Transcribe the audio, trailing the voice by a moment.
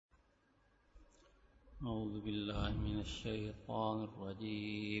أعوذ بالله من الشيطان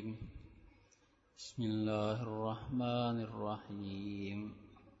الرجيم. بسم الله الرحمن الرحيم.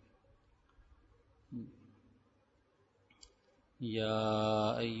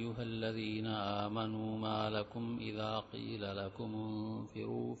 يا أيها الذين آمنوا ما لكم إذا قيل لكم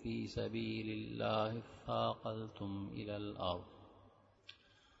انفروا في سبيل الله اثاقلتم إلى الأرض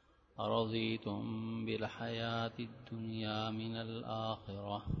أرضيتم بالحياة الدنيا من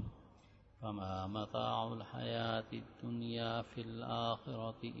الآخرة فما متاع الحياة الدنيا في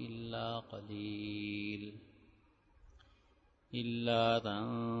الآخرة إلا قليل إلا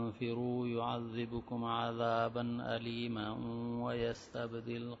تنفروا يعذبكم عذابا أليما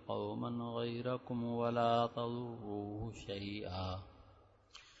ويستبدل قوما غيركم ولا تضروه شيئا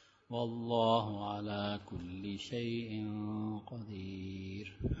والله على كل شيء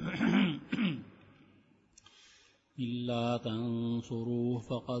قدير. إلا تنصروه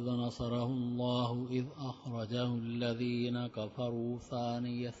فقد نصره الله إذ أخرجه الذين كفروا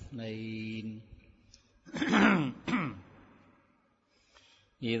ثاني اثنين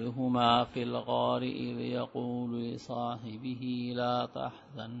إذ هما في الغار إذ يقول لصاحبه لا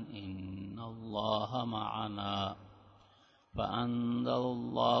تحزن إن الله معنا فأنزل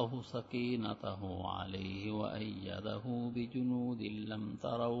الله سكينته عليه وأيده بجنود لم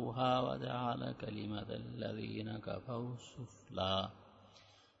تروها وجعل كلمة الذين كفروا السفلى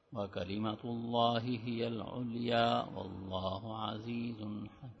وكلمة الله هي العليا والله عزيز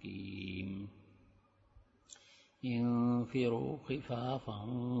حكيم. انفروا خفافا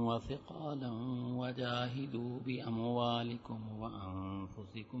وثقالا وجاهدوا بأموالكم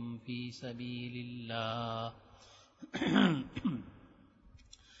وأنفسكم في سبيل الله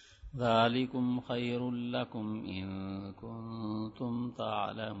ذلكم خير لكم إن كنتم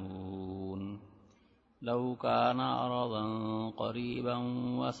تعلمون. لو كان عرضا قريبا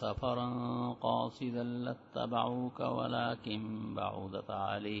وسفرا قاصدا لاتبعوك ولكن بعدت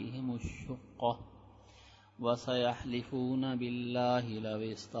عليهم الشقة وسيحلفون بالله لو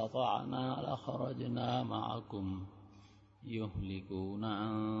استطعنا لخرجنا معكم يهلكون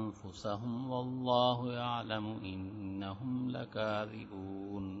أنفسهم والله يعلم إنهم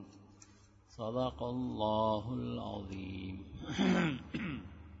لكاذبون. صدق الله العظيم.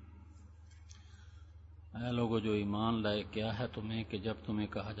 اے لوگو جو ایمان لائے، کیا ہے تمہیں کہ جب تمہیں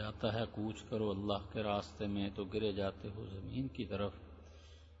کہا جاتا ہے کوچ کرو اللہ کے راستے میں تو گرے جاتے ہو زمین کی طرف؟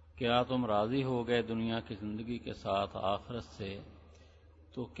 کیا تم راضی ہو گئے دنیا کی زندگی کے ساتھ آخرت سے؟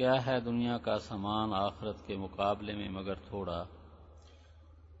 تو کیا ہے دنیا کا سامان آخرت کے مقابلے میں مگر تھوڑا؟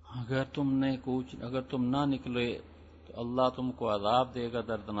 اگر تم نہ نکلے تو اللہ تم کو عذاب دے گا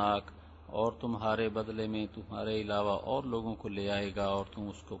دردناک، اور تمہارے بدلے میں تمہارے علاوہ اور لوگوں کو لے آئے گا اور تم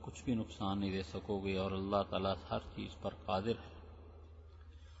اس کو کچھ بھی نقصان نہیں دے سکو گے، اور اللہ تعالیٰ ہر چیز پر قادر ہے۔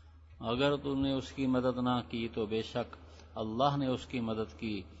 اگر تم نے اس کی مدد نہ کی تو بے شک اللہ نے اس کی مدد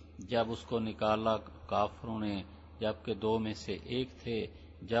کی جب اس کو نکالا کافروں نے، جبکہ دو میں سے ایک تھے،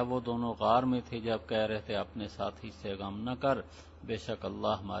 جب وہ دونوں غار میں تھے، جب کہہ رہے تھے اپنے ساتھی سے غم نہ کر، بے شک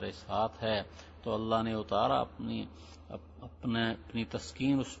اللہ ہمارے ساتھ ہے، تو اللہ نے اتارا اپنی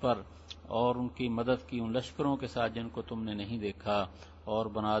تسکین اس پر اور ان کی مدد کی ان لشکروں کے ساتھ جن کو تم نے نہیں دیکھا، اور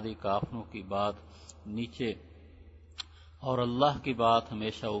بنا دی کافروں کی بات نیچے، اور اللہ کی بات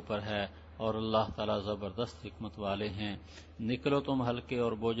ہمیشہ اوپر ہے، اور اللہ تعالیٰ زبردست حکمت والے ہیں۔ نکلو تم ہلکے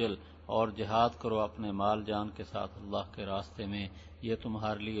اور بوجھل اور جہاد کرو اپنے مال جان کے ساتھ اللہ کے راستے میں، یہ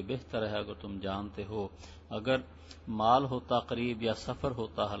تمہارے لیے بہتر ہے اگر تم جانتے ہو۔ اگر مال ہوتا قریب یا سفر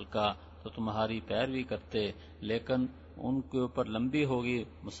ہوتا ہلکا تو تمہاری پیروی کرتے، لیکن ان کے اوپر لمبی ہوگی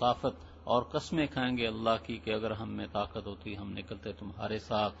مسافت اور قسمیں کھائیں گے اللہ کی کہ اگر ہم میں طاقت ہوتی ہم نکلتے تمہارے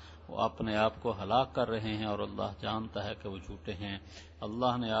ساتھ۔ وہ اپنے آپ کو ہلاک کر رہے ہیں اور اللہ جانتا ہے کہ وہ جھوٹے ہیں۔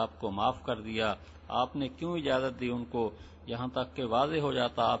 اللہ نے آپ کو معاف کر دیا، آپ نے کیوں اجازت دی ان کو، یہاں تک کہ واضح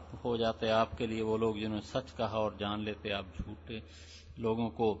ہو جاتے آپ کے لیے وہ لوگ جنہوں نے سچ کہا اور جان لیتے آپ جھوٹے لوگوں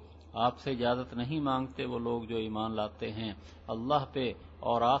کو۔ آپ سے اجازت نہیں مانگتے وہ لوگ جو ایمان لاتے ہیں اللہ پہ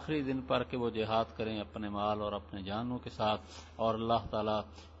اور آخری دن پر کہ وہ جہاد کریں اپنے مال اور اپنے جانوں کے ساتھ، اور اللہ تعالیٰ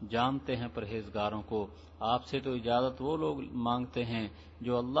جانتے ہیں پرہیزگاروں کو۔ آپ سے تو اجازت وہ لوگ مانگتے ہیں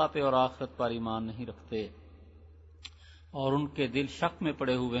جو اللہ پہ اور آخرت پر ایمان نہیں رکھتے اور ان کے دل شک میں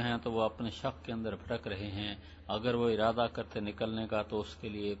پڑے ہوئے ہیں، تو وہ اپنے شک کے اندر بھٹک رہے ہیں۔ اگر وہ ارادہ کرتے نکلنے کا تو اس کے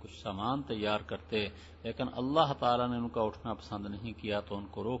لیے کچھ سامان تیار کرتے، لیکن اللہ تعالیٰ نے ان کا اٹھنا پسند نہیں کیا تو ان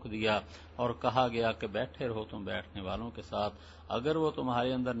کو روک دیا اور کہا گیا کہ بیٹھے رہو تم بیٹھنے والوں کے ساتھ۔ اگر وہ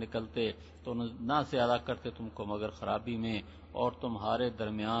تمہارے اندر نکلتے تو نہ زیادہ کرتے تم کو مگر خرابی میں، اور تمہارے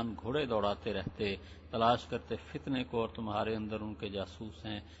درمیان گھوڑے دوڑاتے رہتے، تلاش کرتے فتنے کو، اور تمہارے اندر ان کے جاسوس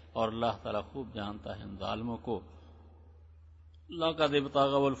ہیں، اور اللہ تعالیٰ خوب جانتا ہے ان ظالموں کو۔ لقد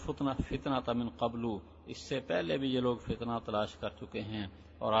ابتغوا الفتنة من قبل، اس سے پہلے بھی یہ لوگ فتنہ تلاش کر چکے ہیں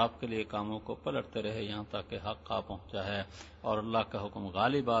اور آپ کے لیے کاموں کو پلٹتے رہے یہاں تک کہ حق آ پہنچا ہے اور اللہ کا حکم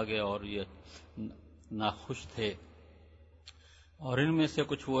غالب آ گیا اور یہ ناخوش تھے۔ اور ان میں سے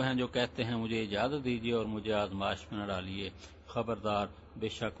کچھ وہ ہیں جو کہتے ہیں مجھے اجازت دیجیے اور مجھے آزمائش میں نہ ڈالیے، خبردار بے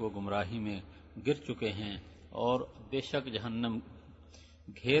شک وہ گمراہی میں گر چکے ہیں اور بے شک جہنم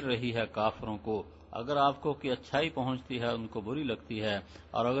گھیر رہی ہے کافروں کو۔ اگر آپ کو کوئی اچھائی پہنچتی ہے ان کو بری لگتی ہے،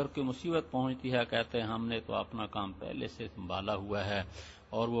 اور اگر کوئی مصیبت پہنچتی ہے کہتے ہیں ہم نے تو اپنا کام پہلے سے سنبھالا ہوا ہے،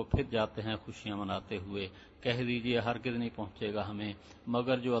 اور وہ پھر جاتے ہیں خوشیاں مناتے ہوئے۔ کہہ دیجئے ہرگز نہیں پہنچے گا ہمیں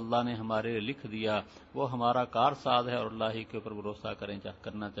مگر جو اللہ نے ہمارے لیے لکھ دیا، وہ ہمارا کارساز ہے اور اللہ ہی کے اوپر بھروسہ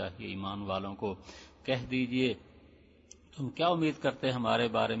کرنا چاہیے ایمان والوں کو۔ کہہ دیجئے تم کیا امید کرتے ہمارے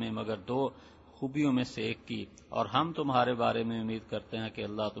بارے میں مگر دو خوبیوں میں سے ایک کی، اور ہم تمہارے بارے میں امید کرتے ہیں کہ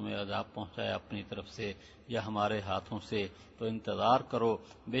اللہ تمہیں عذاب پہنچائے اپنی طرف سے یا ہمارے ہاتھوں سے، تو انتظار کرو،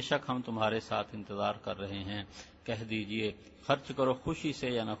 بے شک ہم تمہارے ساتھ انتظار کر رہے ہیں۔ کہہ دیجئے خرچ کرو خوشی سے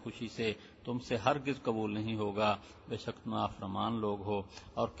یا ناخوشی سے، تم سے ہرگز قبول نہیں ہوگا، بے شک تم نافرمان لوگ ہو۔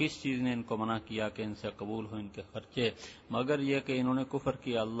 اور کس چیز نے ان کو منع کیا کہ ان سے قبول ہو ان کے خرچے، مگر یہ کہ انہوں نے کفر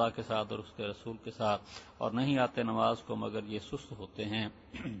کیا اللہ کے ساتھ اور اس کے رسول کے ساتھ، اور نہیں آتے نماز کو مگر یہ سست ہوتے ہیں،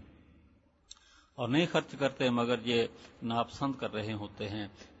 اور نہیں خرچ کرتے مگر یہ ناپسند کر رہے ہوتے ہیں۔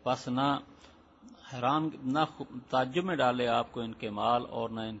 بس نہ تعجب میں ڈالے آپ کو ان کے مال اور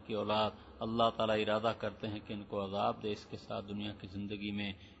نہ ان کی اولاد، اللہ تعالیٰ ارادہ کرتے ہیں کہ ان کو عذاب دے اس کے ساتھ دنیا کی زندگی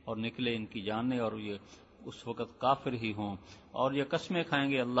میں، اور نکلے ان کی جانیں اور یہ اس وقت کافر ہی ہوں، اور یہ قسمیں کھائیں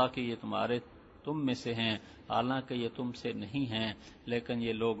گے اللہ کی یہ تم میں سے ہیں حالانکہ یہ تم سے نہیں ہیں، لیکن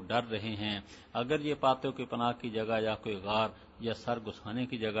یہ لوگ ڈر رہے ہیں۔ اگر یہ پاتے ہو کہ پناہ کی جگہ یا کوئی غار یا سر گھسانے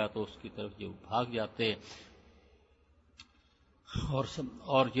کی جگہ تو اس کی طرف یہ بھاگ جاتے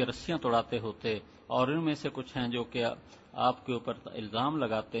اور یہ رسیاں توڑاتے ہوتے۔ اور ان میں سے کچھ ہیں جو کہ آپ کے اوپر الزام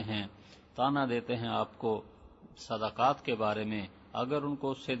لگاتے ہیں، تانا دیتے ہیں آپ کو صدقات کے بارے میں، اگر ان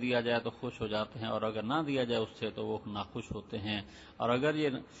کو اس سے دیا جائے تو خوش ہو جاتے ہیں اور اگر نہ دیا جائے اس سے تو وہ ناخوش ہوتے ہیں، اور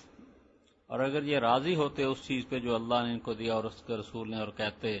اگر یہ راضی ہوتے اس چیز پہ جو اللہ نے ان کو دیا اور اس کے رسول نے، اور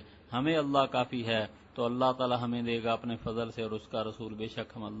کہتے ہمیں اللہ کافی ہے تو اللہ تعالی ہمیں دے گا اپنے فضل سے اور اس کا رسول، بے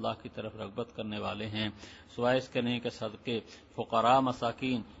شک ہم اللہ کی طرف رغبت کرنے والے ہیں، سوائے اس کے نہیں کہ صدقے فقراء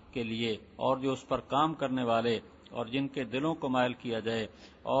مساکین کے لیے اور جو اس پر کام کرنے والے اور جن کے دلوں کو مائل کیا جائے،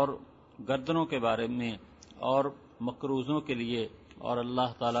 اور گردنوں کے بارے میں، اور مقروضوں کے لیے، اور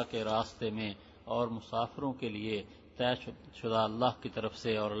اللہ تعالیٰ کے راستے میں، اور مسافروں کے لیے طے شدہ اللہ کی طرف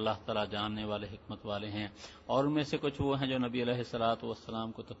سے، اور اللہ تعالیٰ جاننے والے حکمت والے ہیں۔ اور ان میں سے کچھ وہ ہیں جو نبی علیہ الصلوۃ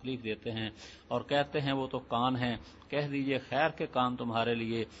والسلام کو تکلیف دیتے ہیں اور کہتے ہیں وہ تو کان ہیں۔ کہہ دیجئے خیر کے کان تمہارے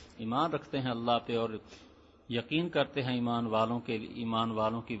لیے، ایمان رکھتے ہیں اللہ پہ اور یقین کرتے ہیں ایمان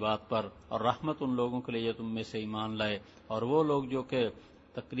والوں کی بات پر، اور رحمت ان لوگوں کے لیے جو تم میں سے ایمان لائے، اور وہ لوگ جو کہ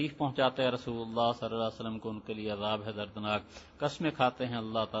تکلیف پہنچاتے ہیں رسول اللہ صلی اللہ علیہ وسلم کو ان کے لیے عذاب ہے دردناک۔ قسمیں کھاتے ہیں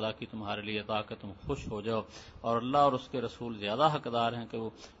اللہ تعالیٰ کی تمہارے لیے تاکہ تم خوش ہو جاؤ، اور اللہ اور اس کے رسول زیادہ حقدار ہیں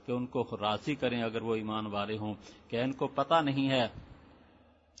کہ ان کو راضی کریں اگر وہ ایمان والے ہوں۔ کہ ان کو پتہ نہیں ہے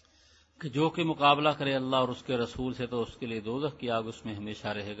کہ جو کہ مقابلہ کرے اللہ اور اس کے رسول سے تو اس کے لیے دوزخ کی آگ اس میں ہمیشہ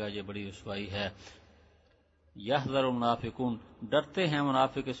رہے گا، یہ بڑی رسوائی ہے۔ یحذر المنافقون، ڈرتے ہیں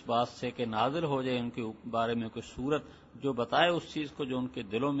منافق اس بات سے کہ نازل ہو جائے ان کے بارے میں کوئی صورت جو بتائے اس چیز کو جو ان کے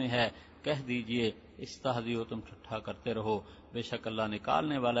دلوں میں ہے۔ کہہ دیجئے استہزئوا، تم ٹھٹھا کرتے رہو، بے شک اللہ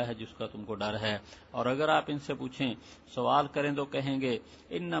نکالنے والا ہے جس کا تم کو ڈر ہے۔ اور اگر آپ ان سے پوچھیں، سوال کریں تو کہیں گے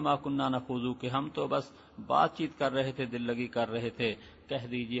انما کننا نخوض، کہ ہم تو بس بات چیت کر رہے تھے، دل لگی کر رہے تھے۔ کہہ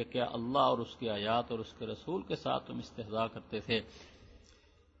دیجئے کیا اللہ اور اس کی آیات اور اس کے رسول کے ساتھ تم استہزاء کرتے تھے؟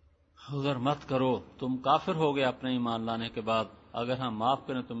 حضر مت کرو، تم کافر ہو گئے اپنے ایمان لانے کے بعد۔ اگر ہم معاف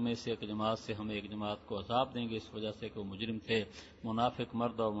کریں تم میں سے ایک جماعت سے، ہم ایک جماعت کو عذاب دیں گے اس وجہ سے کہ وہ مجرم تھے۔ منافق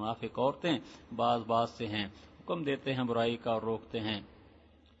مرد اور منافق عورتیں بعض سے ہیں، حکم دیتے ہیں برائی کا اور روکتے ہیں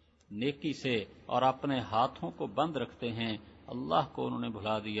نیکی سے، اور اپنے ہاتھوں کو بند رکھتے ہیں۔ اللہ کو انہوں نے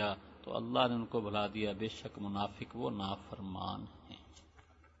بھلا دیا تو اللہ نے ان کو بھلا دیا، بے شک منافق وہ نافرمان ہیں۔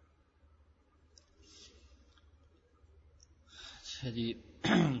 اچھا جی،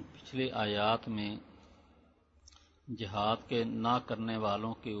 پچھلی آیات میں جہاد کے نہ کرنے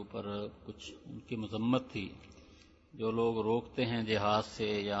والوں کے اوپر کچھ ان کی مذمت تھی، جو لوگ روکتے ہیں جہاد سے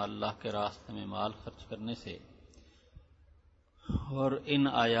یا اللہ کے راستے میں مال خرچ کرنے سے، اور ان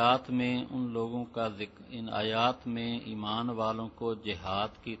آیات میں ان لوگوں کا ذکر، ان آیات میں ایمان والوں کو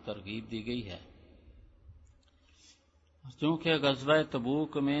جہاد کی ترغیب دی گئی ہے۔ چونکہ غزوہ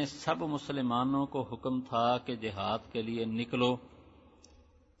تبوک میں سب مسلمانوں کو حکم تھا کہ جہاد کے لیے نکلو،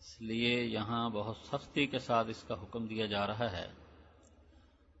 اس لیے یہاں بہت سختی کے ساتھ اس کا حکم دیا جا رہا ہے۔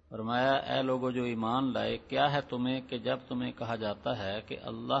 فرمایا اے لوگو جو ایمان لائے، کیا ہے تمہیں کہ جب تمہیں کہا جاتا ہے کہ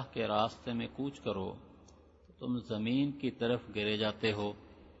اللہ کے راستے میں کوچ کرو تو تم زمین کی طرف گرے جاتے ہو؟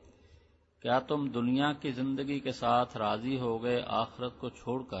 کیا تم دنیا کی زندگی کے ساتھ راضی ہو گئے آخرت کو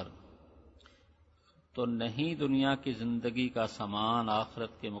چھوڑ کر؟ تو نہیں، دنیا کی زندگی کا سامان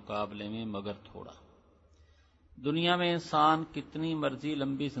آخرت کے مقابلے میں مگر تھوڑا۔ دنیا میں انسان کتنی مرضی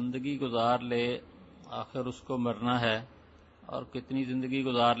لمبی زندگی گزار لے، آخر اس کو مرنا ہے، اور کتنی زندگی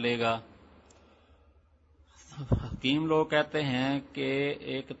گزار لے گا؟ حکیم لوگ کہتے ہیں کہ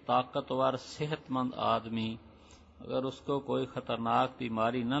ایک طاقتور صحت مند آدمی اگر اس کو کوئی خطرناک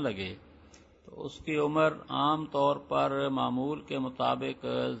بیماری نہ لگے تو اس کی عمر عام طور پر معمول کے مطابق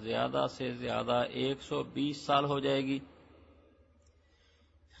زیادہ سے زیادہ 120 سال ہو جائے گی۔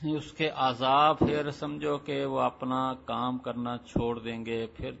 اس کے اعضاء پھر سمجھو کہ وہ اپنا کام کرنا چھوڑ دیں گے،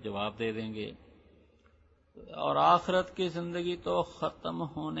 پھر جواب دے دیں گے، اور آخرت کی زندگی تو ختم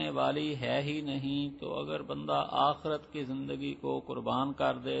ہونے والی ہے ہی نہیں۔ تو اگر بندہ آخرت کی زندگی کو قربان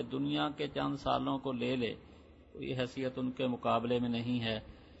کر دے، دنیا کے چند سالوں کو لے لے، تو یہ حیثیت ان کے مقابلے میں نہیں ہے۔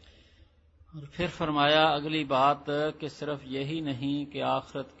 اور پھر فرمایا اگلی بات کہ صرف یہی نہیں کہ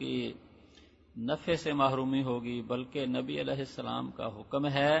آخرت کی نفع سے محرومی ہوگی، بلکہ نبی علیہ السلام کا حکم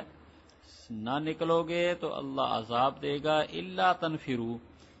ہے نہ نکلو گے تو اللہ عذاب دے گا، الا تنفروا،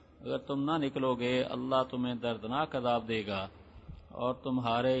 اگر تم نہ نکلو گے اللہ تمہیں دردناک عذاب دے گا اور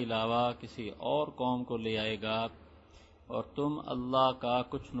تمہارے علاوہ کسی اور قوم کو لے آئے گا اور تم اللہ کا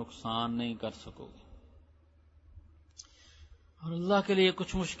کچھ نقصان نہیں کر سکو گے، اور اللہ کے لیے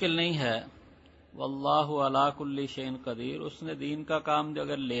کچھ مشکل نہیں ہے۔ واللہ علی کل شیء قدیر، اس نے دین کا کام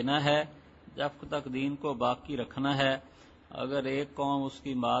اگر لینا ہے، جب تک دین کو باقی رکھنا ہے، اگر ایک قوم اس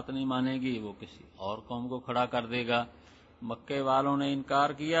کی بات نہیں مانے گی وہ کسی اور قوم کو کھڑا کر دے گا۔ مکے والوں نے انکار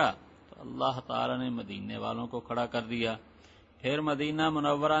کیا تو اللہ تعالی نے مدینے والوں کو کھڑا کر دیا، پھر مدینہ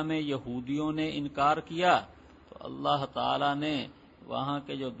منورہ میں یہودیوں نے انکار کیا تو اللہ تعالی نے وہاں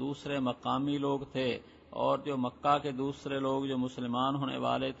کے جو دوسرے مقامی لوگ تھے اور جو مکہ کے دوسرے لوگ جو مسلمان ہونے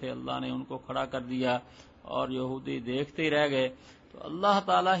والے تھے، اللہ نے ان کو کھڑا کر دیا اور یہودی دیکھتے ہی رہ گئے۔ تو اللہ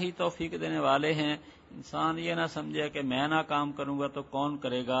تعالیٰ ہی توفیق دینے والے ہیں۔ انسان یہ نہ سمجھے کہ میں نہ کام کروں گا تو کون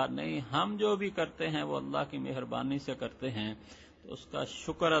کرے گا، نہیں، ہم جو بھی کرتے ہیں وہ اللہ کی مہربانی سے کرتے ہیں، تو اس کا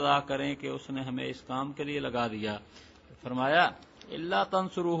شکر ادا کریں کہ اس نے ہمیں اس کام کے لیے لگا دیا۔ فرمایا الا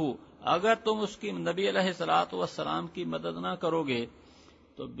تنصروہ، اگر تم اس کی نبی علیہ الصلوۃ والسلام کی مدد نہ کرو گے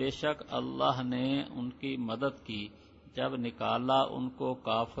تو بے شک اللہ نے ان کی مدد کی جب نکالا ان کو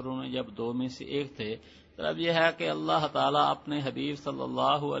کافروں نے، جب دو میں سے ایک تھے۔ طرف یہ ہے کہ اللہ تعالیٰ اپنے حبیب صلی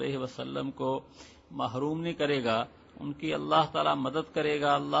اللہ علیہ وسلم کو محروم نہیں کرے گا، ان کی اللہ تعالیٰ مدد کرے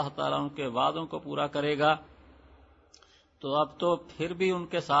گا، اللہ تعالیٰ ان کے وعدوں کو پورا کرے گا۔ تو اب تو پھر بھی ان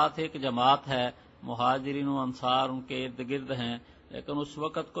کے ساتھ ایک جماعت ہے، مہاجرین و انصار ان کے ارد گرد ہیں، لیکن اس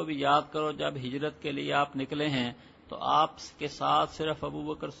وقت کو بھی یاد کرو جب ہجرت کے لیے آپ نکلے ہیں تو آپ کے ساتھ صرف ابو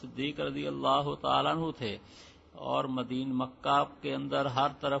بکر صدیق رضی اللہ تعالیٰ عنہ تھے، اور مدینہ مکہ کے اندر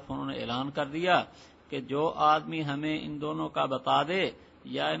ہر طرف انہوں نے اعلان کر دیا کہ جو آدمی ہمیں ان دونوں کا بتا دے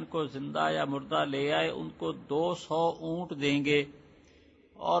یا ان کو زندہ یا مردہ لے آئے ان کو 200 اونٹ دیں گے۔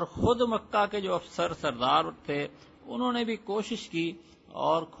 اور خود مکہ کے جو افسر سردار تھے انہوں نے بھی کوشش کی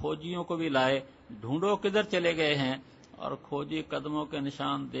اور کھوجیوں کو بھی لائے، ڈھونڈو کدھر چلے گئے ہیں، اور کھوجی قدموں کے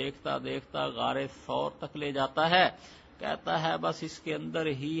نشان دیکھتا دیکھتا غار ثور تک لے جاتا ہے، کہتا ہے بس اس کے اندر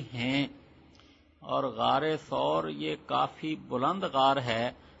ہی ہیں۔ اور غار ثور یہ کافی بلند غار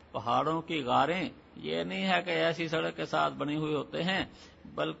ہے، پہاڑوں کی غاریں یہ نہیں ہے کہ ایسی سڑک کے ساتھ بنی ہوئی ہوتے ہیں،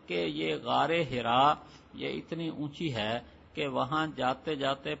 بلکہ یہ غار حرا یہ اتنی اونچی ہے کہ وہاں جاتے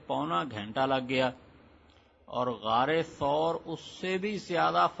جاتے پونا گھنٹہ لگ گیا، اور غار ثور اس سے بھی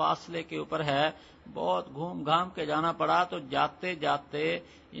زیادہ فاصلے کے اوپر ہے، بہت گھوم گھام کے جانا پڑا، تو جاتے جاتے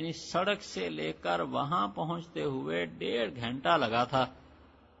یعنی سڑک سے لے کر وہاں پہنچتے ہوئے 1.5 گھنٹہ لگا تھا۔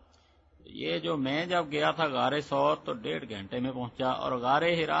 یہ جو میں جب گیا تھا غار ثور تو 1.5 گھنٹے میں پہنچا، اور غار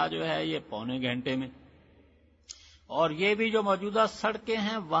حرا جو ہے یہ پونے گھنٹے میں، اور یہ بھی جو موجودہ سڑکیں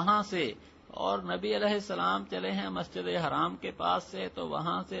ہیں وہاں سے، اور نبی علیہ السلام چلے ہیں مسجد حرام کے پاس سے تو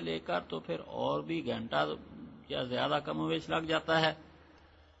وہاں سے لے کر تو پھر اور بھی گھنٹہ یا زیادہ کم و بیش لگ جاتا ہے۔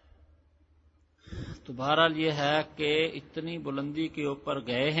 تو بہرحال یہ ہے کہ اتنی بلندی کے اوپر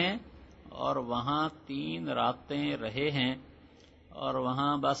گئے ہیں اور وہاں 3 راتیں رہے ہیں، اور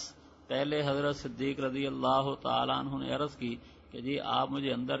وہاں بس پہلے حضرت صدیق رضی اللہ تعالیٰ عنہ نے عرض کی کہ جی آپ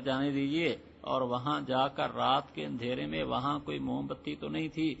مجھے اندر جانے دیجئے، اور وہاں جا کر رات کے اندھیرے میں، وہاں کوئی موم بتی تو نہیں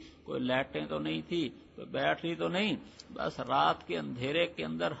تھی، کوئی لائٹیں تو نہیں تھی، کوئی بیٹری تو نہیں، بس رات کے اندھیرے کے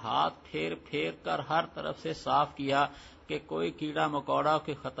اندر ہاتھ پھیر پھیر کر ہر طرف سے صاف کیا کہ کوئی کیڑا مکوڑا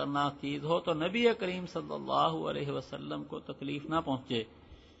کوئی خطرناک چیز ہو تو نبی کریم صلی اللہ علیہ وسلم کو تکلیف نہ پہنچے۔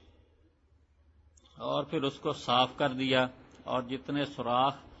 اور پھر اس کو صاف کر دیا، اور جتنے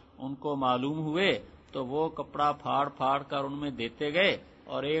سوراخ ان کو معلوم ہوئے تو وہ کپڑا پھاڑ پھاڑ کر ان میں دیتے گئے،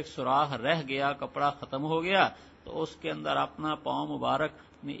 اور ایک سوراخ رہ گیا، کپڑا ختم ہو گیا تو اس کے اندر اپنا پاؤں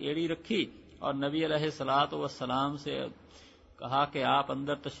مبارک نے ایڑی رکھی اور نبی علیہ الصلوۃ والسلام سے کہا کہ آپ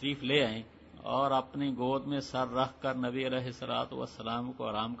اندر تشریف لے آئیں، اور اپنی گود میں سر رکھ کر نبی علیہ الصلوۃ والسلام کو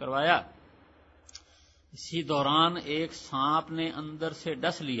آرام کروایا۔ اسی دوران ایک سانپ نے اندر سے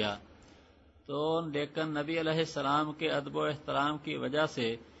ڈس لیا، تو لیکن نبی علیہ السلام کے ادب و احترام کی وجہ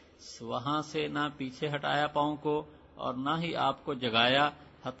سے وہاں سے نہ پیچھے ہٹایا پاؤں کو اور نہ ہی آپ کو جگایا،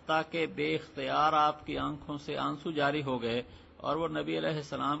 حتیٰ کہ بے اختیار آپ کی آنکھوں سے آنسو جاری ہو گئے اور وہ نبی علیہ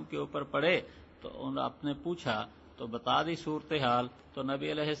السلام کے اوپر پڑے۔ تو آپ نے پوچھا تو بتا دی صورتحال، تو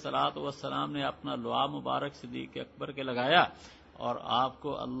نبی علیہ الصلوۃ والسلام نے اپنا لعاب مبارک صدیق اکبر کے لگایا اور آپ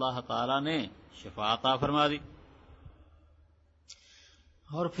کو اللہ تعالی نے شفا عطا فرما دی۔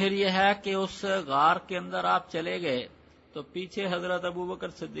 اور پھر یہ ہے کہ اس غار کے اندر آپ چلے گئے تو پیچھے حضرت ابوبکر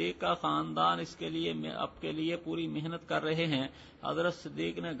صدیق کا خاندان اس کے لیے آپ کے لیے پوری محنت کر رہے ہیں۔ حضرت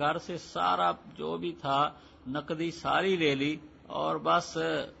صدیق نے گھر سے سارا جو بھی تھا نقدی ساری لے لی اور بس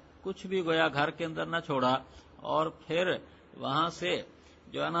کچھ بھی گویا گھر کے اندر نہ چھوڑا، اور پھر وہاں سے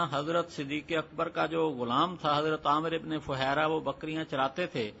جو ہے نا حضرت صدیق اکبر کا جو غلام تھا حضرت عامر ابن فہیرہ، وہ بکریاں چراتے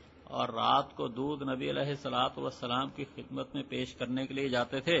تھے اور رات کو دودھ نبی علیہ الصلوۃ والسلام کی خدمت میں پیش کرنے کے لیے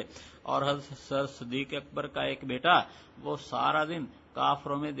جاتے تھے، اور حضرت صدیق اکبر کا ایک بیٹا وہ سارا دن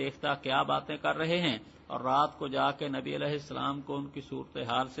کافروں میں دیکھتا کیا باتیں کر رہے ہیں، اور رات کو جا کے نبی علیہ السلام کو ان کی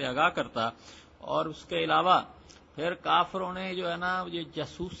صورتحال سے آگاہ کرتا۔ اور اس کے علاوہ پھر کافروں نے جو ہے نا یہ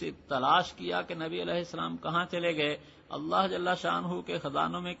جاسوس تلاش کیا کہ نبی علیہ السلام کہاں چلے گئے، اللہ جل شانہ کے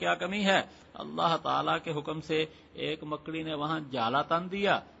خزانوں میں کیا کمی ہے۔ اللہ تعالی کے حکم سے ایک مکڑی نے وہاں جالا تن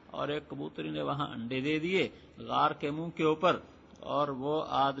دیا اور ایک کبوتری نے وہاں انڈے دے دیے غار کے منہ کے اوپر، اور وہ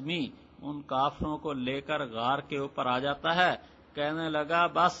آدمی ان کافروں کو لے کر غار کے اوپر آ جاتا ہے، کہنے لگا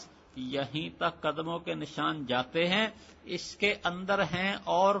بس یہیں تک قدموں کے نشان جاتے ہیں، اس کے اندر ہیں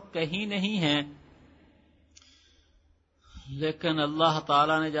اور کہیں نہیں ہیں۔ لیکن اللہ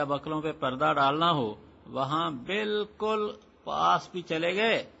تعالیٰ نے جب عقلوں پہ پردہ ڈالنا ہو، وہاں بالکل پاس بھی چلے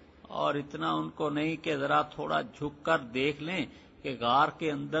گئے، اور اتنا ان کو نہیں کہ ذرا تھوڑا جھک کر دیکھ لیں کہ غار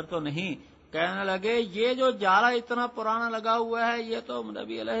کے اندر تو نہیں۔ کہنے لگے یہ جو جالا اتنا پرانا لگا ہوا ہے یہ تو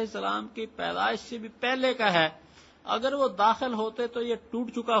نبی علیہ السلام کی پیدائش سے بھی پہلے کا ہے، اگر وہ داخل ہوتے تو یہ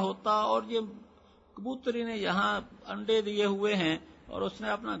ٹوٹ چکا ہوتا، اور یہ کبوتری نے یہاں انڈے دیے ہوئے ہیں اور اس نے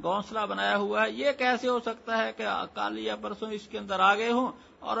اپنا گھونسلہ بنایا ہوا ہے، یہ کیسے ہو سکتا ہے کہ کل یا پرسوں اس کے اندر آ گئے ہوں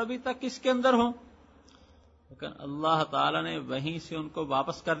اور ابھی تک اس کے اندر ہوں۔ لیکن اللہ تعالی نے وہیں سے ان کو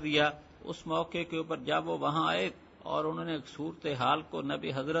واپس کر دیا۔ اس موقع کے اوپر جب وہ وہاں آئے اور انہوں نے صورتحال کو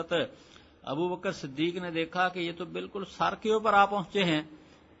نبی حضرت ابوبکر صدیق نے دیکھا کہ یہ تو بالکل سر کے اوپر آ پہنچے ہیں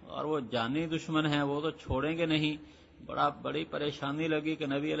اور وہ جانی دشمن ہیں، وہ تو چھوڑیں گے نہیں۔ بڑی پریشانی لگی کہ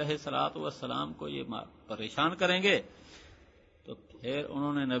نبی علیہ الصلوۃ والسلام کو یہ پریشان کریں گے، تو پھر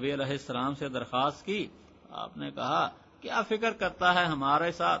انہوں نے نبی علیہ السلام سے درخواست کی۔ آپ نے کہا کیا فکر کرتا ہے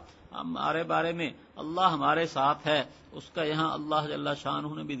ہمارے ساتھ، ہمارے بارے میں، اللہ ہمارے ساتھ ہے۔ اس کا یہاں اللہ جل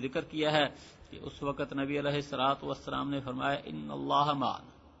شانہ نے بھی ذکر کیا ہے کہ اس وقت نبی علیہ الصلوۃ والسلام نے فرمایا ان اللہ معنا۔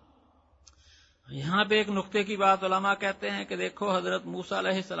 یہاں پہ ایک نقطے کی بات علماء کہتے ہیں کہ دیکھو حضرت موسیٰ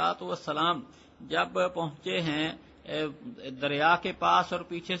علیہ الصلوۃ والسلام جب پہنچے ہیں دریا کے پاس اور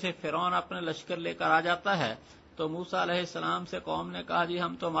پیچھے سے فرعون اپنے لشکر لے کر آ جاتا ہے، تو موسیٰ علیہ السلام سے قوم نے کہا جی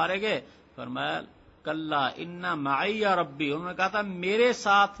ہم تو مارے گئے، فرمایا کلا ان معی ربی، انہوں نے کہا تھا میرے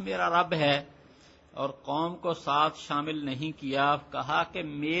ساتھ میرا رب ہے، اور قوم کو ساتھ شامل نہیں کیا، کہا کہ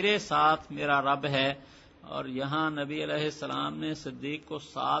میرے ساتھ میرا رب ہے۔ اور یہاں نبی علیہ السلام نے صدیق کو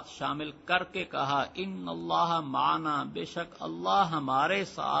ساتھ شامل کر کے کہا ان اللہ معنا، بے شک اللہ ہمارے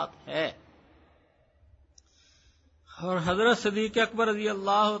ساتھ ہے۔ اور حضرت صدیق اکبر رضی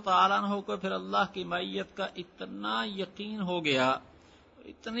اللہ تعالیٰ عنہ کو پھر اللہ کی معیت کا اتنا یقین ہو گیا،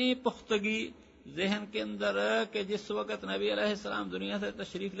 اتنی پختگی ذہن کے اندر کہ جس وقت نبی علیہ السلام دنیا سے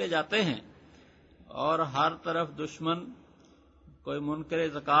تشریف لے جاتے ہیں اور ہر طرف دشمن، کوئی منکر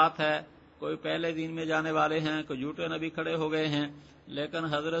زکوٰۃ ہے، کوئی پہلے دین میں جانے والے ہیں، کوئی جھوٹے نبی کھڑے ہو گئے ہیں، لیکن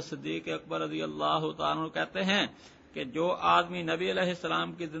حضرت صدیق اکبر رضی اللہ تعالیٰ عنہ کہتے ہیں کہ جو آدمی نبی علیہ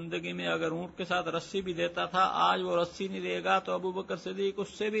السلام کی زندگی میں اگر اونٹ کے ساتھ رسی بھی دیتا تھا، آج وہ رسی نہیں دے گا تو ابوبکر صدیق اس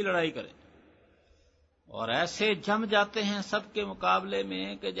سے بھی لڑائی کرے، اور ایسے جم جاتے ہیں سب کے مقابلے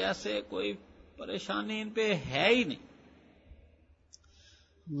میں کہ جیسے کوئی پریشانی ان پہ ہے ہی نہیں۔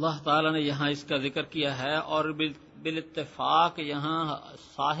 اللہ تعالیٰ نے یہاں اس کا ذکر کیا ہے، اور بالاتفاق یہاں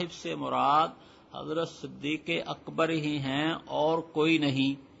صاحب سے مراد حضرت صدیق اکبر ہی ہیں اور کوئی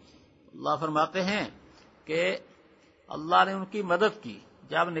نہیں۔ اللہ فرماتے ہیں کہ اللہ نے ان کی مدد کی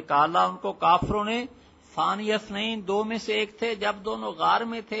جب نکالا ان کو کافروں نے، ثانی اثنین، دو میں سے ایک تھے، جب دونوں غار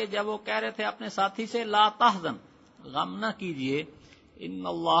میں تھے، جب وہ کہہ رہے تھے اپنے ساتھی سے لا تحزن، غم نہ کیجئے، ان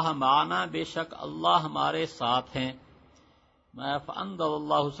اللہ معنا، بے شک اللہ ہمارے ساتھ ہیں، فانزل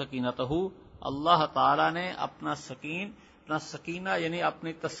اللہ سکینتہ، اللہ تعالی نے اپنا سکینہ یعنی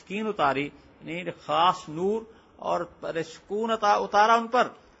اپنی تسکین اتاری، یعنی خاص نور اور سکون اتارا ان پر،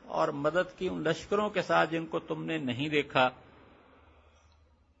 اور مدد کی ان لشکروں کے ساتھ جن کو تم نے نہیں دیکھا۔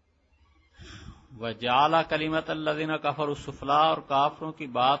 وَجَعَلَ كَلِمَةَ الَّذِينَ كَفَرُوا السُّفْلَىٰ، اور کافروں کی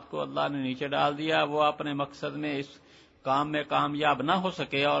بات کو اللہ نے نیچے ڈال دیا، وہ اپنے مقصد میں اس کام میں کامیاب نہ ہو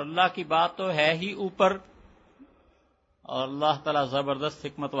سکے، اور اللہ کی بات تو ہے ہی اوپر، اور اللہ تعالیٰ زبردست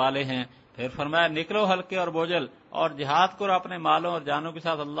حکمت والے ہیں۔ پھر فرمایا نکلو ہلکے اور بوجھل اور جہاد کرو اپنے مالوں اور جانوں کے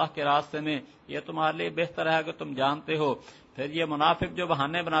ساتھ اللہ کے راستے میں، یہ تمہارے لیے بہتر ہے کہ تم جانتے ہو۔ پھر یہ منافق جو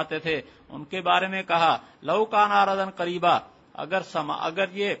بہانے بناتے تھے ان کے بارے میں کہا لو کان عرضا قریبا، اگر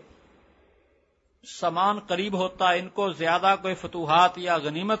یہ سامان قریب ہوتا، ان کو زیادہ کوئی فتوحات یا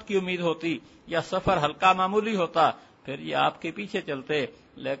غنیمت کی امید ہوتی، یا سفر ہلکا معمولی ہوتا، پھر یہ آپ کے پیچھے چلتے،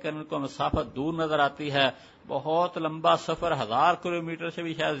 لیکن ان کو مسافت دور نظر آتی ہے، بہت لمبا سفر، 1000 کلومیٹر سے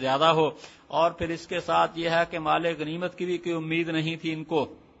بھی شاید زیادہ ہو، اور پھر اس کے ساتھ یہ ہے کہ مال غنیمت کی بھی کوئی امید نہیں تھی ان کو۔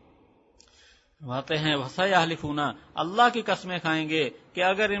 فرماتے ہیں وَسَيَحْلِفُونَ، اللہ کی قسمیں کھائیں گے کہ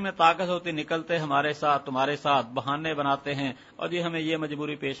اگر ان میں طاقت ہوتی نکلتے ہمارے ساتھ، تمہارے ساتھ، بہانے بناتے ہیں اور یہ ہمیں یہ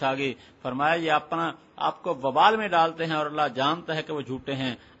مجبوری پیش آ گئی۔ فرمایا یہ آپ کو وبال میں ڈالتے ہیں اور اللہ جانتا ہے کہ وہ جھوٹے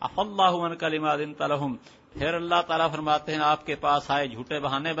ہیں۔ عَفَا اللَّهُ عَنْكَ لِمَا أَذِنتَ لَهُمْ، پھر اللہ تعالیٰ فرماتے ہیں آپ کے پاس آئے، جھوٹے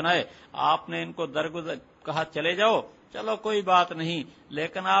بہانے بنائے، آپ نے ان کو درگزر کہا چلے جاؤ، چلو کوئی بات نہیں،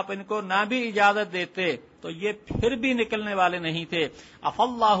 لیکن آپ ان کو نہ بھی اجازت دیتے تو یہ پھر بھی نکلنے والے نہیں تھے۔ عَفَا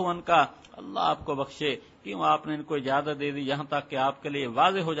اللَّهُ عَنْكَ، اللہ آپ کو بخشے، کیوں آپ نے ان کو اجازت دے دی، یہاں تک کہ آپ کے لیے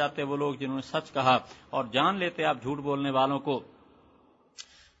واضح ہو جاتے وہ لوگ جنہوں نے سچ کہا، اور جان لیتے آپ جھوٹ بولنے والوں کو۔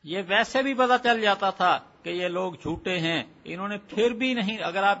 یہ ویسے بھی پتہ چل جاتا تھا کہ یہ لوگ جھوٹے ہیں، انہوں نے پھر بھی نہیں،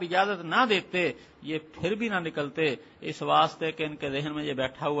 اگر آپ اجازت نہ دیتے یہ پھر بھی نہ نکلتے، اس واسطے کہ ان کے ذہن میں یہ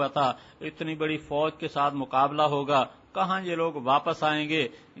بیٹھا ہوا تھا اتنی بڑی فوج کے ساتھ مقابلہ ہوگا، کہاں یہ لوگ واپس آئیں گے،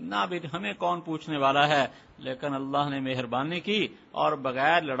 نہ بھی ہمیں کون پوچھنے والا ہے۔ لیکن اللہ نے مہربانی کی اور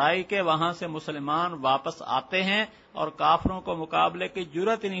بغیر لڑائی کے وہاں سے مسلمان واپس آتے ہیں، اور کافروں کو مقابلے کی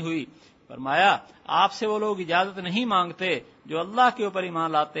جرت نہیں ہوئی۔ فرمایا آپ سے وہ لوگ اجازت نہیں مانگتے جو اللہ کے اوپر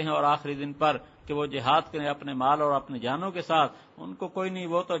ایمان لاتے ہیں اور آخری دن پر، کہ وہ جہاد کریں اپنے مال اور اپنے جانوں کے ساتھ، ان کو کوئی نہیں،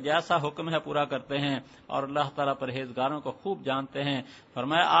 وہ تو جیسا حکم ہے پورا کرتے ہیں، اور اللہ تعالیٰ پرہیزگاروں کو خوب جانتے ہیں۔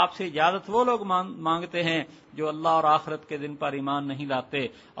 فرمایا آپ سے اجازت وہ لوگ مانگتے ہیں جو اللہ اور آخرت کے دن پر ایمان نہیں لاتے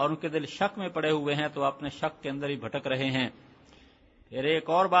اور ان کے دل شک میں پڑے ہوئے ہیں، تو اپنے شک کے اندر ہی بھٹک رہے ہیں۔ پھر ایک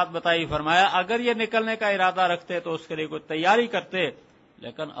اور بات بتائی، فرمایا اگر یہ نکلنے کا ارادہ رکھتے تو اس کے لیے کوئی تیاری کرتے،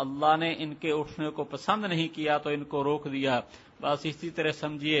 لیکن اللہ نے ان کے اٹھنے کو پسند نہیں کیا تو ان کو روک دیا۔ بس اسی طرح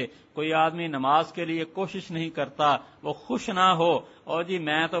سمجھیے کوئی آدمی نماز کے لیے کوشش نہیں کرتا، وہ خوش نہ ہو اور جی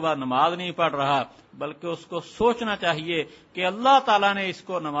میں تو بس نماز نہیں پڑھ رہا، بلکہ اس کو سوچنا چاہیے کہ اللہ تعالیٰ نے اس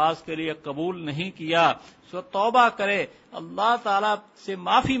کو نماز کے لیے قبول نہیں کیا، سو توبہ کرے، اللہ تعالیٰ سے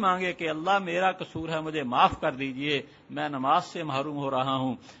معافی مانگے کہ اللہ میرا قصور ہے، مجھے معاف کر دیجئے، میں نماز سے محروم ہو رہا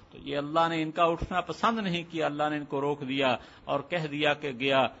ہوں۔ تو یہ اللہ نے ان کا اٹھنا پسند نہیں کیا، اللہ نے ان کو روک دیا اور کہہ دیا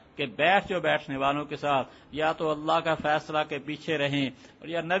کہ بیٹھ جو بیٹھنے والوں کے ساتھ، یا تو اللہ کا فیصلہ کے پیچھے رہیں، اور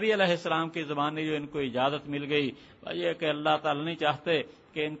یا نبی علیہ السلام کی زبانی جو ان کو اجازت مل گئی، یہ کہ اللہ تعالیٰ نہیں چاہتے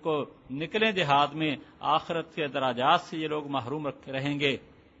کہ ان کو نکلیں جہاد میں، آخرت کے درجات سے یہ لوگ محروم رہیں گے۔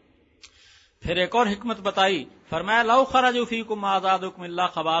 پھر ایک اور حکمت بتائی، فرمایا لو خرجوا فیکم ما زادکم الا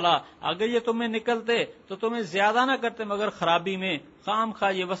خبالا، اگر یہ تم میں نکلتے تو تمہیں زیادہ نہ کرتے مگر خرابی میں، خام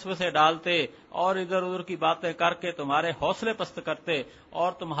خواہ یہ وسوسے ڈالتے اور ادھر ادھر کی باتیں کر کے تمہارے حوصلے پست کرتے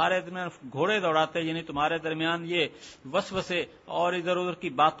اور تمہارے درمیان گھوڑے دوڑاتے، یعنی تمہارے درمیان یہ وسوسے اور ادھر ادھر کی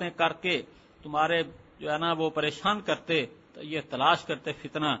باتیں کر کے تمہارے جو ہے نا وہ پریشان کرتے، تو یہ تلاش کرتے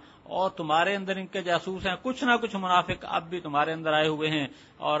فتنہ، اور تمہارے اندر ان کے جاسوس ہیں، کچھ نہ کچھ منافق اب بھی تمہارے اندر آئے ہوئے ہیں،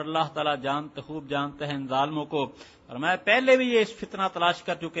 اور اللہ تعالیٰ خوب جانتے ہیں ان ظالموں کو۔ فرمایا پہلے بھی یہ اس فتنہ تلاش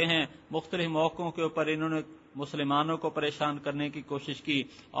کر چکے ہیں، مختلف موقعوں کے اوپر انہوں نے مسلمانوں کو پریشان کرنے کی کوشش کی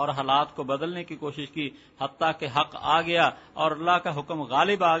اور حالات کو بدلنے کی کوشش کی، حتیٰ کہ حق آ گیا اور اللہ کا حکم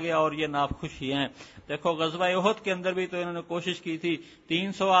غالب آ گیا اور یہ ناخوش ہی ہیں۔ دیکھو غزوہ احد کے اندر بھی تو انہوں نے کوشش کی تھی،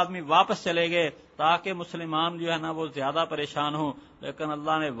 300 آدمی واپس چلے گئے تاکہ مسلمان جو ہے نا وہ زیادہ پریشان ہوں، لیکن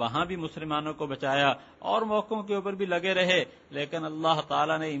اللہ نے وہاں بھی مسلمانوں کو بچایا اور موقعوں کے اوپر بھی لگے رہے، لیکن اللہ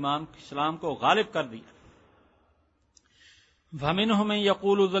تعالیٰ نے ایمان اسلام کو غالب کر دیا۔ وَمِنْهُمْ مَن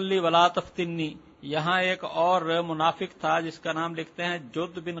يَقُولُ ذَلِّ وَلَا تَفْتِنِّي، یہاں ایک اور منافق تھا جس کا نام لکھتے ہیں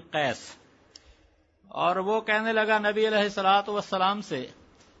جد بن قیس، اور وہ کہنے لگا نبی علیہ الصلوۃ والسلام سے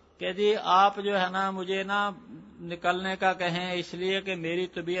کہ جی آپ جو ہے نا مجھے نا نکلنے کا کہیں اس لیے کہ میری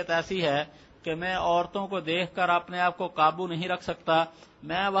طبیعت ایسی ہے کہ میں عورتوں کو دیکھ کر اپنے آپ کو قابو نہیں رکھ سکتا،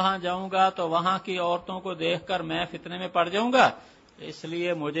 میں وہاں جاؤں گا تو وہاں کی عورتوں کو دیکھ کر میں فتنے میں پڑ جاؤں گا، اس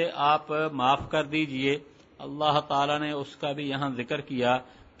لیے مجھے آپ معاف کر دیجئے۔ اللہ تعالیٰ نے اس کا بھی یہاں ذکر کیا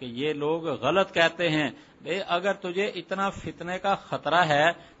کہ یہ لوگ غلط کہتے ہیں، اگر تجھے اتنا فتنے کا خطرہ ہے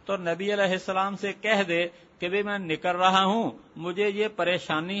تو نبی علیہ السلام سے کہہ دے کہ بھی میں نکل رہا ہوں، مجھے یہ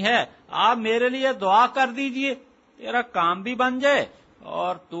پریشانی ہے، آپ میرے لیے دعا کر دیجئے، تیرا کام بھی بن جائے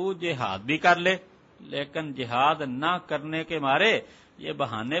اور تو جہاد بھی کر لے۔ لیکن جہاد نہ کرنے کے مارے یہ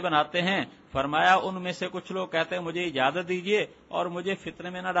بہانے بناتے ہیں۔ فرمایا ان میں سے کچھ لوگ کہتے ہیں مجھے اجازت دیجئے اور مجھے فتنے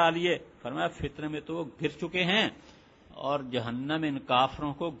میں نہ ڈالیے، فرمایا فتنے میں تو وہ گر چکے ہیں اور جہنم ان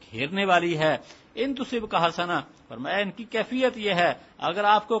کافروں کو گھیرنے والی ہے۔ ان تصیب کا حسنہ، فرمایا ان کی کیفیت یہ ہے اگر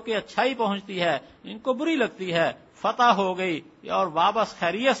آپ کو کوئی اچھائی پہنچتی ہے ان کو بری لگتی ہے، فتح ہو گئی اور واپس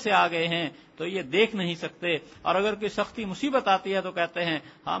خیریت سے آ گئے ہیں تو یہ دیکھ نہیں سکتے، اور اگر کوئی سختی مصیبت آتی ہے تو کہتے ہیں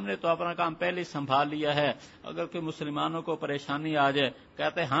ہم نے تو اپنا کام پہلے ہی سنبھال لیا ہے۔ اگر کوئی مسلمانوں کو پریشانی آ جائے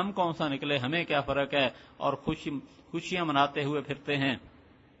کہتے ہیں ہم کون سا نکلے، ہمیں کیا فرق ہے، اور خوشیاں مناتے ہوئے پھرتے ہیں۔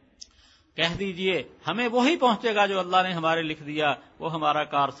 کہہ دیجئے ہمیں وہی پہنچے گا جو اللہ نے ہمارے لکھ دیا، وہ ہمارا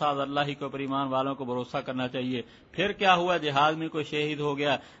کارساز اللہ ہی کو، پر ایمان والوں کو بھروسہ کرنا چاہیے۔ پھر کیا ہوا، جہاد میں کوئی شہید ہو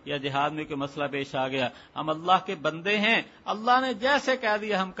گیا یا جہاد میں کوئی مسئلہ پیش آ گیا، ہم اللہ کے بندے ہیں، اللہ نے جیسے کہہ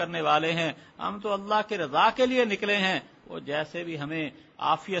دیا ہم کرنے والے ہیں، ہم تو اللہ کی رضا کے لیے نکلے ہیں، وہ جیسے بھی ہمیں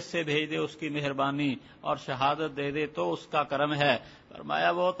عافیت سے بھیج دے اس کی مہربانی اور شہادت دے دے تو اس کا کرم ہے۔ فرمایا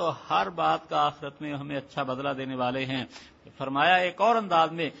وہ تو ہر بات کا آخرت میں ہمیں اچھا بدلہ دینے والے ہیں۔ فرمایا ایک اور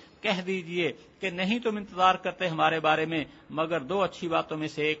انداز میں کہہ دیجئے کہ نہیں تم انتظار کرتے ہمارے بارے میں مگر دو اچھی باتوں میں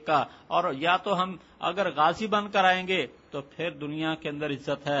سے ایک کا، اور یا تو ہم اگر غازی بن کر آئیں گے تو پھر دنیا کے اندر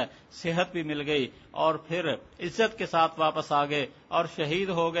عزت ہے، صحت بھی مل گئی اور پھر عزت کے ساتھ واپس آ گئے، اور شہید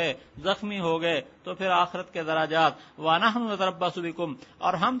ہو گئے، زخمی ہو گئے تو پھر آخرت کے درجات، وَنَحْنُ نَتَرَبَّصُ بِكُمْ،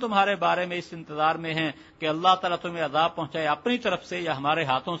 اور ہم تمہارے بارے میں اس انتظار میں ہیں کہ اللہ تعالیٰ تمہیں عذاب پہنچائے اپنی طرف سے یا ہمارے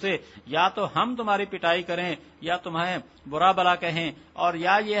ہاتھوں سے، یا تو ہم تمہاری پٹائی کریں یا تمہیں برا بلا کہیں، اور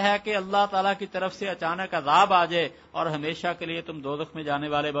یا یہ ہے کہ اللہ تعالیٰ کی طرف سے اچانک عذاب آ جائے اور ہمیشہ کے لیے تم دوزخ میں جانے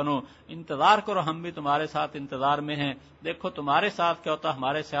والے بنو۔ انتظار کرو، ہم بھی تمہارے ساتھ انتظار میں ہیں، دیکھو تمہارے ساتھ کیا ہوتا ہے،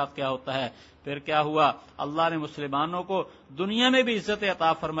 ہمارے ساتھ کیا ہوتا ہے۔ پھر کیا ہوا، اللہ نے مسلمانوں کو دنیا میں بھی عزت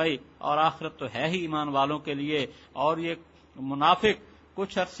عطا فرمائی، اور آخرت تو ہے ہی ایمان والوں کے لیے، اور یہ منافق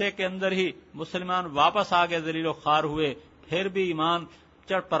کچھ عرصے کے اندر ہی مسلمان واپس آ گئے، ذلیل و خوار ہوئے، پھر بھی ایمان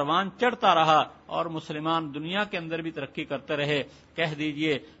پروان چڑھتا رہا اور مسلمان دنیا کے اندر بھی ترقی کرتے رہے۔ کہہ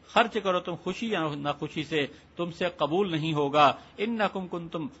دیجئے خرچ کرو تم خوشی یا ناخوشی سے، تم سے قبول نہیں ہوگا، انکم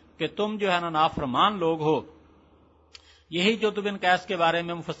کنتم، کہ تم جو ہے نا نافرمان لوگ ہو۔ یہی جو بن قیس کے بارے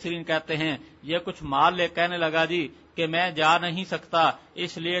میں مفسرین کہتے ہیں، یہ کچھ مال لے کہنے لگا جی کہ میں جا نہیں سکتا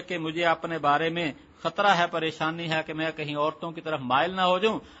اس لیے کہ مجھے اپنے بارے میں خطرہ ہے، پریشانی ہے کہ میں کہیں عورتوں کی طرف مائل نہ ہو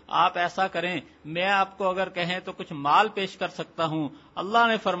جاؤں۔ آپ ایسا کریں، میں آپ کو اگر کہیں تو کچھ مال پیش کر سکتا ہوں۔ اللہ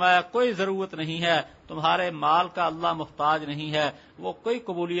نے فرمایا کوئی ضرورت نہیں ہے، تمہارے مال کا اللہ محتاج نہیں ہے، وہ کوئی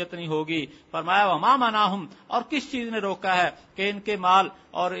قبولیت نہیں ہوگی۔ فرمایا وما منعہم، اور کس چیز نے روکا ہے کہ ان کے مال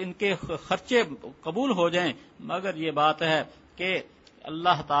اور ان کے خرچے قبول ہو جائیں، مگر یہ بات ہے کہ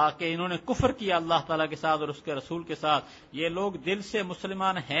اللہ تعالیٰ کہ انہوں نے کفر کیا اللہ تعالیٰ کے ساتھ اور اس کے رسول کے ساتھ۔ یہ لوگ دل سے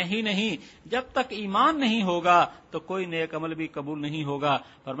مسلمان ہیں ہی نہیں، جب تک ایمان نہیں ہوگا تو کوئی نیک عمل بھی قبول نہیں ہوگا۔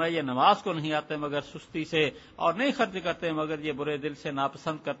 فرمایا یہ نماز کو نہیں آتے مگر سستی سے، اور نہیں خرچ کرتے مگر یہ برے دل سے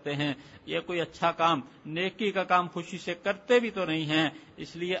ناپسند کرتے ہیں۔ یہ کوئی اچھا کام، نیکی کا کام خوشی سے کرتے بھی تو نہیں ہیں۔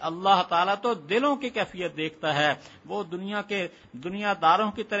 اس لیے اللہ تعالیٰ تو دلوں کی کیفیت دیکھتا ہے، وہ دنیا داروں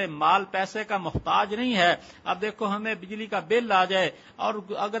کی طرح مال پیسے کا محتاج نہیں ہے۔ اب دیکھو ہمیں بجلی کا بل آ جائے اور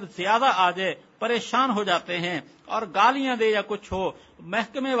اگر زیادہ آ جائے پریشان ہو جاتے ہیں اور گالیاں دے یا کچھ ہو،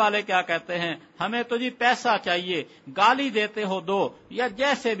 محکمے والے کیا کہتے ہیں، ہمیں تو جی پیسہ چاہیے، گالی دیتے ہو دو یا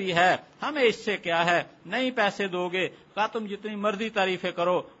جیسے بھی ہے، ہمیں اس سے کیا ہے، نہیں پیسے دو گے، کہا تم جتنی مرضی تعریفیں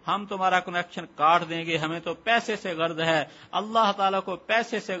کرو ہم تمہارا کنیکشن کاٹ دیں گے، ہمیں تو پیسے سے غرض ہے۔ اللہ تعالیٰ کو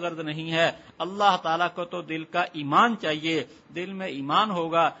پیسے سے غرض نہیں ہے، اللہ تعالیٰ کو تو دل کا ایمان چاہیے۔ دل میں ایمان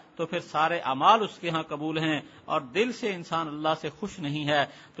ہوگا تو پھر سارے اعمال اس کے ہاں قبول ہیں، اور دل سے انسان اللہ سے خوش نہیں ہے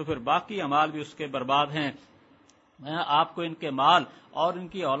تو پھر باقی اعمال بھی اس کے برباد ہیں۔ آپ کو ان کے مال اور ان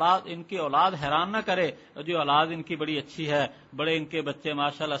کی اولاد حیران نہ کرے، جو اولاد ان کی بڑی اچھی ہے، بڑے ان کے بچے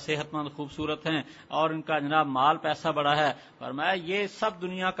ماشاءاللہ صحت مند خوبصورت ہیں اور ان کا جناب مال پیسہ بڑا ہے، فرمایا یہ سب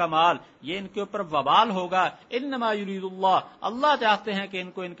دنیا کا مال یہ ان کے اوپر وبال ہوگا، انما یرید اللہ، اللہ چاہتے ہیں کہ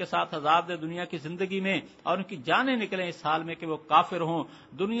ان کو ان کے ساتھ عذاب دے دنیا کی زندگی میں اور ان کی جانیں نکلیں اس حال میں کہ وہ کافر ہوں،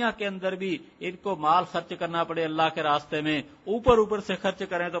 دنیا کے اندر بھی ان کو مال خرچ کرنا پڑے اللہ کے راستے میں، اوپر سے خرچ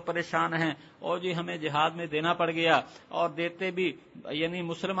کریں تو پریشان ہیں، اور جی ہمیں جہاد میں دینا پڑ گیا، اور دیتے بھی یعنی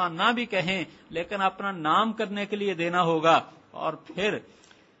مسلمان نہ بھی کہیں لیکن اپنا نام کرنے کے لیے دینا ہوگا، اور پھر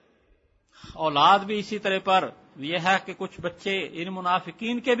اولاد بھی اسی طرح پر یہ ہے کہ کچھ بچے ان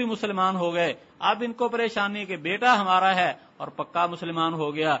منافقین کے بھی مسلمان ہو گئے، اب ان کو پریشانی کہ بیٹا ہمارا ہے اور پکا مسلمان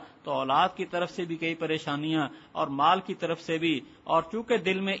ہو گیا، تو اولاد کی طرف سے بھی کئی پریشانیاں اور مال کی طرف سے بھی، اور چونکہ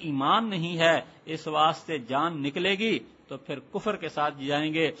دل میں ایمان نہیں ہے اس واسطے جان نکلے گی تو پھر کفر کے ساتھ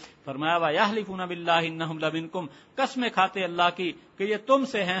جائیں گے۔ فرمایا وَيَحْلِفُونَ بِاللَّهِ إِنَّهُمْ لَمِنكُمْ، قسمیں کھاتے اللہ کی کہ یہ تم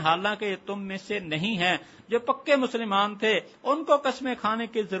سے ہیں حالانکہ یہ تم میں سے نہیں ہیں۔ جو پکے مسلمان تھے ان کو قسمیں کھانے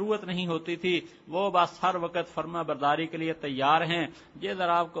کی ضرورت نہیں ہوتی تھی، وہ بس ہر وقت فرما برداری کے لیے تیار ہیں، یہ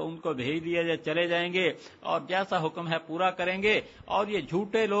ذرا آپ کو ان کو بھیج دیا جائے چلے جائیں گے اور جیسا حکم ہے پورا کریں گے۔ اور یہ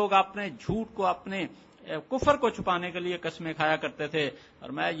جھوٹے لوگ اپنے جھوٹ کو اپنے کفر کو چھپانے کے لیے قسمیں کھایا کرتے تھے، اور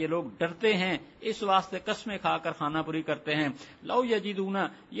میں یہ لوگ ڈرتے ہیں اس واسطے قسمیں کھا کر خانہ پوری کرتے ہیں۔ لو یجدون،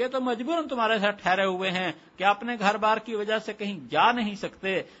 یہ تو مجبوراً تمہارے ساتھ ٹھہرے ہوئے ہیں کہ اپنے گھر بار کی وجہ سے کہیں جا نہیں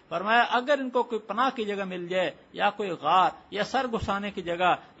سکتے، فرمایا اگر ان کو کوئی پناہ کی جگہ مل جائے یا کوئی غار یا سر گھسانے کی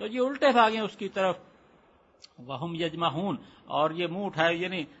جگہ تو یہ الٹے بھاگیں اس کی طرف۔ وہم یجمعون، اور یہ منہ اٹھائے،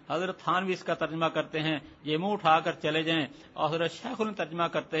 یعنی حضرت تھانوی اس کا ترجمہ کرتے ہیں یہ منہ اٹھا کر چلے جائیں، اور حضرت شیخ نے ترجمہ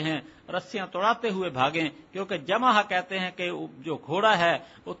کرتے ہیں رسیاں توڑاتے ہوئے بھاگیں، کیونکہ جمع کہتے ہیں کہ جو گھوڑا ہے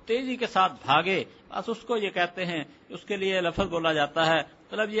وہ تیزی کے ساتھ بھاگے، بس اس کو یہ کہتے ہیں، اس کے لیے لفظ بولا جاتا ہے،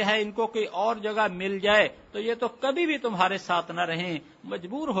 مطلب یہ ہے ان کو کوئی اور جگہ مل جائے تو یہ تو کبھی بھی تمہارے ساتھ نہ رہیں،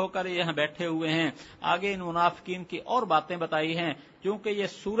 مجبور ہو کر یہاں بیٹھے ہوئے ہیں۔ آگے ان منافقین کی اور باتیں بتائی ہیں، کیونکہ یہ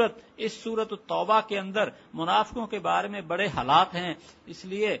سورت اس سورت التوبہ کے اندر منافقوں کے بارے میں بڑے حالات ہیں، اس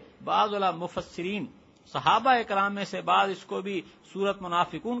لیے بعض مفسرین صحابہ اکرام میں سے بعض اس کو بھی سورت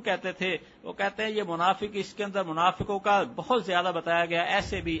منافقون کہتے تھے، وہ کہتے ہیں یہ منافق، اس کے اندر منافقوں کا بہت زیادہ بتایا گیا،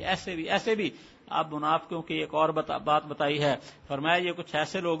 ایسے بھی ایسے بھی ایسے بھی۔ اب منافقوں کی ایک اور بات بتائی ہے، فرمایا یہ کچھ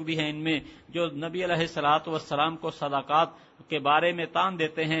ایسے لوگ بھی ہیں ان میں جو نبی علیہ الصلوۃ والسلام کو صدقات کے بارے میں تان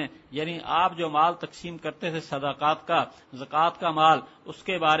دیتے ہیں، یعنی آپ جو مال تقسیم کرتے تھے صدقات کا، زکوٰۃ کا مال، اس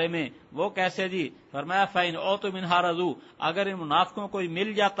کے بارے میں وہ کیسے جی؟ فرمایا فَإِنْ أُوتُوا مِنْهَا رَضُوا، اگر ان منافقوں کو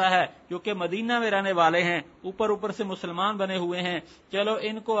مل جاتا ہے کیونکہ مدینہ میں رہنے والے ہیں، اوپر سے مسلمان بنے ہوئے ہیں، چلو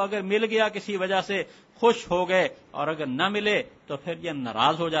ان کو اگر مل گیا کسی وجہ سے خوش ہو گئے، اور اگر نہ ملے تو پھر یہ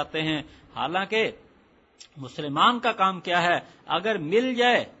ناراض ہو جاتے ہیں۔ حالانکہ مسلمان کا کام کیا ہے؟ اگر مل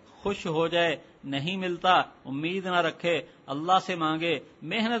جائے خوش ہو جائے، نہیں ملتا امید نہ رکھے، اللہ سے مانگے،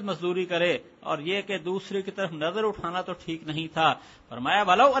 محنت مزدوری کرے، اور یہ کہ دوسرے کی طرف نظر اٹھانا تو ٹھیک نہیں تھا۔ فرمایا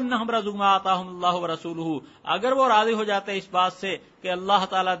وَلَوْ أَنَّهُمْ رَضُوا مَا آتَاهُمُ اللَّهُ وَرَسُولُهُ، اگر وہ راضی ہو جاتے اس بات سے کہ اللہ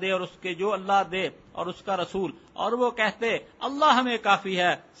تعالیٰ دے اور اس کے جو اللہ دے اور اس کا رسول، اور وہ کہتے اللہ ہمیں کافی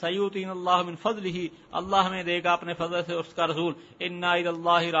ہے، سَيُؤْتِينَ اللَّهُ مِنْ فَضْلِهِ، اللہ ہمیں دے گا اپنے فضل سے، اس کا رسول، إِنَّا إِلَى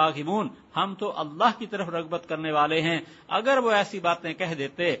اللَّهِ رَاغِبُونَ، ہم تو اللہ کی طرف رغبت کرنے والے ہیں۔ اگر وہ ایسی باتیں کہہ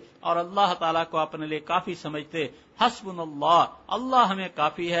دیتے اور اللہ تعالیٰ کو اپنے لیے کافی سمجھتے، حسبنا اللہ، اللہ ہمیں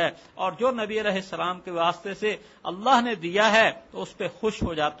کافی ہے، اور جو نبی علیہ السلام کے واسطے سے اللہ نے دیا ہے تو اس پہ خوش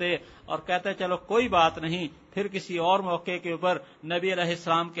ہو جاتے اور کہتے چلو کوئی بات نہیں، پھر کسی اور موقع کے اوپر نبی علیہ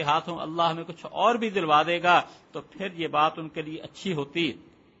السلام کے ہاتھوں اللہ ہمیں کچھ اور بھی دلوا دے گا تو پھر یہ بات ان کے لیے اچھی ہوتی۔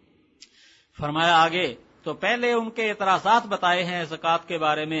 فرمایا آگے تو پہلے ان کے اعتراضات بتائے ہیں زکوٰۃ کے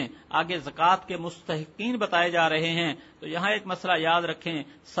بارے میں، آگے زکوٰۃ کے مستحقین بتائے جا رہے ہیں۔ تو یہاں ایک مسئلہ یاد رکھیں،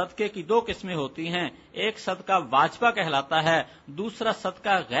 صدقے کی دو قسمیں ہوتی ہیں، ایک صدقہ واجبہ کہلاتا ہے، دوسرا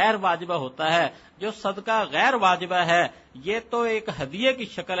صدقہ غیر واجبہ ہوتا ہے۔ جو صدقہ غیر واجبہ ہے یہ تو ایک ہدیے کی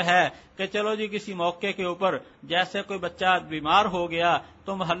شکل ہے کہ چلو جی کسی موقع کے اوپر جیسے کوئی بچہ بیمار ہو گیا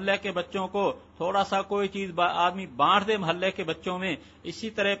تو محلے کے بچوں کو تھوڑا سا کوئی چیز آدمی بانٹ دے محلے کے بچوں میں، اسی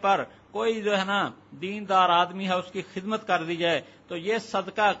طرح پر کوئی جو ہے نا دیندار آدمی ہے اس کی خدمت کر دی جائے، تو یہ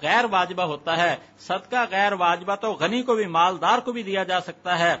صدقہ غیر واجبہ ہوتا ہے۔ صدقہ غیر واجبہ تو غنی کو بھی مالدار کو بھی دیا جا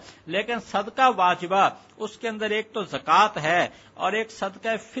سکتا ہے، لیکن صدقہ واجبہ اس کے اندر ایک تو زکوٰۃ ہے اور ایک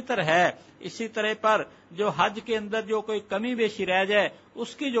صدقہ فطر ہے۔ اسی طرح پر جو حج کے اندر جو کوئی کمی بیشی رہ جائے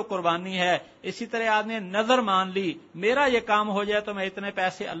اس کی جو قربانی ہے، اسی طرح آدمی نے نظر مان لی میرا یہ کام ہو جائے تو میں اتنے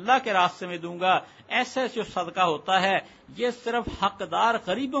پیسے اللہ کے راستے میں دوں گا، ایسے جو صدقہ ہوتا ہے یہ صرف حقدار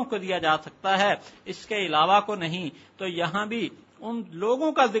غریبوں کو دیا جا سکتا ہے، اس کے علاوہ کو نہیں۔ تو یہاں بھی ان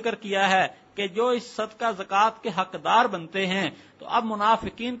لوگوں کا ذکر کیا ہے کہ جو اس صدقہ زکوٰۃ کے حقدار بنتے ہیں، تو اب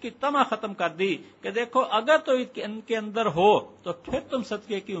منافقین کی طمع ختم کر دی کہ دیکھو اگر تو ان کے اندر ہو تو پھر تم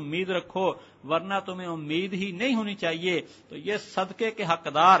صدقے کی امید رکھو، ورنہ تمہیں امید ہی نہیں ہونی چاہیے۔ تو یہ صدقے کے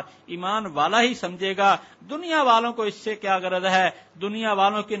حقدار ایمان والا ہی سمجھے گا، دنیا والوں کو اس سے کیا غرض ہے؟ دنیا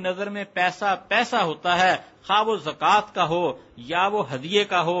والوں کی نظر میں پیسہ پیسہ ہوتا ہے، خواہ وہ زکوٰۃ کا ہو یا وہ ہدیے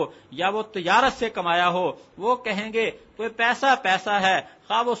کا ہو یا وہ تجارت سے کمایا ہو، وہ کہیں گے کوئی پیسہ پیسہ ہے،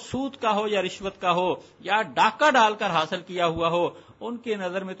 خواہ وہ سود کا ہو یا رشوت کا ہو یا ڈاکہ ڈال کر حاصل کیا ہوا ہو، ان کی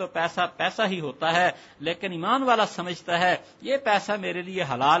نظر میں تو پیسہ پیسہ ہی ہوتا ہے۔ لیکن ایمان والا سمجھتا ہے یہ پیسہ میرے لیے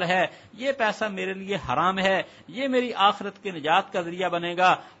حلال ہے، یہ پیسہ میرے لیے حرام ہے، یہ میری آخرت کی نجات کا ذریعہ بنے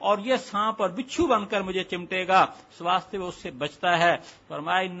گا اور یہ سانپ اور بچھو بن کر مجھے چمٹے گا، اس واسطے وہ اس سے بچتا ہے۔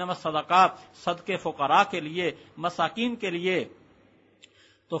 فرمایا انما الصدقات، صدقے فقراء کے لیے، مساکین کے لیے۔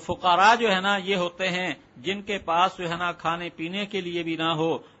 تو فقراء جو ہے نا یہ ہوتے ہیں جن کے پاس جو ہے نا کھانے پینے کے لیے بھی نہ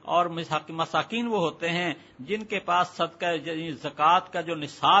ہو، اور مساکین وہ ہوتے ہیں جن کے پاس صدقہ زکوٰۃ کا جو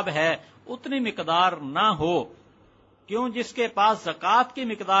نصاب ہے اتنی مقدار نہ ہو۔ کیوں؟ جس کے پاس زکوٰۃ کی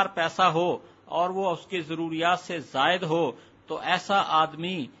مقدار پیسہ ہو اور وہ اس کی ضروریات سے زائد ہو تو ایسا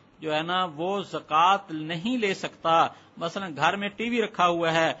آدمی جو ہے نا وہ زکوٰۃ نہیں لے سکتا۔ مثلا گھر میں ٹی وی رکھا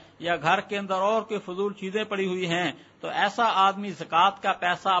ہوا ہے یا گھر کے اندر اور کوئی فضول چیزیں پڑی ہوئی ہیں تو ایسا آدمی زکوٰۃ کا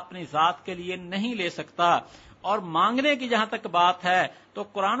پیسہ اپنی ذات کے لیے نہیں لے سکتا۔ اور مانگنے کی جہاں تک بات ہے تو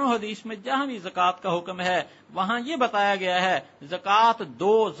قرآن و حدیث میں جہاں بھی زکوٰۃ کا حکم ہے وہاں یہ بتایا گیا ہے زکوٰۃ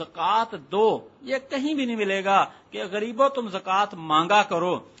دو، زکوٰۃ دو۔ یہ کہیں بھی نہیں ملے گا کہ غریبوں تم زکوٰۃ مانگا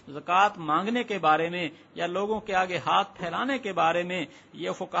کرو۔ زکوٰۃ مانگنے کے بارے میں یا لوگوں کے آگے ہاتھ پھیلانے کے بارے میں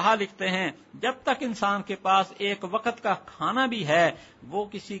یہ فقہا لکھتے ہیں جب تک انسان کے پاس ایک وقت کا کھانا بھی ہے وہ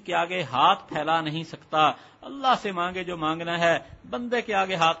کسی کے آگے ہاتھ پھیلا نہیں سکتا۔ اللہ سے مانگے جو مانگنا ہے، بندے کے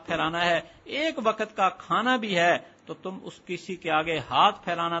آگے ہاتھ پھیلانا ہے۔ ایک وقت کا کھانا بھی ہے تو تم اس کسی کے آگے ہاتھ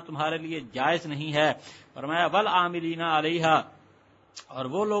پھیلانا تمہارے لیے جائز نہیں ہے۔ فرمایا والعاملین علیہا، اور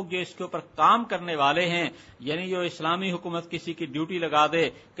وہ لوگ جو اس کے اوپر کام کرنے والے ہیں، یعنی جو اسلامی حکومت کسی کی ڈیوٹی لگا دے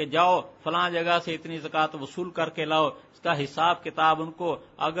کہ جاؤ فلاں جگہ سے اتنی زکوٰۃ وصول کر کے لاؤ، اس کا حساب کتاب ان کو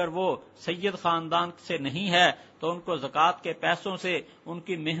اگر وہ سید خاندان سے نہیں ہے تو ان کو زکوٰۃ کے پیسوں سے ان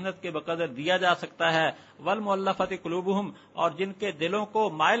کی محنت کے بقدر دیا جا سکتا ہے۔ والمؤلفۃ قلوبہم، اور جن کے دلوں کو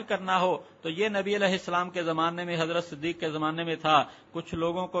مائل کرنا ہو تو یہ نبی علیہ السلام کے زمانے میں، حضرت صدیق کے زمانے میں تھا، کچھ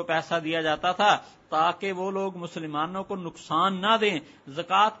لوگوں کو پیسہ دیا جاتا تھا تاکہ وہ لوگ مسلمانوں کو نقصان نہ دیں،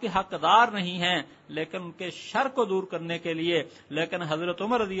 زکوٰۃ کے حقدار نہیں ہیں لیکن ان کے شر کو دور کرنے کے لیے۔ لیکن حضرت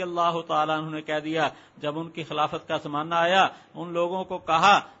عمر رضی اللہ تعالیٰ عنہ نے کہہ دیا جب ان کی خلافت کا زمانہ آیا، ان لوگوں کو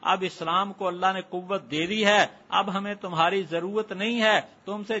کہا اب اسلام کو اللہ نے قوت دے دی ہے، اب ہمیں تمہاری ضرورت نہیں ہے،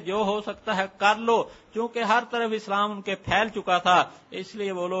 تم سے جو ہو سکتا ہے کر لو۔ چونکہ ہر طرف اسلام ان کے پھیل چکا تھا اس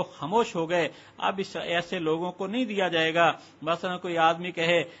لیے وہ لوگ خاموش ہو گئے۔ اب ایسے لوگوں کو نہیں دیا جائے گا۔ مثلا کوئی آدمی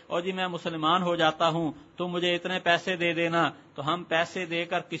کہے اور جی میں مسلمان ہو جاتا ہوں تو مجھے اتنے پیسے دے دینا، تو ہم پیسے دے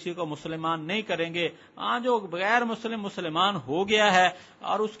کر کسی کو مسلمان نہیں کریں گے۔ ہاں جو غیر مسلم مسلمان ہو گیا ہے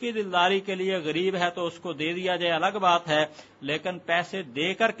اور اس کی دلداری کے لیے غریب ہے تو اس کو دے دیا جائے، الگ بات ہے، لیکن پیسے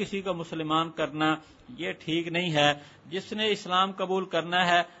دے کر کسی کو مسلمان کرنا یہ ٹھیک نہیں ہے۔ جس نے اسلام قبول کرنا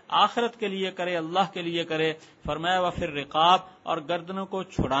ہے آخرت کے لیے کرے، اللہ کے لیے کرے۔ فرمایا وفی الرقاب، اور گردنوں کو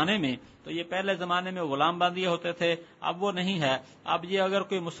چھڑانے میں، تو یہ پہلے زمانے میں غلام باندھیے ہوتے تھے، اب وہ نہیں ہے۔ اب یہ اگر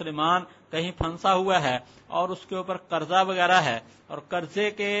کوئی مسلمان کہیں پھنسا ہوا ہے اور اس کے اوپر قرضہ وغیرہ ہے اور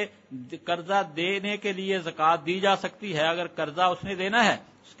قرضہ دینے کے لیے زکوٰۃ دی جا سکتی ہے، اگر قرضہ اس نے دینا ہے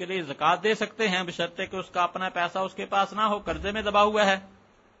اس کے لیے زکوٰۃ دے سکتے ہیں بشرطے کہ اس کا اپنا پیسہ اس کے پاس نہ ہو، قرضے میں دبا ہوا ہے۔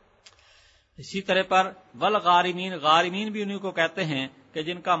 اسی طرح پر والغارمین، غارمین بھی انہیں کو کہتے ہیں کہ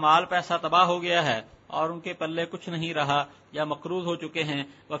جن کا مال پیسہ تباہ ہو گیا ہے اور ان کے پلے کچھ نہیں رہا یا مقروض ہو چکے ہیں۔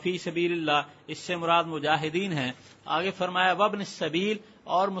 وفی سبیل اللہ، اس سے مراد مجاہدین ہیں۔ آگے فرمایا وابن السبیل،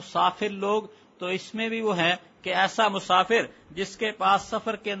 اور مسافر لوگ، تو اس میں بھی وہ ہیں کہ ایسا مسافر جس کے پاس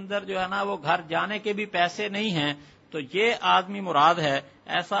سفر کے اندر جو ہے نا وہ گھر جانے کے بھی پیسے نہیں ہیں، تو یہ آدمی مراد ہے۔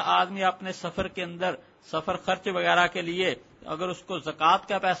 ایسا آدمی اپنے سفر کے اندر سفر خرچ وغیرہ کے لیے اگر اس کو زکوٰۃ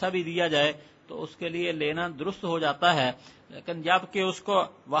کا پیسہ بھی دیا جائے تو اس کے لیے لینا درست ہو جاتا ہے، لیکن جب کہ اس کو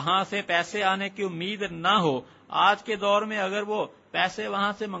وہاں سے پیسے آنے کی امید نہ ہو، آج کے دور میں اگر وہ پیسے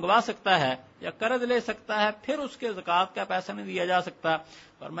وہاں سے منگوا سکتا ہے یا قرض لے سکتا ہے پھر اس کے زکوٰۃ کا پیسہ نہیں دیا جا سکتا۔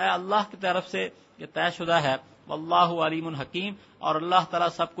 فرمایا اللہ کی طرف سے یہ طے شدہ ہے، واللہ علیم حکیم، اور اللہ تعالیٰ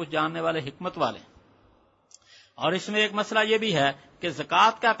سب کچھ جاننے والے، حکمت والے۔ اور اس میں ایک مسئلہ یہ بھی ہے کہ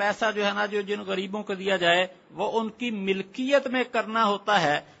زکوٰۃ کا پیسہ جو ہے نا جو جن غریبوں کو دیا جائے وہ ان کی ملکیت میں کرنا ہوتا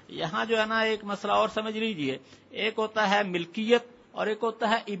ہے۔ یہاں جو ہے نا ایک مسئلہ اور سمجھ لیجئے، ایک ہوتا ہے ملکیت اور ایک ہوتا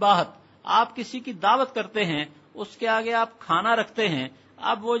ہے اباحت۔ آپ کسی کی دعوت کرتے ہیں، اس کے آگے آپ کھانا رکھتے ہیں،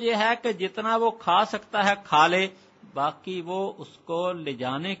 اب وہ یہ ہے کہ جتنا وہ کھا سکتا ہے کھا لے، باقی وہ اس کو لے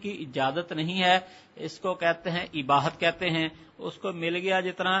جانے کی اجازت نہیں ہے. اس کو کہتے ہیں اباحت کہتے ہیں. اس کو مل گیا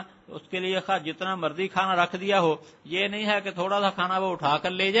جتنا، اس کے لیے جتنا مرضی کھانا رکھ دیا ہو. یہ نہیں ہے کہ تھوڑا سا کھانا وہ اٹھا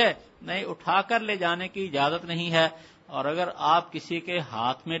کر لے جائے، نہیں، اٹھا کر لے جانے کی اجازت نہیں ہے. اور اگر آپ کسی کے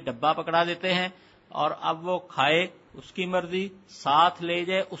ہاتھ میں ڈبہ پکڑا دیتے ہیں اور اب وہ کھائے اس کی مرضی، ساتھ لے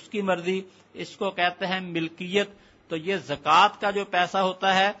جائے اس کی مرضی، اس کو کہتے ہیں ملکیت. تو یہ زکوٰۃ کا جو پیسہ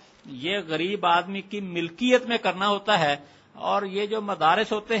ہوتا ہے یہ غریب آدمی کی ملکیت میں کرنا ہوتا ہے. اور یہ جو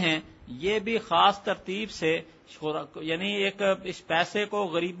مدارس ہوتے ہیں یہ بھی خاص ترتیب سے یعنی ایک اس پیسے کو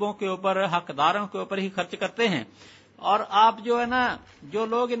غریبوں کے اوپر، حقداروں کے اوپر ہی خرچ کرتے ہیں. اور آپ جو ہے نا، جو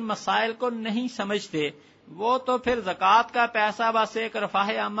لوگ ان مسائل کو نہیں سمجھتے وہ تو پھر زکوٰۃ کا پیسہ بس ایک رفاہ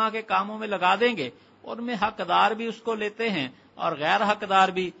عامہ کے کاموں میں لگا دیں گے. ان میں حقدار بھی اس کو لیتے ہیں اور غیر حقدار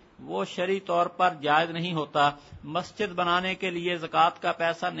بھی. وہ شرعی طور پر جائز نہیں ہوتا. مسجد بنانے کے لیے زکوٰۃ کا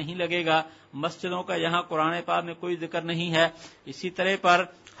پیسہ نہیں لگے گا. مسجدوں کا یہاں قرآن پاک میں کوئی ذکر نہیں ہے. اسی طرح پر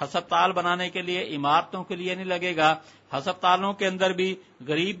ہسپتال بنانے کے لیے، عمارتوں کے لیے نہیں لگے گا. ہسپتالوں کے اندر بھی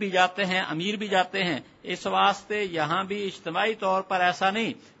غریب بھی جاتے ہیں، امیر بھی جاتے ہیں. اس واسطے یہاں بھی اجتماعی طور پر ایسا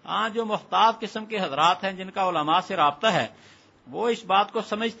نہیں. ہاں، جو محتاط قسم کے حضرات ہیں جن کا علماء سے رابطہ ہے وہ اس بات کو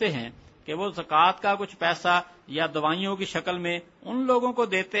سمجھتے ہیں کہ وہ زکوٰۃ کا کچھ پیسہ یا دوائیوں کی شکل میں ان لوگوں کو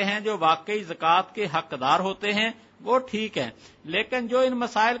دیتے ہیں جو واقعی زکوٰۃ کے حقدار ہوتے ہیں، وہ ٹھیک ہے. لیکن جو ان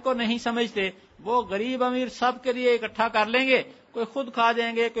مسائل کو نہیں سمجھتے وہ غریب امیر سب کے لیے اکٹھا کر لیں گے. کوئی خود کھا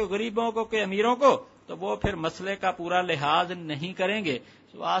جائیں گے، کوئی غریبوں کو، کوئی امیروں کو، تو وہ پھر مسئلے کا پورا لحاظ نہیں کریں گے.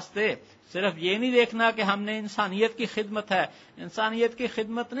 اس واسطے صرف یہ نہیں دیکھنا کہ ہم نے انسانیت کی خدمت ہے. انسانیت کی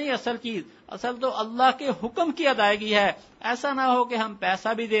خدمت نہیں اصل چیز، اصل تو اللہ کے حکم کی ادائیگی ہے. ایسا نہ ہو کہ ہم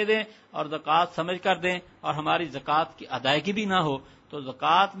پیسہ بھی دے دیں اور زکوٰۃ سمجھ کر دیں اور ہماری زکوٰۃ کی ادائیگی بھی نہ ہو. تو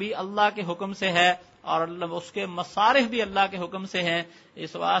زکوٰۃ بھی اللہ کے حکم سے ہے اور اس کے مصارف بھی اللہ کے حکم سے ہیں.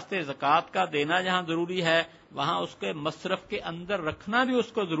 اس واسطے زکوٰۃ کا دینا جہاں ضروری ہے وہاں اس کے مصرف کے اندر رکھنا بھی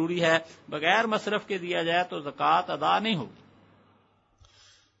اس کو ضروری ہے. بغیر مصرف کے دیا جائے تو زکوٰۃ ادا نہیں ہوگی.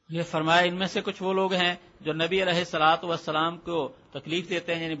 یہ فرمایا ان میں سے کچھ وہ لوگ ہیں جو نبی علیہ الصلوۃ والسلام کو تکلیف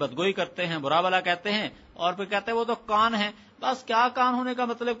دیتے ہیں، یعنی بدگوئی کرتے ہیں، برا بھلا کہتے ہیں، اور پھر کہتے ہیں وہ تو کان ہیں. بس کیا کان ہونے کا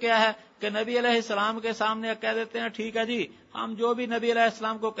مطلب کیا ہے کہ نبی علیہ السلام کے سامنے کہہ دیتے ہیں ٹھیک ہے جی، ہم جو بھی نبی علیہ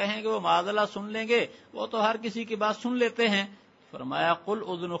السلام کو کہیں گے وہ معاذ اللہ سن لیں گے. وہ تو ہر کسی کی بات سن لیتے ہیں. فرمایا قل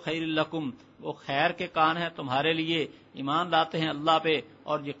اذن خیر لکم، وہ خیر کے کان ہیں تمہارے لیے. ایمان لاتے ہیں اللہ پہ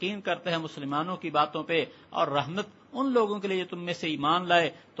اور یقین کرتے ہیں مسلمانوں کی باتوں پہ، اور رحمت ان لوگوں کے لیے تم میں سے ایمان لائے.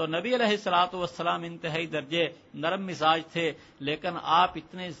 تو نبی علیہ الصلوۃ والسلام انتہائی درجے نرم مزاج تھے، لیکن آپ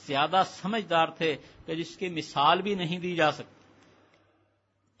اتنے زیادہ سمجھدار تھے کہ جس کی مثال بھی نہیں دی جا سکتی.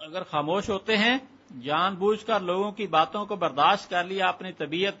 اگر خاموش ہوتے ہیں، جان بوجھ کر لوگوں کی باتوں کو برداشت کر لیا اپنی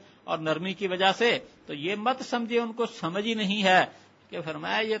طبیعت اور نرمی کی وجہ سے، تو یہ مت سمجھے ان کو سمجھ ہی نہیں ہے کہ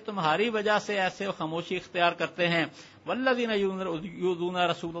فرمایا یہ تمہاری وجہ سے ایسے خاموشی اختیار کرتے ہیں. والذین یؤذون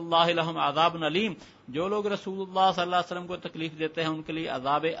رسول اللہ لہم عذاب علیم، جو لوگ رسول اللہ صلی اللہ علیہ وسلم کو تکلیف دیتے ہیں ان کے لیے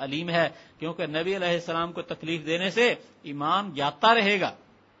عذاب علیم ہے. کیونکہ نبی علیہ السلام کو تکلیف دینے سے ایمان جاتا رہے گا،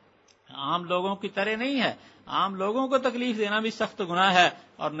 عام لوگوں کی طرح نہیں ہے. عام لوگوں کو تکلیف دینا بھی سخت گناہ ہے،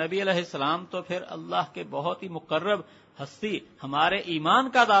 اور نبی علیہ السلام تو پھر اللہ کے بہت ہی مقرب ہستی، ہمارے ایمان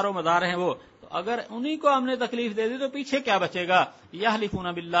کا دار و مدار ہیں وہ. تو اگر انہی کو ہم نے تکلیف دے دی تو پیچھے کیا بچے گا؟ یحلفون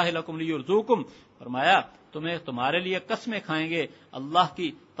باللہ لکم لیرضوکم، فرمایا تمہارے لیے قسمیں کھائیں گے اللہ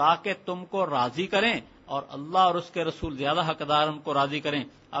کی تاکہ تم کو راضی کریں، اور اللہ اور اس کے رسول زیادہ حقدار ان کو راضی کریں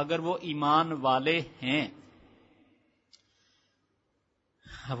اگر وہ ایمان والے ہیں.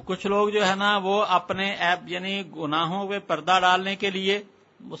 اب کچھ لوگ جو ہے نا وہ اپنے یعنی گناہوں پہ پردہ ڈالنے کے لیے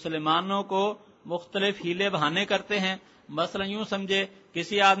مسلمانوں کو مختلف ہیلے بہانے کرتے ہیں. مثلا یوں سمجھے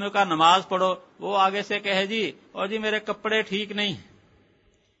کسی آدمی کا نماز پڑھو، وہ آگے سے کہے جی اور جی میرے کپڑے ٹھیک نہیں.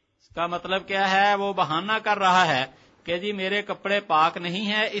 اس کا مطلب کیا ہے؟ وہ بہانہ کر رہا ہے کہ جی میرے کپڑے پاک نہیں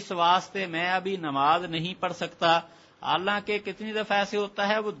ہیں، اس واسطے میں ابھی نماز نہیں پڑھ سکتا. حالانکہ کتنی دفعہ ایسے ہوتا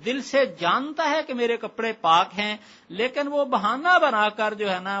ہے وہ دل سے جانتا ہے کہ میرے کپڑے پاک ہیں، لیکن وہ بہانہ بنا کر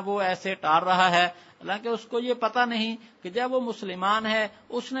جو ہے نا وہ ایسے ٹار رہا ہے. حالانکہ اس کو یہ پتہ نہیں کہ جب وہ مسلمان ہے،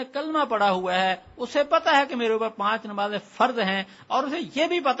 اس نے کلمہ پڑھا ہوا ہے، اسے پتہ ہے کہ میرے اوپر 5 نمازیں فرض ہیں، اور اسے یہ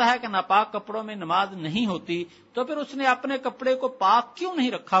بھی پتہ ہے کہ ناپاک کپڑوں میں نماز نہیں ہوتی، تو پھر اس نے اپنے کپڑے کو پاک کیوں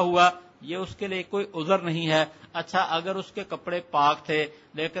نہیں رکھا ہوا؟ یہ اس کے لیے کوئی عذر نہیں ہے. اچھا اگر اس کے کپڑے پاک تھے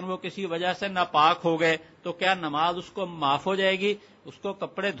لیکن وہ کسی وجہ سے ناپاک ہو گئے تو کیا نماز اس کو معاف ہو جائے گی؟ اس کو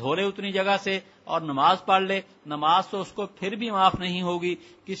کپڑے دھو لے اتنی جگہ سے اور نماز پڑھ لے، نماز تو اس کو پھر بھی معاف نہیں ہوگی.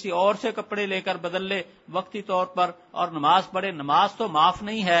 کسی اور سے کپڑے لے کر بدل لے وقتی طور پر اور نماز پڑھے، نماز تو معاف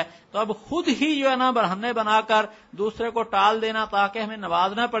نہیں ہے. تو اب خود ہی جو ہے نا بہانے بنا کر دوسرے کو ٹال دینا تاکہ ہمیں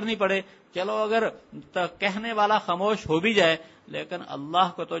نماز نہ پڑھنی پڑے. چلو اگر کہنے والا خاموش ہو بھی جائے لیکن اللہ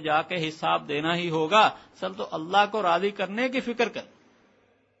کو تو جا کے حساب دینا ہی ہوگا. چل تو اللہ کو راضی کرنے کی فکر کر.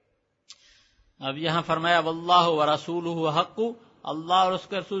 اب یہاں فرمایا واللہ ورسولہ حق، اللہ اور اس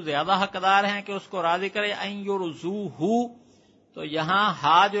کے رسول زیادہ حقدار ہیں کہ اس کو راضی کرے. ان یرضوہ، تو یہاں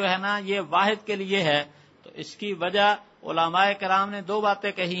ہا جو ہے نا یہ واحد کے لیے ہے. تو اس کی وجہ علماء کرام نے دو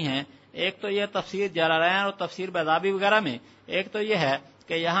باتیں کہی ہیں. ایک تو یہ تفسیر جلالین اور تفسیر بیضابی وغیرہ میں، ایک تو یہ ہے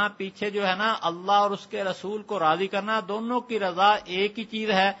کہ یہاں پیچھے جو ہے نا اللہ اور اس کے رسول کو راضی کرنا، دونوں کی رضا ایک ہی چیز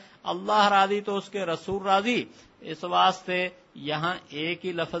ہے. اللہ راضی تو اس کے رسول راضی، اس واسطے یہاں ایک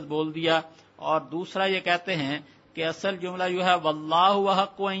ہی لفظ بول دیا. اور دوسرا یہ کہتے ہیں کہ اصل جملہ یہ ہے واللہ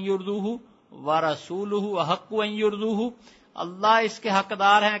احق ان یرضوہ ورسولہ احق ان یرضوہ، اللہ اس کے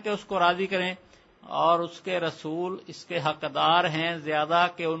حقدار ہیں کہ اس کو راضی کریں اور اس کے رسول اس کے حقدار ہیں زیادہ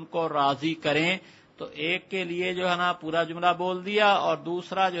کہ ان کو راضی کریں. تو ایک کے لیے جو ہے نا پورا جملہ بول دیا اور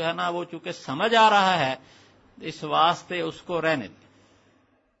دوسرا جو ہے نا وہ چونکہ سمجھ آ رہا ہے اس واسطے اس کو رہنے دیں.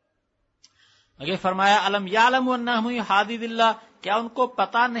 آگے فرمایا الم یعلم انہ حادد اللہ، کیا ان کو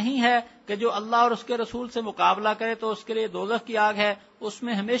پتا نہیں ہے کہ جو اللہ اور اس کے رسول سے مقابلہ کرے تو اس کے لیے دوزخ کی آگ ہے، اس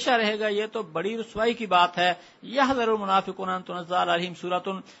میں ہمیشہ رہے گا. یہ تو بڑی رسوائی کی بات ہے. یحذر المنافقون ان تنزل علیہم سورۃ،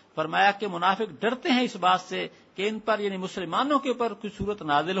 فرمایا کہ منافق ڈرتے ہیں اس بات سے کہ ان پر یعنی مسلمانوں کے اوپر کوئی صورت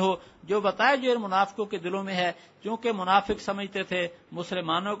نازل ہو جو بتائے جو ان منافقوں کے دلوں میں ہے. چونکہ منافق سمجھتے تھے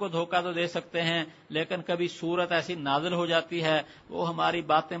مسلمانوں کو دھوکہ تو دے سکتے ہیں لیکن کبھی صورت ایسی نازل ہو جاتی ہے وہ ہماری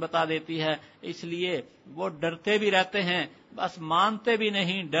باتیں بتا دیتی ہے، اس لیے وہ ڈرتے بھی رہتے ہیں، بس مانتے بھی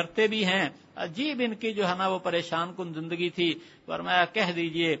نہیں، ڈرتے بھی ہیں. عجیب ان کی جو ہے نا وہ پریشان کن زندگی تھی. فرمایا کہہ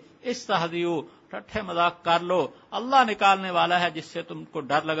دیجئے استہزئوا، ٹھٹھے مذاق کر لو، اللہ نکالنے والا ہے جس سے تم کو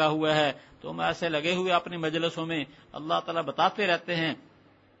ڈر لگا ہوا ہے. تم ایسے لگے ہوئے اپنی مجلسوں میں، اللہ تعالیٰ بتاتے رہتے ہیں.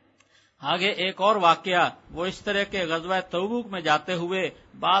 آگے ایک اور واقعہ، وہ اس طرح کے غزوہ تبوک میں جاتے ہوئے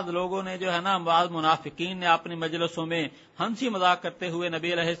بعض لوگوں نے جو ہے نا بعض منافقین نے اپنی مجلسوں میں ہنسی مذاق کرتے ہوئے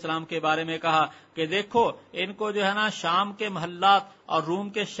نبی علیہ السلام کے بارے میں کہا کہ دیکھو ان کو جو ہے نا شام کے محلات اور روم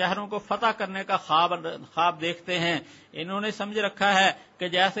کے شہروں کو فتح کرنے کا خواب دیکھتے ہیں. انہوں نے سمجھ رکھا ہے کہ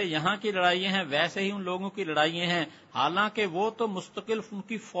جیسے یہاں کی لڑائیاں ہیں ویسے ہی ان لوگوں کی لڑائیاں ہیں، حالانکہ وہ تو مستقل ان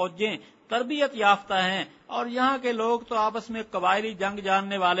کی فوجیں تربیت یافتہ ہیں اور یہاں کے لوگ تو آپس میں قبائلی جنگ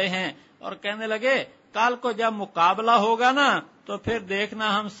جاننے والے ہیں. اور کہنے لگے کل کو جب مقابلہ ہوگا نا تو پھر دیکھنا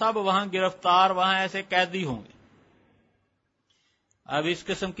ہم سب وہاں گرفتار، وہاں ایسے قیدی ہوں گے. اب اس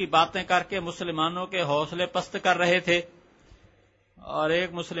قسم کی باتیں کر کے مسلمانوں کے حوصلے پست کر رہے تھے. اور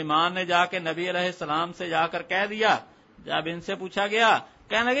ایک مسلمان نے جا کے نبی علیہ السلام سے جا کر کہہ دیا، جب ان سے پوچھا گیا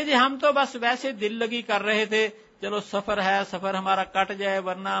کہنے لگے جی ہم تو بس ویسے دل لگی کر رہے تھے، چلو سفر ہے، سفر ہمارا کٹ جائے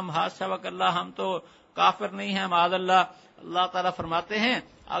ورنہ ہم حاشا وکلا ہم تو کافر نہیں ہیں معاذ اللہ. اللہ تعالیٰ فرماتے ہیں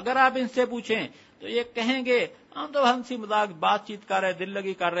اگر آپ ان سے پوچھیں تو یہ کہیں گے ہم تو ہنسی مذاق بات چیت کر رہے، دل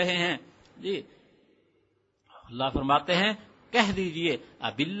لگی کر رہے ہیں. جی اللہ فرماتے ہیں کہہ دیجئے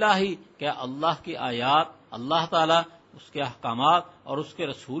اب اللہ ہی، کیا اللہ کی آیات، اللہ تعالیٰ اس کے احکامات اور اس کے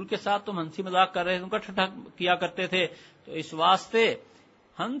رسول کے ساتھ تم ہنسی مذاق کر رہے تھے، ان کا ٹھٹھا کیا کرتے تھے. تو اس واسطے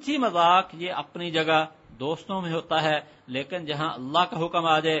ہنسی مذاق یہ اپنی جگہ دوستوں میں ہوتا ہے، لیکن جہاں اللہ کا حکم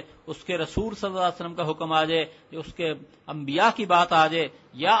آ جائے، اس کے رسول صلی اللہ علیہ وسلم کا حکم آ جائے، اس کے انبیاء کی بات آ جائے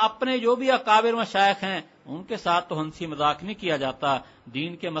یا اپنے جو بھی اکابر مشائخ ہیں ان کے ساتھ تو ہنسی مذاق نہیں کیا جاتا.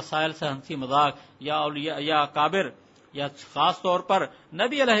 دین کے مسائل سے ہنسی مذاق یا اولیاء یا اکابر یا خاص طور پر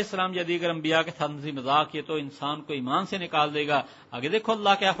نبی علیہ السلام یا دیگر انبیاء کے ساتھ ہنسی مذاق یہ تو انسان کو ایمان سے نکال دے گا. آگے دیکھو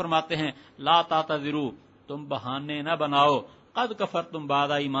اللہ کیا فرماتے ہیں لا تعتذروا، تم بہانے نہ بناؤ، قد کفرتم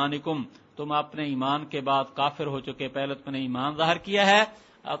بعد ایمانکم، تم اپنے ایمان کے بعد کافر ہو چکے، پہلے تم نے ایمان ظاہر کیا ہے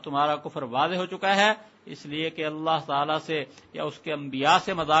اب تمہارا کفر واضح ہو چکا ہے. اس لیے کہ اللہ تعالیٰ سے یا اس کے انبیاء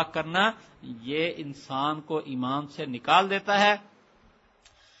سے مذاق کرنا یہ انسان کو ایمان سے نکال دیتا ہے.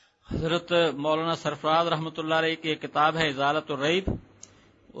 حضرت مولانا سرفراز رحمۃ اللہ علیہ کی ایک کتاب ہے ازالۃ الریب،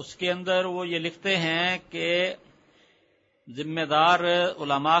 اس کے اندر وہ یہ لکھتے ہیں کہ ذمہ دار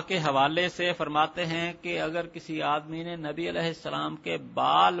علماء کے حوالے سے فرماتے ہیں کہ اگر کسی آدمی نے نبی علیہ السلام کے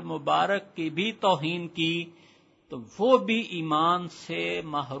بال مبارک کی بھی توہین کی تو وہ بھی ایمان سے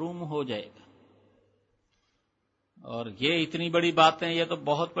محروم ہو جائے گا. اور یہ اتنی بڑی باتیں، یہ تو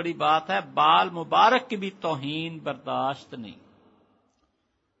بہت بڑی بات ہے، بال مبارک کی بھی توہین برداشت نہیں.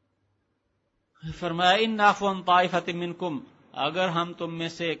 فرمایا ان نعفو عن طائفۃ منکم، اگر ہم تم میں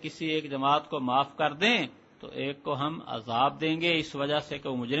سے کسی ایک جماعت کو معاف کر دیں تو ایک کو ہم عذاب دیں گے اس وجہ سے کہ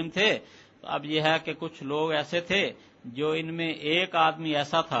وہ مجرم تھے. تو اب یہ ہے کہ کچھ لوگ ایسے تھے جو ان میں ایک آدمی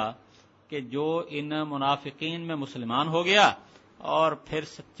ایسا تھا کہ جو ان منافقین میں مسلمان ہو گیا اور پھر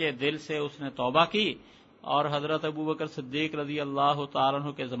سچے دل سے اس نے توبہ کی، اور حضرت ابوبکر صدیق رضی اللہ تعالیٰ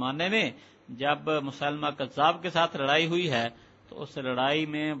عنہ کے زمانے میں جب مسلمہ کذاب کے ساتھ لڑائی ہوئی ہے تو اس لڑائی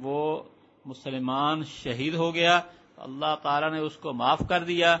میں وہ مسلمان شہید ہو گیا، اللہ تعالیٰ نے اس کو معاف کر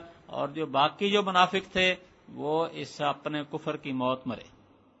دیا، اور جو باقی جو منافق تھے وہ اس اپنے کفر کی موت مرے۔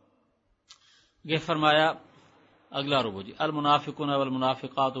 یہ فرمایا اگلا ربع جی، المنافقون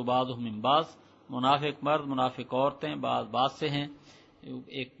والمنافقات بعضهم من بعض، منافق مرد منافق عورتیں بعض سے ہیں،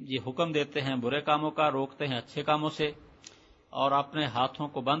 یہ حکم دیتے ہیں برے کاموں کا، روکتے ہیں اچھے کاموں سے، اور اپنے ہاتھوں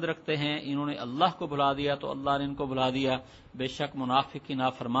کو بند رکھتے ہیں۔ انہوں نے اللہ کو بھلا دیا تو اللہ نے ان کو بھلا دیا، بے شک منافق ہی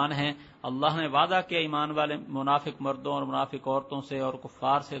نافرمان ہیں۔ اللہ نے وعدہ کیا ایمان والے منافق مردوں اور منافق عورتوں سے اور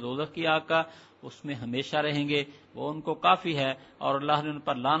کفار سے دوزخ کی آگ کا، اس میں ہمیشہ رہیں گے، وہ ان کو کافی ہے، اور اللہ نے ان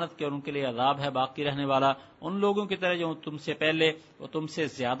پر لعنت کی اور ان کے لیے عذاب ہے باقی رہنے والا۔ ان لوگوں کی طرح جو تم سے پہلے وہ تم سے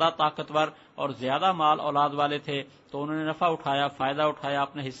زیادہ طاقتور اور زیادہ مال اولاد والے تھے، تو انہوں نے نفع اٹھایا، فائدہ اٹھایا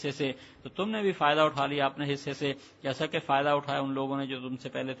اپنے حصے سے، تو تم نے بھی فائدہ اٹھا لیا اپنے حصے سے، جیسا کہ فائدہ اٹھایا ان لوگوں نے جو تم سے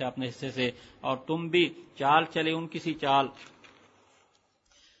پہلے تھے اپنے حصے سے، اور تم بھی چال چلے ان کی سی چال۔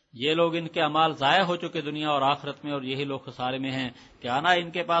 یہ لوگ ان کے اعمال ضائع ہو چکے دنیا اور آخرت میں، اور یہی لوگ خسارے میں ہیں۔ کہ آنا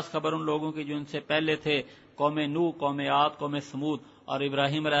ان کے پاس خبر ان لوگوں کی جو ان سے پہلے تھے، قوم نوح، قوم عاد، قوم سمود اور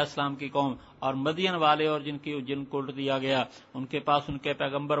ابراہیم علیہ السلام کی قوم، اور مدین والے اور جن کو الٹ دیا گیا، ان کے پاس ان کے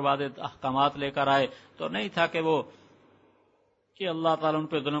پیغمبر واضح احکامات لے کر آئے، تو نہیں تھا کہ اللہ تعالیٰ ان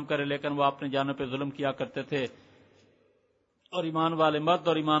پہ ظلم کرے، لیکن وہ اپنی جانوں پہ ظلم کیا کرتے تھے۔ اور ایمان والے مرد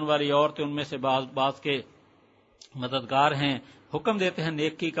اور ایمان والی عورتیں ان میں سے بعض کے مددگار ہیں، حکم دیتے ہیں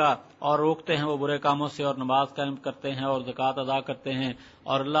نیکی کا اور روکتے ہیں وہ برے کاموں سے، اور نماز قائم کرتے ہیں اور زکوٰۃ ادا کرتے ہیں،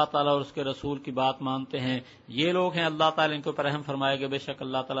 اور اللہ تعالیٰ اور اس کے رسول کی بات مانتے ہیں۔ یہ لوگ ہیں اللہ تعالیٰ ان کے اوپر رحم فرمائے گا، بے شک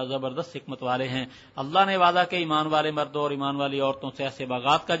اللہ تعالیٰ زبردست حکمت والے ہیں۔ اللہ نے وعدہ کہ ایمان والے مردوں اور ایمان والی عورتوں سے ایسے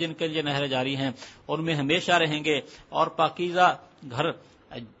باغات کا جن کے لیے نہریں جاری ہیں، ان میں ہمیشہ رہیں گے، اور پاکیزہ گھر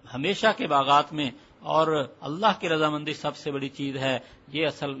ہمیشہ کے باغات میں، اور اللہ کی رضامندی سب سے بڑی چیز ہے،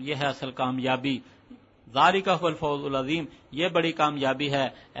 یہ ہے اصل کامیابی۔ ذالک هو الفوز العظیم، یہ بڑی کامیابی ہے۔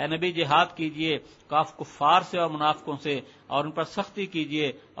 اے نبی جہاد کیجئے کفار سے اور منافقوں سے، اور ان پر سختی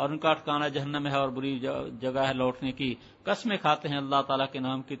کیجئے، اور ان کا ٹھکانہ جہنم ہے اور بری جگہ ہے لوٹنے کی۔ قسمیں کھاتے ہیں اللہ تعالیٰ کے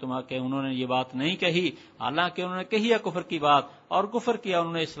نام کی کہ انہوں نے یہ بات نہیں کہی، حالانکہ انہوں نے کہی ہے کفر کی بات، اور کفر کیا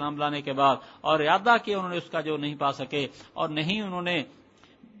انہوں نے اسلام لانے کے بعد، اور ارادہ کیا انہوں نے اس کا جو نہیں پا سکے، اور نہیں انہوں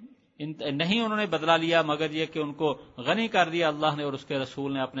نے بدلہ لیا مگر یہ کہ ان کو غنی کر دیا اللہ نے اور اس کے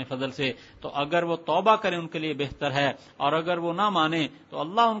رسول نے اپنے فضل سے۔ تو اگر وہ توبہ کریں ان کے لیے بہتر ہے، اور اگر وہ نہ مانیں تو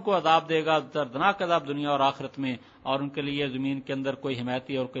اللہ ان کو عذاب دے گا، دردناک عذاب دنیا اور آخرت میں، اور ان کے لیے زمین کے اندر کوئی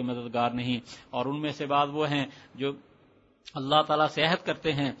حمایتی اور کوئی مددگار نہیں۔ اور ان میں سے بعض وہ ہیں جو اللہ تعالیٰ سے عہد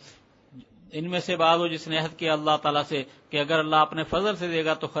کرتے ہیں، ان میں سے بعض وہ جس نے عہد کیا اللہ تعالیٰ سے کہ اگر اللہ اپنے فضل سے دے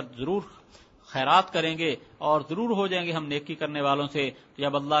گا تو ضرور خیرات کریں گے اور ضرور ہو جائیں گے ہم نیکی کرنے والوں سے۔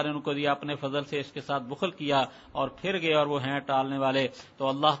 جب اللہ نے ان کو دیا اپنے فضل سے، اس کے ساتھ بخل کیا اور پھر گئے اور وہ ہیں ٹالنے والے، تو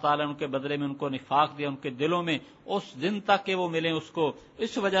اللہ تعالیٰ نے ان کے بدلے میں ان کو نفاق دیا ان کے دلوں میں اس دن تک کہ وہ ملیں اس کو،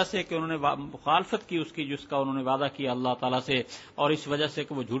 اس وجہ سے کہ انہوں نے مخالفت کی اس کی جس کا انہوں نے وعدہ کیا اللہ تعالیٰ سے، اور اس وجہ سے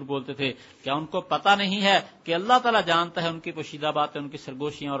کہ وہ جھوٹ بولتے تھے۔ کیا ان کو پتہ نہیں ہے کہ اللہ تعالیٰ جانتا ہے ان کی پوشیدہ باتیں، ان کی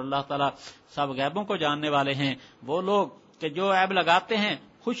سرگوشیاں، اور اللہ تعالیٰ سب غیبوں کو جاننے والے ہیں۔ وہ لوگ کہ جو عیب لگاتے ہیں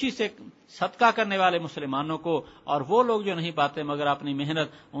خوشی سے صدقہ کرنے والے مسلمانوں کو، اور وہ لوگ جو نہیں پاتے مگر اپنی محنت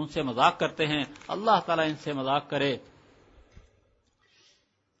ان سے مذاق کرتے ہیں، اللہ تعالیٰ ان سے مذاق کرے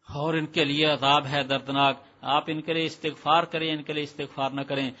اور ان کے لیے عذاب ہے دردناک۔ آپ ان کے لیے استغفار کریں، ان کے لیے استغفار نہ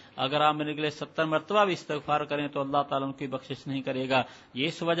کریں۔ اگر آپ ان کے لیے 70 مرتبہ بھی استغفار کریں تو اللہ تعالیٰ ان کی بخشش نہیں کرے گا۔ یہ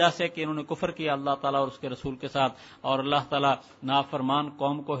اس وجہ سے کہ انہوں نے کفر کیا اللہ تعالیٰ اور اس کے رسول کے ساتھ، اور اللہ تعالیٰ نافرمان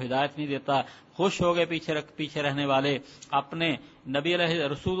قوم کو ہدایت نہیں دیتا۔ خوش ہو گئے پیچھے رہنے والے اپنے نبی علیہ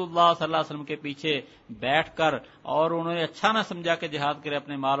رسول اللہ صلی اللہ علیہ وسلم کے پیچھے بیٹھ کر، اور انہوں نے اچھا نہ سمجھا کہ جہاد کرے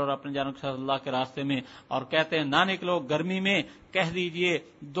اپنے مال اور اپنے جانوں کے ساتھ اللہ کے راستے میں، اور کہتے ہیں نہ نکلو گرمی میں، کہہ دیجئے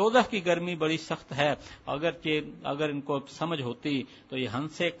دوزخ کی گرمی بڑی سخت ہے۔ اگر ان کو سمجھ ہوتی تو یہ ہن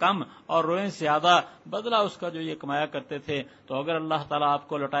سے کم اور روئیں زیادہ بدلہ اس کا جو یہ کمایا کرتے تھے۔ تو اگر اللہ تعالیٰ آپ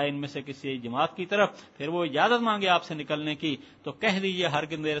کو لوٹائے ان میں سے کسی جماعت کی طرف، پھر وہ اجازت مانگے آپ سے نکلنے کی، تو کہہ دیجئے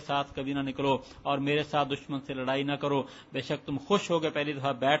ہرگز میرے ساتھ کبھی نہ نکلو اور میرے ساتھ دشمن سے لڑائی نہ کرو، بے شک تم خوش ہو گئے پہلی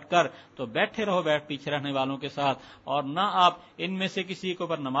دفعہ بیٹھ کر، تو بیٹھے رہو پیچھے رہنے والوں کے ساتھ، اور نہ آپ ان میں سے کسی کے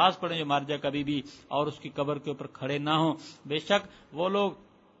اوپر نماز پڑھیں جو مر جائے کبھی بھی، اور اس کی قبر کے اوپر کھڑے نہ ہوں۔ بے شک وہ لوگ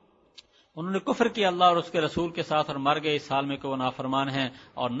انہوں نے کفر کیا اللہ اور اس کے رسول کے ساتھ اور مر گئے اس حال میں کہ وہ نافرمان ہیں۔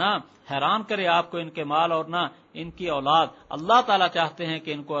 اور نہ حیران کرے آپ کو ان کے مال اور نہ ان کی اولاد، اللہ تعالیٰ چاہتے ہیں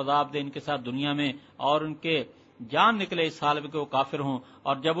کہ ان کو عذاب دے ان کے ساتھ دنیا میں، اور ان کے جان نکلے اس حال میں کہ وہ کافر ہوں،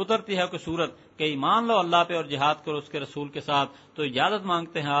 اور جب اترتی ہے کوئی صورت کہ ایمان لو اللہ پہ اور جہاد کرو اس کے رسول کے ساتھ، تو اجازت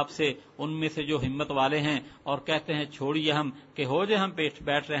مانگتے ہیں آپ سے ان میں سے جو ہمت والے ہیں، اور کہتے ہیں چھوڑیے ہم کہ ہو جائے ہم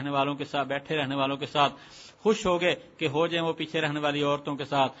بیٹھے رہنے والوں کے ساتھ، خوش ہو گئے کہ ہو جائیں وہ پیچھے رہنے والی عورتوں کے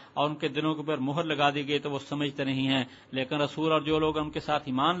ساتھ، اور ان کے دلوں کے اوپر مہر لگا دی گئی تو وہ سمجھتے نہیں ہیں۔ لیکن رسول اور جو لوگ ان کے ساتھ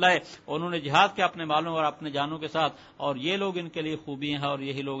ایمان لائے انہوں نے جہاد کیا اپنے مالوں اور اپنے جانوں کے ساتھ، اور یہ لوگ ان کے لیے خوبی ہیں اور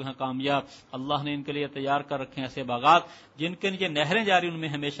یہی لوگ ہیں کامیاب۔ اللہ نے ان کے لیے تیار کر رکھے ہیں ایسے باغات جن کے نیچے نہریں جاری ان میں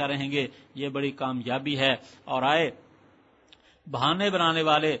ہمیشہ رہیں گے، یہ بڑی کامیابی ہے۔ اور آئے بہانے بنانے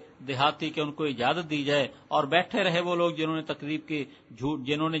والے دیہاتی کہ ان کو اجازت دی جائے، اور بیٹھے رہے وہ لوگ جنہوں نے تکذیب کی،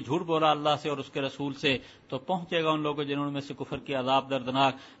 جنہوں نے جھوٹ بولا اللہ سے اور اس کے رسول سے، تو پہنچے گا ان لوگوں جنہوں میں سے کفر کی عذاب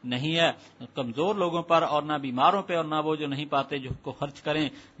دردناک نہیں ہے کمزور لوگوں پر، اور نہ بیماروں پہ، اور نہ وہ جو نہیں پاتے جو کو خرچ کریں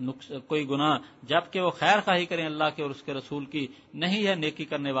کوئی گناہ، جبکہ وہ خیر خواہی کریں اللہ کے اور اس کے رسول کی، نہیں ہے نیکی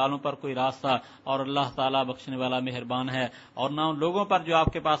کرنے والوں پر کوئی راستہ، اور اللہ تعالیٰ بخشنے والا مہربان ہے۔ اور نہ ان لوگوں پر جو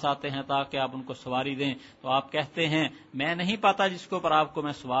آپ کے پاس آتے ہیں تاکہ آپ ان کو سواری دیں، تو آپ کہتے ہیں میں نہیں پاتا جس کے اوپر آپ کو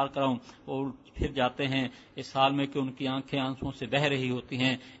میں سوار کراؤں، وہ پھر جاتے ہیں اس حال میں کہ ان کی آنکھیں آنسوں سے بہہ رہی ہوتی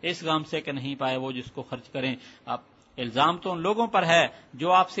ہیں اس غم سے کہ نہیں پائے وہ جس کو خرچ کریں۔ اب الزام تو ان لوگوں پر ہے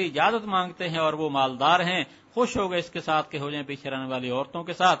جو آپ سے اجازت مانگتے ہیں اور وہ مالدار ہیں، خوش ہو گئے اس کے ساتھ کہ ہو جائیں پیچھے رہنے والی عورتوں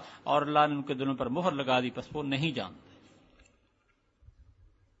کے ساتھ، اور اللہ نے ان کے دلوں پر مہر لگا دی، پس وہ نہیں جانتے۔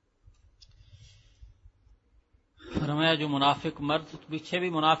 فرمایا جو منافق مرد، پیچھے بھی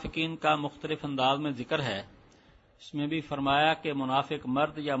منافقین کا مختلف انداز میں ذکر ہے، اس میں بھی فرمایا کہ منافق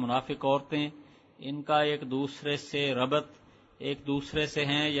مرد یا منافق عورتیں ان کا ایک دوسرے سے ربط ایک دوسرے سے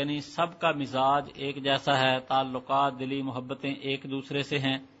ہیں، یعنی سب کا مزاج ایک جیسا ہے، تعلقات دلی محبتیں ایک دوسرے سے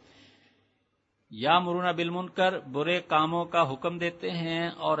ہیں۔ یامرون بالمنکر، برے کاموں کا حکم دیتے ہیں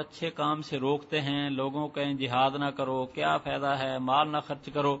اور اچھے کام سے روکتے ہیں، لوگوں کہیں جہاد نہ کرو، کیا فائدہ ہے، مال نہ خرچ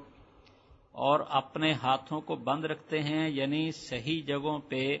کرو، اور اپنے ہاتھوں کو بند رکھتے ہیں، یعنی صحیح جگہوں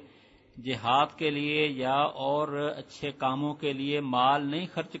پہ جہاد کے لیے یا اور اچھے کاموں کے لیے مال نہیں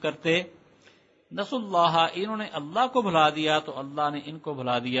خرچ کرتے۔ نسوا اللہ، انہوں نے اللہ کو بھلا دیا تو اللہ نے ان کو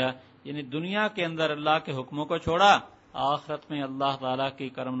بھلا دیا، یعنی دنیا کے اندر اللہ کے حکموں کو چھوڑا، آخرت میں اللہ تعالیٰ کی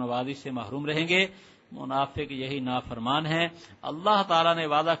کرم نوازی سے محروم رہیں گے۔ منافق یہی نافرمان ہیں۔ اللہ تعالیٰ نے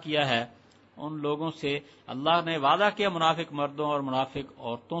وعدہ کیا ہے ان لوگوں سے، اللہ نے وعدہ کیا منافق مردوں اور منافق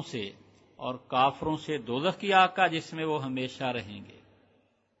عورتوں سے اور کافروں سے دوزخ کی آگ کا جس میں وہ ہمیشہ رہیں گے۔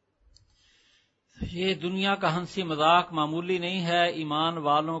 یہ دنیا کا ہنسی مذاق معمولی نہیں ہے، ایمان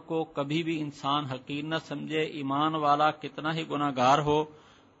والوں کو کبھی بھی انسان حقیر نہ سمجھے، ایمان والا کتنا ہی گناہ گار ہو،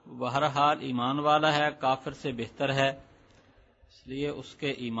 بہرحال ایمان والا ہے، کافر سے بہتر ہے، اس لیے اس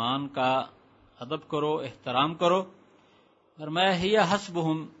کے ایمان کا ادب کرو، احترام کرو۔ فرمایا ہی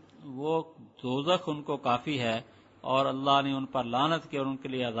حسبہم، وہ دوزخ ان کو کافی ہے، اور اللہ نے ان پر لعنت کی اور ان کے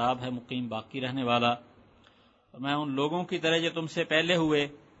لیے عذاب ہے مقیم باقی رہنے والا۔ فرمایا ان لوگوں کی طرح جو تم سے پہلے ہوئے،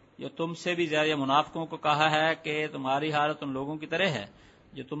 جو تم سے بھی زیادہ منافقوں کو کہا ہے کہ تمہاری حالت ان لوگوں کی طرح ہے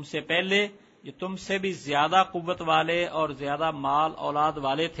جو تم سے پہلے، جو تم سے بھی زیادہ قوت والے اور زیادہ مال اولاد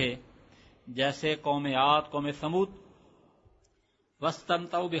والے تھے، جیسے قوم عاد، قوم ثمود۔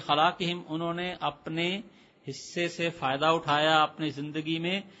 واستمتعوا بخلاقہم، انہوں نے اپنے حصے سے فائدہ اٹھایا اپنی زندگی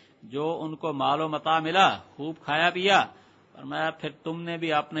میں، جو ان کو مال و متاع ملا، خوب کھایا پیا۔ فرمایا پھر تم نے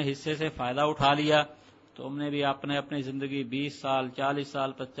بھی اپنے حصے سے فائدہ اٹھا لیا، تم نے بھی اپنی زندگی 20 سال 40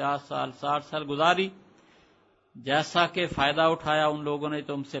 سال 50 سال 60 سال گزاری، جیسا کہ فائدہ اٹھایا ان لوگوں نے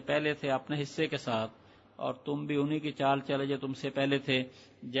تم سے پہلے تھے اپنے حصے کے ساتھ، اور تم بھی انہی کی چال چلے جو تم سے پہلے تھے،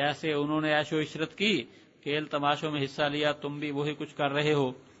 جیسے انہوں نے عیش و عشرت کی، کھیل تماشوں میں حصہ لیا، تم بھی وہی کچھ کر رہے ہو۔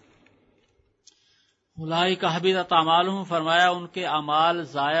 اولئک حبطت اعمالہم، فرمایا ان کے اعمال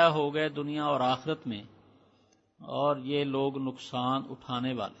ضائع ہو گئے دنیا اور آخرت میں، اور یہ لوگ نقصان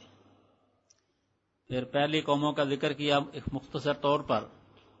اٹھانے والے۔ پھر پہلی قوموں کا ذکر کیا ایک مختصر طور پر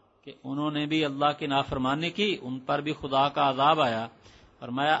کہ انہوں نے بھی اللہ کی نافرمانی کی، ان پر بھی خدا کا عذاب آیا۔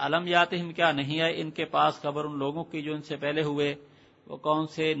 فرمایا الم یاتہم، کیا نہیں آئی ان کے پاس خبر ان لوگوں کی جو ان سے پہلے ہوئے، وہ کون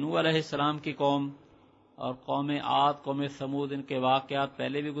سے؟ نوح علیہ السلام کی قوم اور قوم عاد، قوم ثمود، ان کے واقعات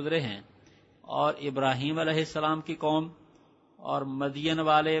پہلے بھی گزرے ہیں، اور ابراہیم علیہ السلام کی قوم، اور مدین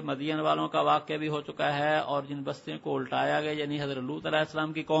والوں کا واقعہ بھی ہو چکا ہے، اور جن بستیوں کو الٹایا گیا یعنی حضرت لوط علیہ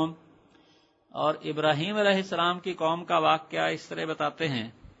السلام کی قوم۔ اور ابراہیم علیہ السلام کی قوم کا واقعہ اس طرح بتاتے ہیں،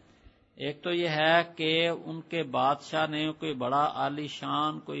 ایک تو یہ ہے کہ ان کے بادشاہ نے کوئی بڑا عالی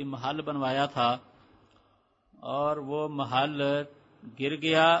شان کوئی محل بنوایا تھا، اور وہ محل گر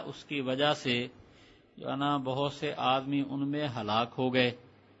گیا، اس کی وجہ سے جو ہے نا بہت سے آدمی ان میں ہلاک ہو گئے۔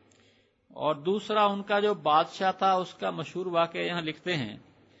 اور دوسرا ان کا جو بادشاہ تھا اس کا مشہور واقعہ یہاں لکھتے ہیں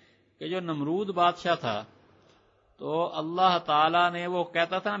کہ جو نمرود بادشاہ تھا، تو اللہ تعالیٰ نے، وہ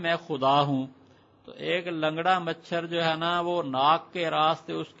کہتا تھا میں خدا ہوں، تو ایک لنگڑا مچھر جو ہے نا وہ ناک کے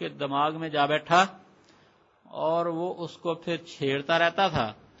راستے اس کے دماغ میں جا بیٹھا اور وہ اس کو پھر چھیڑتا رہتا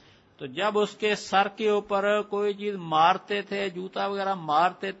تھا۔ تو جب اس کے سر کے اوپر کوئی چیز مارتے تھے، جوتا وغیرہ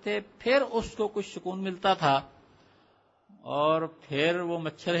مارتے تھے، پھر اس کو کچھ سکون ملتا تھا، اور پھر وہ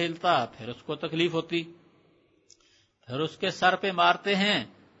مچھر ہلتا، پھر اس کو تکلیف ہوتی، پھر اس کے سر پہ مارتے ہیں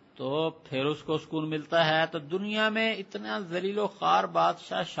تو پھر اس کو سکون ملتا ہے۔ تو دنیا میں اتنا ذلیل و خوار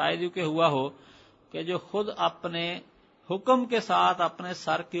بادشاہ شاید کہ ہوا ہو کہ جو خود اپنے حکم کے ساتھ اپنے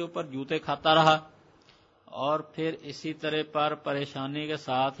سر کے اوپر جوتے کھاتا رہا، اور پھر اسی طرح پر پریشانی کے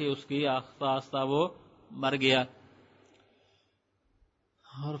ساتھ ہی اس کی آہستہ آہستہ وہ مر گیا۔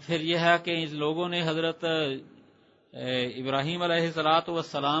 اور پھر یہ ہے کہ اس لوگوں نے حضرت ابراہیم علیہ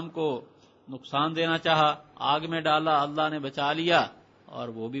السلام کو نقصان دینا چاہا، آگ میں ڈالا، اللہ نے بچا لیا، اور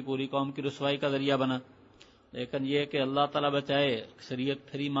وہ بھی پوری قوم کی رسوائی کا ذریعہ بنا۔ لیکن یہ کہ اللہ تعالیٰ بچائے، اکثریت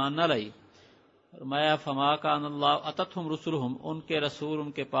پھر ایمان نہ لائی۔ فرمایا فما کان اللہ اتتہم رسلہم، ان کے رسول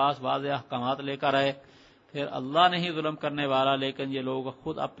ان کے پاس واضح احکامات لے کر آئے، پھر اللہ نہیں ظلم کرنے والا، لیکن یہ لوگ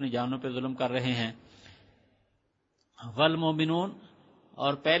خود اپنی جانوں پہ ظلم کر رہے ہیں۔ والمؤمنون،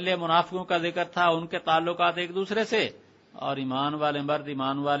 اور پہلے منافقوں کا ذکر تھا، ان کے تعلقات ایک دوسرے سے، اور ایمان والے مرد،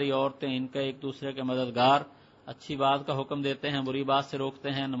 ایمان والی عورتیں، ان کے ایک دوسرے کے مددگار، اچھی بات کا حکم دیتے ہیں، بری بات سے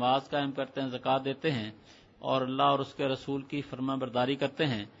روکتے ہیں، نماز قائم کرتے ہیں، زکوٰۃ دیتے ہیں، اور اللہ اور اس کے رسول کی فرما برداری کرتے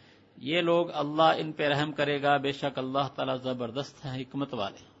ہیں۔ یہ لوگ اللہ ان پہ رحم کرے گا، بے شک اللہ تعالیٰ زبردست ہے، حکمت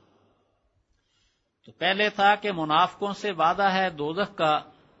والے۔ تو پہلے تھا کہ منافقوں سے وعدہ ہے دوزخ کا،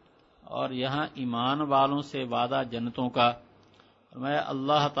 اور یہاں ایمان والوں سے وعدہ جنتوں کا۔ میں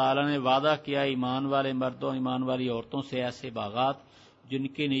اللہ تعالیٰ نے وعدہ کیا ایمان والے مردوں، ایمان والی عورتوں سے، ایسے باغات جن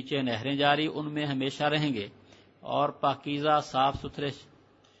کے نیچے نہریں جاری، ان میں ہمیشہ رہیں گے، اور پاکیزہ صاف ستھرے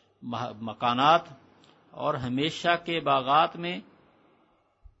مکانات، اور ہمیشہ کے باغات میں،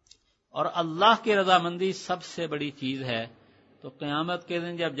 اور اللہ کی رضامندی سب سے بڑی چیز ہے۔ تو قیامت کے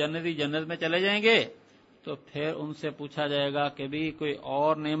دن جب جنتی جنت میں چلے جائیں گے تو پھر ان سے پوچھا جائے گا کہ بھی کوئی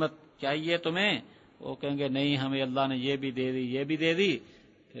اور نعمت چاہیے تمہیں؟ وہ کہیں گے نہیں، ہمیں اللہ نے یہ بھی دے دی، یہ بھی دے دی۔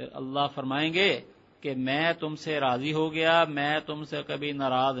 پھر اللہ فرمائیں گے کہ میں تم سے راضی ہو گیا، میں تم سے کبھی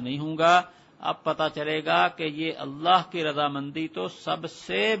ناراض نہیں ہوں گا۔ اب پتہ چلے گا کہ یہ اللہ کی رضامندی تو سب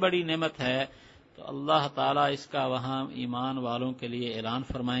سے بڑی نعمت ہے۔ تو اللہ تعالیٰ اس کا وہاں ایمان والوں کے لیے اعلان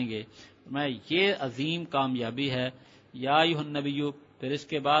فرمائیں گے۔ میں یہ عظیم کامیابی ہے۔ یا ایھا النبی، پھر اس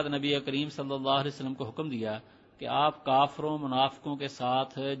کے بعد نبی کریم صلی اللہ علیہ وسلم کو حکم دیا کہ آپ کافروں منافقوں کے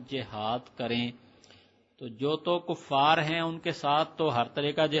ساتھ جہاد کریں۔ تو جو تو کفار ہیں ان کے ساتھ تو ہر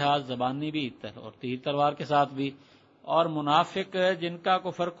طرح کا جہاد، زبانی بھی اور تیر تلوار کے ساتھ بھی، اور منافق جن کا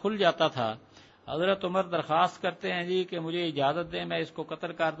کفر کھل جاتا تھا، حضرت عمر درخواست کرتے ہیں جی کہ مجھے اجازت دیں میں اس کو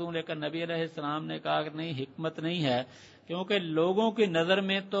قتل کر دوں، لیکن نبی علیہ السلام نے کہا کہ نہیں، حکمت نہیں ہے، کیونکہ لوگوں کی نظر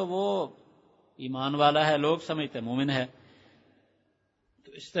میں تو وہ ایمان والا ہے، لوگ سمجھتے مومن ہے۔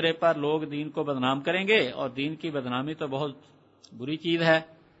 تو اس طرح پر لوگ دین کو بدنام کریں گے، اور دین کی بدنامی تو بہت بری چیز ہے۔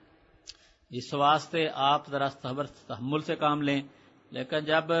 اس واسطے آپ ذرا صبر تحمل سے کام لیں۔ لیکن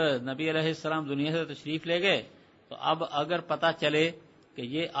جب نبی علیہ السلام دنیا سے تشریف لے گئے تو اب اگر پتہ چلے کہ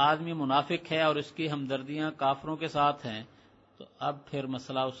یہ آدمی منافق ہے اور اس کی ہمدردیاں کافروں کے ساتھ ہیں، تو اب پھر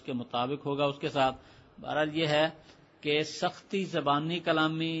مسئلہ اس کے مطابق ہوگا اس کے ساتھ۔ بہرحال یہ ہے کہ سختی زبانی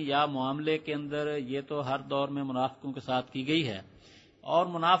کلامی یا معاملے کے اندر یہ تو ہر دور میں منافقوں کے ساتھ کی گئی ہے، اور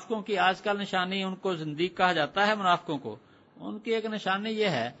منافقوں کی آج کل نشانی، ان کو زندیق کہا جاتا ہے منافقوں کو، ان کی ایک نشانی یہ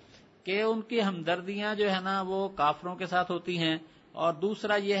ہے کہ ان کی ہمدردیاں جو ہے نا وہ کافروں کے ساتھ ہوتی ہیں، اور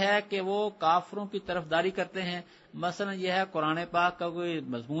دوسرا یہ ہے کہ وہ کافروں کی طرفداری کرتے ہیں۔ مثلا یہ ہے قرآن پاک کا کوئی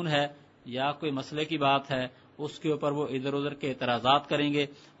مضمون ہے یا کوئی مسئلے کی بات ہے، اس کے اوپر وہ ادھر ادھر کے اعتراضات کریں گے،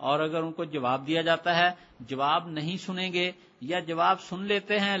 اور اگر ان کو جواب دیا جاتا ہے جواب نہیں سنیں گے، یا جواب سن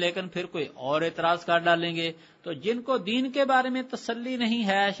لیتے ہیں لیکن پھر کوئی اور اعتراض کر ڈالیں گے۔ تو جن کو دین کے بارے میں تسلی نہیں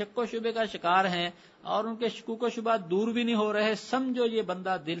ہے، شک و شبے کا شکار ہیں، اور ان کے شکوک و شبہات دور بھی نہیں ہو رہے، سمجھو یہ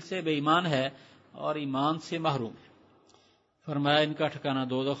بندہ دل سے بے ایمان ہے اور ایمان سے محروم ہے۔ فرمایا ان کا ٹھکانہ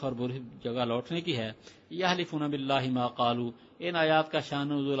دوزخ اور بری جگہ لوٹنے کی ہے۔ یحلفون باللہ ما قالوا، ان آیات کا شان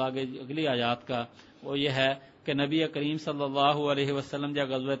نزول آگے اگلی آیات کا وہ یہ ہے کہ نبی کریم صلی اللہ علیہ وسلم جب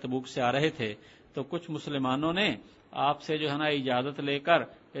غزوہ تبوک سے آ رہے تھے تو کچھ مسلمانوں نے آپ سے جو ہے نا اجازت لے کر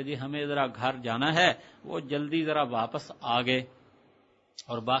کہ جی ہمیں ذرا گھر جانا ہے، وہ جلدی ذرا واپس آ گئے،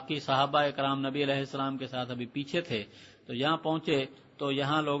 اور باقی صحابہ اکرام نبی علیہ السلام کے ساتھ ابھی پیچھے تھے۔ تو یہاں پہنچے تو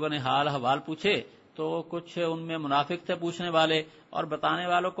یہاں لوگوں نے حال حوال پوچھے، تو کچھ ان میں منافق تھے پوچھنے والے، اور بتانے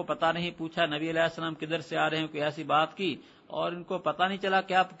والوں کو پتہ نہیں، پوچھا نبی علیہ السلام کدھر سے آ رہے ہیں، کوئی ایسی بات کی، اور ان کو پتہ نہیں چلا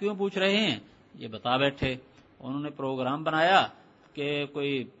کہ آپ کیوں پوچھ رہے ہیں، یہ بتا بیٹھے۔ انہوں نے پروگرام بنایا کہ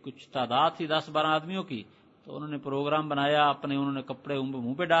کوئی کچھ تعداد تھی 10-12 آدمیوں کی، تو انہوں نے پروگرام بنایا اپنے، انہوں نے کپڑے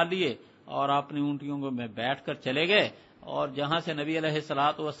منہ پہ ڈال لیے اور اپنی اونٹیوں میں بیٹھ کر چلے گئے، اور جہاں سے نبی علیہ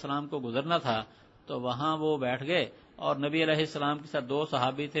الصلوۃ والسلام کو گزرنا تھا تو وہاں وہ بیٹھ گئے، اور نبی علیہ السلام کے ساتھ 2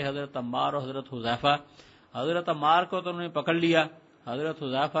 صحابی تھے، حضرت عمار اور حضرت حذیفہ۔ حضرت عمار کو تو انہوں نے پکڑ لیا، حضرت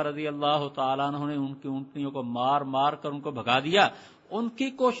حذیفہ رضی اللہ تعالیٰ عنہ نے ان کی اونٹنیوں کو مار مار کر ان کو بھگا دیا۔ ان کی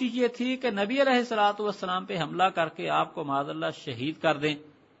کوشش یہ تھی کہ نبی علیہ الصلوۃ والسلام پہ حملہ کر کے آپ کو معاذ اللہ شہید کر دیں۔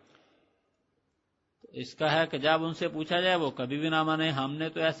 اس کا ہے کہ جب ان سے پوچھا جائے وہ کبھی بھی نہ مانے، ہم نے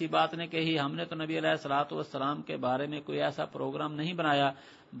تو ایسی بات نہیں کہی، ہم نے تو نبی علیہ الصلوۃ والسلام کے بارے میں کوئی ایسا پروگرام نہیں بنایا۔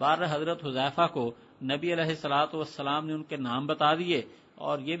 بار حضرت حذیفہ کو نبی علیہ الصلوۃ والسلام نے ان کے نام بتا دیے،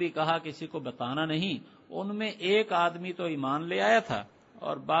 اور یہ بھی کہا کسی کو بتانا نہیں۔ ان میں ایک آدمی تو ایمان لے آیا تھا،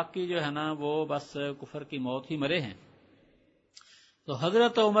 اور باقی جو ہے نا وہ بس کفر کی موت ہی مرے ہیں۔ تو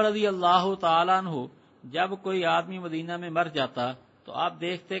حضرت عمر رضی اللہ تعالیٰ عنہ جب کوئی آدمی مدینہ میں مر جاتا تو آپ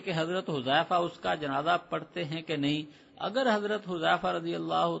دیکھتے کہ حضرت حذیفہ اس کا جنازہ پڑھتے ہیں کہ نہیں۔ اگر حضرت حذیفہ رضی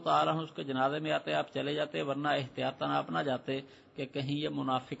اللہ تعالیٰ عنہ اس کے جنازے میں آتے آپ چلے جاتے، ورنہ احتیاطاً آپ نہ جاتے کہ کہیں یہ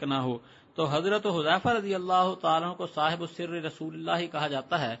منافق نہ ہو۔ تو حضرت حذیفہ رضی اللہ تعالیٰ عنہ کو صاحب السر رسول اللہ کہا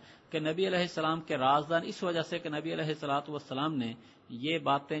جاتا ہے کہ نبی علیہ السلام کے رازدان اس وجہ سے کہ نبی علیہ الصلوۃ والسلام نے یہ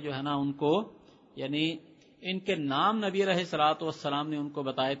باتیں جو ہے نا ان کو، یعنی ان کے نام نبی علیہ الصلوۃ والسلام نے ان کو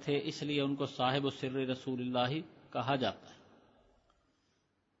بتائے تھے، اس لیے ان کو صاحب السر رسول اللہ کہا جاتا ہے۔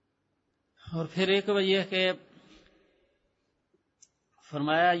 اور پھر ایک وجہ کہ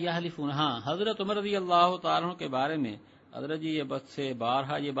فرمایا یحلفون، ہاں حضرت عمر رضی اللہ تعالیٰ عنہ کے بارے میں حضرت جی یہ بات سے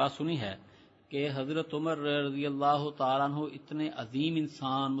بارہا یہ بات سنی ہے کہ حضرت عمر رضی اللہ تعالیٰ عنہ اتنے عظیم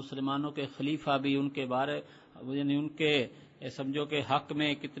انسان، مسلمانوں کے خلیفہ بھی، ان کے بارے یعنی ان کے سمجھو کہ حق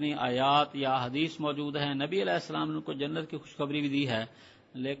میں کتنی آیات یا حدیث موجود ہیں، نبی علیہ السلام نے ان کو جنت کی خوشخبری بھی دی ہے،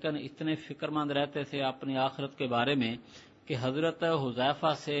 لیکن اتنے فکر مند رہتے تھے اپنی آخرت کے بارے میں کہ حضرت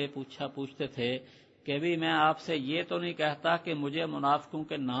حذیفہ سے پوچھتے تھے کہ بھی میں آپ سے یہ تو نہیں کہتا کہ مجھے منافقوں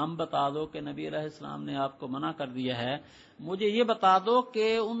کے نام بتا دو کہ نبی علیہ السلام نے آپ کو منع کر دیا ہے، مجھے یہ بتا دو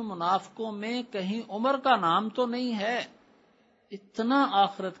کہ ان منافقوں میں کہیں عمر کا نام تو نہیں ہے۔ اتنا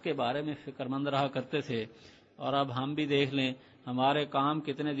آخرت کے بارے میں فکر مند رہا کرتے تھے۔ اور اب ہم بھی دیکھ لیں ہمارے کام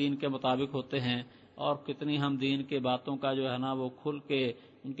کتنے دین کے مطابق ہوتے ہیں، اور کتنی ہم دین کے باتوں کا جو ہے نا وہ کھل کے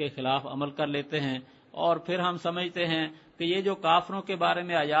ان کے خلاف عمل کر لیتے ہیں، اور پھر ہم سمجھتے ہیں کہ یہ جو کافروں کے بارے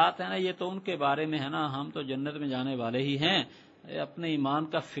میں آیات ہیں نا یہ تو ان کے بارے میں ہے نا، ہم تو جنت میں جانے والے ہی ہیں۔ اپنے ایمان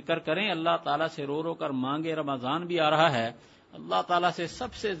کا فکر کریں، اللہ تعالیٰ سے رو رو کر مانگے۔ رمضان بھی آ رہا ہے، اللہ تعالیٰ سے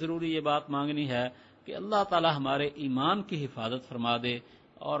سب سے ضروری یہ بات مانگنی ہے کہ اللہ تعالیٰ ہمارے ایمان کی حفاظت فرما دے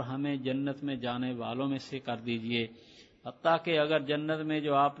اور ہمیں جنت میں جانے والوں میں سے کر دیجئے۔ حتیٰ کہ اگر جنت میں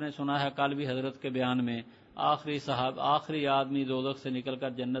جو آپ نے سنا ہے کل بھی حضرت کے بیان میں، آخری آدمی دوزخ سے نکل کر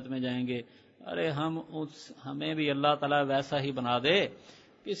جنت میں جائیں گے، ارے ہمیں بھی اللہ تعالیٰ ویسا ہی بنا دے،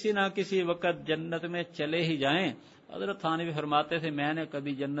 کسی نہ کسی وقت جنت میں چلے ہی جائیں۔ حضرت تھانوی فرماتے تھے میں نے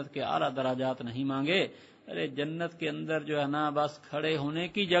کبھی جنت کے اعلیٰ درجات نہیں مانگے، ارے جنت کے اندر جو ہے نا بس کھڑے ہونے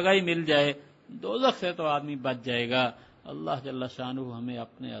کی جگہ ہی مل جائے، دوزخ سے تو آدمی بچ جائے گا۔ اللہ جل شانہ ہمیں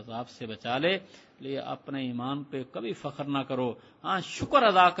اپنے عذاب سے بچا لے، لیے اپنے ایمان پہ کبھی فخر نہ کرو، ہاں شکر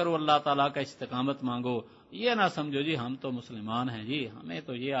ادا کرو، اللہ تعالیٰ کا استقامت مانگو، یہ نہ سمجھو جی ہم تو مسلمان ہیں جی ہمیں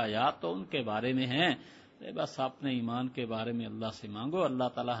تو یہ آیات تو ان کے بارے میں ہیں، بس اپنے ایمان کے بارے میں اللہ سے مانگو، اللہ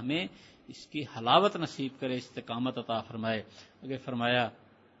تعالیٰ ہمیں اس کی حلاوت نصیب کرے، استقامت عطا فرمائے۔ آگے فرمایا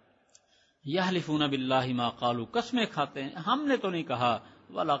یحلفون باللہ ما قالوا، قسمیں کھاتے ہیں ہم نے تو نہیں کہا،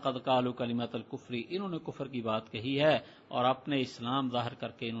 وَلَقَدْ قَالُوا كَلِمَةَ الْكُفْرِ، انہوں نے کفر کی بات کہی ہے اور اپنے اسلام ظاہر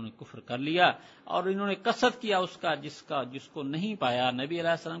کر کے انہوں نے کفر کر لیا، اور انہوں نے قصد کیا اس کا جس کو نہیں پایا۔ نبی علیہ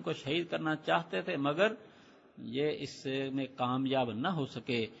السلام کو شہید کرنا چاہتے تھے مگر یہ اس میں کامیاب نہ ہو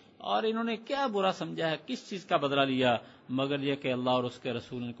سکے، اور انہوں نے کیا برا سمجھا ہے، کس چیز کا بدلہ لیا مگر یہ کہ اللہ اور اس کے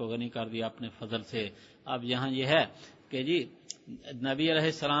رسول نے کو غنی کر دیا اپنے فضل سے۔ اب یہاں یہ ہے کہ جی نبی علیہ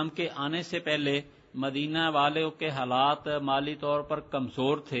السلام کے آنے سے پہلے مدینہ والوں کے حالات مالی طور پر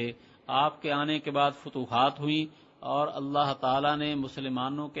کمزور تھے، آپ کے آنے کے بعد فتوحات ہوئیں اور اللہ تعالیٰ نے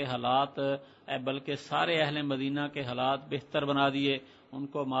مسلمانوں کے حالات بلکہ سارے اہل مدینہ کے حالات بہتر بنا دیے، ان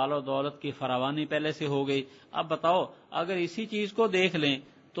کو مال و دولت کی فراوانی پہلے سے ہو گئی۔ اب بتاؤ اگر اسی چیز کو دیکھ لیں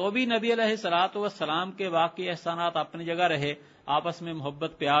تو بھی نبی علیہ الصلوۃ والسلام کے واقعی احسانات اپنی جگہ رہے، آپس میں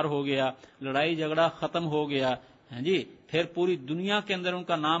محبت پیار ہو گیا، لڑائی جھگڑا ختم ہو گیا، ہاں جی، پھر پوری دنیا کے اندر ان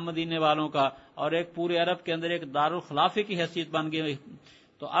کا نام مدینے والوں کا اور ایک پورے عرب کے اندر ایک دارالخلافے کی حیثیت بن گئی۔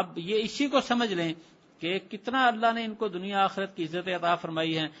 تو اب یہ اسی کو سمجھ لیں کہ کتنا اللہ نے ان کو دنیا آخرت کی عزت عطا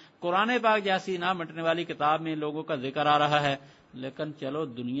فرمائی ہے۔ قرآن پاک جیسی نہ مٹنے والی کتاب میں لوگوں کا ذکر آ رہا ہے، لیکن چلو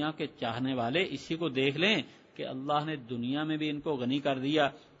دنیا کے چاہنے والے اسی کو دیکھ لیں کہ اللہ نے دنیا میں بھی ان کو غنی کر دیا۔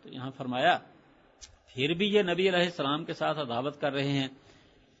 تو یہاں فرمایا پھر بھی یہ نبی علیہ السلام کے ساتھ عداوت کر رہے ہیں۔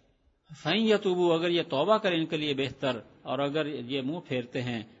 فَإِن يَتُوبُوا اگر یہ توبہ کریں ان کے لیے بہتر، اور اگر یہ منہ پھیرتے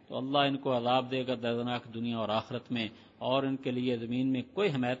ہیں تو اللہ ان کو عذاب دے گا دردناک دنیا اور آخرت میں، اور ان کے لیے زمین میں کوئی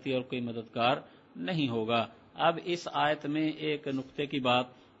حمایتی اور کوئی مددگار نہیں ہوگا۔ اب اس آیت میں ایک نقطے کی بات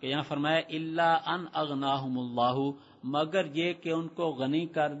کہ یہاں فرمایا الا ان اغناہم اللہ، مگر یہ کہ ان کو غنی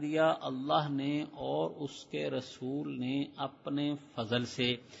کر دیا اللہ نے اور اس کے رسول نے اپنے فضل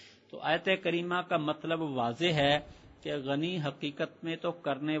سے۔ تو آیت کریمہ کا مطلب واضح ہے کہ غنی حقیقت میں تو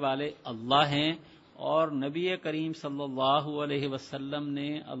کرنے والے اللہ ہیں، اور نبی کریم صلی اللہ علیہ وسلم نے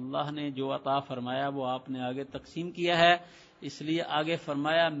اللہ نے جو عطا فرمایا وہ آپ نے آگے تقسیم کیا ہے، اس لیے آگے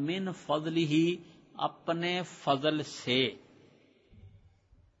فرمایا من فضلہ، اپنے فضل سے۔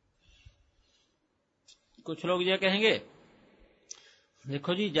 کچھ لوگ یہ کہیں گے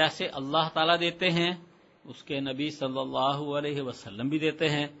دیکھو جی جیسے اللہ تعالیٰ دیتے ہیں اس کے نبی صلی اللہ علیہ وسلم بھی دیتے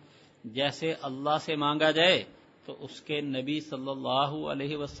ہیں، جیسے اللہ سے مانگا جائے تو اس کے نبی صلی اللہ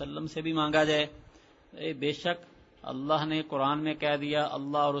علیہ وسلم سے بھی مانگا جائے۔ بے شک اللہ نے قرآن میں کہہ دیا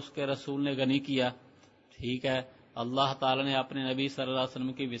اللہ اور اس کے رسول نے غنی کیا، ٹھیک ہے، اللہ تعالی نے اپنے نبی صلی اللہ علیہ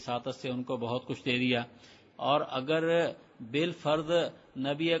وسلم کی وساطت سے ان کو بہت کچھ دے دیا، اور اگر بالفرض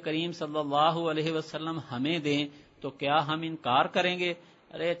نبی کریم صلی اللہ علیہ وسلم ہمیں دیں تو کیا ہم انکار کریں گے؟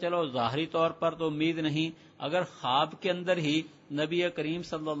 ارے چلو ظاہری طور پر تو امید نہیں، اگر خواب کے اندر ہی نبی کریم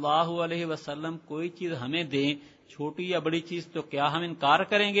صلی اللہ علیہ وسلم کوئی چیز ہمیں دیں، چھوٹی یا بڑی چیز، تو کیا ہم انکار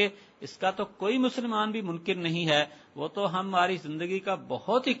کریں گے؟ اس کا تو کوئی مسلمان بھی منکر نہیں ہے، وہ تو ہماری زندگی کا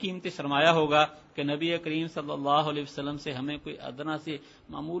بہت ہی قیمتی سرمایہ ہوگا کہ نبی کریم صلی اللہ علیہ وسلم سے ہمیں کوئی ادنا سے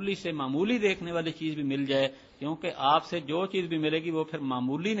معمولی دیکھنے والی چیز بھی مل جائے، کیونکہ آپ سے جو چیز بھی ملے گی وہ پھر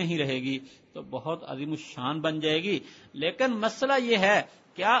معمولی نہیں رہے گی، تو بہت عظیم الشان بن جائے گی۔ لیکن مسئلہ یہ ہے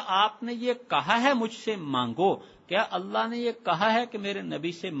کیا آپ نے یہ کہا ہے مجھ سے مانگو؟ کیا اللہ نے یہ کہا ہے کہ میرے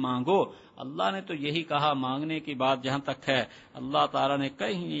نبی سے مانگو؟ اللہ نے تو یہی کہا، مانگنے کی بات جہاں تک ہے اللہ تعالیٰ نے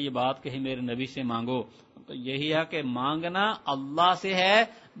کہیں یہ بات کہی میرے نبی سے مانگو، تو یہی ہے کہ مانگنا اللہ سے ہے،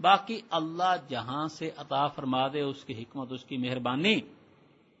 باقی اللہ جہاں سے عطا فرما دے اس کی حکمت، اس کی مہربانی۔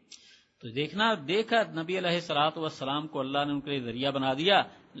 تو دیکھا نبی علیہ الصلوۃ والسلام کو اللہ نے ان کے لیے ذریعہ بنا دیا،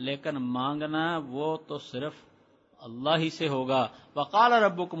 لیکن مانگنا وہ تو صرف اللہ ہی سے ہوگا۔ وقال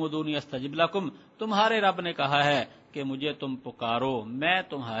ربکم ادعونی استجب لکم، تمہارے رب نے کہا ہے کہ مجھے تم پکارو میں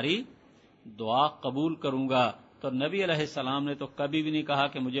تمہاری دعا قبول کروں گا۔ تو نبی علیہ السلام نے تو کبھی بھی نہیں کہا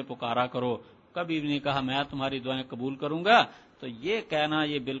کہ مجھے پکارا کرو، کبھی بھی نہیں کہا میں تمہاری دعائیں قبول کروں گا، تو یہ کہنا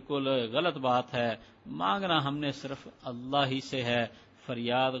یہ بالکل غلط بات ہے۔ مانگنا ہم نے صرف اللہ ہی سے ہے،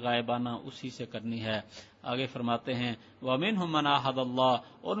 فریاد غائبانہ اسی سے کرنی ہے۔ آگے فرماتے ہیں وَمِنْهُمْ مَنْ عَاهَدَ اللَّهُ،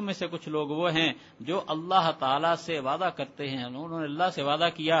 ان میں سے کچھ لوگ وہ ہیں جو اللہ تعالیٰ سے وعدہ کرتے ہیں، انہوں نے اللہ سے وعدہ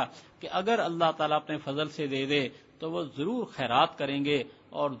کیا کہ اگر اللہ تعالیٰ اپنے فضل سے دے دے تو وہ ضرور خیرات کریں گے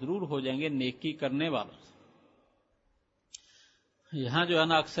اور ضرور ہو جائیں گے نیکی کرنے والوں سے۔ یہاں جو ہے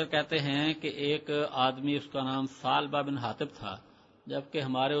نا اکثر کہتے ہیں کہ ایک آدمی اس کا نام ثعلبہ بن حاطب تھا، جبکہ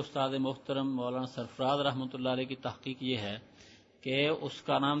ہمارے استاد محترم مولانا سرفراز رحمۃ اللہ علیہ کی تحقیق یہ ہے کہ اس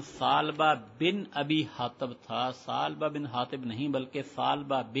کا نام ثعلبہ بن ابی حاطب تھا، ثعلبہ بن حاطب نہیں بلکہ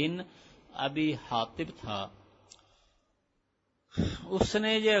ثعلبہ بن ابی حاطب تھا۔ اس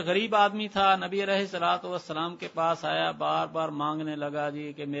نے یہ غریب آدمی تھا، نبی علیہ الصلوۃ والسلام کے پاس آیا، بار بار مانگنے لگا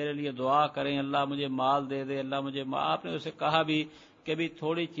جی کہ میرے لیے دعا کریں، اللہ مجھے مال دے دے، اللہ مجھے آپ نے اسے کہا بھی کہ بھی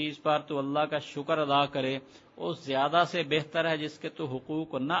تھوڑی چیز پر تو اللہ کا شکر ادا کرے، اس زیادہ سے بہتر ہے جس کے تو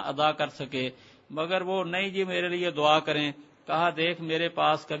حقوق نہ ادا کر سکے، مگر وہ نہیں جی میرے لیے دعا کریں۔ کہا دیکھ میرے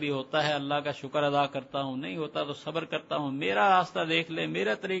پاس کبھی ہوتا ہے اللہ کا شکر ادا کرتا ہوں، نہیں ہوتا تو صبر کرتا ہوں، میرا راستہ دیکھ لے،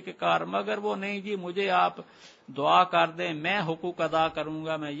 میرا طریقہ کار، مگر وہ نہیں جی مجھے آپ دعا کر دیں، میں حقوق ادا کروں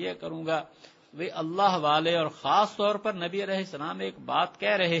گا، میں یہ کروں گا۔ وہ اللہ والے اور خاص طور پر نبی علیہ السلام ایک بات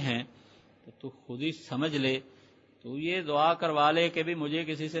کہہ رہے ہیں تو خود ہی سمجھ لے، تو یہ دعا کروا لے کہ بھی مجھے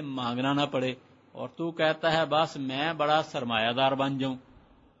کسی سے مانگنا نہ پڑے، اور تو کہتا ہے بس میں بڑا سرمایہ دار بن جاؤں۔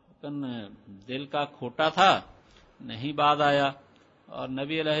 لیکن دل کا کھوٹا تھا، نہیں بات آیا، اور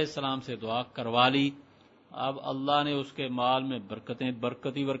نبی علیہ السلام سے دعا کروا لی۔ اب اللہ نے اس کے مال میں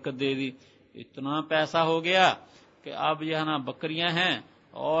برکت دے دی، اتنا پیسہ ہو گیا کہ اب یہ نا بکریاں ہیں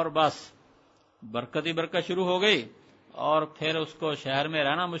اور بس برکت شروع ہو گئی، اور پھر اس کو شہر میں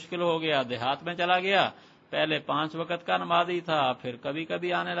رہنا مشکل ہو گیا، دیہات میں چلا گیا، پہلے 5 وقت کا نمازی تھا، پھر کبھی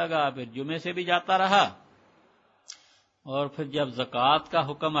کبھی آنے لگا، پھر جمعے سے بھی جاتا رہا، اور پھر جب زکوٰۃ کا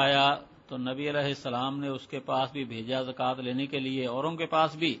حکم آیا تو نبی علیہ السلام نے اس کے پاس بھی بھیجا زکوٰۃ لینے کے لیے، اوروں کے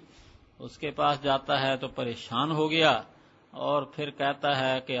پاس بھی، اس کے پاس جاتا ہے تو پریشان ہو گیا، اور پھر کہتا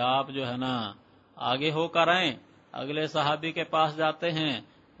ہے کہ آپ جو ہے نا آگے ہو کر آئیں۔ اگلے صحابی کے پاس جاتے ہیں،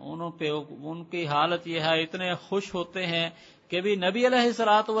 ان کی حالت یہ ہے، اتنے خوش ہوتے ہیں کہ بھی نبی علیہ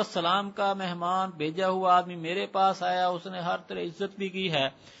الصلوۃ والسلام کا مہمان بھیجا ہوا آدمی میرے پاس آیا، اس نے ہر طرح عزت بھی کی ہے،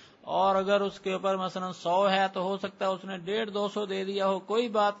 اور اگر اس کے اوپر مثلا 100 ہے تو ہو سکتا ہے اس نے 150-200 دے دیا ہو، کوئی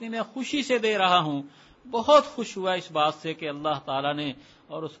بات نہیں، میں خوشی سے دے رہا ہوں۔ بہت خوش ہوا اس بات سے کہ اللہ تعالیٰ نے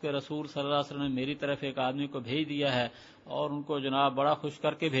اور اس کے رسول صلی اللہ علیہ وسلم نے میری طرف ایک آدمی کو بھیج دیا ہے، اور ان کو جناب بڑا خوش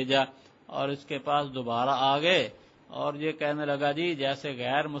کر کے بھیجا، اور اس کے پاس دوبارہ آ گئے اور یہ کہنے لگا جی جیسے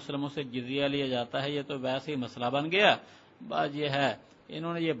غیر مسلموں سے جزیہ لیا جاتا ہے، یہ تو ویسے ہی مسئلہ بن گیا۔ بات یہ ہے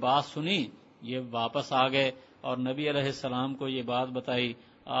انہوں نے یہ بات سنی، یہ واپس آ گئے اور نبی علیہ السلام کو یہ بات بتائی۔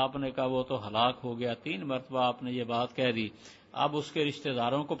 آپ نے کہا وہ تو ہلاک ہو گیا، 3 مرتبہ آپ نے یہ بات کہہ دی۔ اب اس کے رشتہ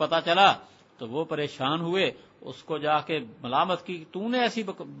داروں کو پتا چلا تو وہ پریشان ہوئے، اس کو جا کے ملامت کی، تو نے ایسی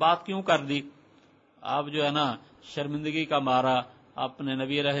بات کیوں کر دی؟ اب جو ہے نا شرمندگی کا مارا اپنے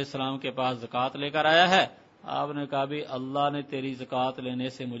نبی علیہ السلام کے پاس زکوٰۃ لے کر آیا ہے۔ آپ نے کہا بھی اللہ نے تیری زکوٰۃ لینے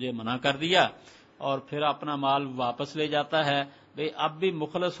سے مجھے منع کر دیا، اور پھر اپنا مال واپس لے جاتا ہے۔ بھئی اب بھی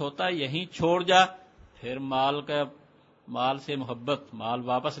مخلص ہوتا ہے یہیں چھوڑ جا۔ پھر مال سے محبت، مال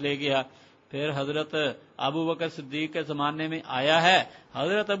واپس لے گیا۔ پھر حضرت ابوبکر صدیق کے زمانے میں آیا ہے،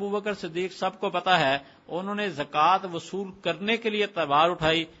 حضرت ابوبکر صدیق سب کو پتا ہے، انہوں نے زکوٰۃ وصول کرنے کے لیے تلوار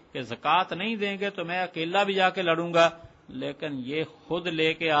اٹھائی کہ زکوٰۃ نہیں دیں گے تو میں اکیلا بھی جا کے لڑوں گا، لیکن یہ خود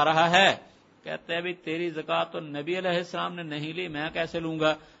لے کے آ رہا ہے۔ کہتے ہیں بھی تیری زکوٰۃ تو نبی علیہ السلام نے نہیں لی، میں کیسے لوں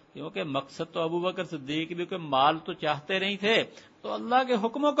گا؟ کیونکہ مقصد تو ابوبکر صدیق بھی کوئی مال تو چاہتے نہیں تھے، تو اللہ کے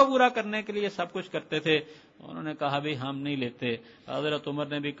حکموں کو پورا کرنے کے لیے سب کچھ کرتے تھے۔ انہوں نے کہا بھی ہم نہیں لیتے، حضرت عمر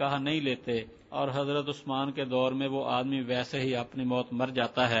نے بھی کہا نہیں لیتے، اور حضرت عثمان کے دور میں وہ آدمی ویسے ہی اپنی موت مر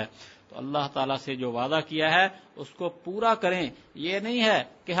جاتا ہے۔ تو اللہ تعالیٰ سے جو وعدہ کیا ہے اس کو پورا کریں۔ یہ نہیں ہے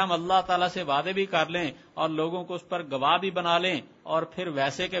کہ ہم اللہ تعالیٰ سے وعدے بھی کر لیں اور لوگوں کو اس پر گواہ بھی بنا لیں، اور پھر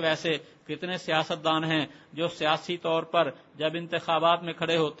ویسے کے ویسے کتنے سیاستدان ہیں جو سیاسی طور پر جب انتخابات میں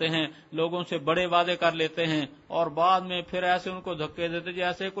کھڑے ہوتے ہیں لوگوں سے بڑے وعدے کر لیتے ہیں، اور بعد میں پھر ایسے ان کو دھکے دیتے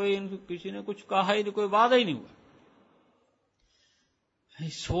جیسے کوئی کسی نے کچھ کہا ہی نہیں، کوئی وعدہ ہی نہیں ہوا۔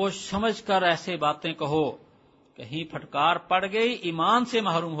 سوچ سمجھ کر ایسے باتیں کہو، کہیں پھٹکار پڑ گئی ایمان سے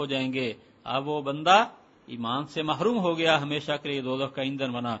محروم ہو جائیں گے۔ اب وہ بندہ ایمان سے محروم ہو گیا، ہمیشہ کے لیے دوزخ کا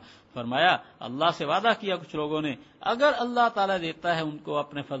ایندھن بنا۔ فرمایا اللہ سے وعدہ کیا کچھ لوگوں نے، اگر اللہ تعالیٰ دیتا ہے ان کو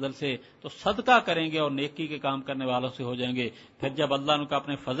اپنے فضل سے تو صدقہ کریں گے اور نیکی کے کام کرنے والوں سے ہو جائیں گے۔ پھر جب اللہ نے ان کو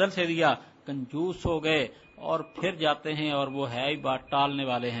اپنے فضل سے دیا کنجوس ہو گئے اور پھر جاتے ہیں، اور وہ ہے ہی بات ٹالنے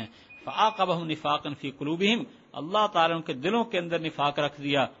والے ہیں۔ فَعَاقَبَهُمْ نِفَاقًا فِي قُلُوبِهِمْ، اللہ تعالیٰ ان کے دلوں کے اندر نفاق رکھ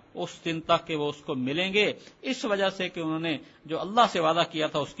دیا اس دن تک کہ وہ اس کو ملیں گے، اس وجہ سے کہ انہوں نے جو اللہ سے وعدہ کیا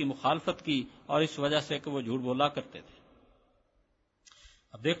تھا اس کی مخالفت کی، اور اس وجہ سے کہ وہ جھوٹ بولا کرتے تھے۔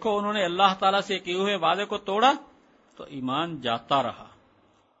 اب دیکھو انہوں نے اللہ تعالیٰ سے کیے ہوئے وعدے کو توڑا تو ایمان جاتا رہا۔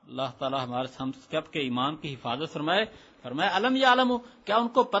 اللہ تعالیٰ ہمارے ہم سب کے ایمان کی حفاظت فرمائے۔ فرمایا الم یعلموا، کیا ان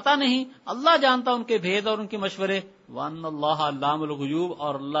کو پتہ نہیں؟ اللہ جانتا ان کے بھید اور ان کے مشورے۔ وان اللہ علام الغیوب،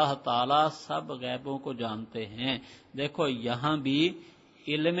 اور اللہ تعالیٰ سب غیبوں کو جانتے ہیں۔ دیکھو یہاں بھی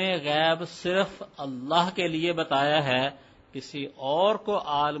علم غیب صرف اللہ کے لیے بتایا ہے، کسی اور کو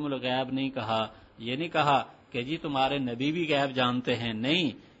عالم الغیب نہیں کہا۔ یہ نہیں کہا کہ جی تمہارے نبی بھی غیب جانتے ہیں، نہیں،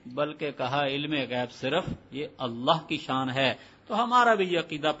 بلکہ کہا علم غیب صرف یہ اللہ کی شان ہے۔ تو ہمارا بھی یہ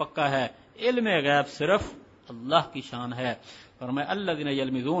عقیدہ پکا ہے، علم غیب صرف اللہ کی شان ہے۔ فرمایا الذین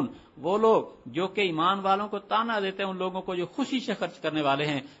یلمزون، وہ لوگ جو کہ ایمان والوں کو تانا دیتے ہیں، ان لوگوں کو جو خوشی سے خرچ کرنے والے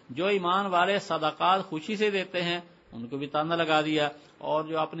ہیں، جو ایمان والے صدقات خوشی سے دیتے ہیں ان کو بھی تانا لگا دیا، اور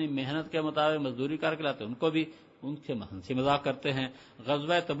جو اپنی محنت کے مطابق مزدوری کر کے لاتے ہیں ان کو بھی ان سے ہنسی مذاق کرتے ہیں۔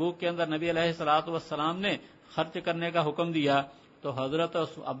 غزوہ تبوک کے اندر نبی علیہ الصلوۃ والسلام نے خرچ کرنے کا حکم دیا تو حضرت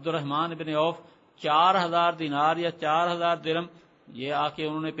عبد الرحمن بن عوف 4000 دینار یا 4000 درہم یہ آ کے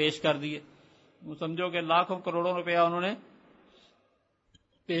انہوں نے پیش کر دیے۔ سمجھو کہ لاکھوں کروڑوں روپیہ انہوں نے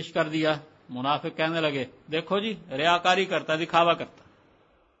پیش کر دیا۔ منافق کہنے لگے دیکھو جی ریاکاری کرتا، دکھاوا کرتا۔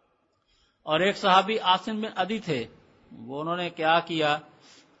 اور ایک صحابی عاصم بن عدی تھے، وہ انہوں نے کیا کیا،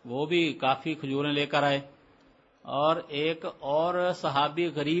 وہ بھی کافی کھجوریں لے کر آئے، اور ایک اور صحابی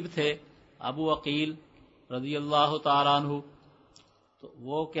غریب تھے ابو عقیل رضی اللہ تعالیٰ عنہ، تو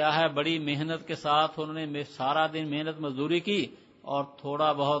وہ کیا ہے بڑی محنت کے ساتھ انہوں نے سارا دن محنت مزدوری کی اور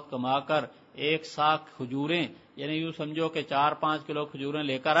تھوڑا بہت کما کر 1 ساک کھجوریں، یعنی یوں سمجھو کہ 4-5 کلو کھجوریں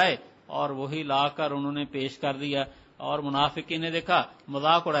لے کر آئے اور وہی لا کر انہوں نے پیش کر دیا۔ اور منافقین نے دیکھا،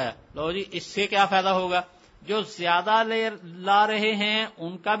 مذاق اڑایا، لو جی اس سے کیا فائدہ ہوگا، جو زیادہ لا رہے ہیں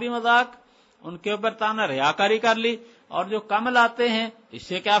ان کا بھی مذاق، ان کے اوپر تانا، ریاکاری کر لی، اور جو کم لاتے ہیں اس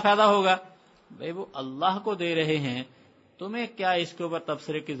سے کیا فائدہ ہوگا؟ بھئی وہ اللہ کو دے رہے ہیں، تمہیں کیا اس کے اوپر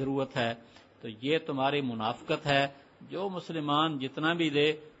تبصرے کی ضرورت ہے؟ تو یہ تمہاری منافقت ہے۔ جو مسلمان جتنا بھی دے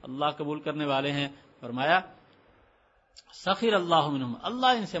اللہ قبول کرنے والے ہیں۔ فرمایا سخر اللہ منہم،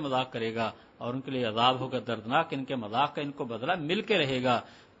 اللہ ان سے مذاق کرے گا اور ان کے لیے عذاب ہوگا دردناک، ان کے مذاق کا ان کو بدلہ مل کے رہے گا۔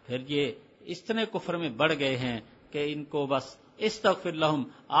 پھر یہ اتنے کفر میں بڑھ گئے ہیں کہ ان کو بس استغفر لہم،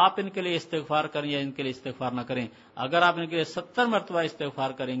 آپ ان کے لیے استغفار کریں یا ان کے لیے استغفار نہ کریں، اگر آپ ان کے لیے 70 مرتبہ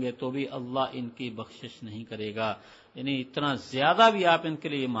استغفار کریں گے تو بھی اللہ ان کی بخشش نہیں کرے گا۔ یعنی اتنا زیادہ بھی آپ ان کے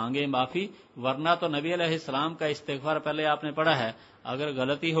لیے مانگیں معافی، ورنہ تو نبی علیہ السلام کا استغفار پہلے آپ نے پڑھا ہے، اگر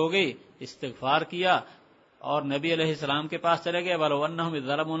غلطی ہو گئی استغفار کیا اور نبی علیہ السلام کے پاس چلے گئے، وَلَوْ أَنَّهُمْ إِذْ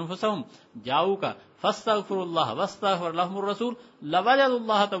ظَلَمُوا أَنفُسَهُمْ جَاءُوكَ فَاسْتَغْفِرُوا اللَّهَ وَاسْتَغْفَرَ لَهُمُ الرَّسُولُ لَوَجَدُوا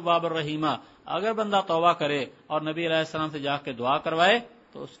اللَّهَ تَوَّابًا رَحِيمًا، اگر بندہ توبہ کرے اور نبی علیہ السلام سے جا کے دعا کروائے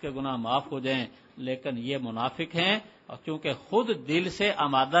تو اس کے گناہ معاف ہو جائیں، لیکن یہ منافق ہیں، اور چونکہ خود دل سے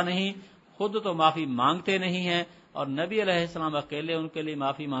آمادہ نہیں، خود تو معافی مانگتے نہیں ہیں، اور نبی علیہ السلام اکیلے ان کے لیے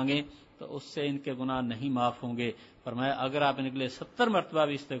معافی مانگیں تو اس سے ان کے گناہ نہیں معاف ہوں گے۔ فرمایا اگر آپ ان کے لیے 70 مرتبہ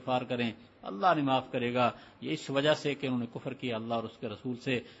بھی استغفار کریں اللہ نہیں معاف کرے گا، یہ اس وجہ سے کہ انہوں نے کفر کیا اللہ اور اس کے رسول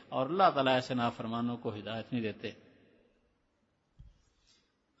سے، اور اللہ تعالیٰ ایسے نافرمانوں کو ہدایت نہیں دیتے۔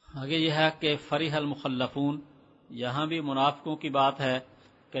 آگے یہ ہے کہ فرح المخلفون، یہاں بھی منافقوں کی بات ہے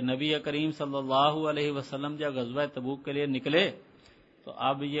کہ نبی کریم صلی اللہ علیہ وسلم جب غزوہ تبوک کے لیے نکلے تو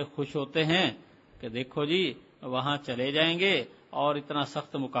اب یہ خوش ہوتے ہیں کہ دیکھو جی وہاں چلے جائیں گے اور اتنا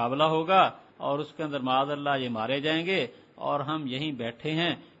سخت مقابلہ ہوگا اور اس کے اندر معاذ اللہ یہ مارے جائیں گے اور ہم یہیں بیٹھے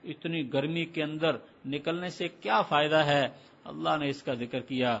ہیں، اتنی گرمی کے اندر نکلنے سے کیا فائدہ ہے۔ اللہ نے اس کا ذکر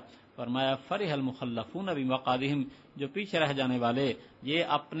کیا، فرمایا فرح المخلفون بمقعدہم، جو پیچھے رہ جانے والے یہ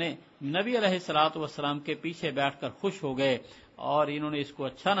اپنے نبی علیہ الصلوۃ والسلام کے پیچھے بیٹھ کر خوش ہو گئے، اور انہوں نے اس کو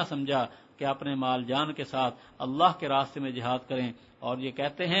اچھا نہ سمجھا کہ اپنے مال جان کے ساتھ اللہ کے راستے میں جہاد کریں، اور یہ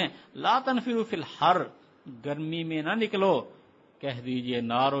کہتے ہیں لا تنفروا فی الحر، گرمی میں نہ نکلو، کہہ دیجئے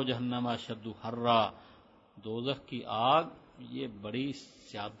نارو جہنم اشد حرا، دوزخ کی آگ یہ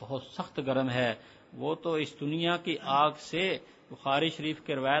بہت سخت گرم ہے، وہ تو اس دنیا کی آگ سے، بخاری شریف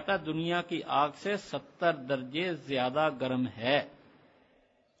کی روایت ہے، دنیا کی آگ سے 70 درجے زیادہ گرم ہے،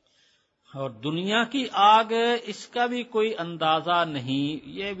 اور دنیا کی آگ اس کا بھی کوئی اندازہ نہیں،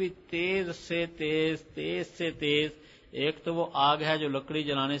 یہ بھی تیز سے تیز، تیز سے تیز، ایک تو وہ آگ ہے جو لکڑی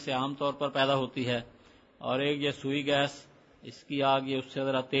جلانے سے عام طور پر پیدا ہوتی ہے، اور ایک یہ سوئی گیس، اس کی آگ یہ اس سے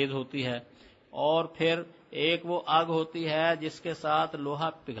ذرا تیز ہوتی ہے، اور پھر ایک وہ آگ ہوتی ہے جس کے ساتھ لوہا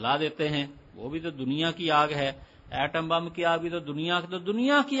پگھلا دیتے ہیں، وہ بھی تو دنیا کی آگ ہے، ایٹم بم کی آگ بھی تو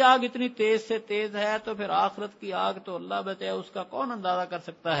دنیا کی آگ اتنی تیز سے تیز ہے، تو پھر آخرت کی آگ تو اللہ بچائے اس کا کون اندازہ کر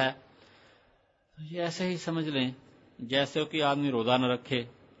سکتا ہے۔ یہ ایسے ہی سمجھ لیں جیسے کہ آدمی روزہ نہ رکھے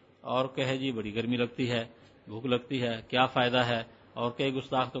اور کہے جی بڑی گرمی لگتی ہے، بھوک لگتی ہے، کیا فائدہ ہے، اور کئی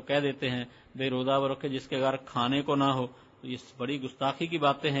گستاخ تو کہہ دیتے ہیں بے روزہ وہ رکھے جس کے گھر کھانے کو نہ ہو، تو یہ بڑی گستاخی کی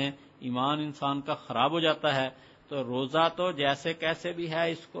باتیں ہیں، ایمان انسان کا خراب ہو جاتا ہے، تو روزہ تو جیسے کیسے بھی ہے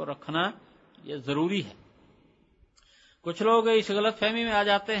اس کو رکھنا یہ ضروری ہے۔ کچھ لوگ اس غلط فہمی میں آ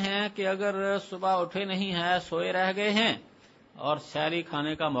جاتے ہیں کہ اگر صبح اٹھے نہیں ہیں، سوئے رہ گئے ہیں اور سحری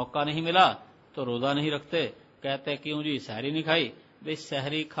کھانے کا موقع نہیں ملا تو روزہ نہیں رکھتے، کہتے کیوں جی سحری نہیں کھائی، بھئی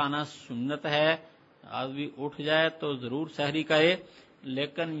سحری کھانا سنت ہے، آدمی اٹھ جائے تو ضرور سحری کھائے،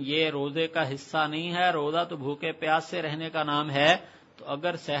 لیکن یہ روزے کا حصہ نہیں ہے، روزہ تو بھوکے پیاس سے رہنے کا نام ہے، تو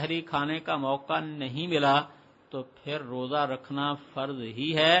اگر سحری کھانے کا موقع نہیں ملا تو پھر روزہ رکھنا فرض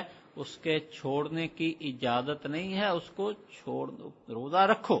ہی ہے، اس کے چھوڑنے کی اجازت نہیں ہے، اس کو روزہ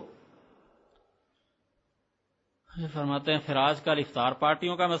رکھو۔ فرماتے ہیں پھر آج کل افطار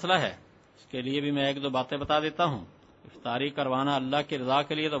پارٹیوں کا مسئلہ ہے، اس کے لیے بھی میں ایک دو باتیں بتا دیتا ہوں۔ افطاری کروانا اللہ کی رضا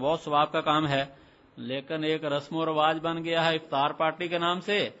کے لیے تو بہت ثواب کا کام ہے، لیکن ایک رسم و رواج بن گیا ہے افطار پارٹی کے نام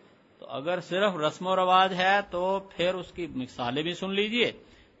سے، تو اگر صرف رسم و رواج ہے تو پھر اس کی مثالیں بھی سن لیجئے،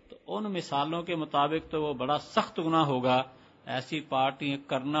 تو ان مثالوں کے مطابق تو وہ بڑا سخت گناہ ہوگا ایسی پارٹی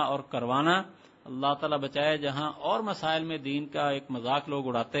کرنا اور کروانا۔ اللہ تعالیٰ بچائے، جہاں اور مسائل میں دین کا ایک مذاق لوگ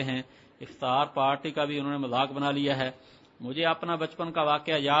اڑاتے ہیں، افطار پارٹی کا بھی انہوں نے مذاق بنا لیا ہے۔ مجھے اپنا بچپن کا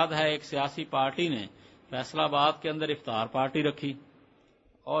واقعہ یاد ہے، ایک سیاسی پارٹی نے فیصلہ آباد کے اندر افطار پارٹی رکھی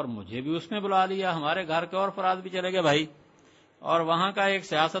اور مجھے بھی اس میں بلا لیا، ہمارے گھر کے اور افراد بھی چلے گئے بھائی، اور وہاں کا ایک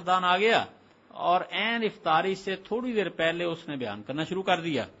سیاستدان آ گیا اور عین افطاری سے تھوڑی دیر پہلے اس نے بیان کرنا شروع کر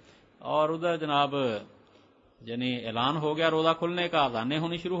دیا، اور ادھر جناب یعنی اعلان ہو گیا روزہ کھلنے کا، اذانیں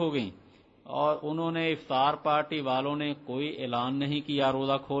ہونی شروع ہو گئیں، اور انہوں نے افطار پارٹی والوں نے کوئی اعلان نہیں کیا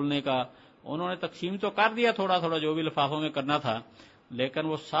روزہ کھولنے کا، انہوں نے تقسیم تو کر دیا تھوڑا تھوڑا جو بھی لفافوں میں کرنا تھا، لیکن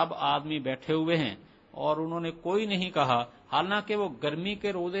وہ سب آدمی بیٹھے ہوئے ہیں اور انہوں نے کوئی نہیں کہا، حالانکہ وہ گرمی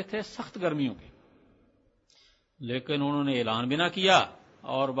کے روزے تھے، سخت گرمیوں کے، لیکن انہوں نے اعلان بھی نہ کیا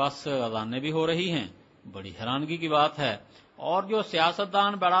اور بس اذانیں بھی ہو رہی ہیں۔ بڑی حیرانگی کی بات ہے۔ اور جو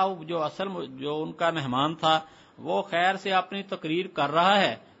سیاستدان بڑا جو ان کا مہمان تھا وہ خیر سے اپنی تقریر کر رہا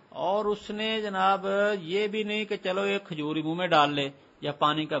ہے، اور اس نے جناب یہ بھی نہیں کہ چلو ایک کھجوری منہ میں ڈال لے یا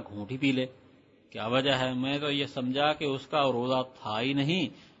پانی کا گھونٹ ہی پی لے۔ کیا وجہ ہے؟ میں تو یہ سمجھا کہ اس کا روزہ تھا ہی نہیں،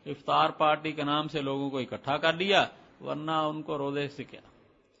 افطار پارٹی کے نام سے لوگوں کو اکٹھا کر لیا ورنہ ان کو روزے سے کیا۔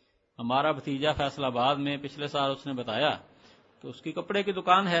 ہمارا بھتیجا فیصل آباد میں پچھلے سال اس نے بتایا کہ اس کی کپڑے کی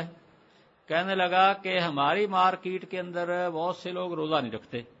دکان ہے، کہنے لگا کہ ہماری مارکیٹ کے اندر بہت سے لوگ روزہ نہیں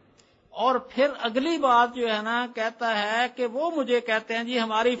رکھتے، اور پھر اگلی بات جو ہے نا کہتا ہے کہ وہ مجھے کہتے ہیں جی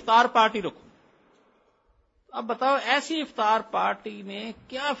ہماری افطار پارٹی رکھو۔ اب بتاؤ ایسی افطار پارٹی میں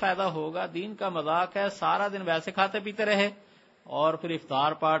کیا فائدہ ہوگا؟ دین کا مذاق ہے، سارا دن ویسے کھاتے پیتے رہے اور پھر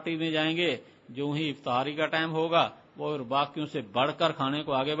افطار پارٹی میں جائیں گے، جو ہی افطاری کا ٹائم ہوگا وہ باقیوں سے بڑھ کر کھانے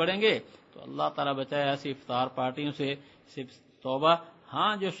کو آگے بڑھیں گے۔ تو اللہ تعالیٰ بچائے ایسی افطار پارٹیوں سے، صرف توبہ۔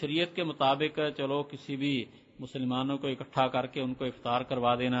 ہاں جو شریعت کے مطابق چلو کسی بھی مسلمانوں کو اکٹھا کر کے ان کو افطار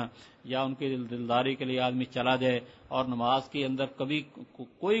کروا دینا، یا ان کی دلداری کے لیے آدمی چلا جائے اور نماز کے اندر کبھی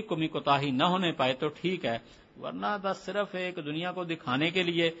کوئی کمی کوتاہی نہ ہونے پائے تو ٹھیک ہے، ورنہ بس صرف ایک دنیا کو دکھانے کے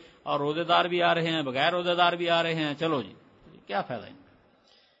لیے، اور روزے دار بھی آ رہے ہیں، بغیر روزے دار بھی آ رہے ہیں، چلو جی کیا فائدہ ہے؟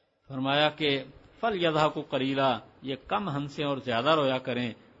 فرمایا کہ فَلْيَضْحَكُوا قَلِيلًا، یہ کم ہنسیں اور زیادہ رویا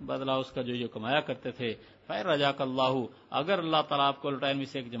کریں، بدلہ اس کا جو کمایا کرتے تھے۔ فَإِن رَجَاكَ اللَّهُ، اگر اللہ تعالیٰ آپ کو لوٹائے میں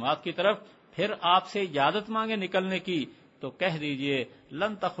سے ایک جماعت کی طرف، پھر آپ سے اجازت مانگے نکلنے کی، تو کہہ دیجئے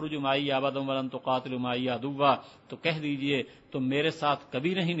لن تخرجوا معی ابدا ولن تقاتلوا معی عدوا، تو کہہ دیجئے تم میرے ساتھ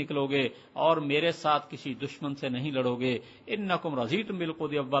کبھی نہیں نکلو گے اور میرے ساتھ کسی دشمن سے نہیں لڑو گے۔ انکم رضیتم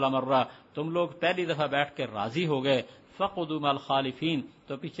بالقعود اول مرہ، تم لوگ پہلی دفعہ بیٹھ کے راضی ہو گئے، فقعدوا مع الخالفین،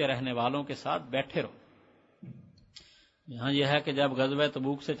 تو پیچھے رہنے والوں کے ساتھ بیٹھے رہو۔ یہاں یہ ہے کہ جب غزوہ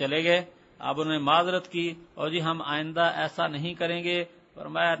تبوک سے چلے گئے، اب انہوں نے معذرت کی اور جی ہم آئندہ ایسا نہیں کریں گے۔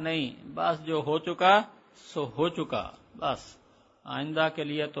 فرمایا نہیں، بس جو ہو چکا سو ہو چکا، بس آئندہ کے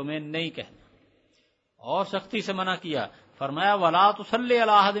لیے تمہیں نہیں کہنا، اور سختی سے منع کیا۔ فرمایا وَلَا تُصَلِّ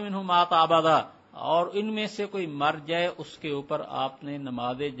عَلَىٰ أَحَدٍ مِّنْهُمْ مَاتَ أَبَدًا، اور ان میں سے کوئی مر جائے اس کے اوپر آپ نے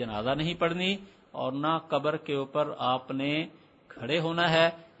نماز جنازہ نہیں پڑھنی، اور نہ قبر کے اوپر آپ نے کھڑے ہونا ہے۔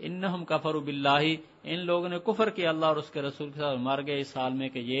 انہم کفروا باللہ، ان لوگوں نے کفر کیا اللہ اور اس کے رسول کے ساتھ، مر گئے اس حال میں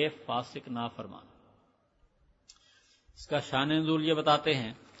کہ یہ فاسق نافرمان۔ اس کا شان نزول یہ بتاتے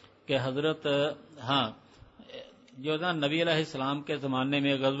ہیں کہ حضرت جو نا نبی علیہ السلام کے زمانے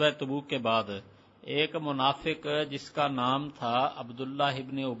میں غزوہ تبوک کے بعد ایک منافق جس کا نام تھا عبداللہ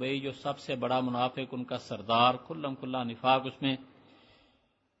ابن ابی، جو سب سے بڑا منافق، ان کا سردار، کھلم کھلا نفاق اس میں،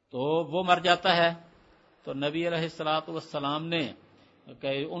 تو وہ مر جاتا ہے۔ تو نبی علیہ السلام نے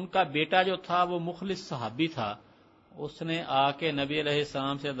کہ ان کا بیٹا جو تھا وہ مخلص صحابی تھا، اس نے آ کے نبی علیہ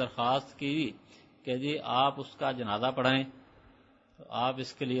السلام سے درخواست کی کہ جی آپ اس کا جنازہ پڑھائیں، تو آپ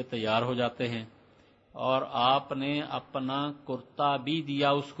اس کے لیے تیار ہو جاتے ہیں، اور آپ نے اپنا کرتا بھی دیا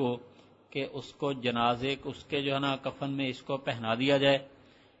اس کو کہ اس کو جنازے اس کے جو ہے نا کفن میں اس کو پہنا دیا جائے۔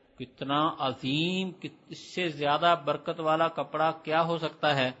 کتنا عظیم، اس سے زیادہ برکت والا کپڑا کیا ہو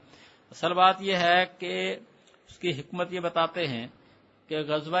سکتا ہے؟ اصل بات یہ ہے کہ اس کی حکمت یہ بتاتے ہیں کہ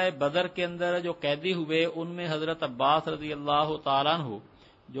غزوہ بدر کے اندر جو قیدی ہوئے ان میں حضرت عباس رضی اللہ تعالیٰ عنہ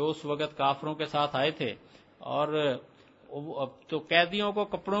جو اس وقت کافروں کے ساتھ آئے تھے، اور تو قیدیوں کو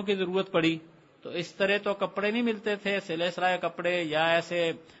کپڑوں کی ضرورت پڑی، تو اس طرح تو کپڑے نہیں ملتے تھے، سلے سلائے کپڑے یا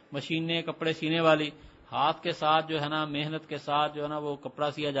ایسے مشینیں کپڑے سینے والی، ہاتھ کے ساتھ جو ہے نا محنت کے ساتھ جو ہے نا وہ کپڑا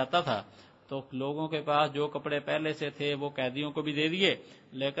سیا جاتا تھا۔ تو لوگوں کے پاس جو کپڑے پہلے سے تھے وہ قیدیوں کو بھی دے دیے،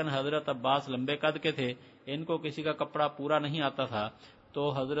 لیکن حضرت عباس لمبے قد کے تھے، ان کو کسی کا کپڑا پورا نہیں آتا تھا،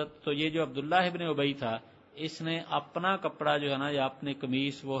 تو یہ جو عبداللہ ابن ابی تھا، اس نے اپنا کپڑا جو ہے نا یا اپنی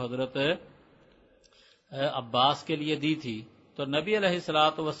قمیص وہ حضرت عباس کے لیے دی تھی، تو نبی علیہ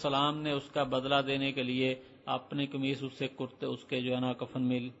والسلام نے اس کا بدلہ دینے کے لیے اپنی قمیص اس سے کرتے اس کے جو ہے نا کفن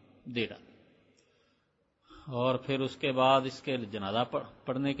میں دے ڈالی، اور پھر اس کے بعد اس کے جنازہ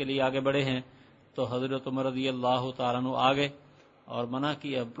پڑھنے کے لیے آگے بڑھے ہیں۔ تو حضرت عمر رضی اللہ تعالیٰ عنہ آگے اور منع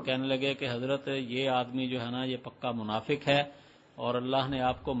کی، اب کہنے لگے کہ حضرت یہ آدمی جو ہے نا یہ پکا منافق ہے، اور اللہ نے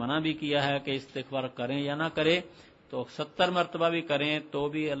آپ کو منع بھی کیا ہے کہ استغفار کریں یا نہ کریں، تو 70 مرتبہ بھی کریں تو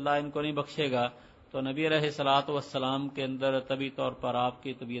بھی اللہ ان کو نہیں بخشے گا۔ تو نبی علیہ والسلام کے اندر طبی طور پر آپ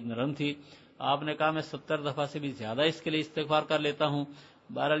کی طبیعت نرم تھی، آپ نے کہا میں 70 دفعہ سے بھی زیادہ اس کے لیے استغفار کر لیتا ہوں۔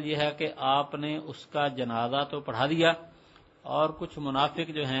 بہرحال یہ ہے کہ آپ نے اس کا جنازہ تو پڑھا دیا، اور کچھ منافق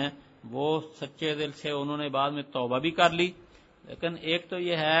جو ہیں وہ سچے دل سے انہوں نے بعد میں توبہ بھی کر لی، لیکن ایک تو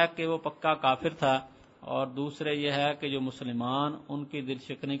یہ ہے کہ وہ پکا کافر تھا، اور دوسرے یہ ہے کہ جو مسلمان ان کی دل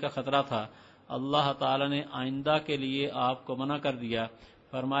شکنی کا خطرہ تھا، اللہ تعالی نے آئندہ کے لیے آپ کو منع کر دیا۔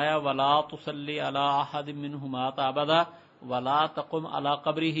 فرمایا وَلَا تُصَلِّ عَلَىٰ أَحَدٍ مِّنْهُمْ مَاتَ أَبَدًا وَلَا تَقُمْ عَلَىٰ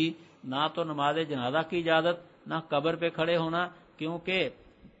قَبْرِهِ، نہ تو نماز جنازہ کی اجازت، نہ قبر پہ کھڑے ہونا، کیونکہ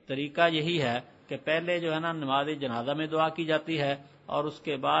طریقہ یہی ہے کہ پہلے جو ہے نا نماز جنازہ میں دعا کی جاتی ہے، اور اس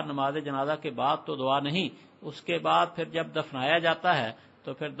کے بعد نماز جنازہ کے بعد تو دعا نہیں، اس کے بعد پھر جب دفنایا جاتا ہے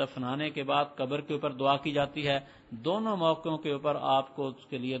تو پھر دفنانے کے بعد قبر کے اوپر دعا کی جاتی ہے۔ دونوں موقعوں کے اوپر آپ کو اس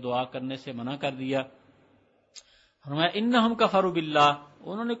کے لیے دعا کرنے سے منع کر دیا۔ فرمایا انہم کفروا باللہ،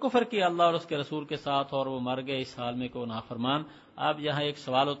 انہوں نے کفر کیا اللہ اور اس کے رسول کے ساتھ اور وہ مر گئے اس حال میں کو نافرمان۔ اب یہاں ایک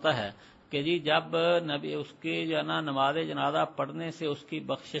سوال ہوتا ہے کہ جی جب نبی اس کی جو ہے نا نماز جنازہ پڑھنے سے اس کی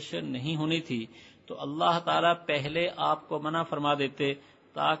بخشش نہیں ہونی تھی تو اللہ تعالیٰ پہلے آپ کو منع فرما دیتے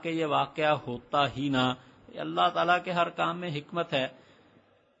تاکہ یہ واقعہ ہوتا ہی نہ۔ اللہ تعالیٰ کے ہر کام میں حکمت ہے،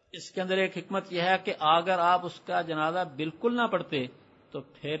 اس کے اندر ایک حکمت یہ ہے کہ اگر آپ اس کا جنازہ بالکل نہ پڑھتے تو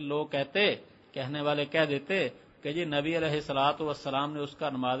پھر لوگ کہنے والے کہہ دیتے کہ جی نبی علیہ الصلوۃ والسلام نے اس کا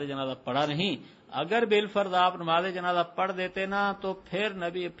نماز جنازہ پڑھا نہیں، اگر بالفرض آپ نماز جنازہ پڑھ دیتے نا تو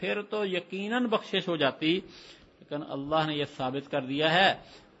پھر تو یقیناً بخشش ہو جاتی۔ لیکن اللہ نے یہ ثابت کر دیا ہے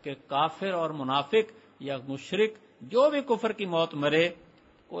کہ کافر اور منافق یا مشرک جو بھی کفر کی موت مرے،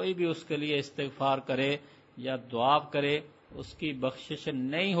 کوئی بھی اس کے لیے استغفار کرے یا دعا کرے اس کی بخشش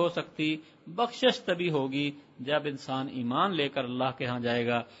نہیں ہو سکتی۔ بخشش تبھی ہوگی جب انسان ایمان لے کر اللہ کے ہاں جائے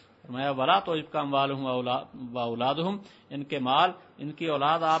گا۔ فرمایا وَلَا تُعْجِبْكَ أَمْوَالُهُمْ وَأَوْلَادُهُمْ، ان کے مال ان کی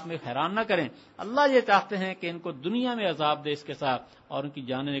اولاد آپ میں حیران نہ کریں، اللہ یہ چاہتے ہیں کہ ان کو دنیا میں عذاب دے اس کے ساتھ اور ان کی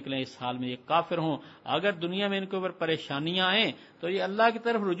جانیں نکلیں اس حال میں یہ کافر ہوں۔ اگر دنیا میں ان کے اوپر پریشانیاں آئیں تو یہ اللہ کی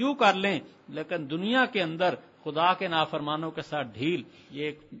طرف رجوع کر لیں، لیکن دنیا کے اندر خدا کے نافرمانوں کے ساتھ ڈھیل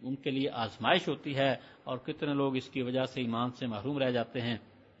یہ ان کے لیے آزمائش ہوتی ہے، اور کتنے لوگ اس کی وجہ سے ایمان سے محروم رہ جاتے ہیں۔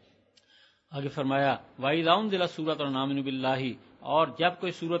 آگے فرمایا وَإِذَا أُنزِلَتْ سُورَةٌ أَنْ آمِنُوا بِاللَّهِ، اور جب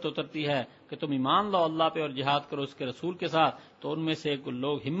کوئی صورت اترتی ہے کہ تم ایمان لاؤ اللہ پہ اور جہاد کرو اس کے رسول کے ساتھ، تو ان میں سے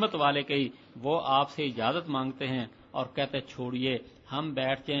لوگ ہمت والے کئی وہ آپ سے اجازت مانگتے ہیں اور کہتے چھوڑیے ہم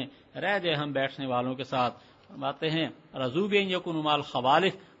بیٹھ جائیں، رہ جائیں ہم بیٹھنے والوں کے ساتھ۔ فرماتے ہیں رضوا بأن يكونوا مع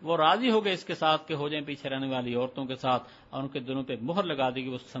الخوالف، وہ راضی ہو گئے اس کے ساتھ کہ ہو جائیں پیچھے رہنے والی عورتوں کے ساتھ، اور ان کے دلوں پہ مہر لگا دی کہ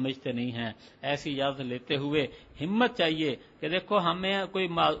وہ سمجھتے نہیں ہیں۔ ایسی اجازت لیتے ہوئے ہمت چاہیے کہ دیکھو ہمیں کوئی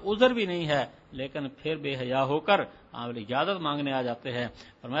عذر بھی نہیں ہے لیکن پھر بے حیا ہو کر اجازت مانگنے آ جاتے ہیں۔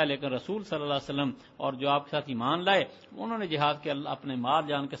 فرمایا لیکن رسول صلی اللہ علیہ وسلم اور جو آپ کے ساتھ ایمان لائے انہوں نے جہاد کے اپنے مال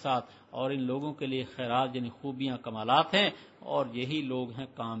جان کے ساتھ، اور ان لوگوں کے لیے خیرات یعنی خوبیاں کمالات ہیں، اور یہی لوگ ہیں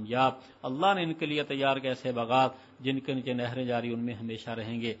کامیاب۔ اللہ نے ان کے لیے تیار کیا ایسے باغات جن کے نیچے نہریں جاری ان میں ہمیشہ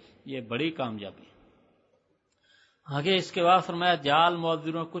رہیں گے، یہ بڑی کامیابی۔ آگے اس کے بعد فرمایا جعل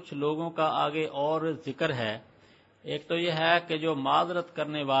معذروں، کچھ لوگوں کا آگے اور ذکر ہے۔ ایک تو یہ ہے کہ جو معذرت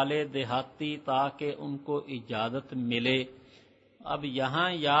کرنے والے دیہاتی تاکہ ان کو اجازت ملے۔ اب یہاں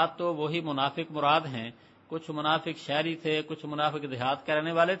یا تو وہی منافق مراد ہیں، کچھ منافق شہری تھے، کچھ منافق دیہات کے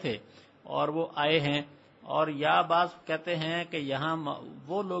رہنے والے تھے اور وہ آئے ہیں، اور یا بعض کہتے ہیں کہ یہاں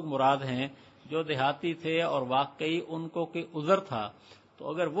وہ لوگ مراد ہیں جو دیہاتی تھے اور واقعی ان کو کوئی عذر تھا۔ تو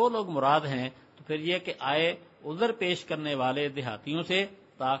اگر وہ لوگ مراد ہیں تو پھر یہ کہ آئے عذر پیش کرنے والے دیہاتیوں سے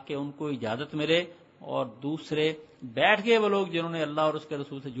تاکہ ان کو اجازت ملے، اور دوسرے بیٹھ گئے وہ لوگ جنہوں نے اللہ اور اس کے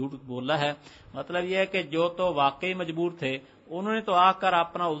رسول سے جھوٹ بولا ہے۔ مطلب یہ ہے کہ جو تو واقعی مجبور تھے انہوں نے تو آ کر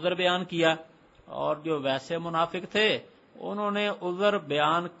اپنا عذر بیان کیا، اور جو ویسے منافق تھے انہوں نے عذر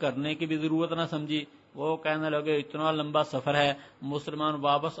بیان کرنے کی بھی ضرورت نہ سمجھی، وہ کہنے لگے اتنا لمبا سفر ہے مسلمان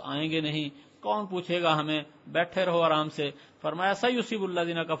واپس آئیں گے نہیں، کون پوچھے گا ہمیں، بیٹھے رہو آرام سے۔ فرمایا سیصیب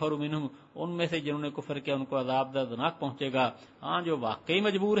الذین کفروا منہم، ان میں سے جنہوں نے کفر کیا ان کو عذاب دردناک پہنچے گا۔ ہاں جو واقعی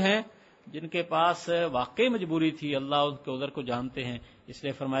مجبور ہیں، جن کے پاس واقعی مجبوری تھی، اللہ ان کے عذر کو جانتے ہیں، اس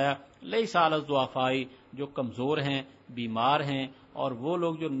لیے فرمایا لیس علی الضعفاء، جو کمزور ہیں بیمار ہیں اور وہ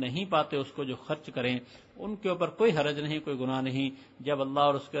لوگ جو نہیں پاتے اس کو جو خرچ کریں ان کے اوپر کوئی حرج نہیں، کوئی گناہ نہیں، جب اللہ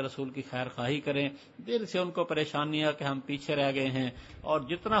اور اس کے رسول کی خیر خواہی کریں، دل سے ان کو پریشانی ہے کہ ہم پیچھے رہ گئے ہیں اور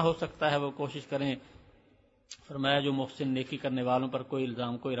جتنا ہو سکتا ہے وہ کوشش کریں۔ فرمایا جو محسن نیکی کرنے والوں پر کوئی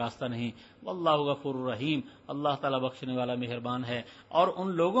الزام کوئی راستہ نہیں، واللہ غفور الرحیم، اللہ تعالیٰ بخشنے والا مہربان ہے۔ اور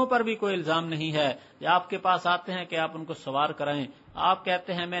ان لوگوں پر بھی کوئی الزام نہیں ہے کہ آپ کے پاس آتے ہیں کہ آپ ان کو سوار کرائیں، آپ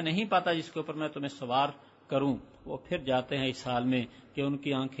کہتے ہیں میں نہیں پاتا جس کے اوپر میں تمہیں سوار کروں، وہ پھر جاتے ہیں اس حال میں کہ ان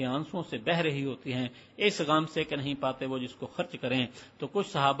کی آنکھیں آنسوؤں سے بہہ رہی ہوتی ہیں اس غم سے کہ نہیں پاتے وہ جس کو خرچ کریں۔ تو کچھ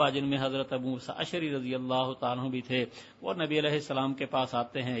صحابہ جن میں حضرت ابو موسیٰ اشعری رضی اللہ تعالیٰ عنہ بھی تھے، وہ نبی علیہ السلام کے پاس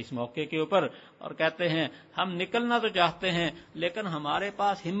آتے ہیں اس موقع کے اوپر اور کہتے ہیں ہم نکلنا تو چاہتے ہیں لیکن ہمارے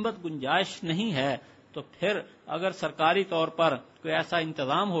پاس ہمت گنجائش نہیں ہے، تو پھر اگر سرکاری طور پر کوئی ایسا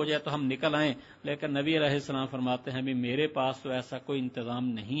انتظام ہو جائے تو ہم نکل آئیں، لیکن نبی علیہ السلام فرماتے ہیں بھی میرے پاس تو ایسا کوئی انتظام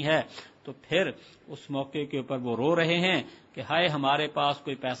نہیں ہے۔ تو پھر اس موقع کے اوپر وہ رو رہے ہیں کہ ہائے ہمارے پاس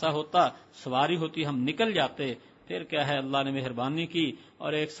کوئی پیسہ ہوتا، سواری ہوتی، ہم نکل جاتے۔ پھر کیا ہے اللہ نے مہربانی کی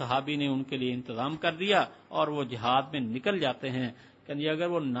اور ایک صحابی نے ان کے لیے انتظام کر دیا اور وہ جہاد میں نکل جاتے ہیں، کہ اگر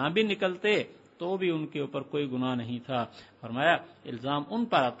وہ نہ بھی نکلتے تو بھی ان کے اوپر کوئی گناہ نہیں تھا۔ فرمایا الزام ان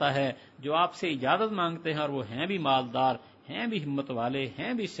پر آتا ہے جو آپ سے اجازت مانگتے ہیں اور وہ ہیں بھی مالدار، ہیں بھی ہمت والے،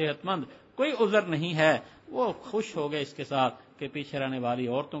 ہیں بھی صحت مند، کوئی عذر نہیں ہے، وہ خوش ہو گئے اس کے ساتھ کہ پیچھے رہنے والی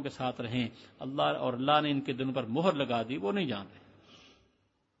عورتوں کے ساتھ رہیں، اللہ نے ان کے دلوں پر مہر لگا دی، وہ نہیں جانتے۔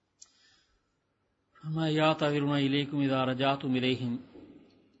 ہمیں یا تعویرون الیکم اذا رجعتم الیہم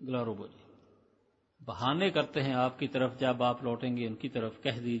اگلا ربع جی. بہانے کرتے ہیں آپ کی طرف جب آپ لوٹیں گے ان کی طرف.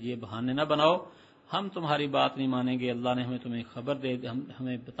 کہہ دیجئے بہانے نہ بناؤ، ہم تمہاری بات نہیں مانیں گے. اللہ نے تمہیں خبر دے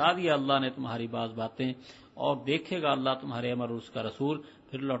ہمیں بتا دیا اللہ نے تمہاری بعض باتیں، اور دیکھے گا اللہ تمہارے امر اور اس کا رسول.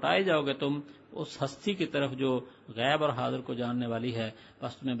 پھر لوٹائے جاؤ گے تم اس ہستی کی طرف جو غیب اور حاضر کو جاننے والی ہے.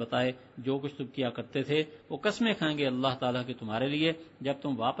 بس تمہیں بتائے جو کچھ تم کیا کرتے تھے وہ قسمیں کھائیں گے اللہ تعالیٰ کی تمہارے لیے جب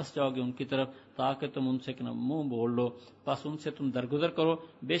تم واپس جاؤ گے ان کی طرف، تاکہ تم ان سے منہ بول لو. بس ان سے تم درگزر کرو،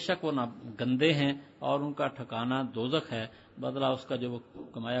 بے شک وہ گندے ہیں اور ان کا ٹھکانہ دوزخ ہے، بدلہ اس کا جو وہ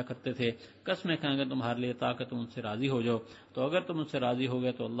کمایا کرتے تھے. قسمیں کھائیں گے تمہارے لیے تاکہ تم ان سے راضی ہو جاؤ. تو اگر تم ان سے راضی ہو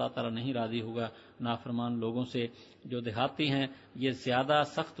گئے تو اللہ تعالیٰ نہیں راضی ہوگا نافرمان لوگوں سے. جو دیہاتی ہیں یہ زیادہ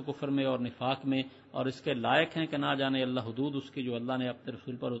سخت کفر میں اور نفاق میں اور اس کے لائق ہیں کہ نہ جانے اللہ حدود اس کی جو اللہ نے اپنے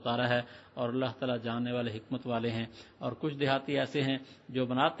رسول پر اتارا ہے، اور اللہ تعالیٰ جاننے والے حکمت والے ہیں. اور کچھ دیہاتی ایسے ہیں جو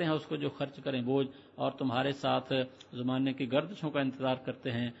بناتے ہیں اس کو جو خرچ کریں بوجھ، اور تمہارے ساتھ زمانے کی گردشوں کا انتظار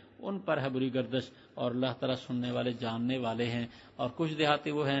کرتے ہیں، ان پر ہے بری گردش، اور اللہ تعالیٰ سننے والے جاننے والے ہیں. اور کچھ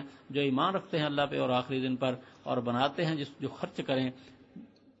دیہاتی وہ ہیں جو ایمان رکھتے ہیں اللہ پہ اور آخری دن پر، اور بناتے ہیں جو خرچ کریں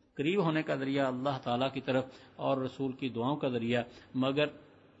قریب ہونے کا ذریعہ اللہ تعالیٰ کی طرف اور رسول کی دعاؤں کا ذریعہ، مگر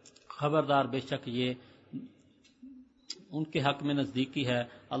خبردار بے شک یہ ان کے حق میں نزدیکی ہے.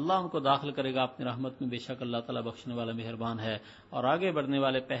 اللہ ان کو داخل کرے گا اپنی رحمت میں، بے شک اللہ تعالیٰ بخشنے والا مہربان ہے. اور آگے بڑھنے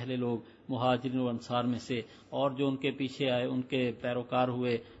والے پہلے لوگ مہاجرین و انصار میں سے، اور جو ان کے پیچھے آئے ان کے پیروکار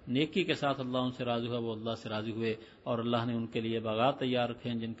ہوئے نیکی کے ساتھ، اللہ ان سے راضی ہوا وہ اللہ سے راضی ہوئے. اور اللہ نے ان کے لیے باغات تیار رکھے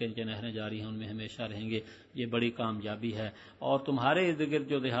ہیں جن کے نیچے نہریں جاری ہیں، ان میں ہمیشہ رہیں گے. یہ بڑی کامیابی ہے. اور تمہارے ارد گرد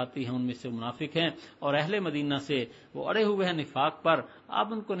جو دیہاتی ہیں ان میں سے منافق ہیں اور اہل مدینہ سے، وہ اڑے ہوئے ہیں نفاق پر. آپ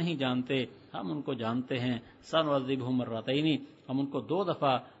ان کو نہیں جانتے، ہم ان کو جانتے ہیں. سنعذبہم مرتین، ہم ان کو 2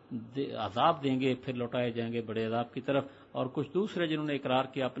 دفعہ عذاب دیں گے، پھر لوٹائے جائیں گے بڑے عذاب کی طرف. اور کچھ دوسرے جنہوں نے اقرار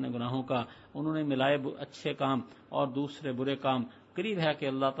کیا اپنے گناہوں کا، انہوں نے ملائے اچھے کام اور دوسرے برے کام. قریب ہے کہ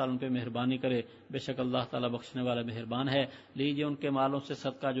اللہ تعالیٰ ان پہ مہربانی کرے، بے شک اللہ تعالیٰ بخشنے والا مہربان ہے. لیجیے ان کے مالوں سے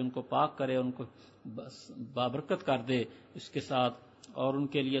صدقہ جو ان کو پاک کرے، ان کو بابرکت کر دے اس کے ساتھ، اور ان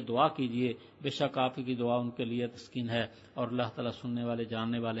کے لیے دعا کیجیے، بے شک آپ کی دعا ان کے لیے تسکین ہے. اور اللہ تعالیٰ سننے والے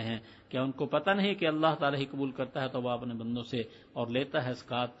جاننے والے ہیں. کیا ان کو پتہ نہیں کہ اللہ تعالیٰ ہی قبول کرتا ہے توبہ اپنے بندوں سے اور لیتا ہے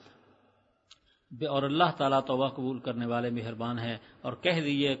زکوٰۃ، اور اللہ تعالیٰ توبہ قبول کرنے والے مہربان ہے. اور کہہ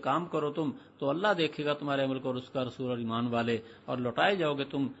دیجیے کام کرو تم تو اللہ دیکھے گا تمہارے عمل کو اور اس کا رسول اور ایمان والے. اور لوٹائے جاؤ گے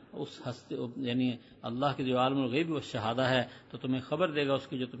تم اس ہستی، یعنی اللہ کی جو عالم الغیب و شہادہ ہے، تو تمہیں خبر دے گا اس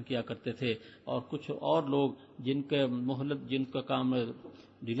کی جو تم کیا کرتے تھے. اور کچھ اور لوگ جن کے مہلت، جن کا کام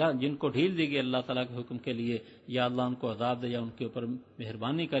جن کو ڈھیل دی گئی اللہ تعالیٰ کے حکم کے لیے، یا اللہ ان کو عذاب دے یا ان کے اوپر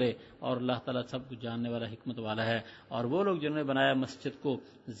مہربانی کرے. اور اللہ تعالیٰ سب کچھ جاننے والا حکمت والا ہے. اور وہ لوگ جنہوں نے بنایا مسجد کو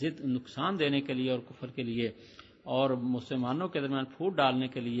ضد نقصان دینے کے لیے اور کفر کے لیے اور مسلمانوں کے درمیان پھوٹ ڈالنے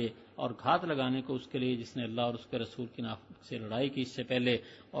کے لیے اور گھات لگانے کو اس کے لیے جس نے اللہ اور اس کے رسول کی سے لڑائی کی اس سے پہلے،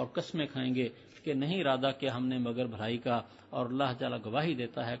 اور قسمیں کھائیں گے کہ نہیں ارادہ کیا ہم نے مگر بھلائی کا، اور اللہ تعالیٰ گواہی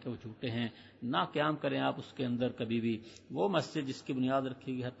دیتا ہے کہ وہ جھوٹے ہیں. نہ قیام کریں آپ اس کے اندر کبھی بھی. وہ مسجد جس کی بنیاد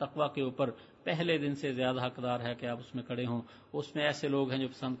رکھی گئی ہے تقویٰ کے اوپر، پہلے دن سے زیادہ حقدار ہے کہ آپ اس میں کھڑے ہوں. اس میں ایسے لوگ ہیں جو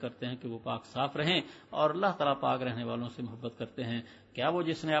پسند کرتے ہیں کہ وہ پاک صاف رہیں، اور اللہ تعالیٰ پاک رہنے والوں سے محبت کرتے ہیں. کیا وہ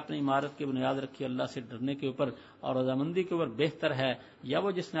جس نے اپنی عمارت کی بنیاد رکھی اللہ سے ڈرنے کے اوپر اور رضامندی کے اوپر بہتر ہے، یا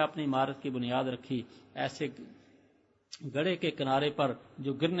وہ جس نے اپنی عمارت کی بنیاد رکھی ایسے گڑھے کے کنارے پر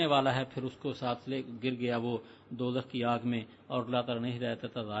جو گرنے والا ہے، پھر اس کو ساتھ لے گر گیا وہ دوزخ کی آگ میں. اور اللہ تعالیٰ نہیں رہتا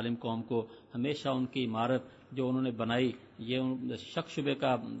تھا ظالم قوم کو. ہمیشہ ان کی عمارت جو انہوں نے بنائی یہ شک شبے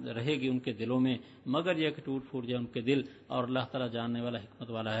کا رہے گی ان کے دلوں میں، مگر یہ کہ ٹوٹ پھوٹ جائے ان کے دل. اور اللہ تعالیٰ جاننے والا حکمت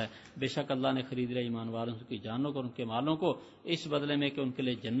والا ہے. بے شک اللہ نے خرید لیا ایمان والوں کی جانوں کو اور ان کے مالوں کو اس بدلے میں کہ ان کے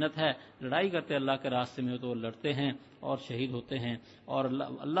لیے جنت ہے. لڑائی کرتے اللہ کے راستے میں تو وہ لڑتے ہیں اور شہید ہوتے ہیں. اور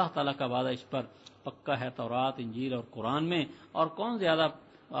اللہ تعالیٰ کا وعدہ اس پر پکا ہے تورات، انجیل اور قرآن میں. اور کون زیادہ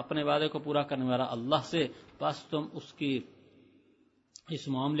اپنے وعدے کو پورا کرنے والا اللہ سے. بس تم اس کی اس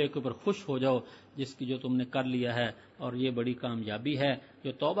معاملے کے اوپر خوش ہو جاؤ جس کی جو تم نے کر لیا ہے. اور یہ بڑی کامیابی ہے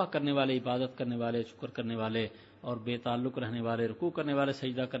جو توبہ کرنے والے، عبادت کرنے والے، شکر کرنے والے اور بے تعلق رہنے والے، رکوع کرنے والے،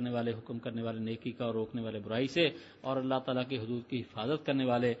 سجدہ کرنے والے، حکم کرنے والے نیکی کا اور روکنے والے برائی سے، اور اللہ تعالیٰ کی حدود کی حفاظت کرنے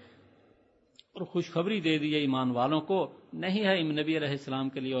والے. اور خوشخبری دے دی ایمان والوں کو، نہیں ہے نبی علیہ السلام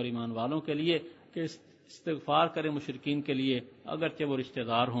کے لیے اور ایمان والوں کے لیے کہ استغفار کریں مشرکین کے لیے اگرچہ وہ رشتہ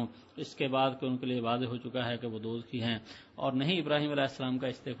دار ہوں، اس کے بعد کہ ان کے لیے واضح ہو چکا ہے کہ وہ دوزخی ہیں. اور نہیں ابراہیم علیہ السلام کا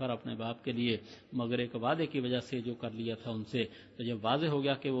استغفار اپنے باپ کے لیے، مگر ایک وعدے کی وجہ سے جو کر لیا تھا ان سے. تو جب واضح ہو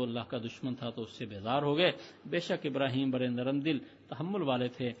گیا کہ وہ اللہ کا دشمن تھا تو اس سے بیزار ہو گئے. بے شک ابراہیم بڑے نرم دل، تحمل والے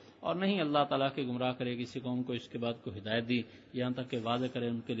تھے. اور نہیں اللہ تعالیٰ کے گمراہ کرے کسی قوم کو اس کے بعد کو ہدایت دی، یہاں تک کہ واضح کرے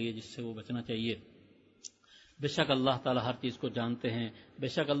ان کے لیے جس سے وہ بچنا چاہیے. بے شک اللہ تعالیٰ ہر چیز کو جانتے ہیں، بے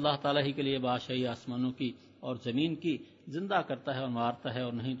شک اللہ تعالیٰ ہی کے لیے بادشاہی آسمانوں کی اور زمین کی، زندہ کرتا ہے اور مارتا ہے،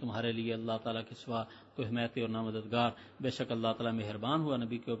 اور نہیں تمہارے لیے اللہ تعالیٰ کے سوا کوئی حمایتی اور نہ مددگار۔ بے شک اللہ تعالیٰ مہربان ہوا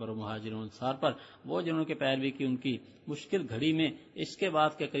نبی کے اوپر اور مہاجرین و انصار پر، وہ جنہوں کے پیروی کی ان کی مشکل گھڑی میں، اس کے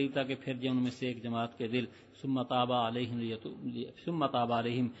بعد کے قریب تک پھر جن میں سے ایک جماعت کے دل ثم تاب علیہم،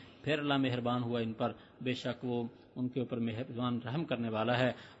 پھر اللہ مہربان ہوا ان پر، بے شک وہ ان کے اوپر مہربان رحم کرنے والا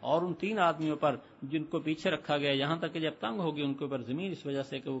ہے۔ اور ان تین آدمیوں پر جن کو پیچھے رکھا گیا، یہاں تک کہ جب تنگ ہوگی ان کے اوپر زمین، اس وجہ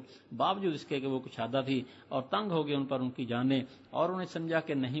سے کہ وہ باوجود اس کے کہ وہ کشادہ تھی اور تنگ ہوگی ان پر ان کی جانیں، اور انہیں سمجھا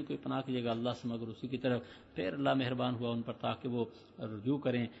کہ نہیں کوئی پناہ کیجیے گا اللہ سے مگر اسی کی طرف، پھر اللہ مہربان ہوا ان پر تاکہ وہ رجوع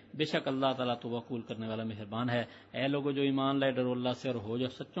کریں۔ بے شک اللہ تعالیٰ تو قبول کرنے والا مہربان ہے۔ اے لوگوں جو ایمان لائے ڈرو اللہ سے اور ہو جو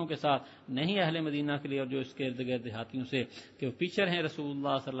سچوں کے ساتھ، نہیں اہل مدینہ کے لیے اور جو اس کے ارد گرد دیہاتیوں سے کہ وہ پیچھے رہیں رسول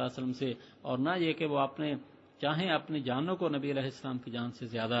اللہ صلی اللہ علیہ وسلم سے، اور نہ یہ کہ وہ اپنے چاہیں اپنی جانوں کو نبی علیہ السلام کی جان سے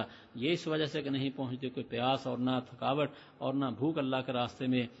زیادہ، یہ اس وجہ سے کہ نہیں پہنچتے کوئی پیاس اور نہ تھکاوٹ اور نہ بھوک اللہ کے راستے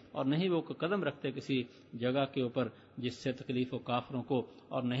میں، اور نہیں وہ قدم رکھتے کسی جگہ کے اوپر جس سے تکلیف ہو کافروں کو،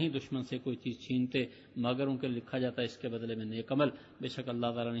 اور نہیں دشمن سے کوئی چیز چھینتے مگر ان کے لکھا جاتا ہے اس کے بدلے میں نیک عمل۔ بے شک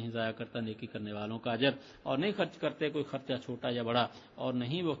اللہ تعالیٰ نہیں ضائع کرتا نیکی کرنے والوں کا اجر، اور نہیں خرچ کرتے کوئی خرچہ چھوٹا یا بڑا، اور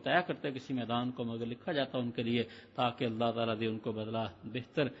نہیں وہ طے کرتے کسی میدان کو مگر لکھا جاتا ان کے لیے تاکہ اللہ تعالیٰ دے ان کو بدلہ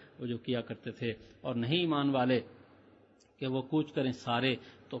بہتر وہ جو کیا کرتے تھے۔ اور نہیں ایمان والے کہ وہ کوچ کریں سارے،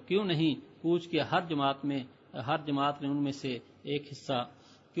 تو کیوں نہیں کوچ کیا ہر جماعت نے ان میں سے ایک حصہ،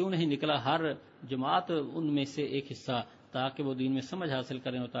 کیوں نہیں نکلا ہر جماعت ان میں سے ایک حصہ، تاکہ وہ دین میں سمجھ حاصل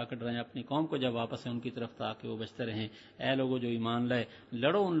کریں اور تاکہ ڈرائیں اپنی قوم کو جب واپس ہیں ان کی طرف تاکہ وہ بچتے رہیں۔ اے لوگوں جو ایمان لائے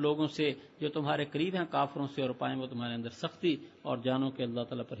لڑو ان لوگوں سے جو تمہارے قریب ہیں کافروں سے، اور پائیں وہ تمہارے اندر سختی، اور جانو کہ اللہ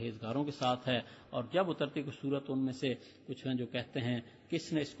تعالیٰ پرہیزگاروں کے ساتھ ہے۔ اور جب اترتی کوئی صورت ان میں سے کچھ ہیں جو کہتے ہیں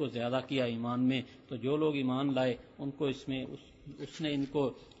کس نے اس کو زیادہ کیا ایمان میں، تو جو لوگ ایمان لائے ان کو اس نے ان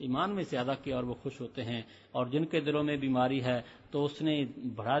کو ایمان میں زیادہ کیا اور وہ خوش ہوتے ہیں، اور جن کے دلوں میں بیماری ہے تو اس نے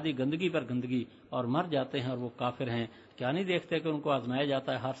بڑھا دی گندگی پر گندگی اور مر جاتے ہیں اور وہ کافر ہیں۔ کیا نہیں دیکھتے کہ ان کو آزمایا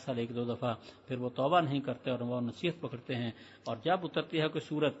جاتا ہے ہر سال ایک دو دفعہ، پھر وہ توبہ نہیں کرتے اور وہ نصیحت پکڑتے ہیں، اور جب اترتی ہے کوئی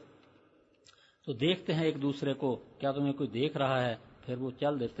صورت تو دیکھتے ہیں ایک دوسرے کو کیا تمہیں کوئی دیکھ رہا ہے، پھر وہ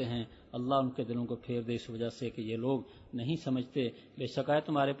چل دیتے ہیں۔ اللہ ان کے دلوں کو پھیر دے اس وجہ سے کہ یہ لوگ نہیں سمجھتے۔ بے شک ہے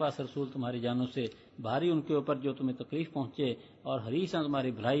تمہارے پاس رسول تمہاری جانوں سے بھاری ان کے اوپر جو تمہیں تکلیف پہنچے، اور حریص ہیں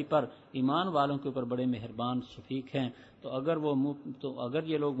تمہاری بھلائی پر، ایمان والوں کے اوپر بڑے مہربان شفیق ہیں۔ تو اگر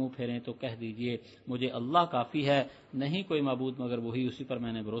یہ لوگ منہ پھیریں تو کہہ دیجئے مجھے اللہ کافی ہے، نہیں کوئی معبود مگر وہی، اسی پر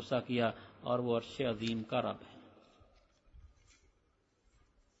میں نے بھروسہ کیا، اور وہ عرش عظیم کا رب ہے۔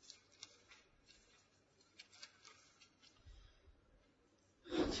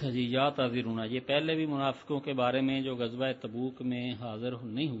 اچھا جی، یا تعذرون، یہ پہلے بھی منافقوں کے بارے میں جو غزوہ تبوک میں حاضر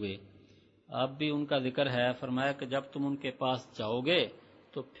نہیں ہوئے اب بھی ان کا ذکر ہے۔ فرمایا کہ جب تم ان کے پاس جاؤ گے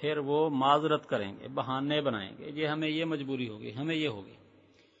تو پھر وہ معذرت کریں گے، بہانے بنائیں گے، یہ ہمیں یہ مجبوری ہوگی، ہمیں یہ ہوگی۔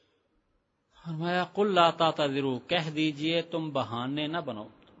 فرمایا قل لا تعتذروا، کہہ دیجئے تم بہانے نہ بنو،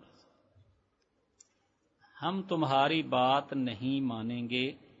 ہم تمہاری بات نہیں مانیں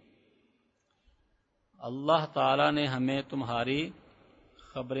گے، اللہ تعالی نے ہمیں تمہاری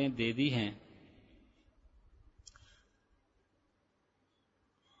خبریں دے دی ہیں۔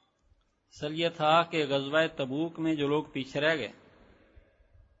 اصل یہ تھا کہ غزوہ تبوک میں جو لوگ پیچھے رہ گئے،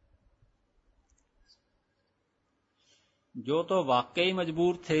 جو تو واقعی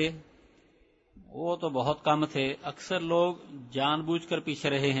مجبور تھے وہ تو بہت کم تھے، اکثر لوگ جان بوجھ کر پیچھے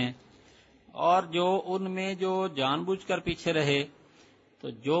رہے ہیں، اور جو ان میں جو جان بوجھ کر پیچھے رہے تو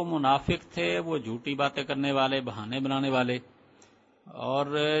جو منافق تھے وہ جھوٹی باتیں کرنے والے، بہانے بنانے والے، اور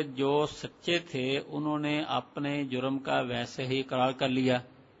جو سچے تھے انہوں نے اپنے جرم کا ویسے ہی اقرار کر لیا،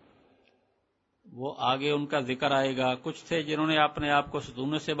 وہ آگے ان کا ذکر آئے گا۔ کچھ تھے جنہوں نے اپنے آپ کو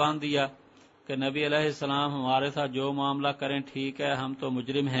ستونوں سے باندھ دیا کہ نبی علیہ السلام ہمارے ساتھ جو معاملہ کریں ٹھیک ہے، ہم تو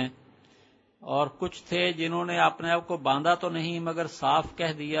مجرم ہیں، اور کچھ تھے جنہوں نے اپنے آپ کو باندھا تو نہیں مگر صاف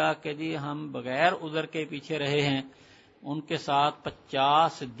کہہ دیا کہ جی ہم بغیر عذر کے پیچھے رہے ہیں۔ ان کے ساتھ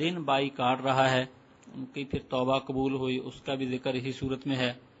 50 دن بائی کاٹ رہا ہے، ان کی پھر توبہ قبول ہوئی، اس کا بھی ذکر اسی صورت میں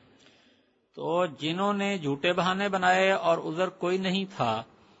ہے۔ تو جنہوں نے جھوٹے بہانے بنائے اور عذر کوئی نہیں تھا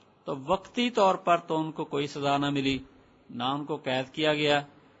تو وقتی طور پر تو ان کو کوئی سزا نہ ملی، نہ ان کو قید کیا گیا،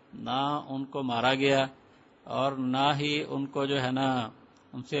 نہ ان کو مارا گیا، اور نہ ہی ان کو جو ہے نا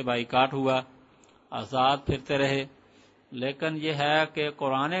ان سے بائیکاٹ ہوا، آزاد پھرتے رہے۔ لیکن یہ ہے کہ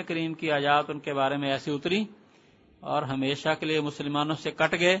قرآن کریم کی آیات ان کے بارے میں ایسی اتری اور ہمیشہ کے لیے مسلمانوں سے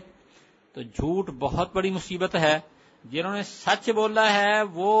کٹ گئے۔ تو جھوٹ بہت بڑی مصیبت ہے، جنہوں نے سچ بولا ہے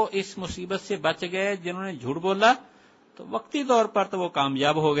وہ اس مصیبت سے بچ گئے، جنہوں نے جھوٹ بولا تو وقتی طور پر تو وہ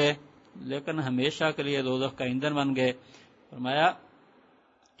کامیاب ہو گئے لیکن ہمیشہ کے لیے دوزخ کا ایندھن بن گئے۔ فرمایا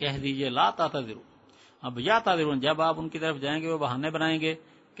کہہ دیجئے لا تعتذروا، اب یا تعذرون، جب آپ ان کی طرف جائیں گے وہ بہانے بنائیں گے،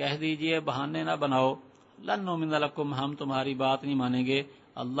 کہہ دیجئے بہانے نہ بناؤ، لن نؤمن لکم، ہم تمہاری بات نہیں مانیں گے،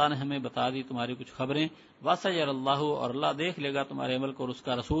 اللہ نے ہمیں بتا دی تمہاری کچھ خبریں، وَسَيَرَ اللَّهُ، اور اللہ دیکھ لے گا تمہارے عمل کو اور اس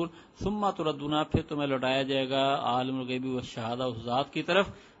کا رسول، ثُمَّ تُرَدُّونَ، پھر تمہیں لوٹایا جائے گا عالم الغیب والشہادہ، اس ذات کی طرف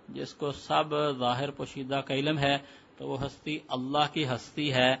جس کو سب ظاہر پوشیدہ کا علم ہے، تو وہ ہستی اللہ کی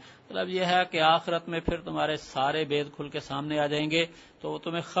ہستی ہے۔ مطلب یہ ہے کہ آخرت میں پھر تمہارے سارے بید کھل کے سامنے آ جائیں گے، تو وہ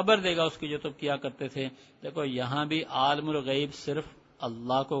تمہیں خبر دے گا اس کی جو تم کیا کرتے تھے۔ دیکھو یہاں بھی عالم الغیب صرف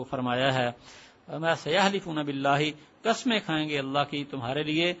اللہ کو فرمایا ہے، میں سیحلفون باللہ، قسمیں کھائیں گے اللہ کی تمہارے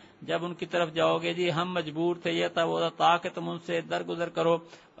لیے جب ان کی طرف جاؤ گے، جی ہم مجبور تھے، یہ تھا وہ تھا، تاکہ تم ان سے درگزر کرو،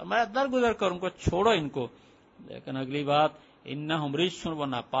 میں درگزر کروں کو، چھوڑو ان کو۔ لیکن اگلی بات، انہم رجس، وہ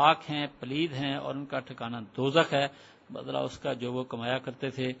ناپاک ہیں، پلید ہیں، اور ان کا ٹھکانہ دوزخ ہے، بدلہ اس کا جو وہ کمایا کرتے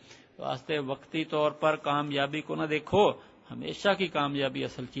تھے۔ واسطے وقتی طور پر کامیابی کو نہ دیکھو، ہمیشہ کی کامیابی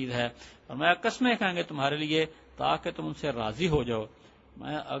اصل چیز ہے، اور میں قسمیں کھائیں گے تمہارے لیے تاکہ تم ان سے راضی ہو جاؤ۔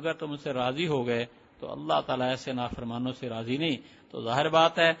 میں اگر تم ان سے راضی ہو گئے تو اللہ تعالیٰ ایسے نافرمانوں سے راضی نہیں، تو ظاہر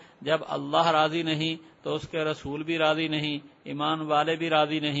بات ہے جب اللہ راضی نہیں تو اس کے رسول بھی راضی نہیں، ایمان والے بھی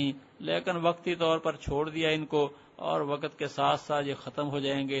راضی نہیں، لیکن وقتی طور پر چھوڑ دیا ان کو، اور وقت کے ساتھ ساتھ یہ ختم ہو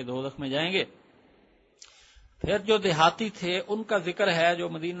جائیں گے، دوزخ میں جائیں گے۔ پھر جو دیہاتی تھے ان کا ذکر ہے، جو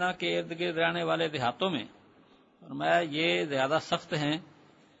مدینہ کے ارد گرد رہنے والے دیہاتوں میں، فرمایا یہ زیادہ سخت ہیں،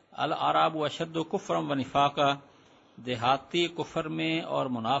 الاعراب اشد کفرا و نفاقا، دیہاتی کفر میں اور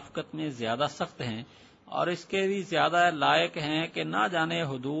منافقت میں زیادہ سخت ہیں، اور اس کے بھی زیادہ لائق ہیں کہ نہ جانے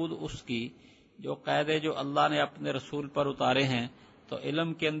حدود اس کی جو قاعدے جو اللہ نے اپنے رسول پر اتارے ہیں۔ تو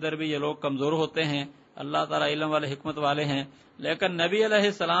علم کے اندر بھی یہ لوگ کمزور ہوتے ہیں، اللہ تعالیٰ علم والے حکمت والے ہیں، لیکن نبی علیہ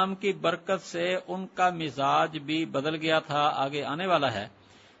السلام کی برکت سے ان کا مزاج بھی بدل گیا تھا، آگے آنے والا ہے۔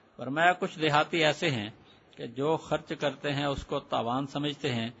 فرمایا کچھ دیہاتی ایسے ہیں کہ جو خرچ کرتے ہیں اس کو تاوان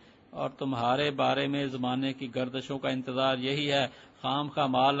سمجھتے ہیں، اور تمہارے بارے میں زمانے کی گردشوں کا انتظار یہی ہے، خام خواہ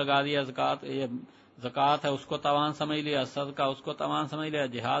مال لگا دیا، زکوٰۃ ہے اس کو تاوان سمجھ لیا، صدقہ اس کو تاوان سمجھ لیا،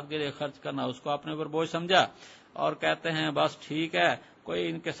 جہاد کے لیے خرچ کرنا اس کو اپنے اوپر بوجھ سمجھا، اور کہتے ہیں بس ٹھیک ہے، کوئی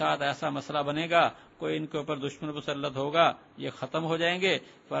ان کے ساتھ ایسا مسئلہ بنے گا، کوئی ان کے اوپر دشمن مسلط ہوگا، یہ ختم ہو جائیں گے۔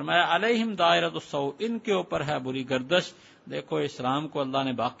 فرمایا علیہم دائرۃ السوء، ان کے اوپر ہے بری گردش۔ دیکھو اسلام کو اللہ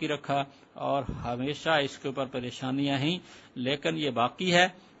نے باقی رکھا، اور ہمیشہ اس کے اوپر پریشانیاں ہیں، لیکن یہ باقی ہے،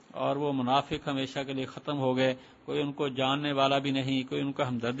 اور وہ منافق ہمیشہ کے لیے ختم ہو گئے، کوئی ان کو جاننے والا بھی نہیں، کوئی ان کو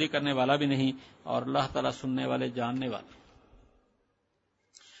ہمدردی کرنے والا بھی نہیں، اور اللہ تعالیٰ سننے والے جاننے والے۔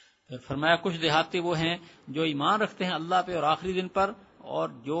 پھر فرمایا کچھ دیہاتی وہ ہیں جو ایمان رکھتے ہیں اللہ پہ اور آخری دن پر، اور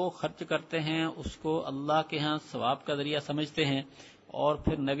جو خرچ کرتے ہیں اس کو اللہ کے ہاں ثواب کا ذریعہ سمجھتے ہیں، اور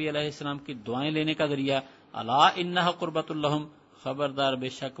پھر نبی علیہ السلام کی دعائیں لینے کا ذریعہ، الا انھا قربۃ لہم، خبردار بے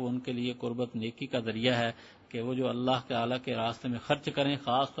شک وہ ان کے لیے قربت نیکی کا ذریعہ ہے، کہ وہ جو اللہ تعالیٰ کے راستے میں خرچ کریں،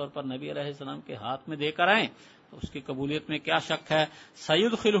 خاص طور پر نبی علیہ السلام کے ہاتھ میں دے کر آئیں، تو اس کی قبولیت میں کیا شک ہے۔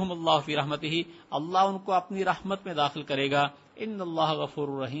 سیدخلہم اللہ فی رحمتہ، اللہ ان کو اپنی رحمت میں داخل کرے گا، ان اللہ غفور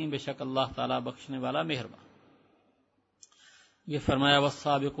الرحیم، بے شک اللہ تعالیٰ بخشنے والا مہربان۔ یہ فرمایا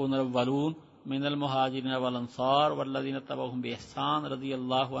والسابقون الاولون من المہاجرین والانصار والذین اتبعوہم بإحسان رضی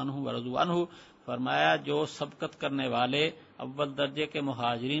اللہ عنہم ورضوا عنہ، فرمایا جو سبقت کرنے والے اول درجے کے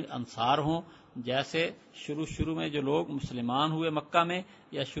مہاجرین انصار ہوں، جیسے شروع میں جو لوگ مسلمان ہوئے مکہ میں،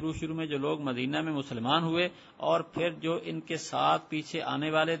 یا شروع میں جو لوگ مدینہ میں مسلمان ہوئے، اور پھر جو ان کے ساتھ پیچھے آنے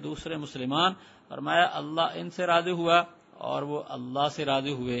والے دوسرے مسلمان، فرمایا اللہ ان سے راضی ہوا اور وہ اللہ سے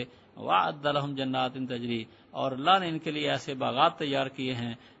راضی ہوئے، وَأَعَدَّ لَهُمْ جَنَّاتٍ تَجْرِي، اور اللہ نے ان کے لیے ایسے باغات تیار کیے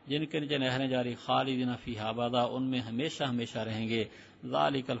ہیں جن کے نیچے نہریں جاری، خالدین فیہا ابدا، ان میں ہمیشہ ہمیشہ رہیں گے،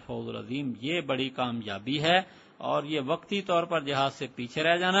 ذالک الفوز العظیم، یہ بڑی کامیابی ہے۔ اور یہ وقتی طور پر جہاد سے پیچھے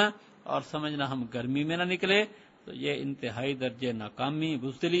رہ جانا اور سمجھنا ہم گرمی میں نہ نکلے، تو یہ انتہائی درجے ناکامی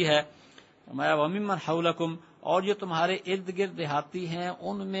بزدلی ہے۔ فرمایا وَمِمَّنْ حَوْلَكُمْ، اور جو تمہارے ارد گرد دیہاتی ہیں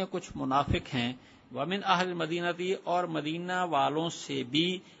ان میں کچھ منافق ہیں، وَمِنْ أَهْلِ الْمَدِينَةِ، اور مدینہ والوں سے بھی،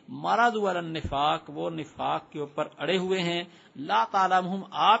 مَرَضُوا عَلَى النِّفَاقِ، وہ نفاق کے اوپر اڑے ہوئے ہیں، لَا تَعْلَمُهُمْ،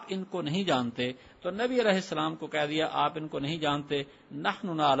 آپ ان کو نہیں جانتے، تو نبی علیہ السلام کو کہہ دیا آپ ان کو نہیں جانتے،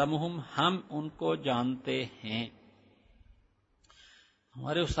 نَحْنُ نَعْلَمُهُمْ، ہم ان کو جانتے ہیں۔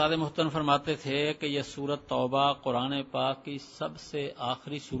 ہمارے استاد محترم فرماتے تھے کہ یہ سورت توبہ قرآن پاک کی سب سے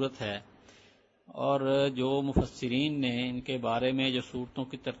آخری سورت ہے، اور جو مفسرین نے ان کے بارے میں جو سورتوں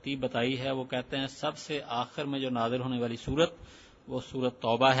کی ترتیب بتائی ہے وہ کہتے ہیں سب سے آخر میں جو نازل ہونے والی سورت وہ سورت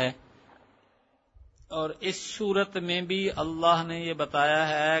توبہ ہے۔ اور اس سورت میں بھی اللہ نے یہ بتایا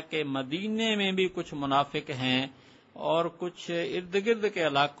ہے کہ مدینے میں بھی کچھ منافق ہیں اور کچھ ارد گرد کے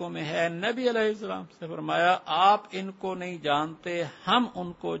علاقوں میں ہے۔ نبی علیہ السلام سے فرمایا آپ ان کو نہیں جانتے، ہم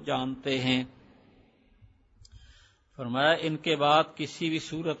ان کو جانتے ہیں۔ فرمایا ان کے بعد کسی بھی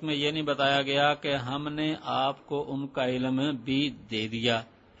صورت میں یہ نہیں بتایا گیا کہ ہم نے آپ کو ان کا علم بھی دے دیا۔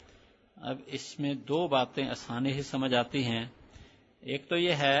 اب اس میں دو باتیں آسانی سے سمجھ آتی ہیں۔ ایک تو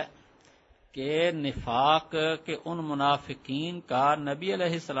یہ ہے کہ نفاق کے ان منافقین کا نبی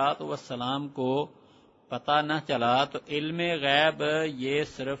علیہ الصلوۃ والسلام کو پتہ نہ چلا تو علم غیب یہ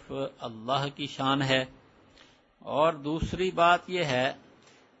صرف اللہ کی شان ہے۔ اور دوسری بات یہ ہے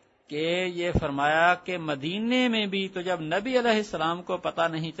کہ یہ فرمایا کہ مدینے میں بھی تو جب نبی علیہ السلام کو پتہ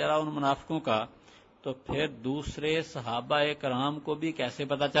نہیں چلا ان منافقوں کا تو پھر دوسرے صحابہ کرام کو بھی کیسے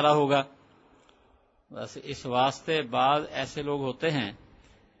پتہ چلا ہوگا؟ بس اس واسطے بعض ایسے لوگ ہوتے ہیں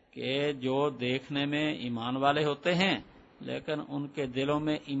کہ جو دیکھنے میں ایمان والے ہوتے ہیں لیکن ان کے دلوں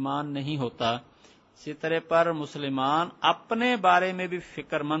میں ایمان نہیں ہوتا۔ اسی طرح پر مسلمان اپنے بارے میں بھی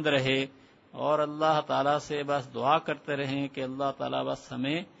فکر مند رہے اور اللہ تعالیٰ سے بس دعا کرتے رہیں کہ اللہ تعالیٰ بس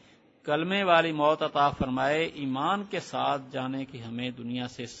ہمیں کلمے والی موت عطا فرمائے، ایمان کے ساتھ جانے کی ہمیں دنیا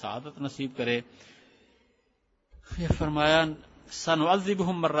سے سعادت نصیب کرے۔ یہ فرمایا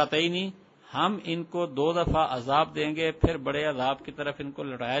سنعذبہم مرتین، ہم ان کو 2 دفعہ عذاب دیں گے، پھر بڑے عذاب کی طرف ان کو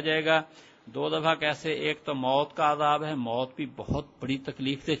لٹایا جائے گا۔ 2 دفعہ کیسے؟ ایک تو موت کا عذاب ہے، موت بھی بہت بڑی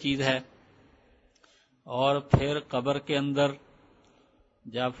تکلیف دہ چیز ہے، اور پھر قبر کے اندر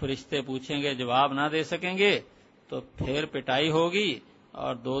جب فرشتے پوچھیں گے جواب نہ دے سکیں گے تو پھر پٹائی ہوگی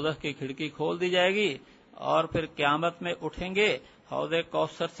اور دوزخ کی کھڑکی کھول دی جائے گی، اور پھر قیامت میں اٹھیں گے، حوض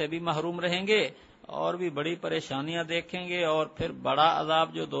کوثر سے بھی محروم رہیں گے اور بھی بڑی پریشانیاں دیکھیں گے، اور پھر بڑا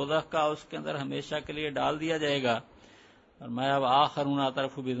عذاب جو دوزخ کا اس کے اندر ہمیشہ کے لیے ڈال دیا جائے گا۔ فرمایا وآخرون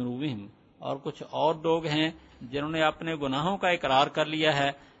اعترفوا بذنوبہم، اور کچھ اور لوگ ہیں جنہوں نے اپنے گناہوں کا اقرار کر لیا ہے۔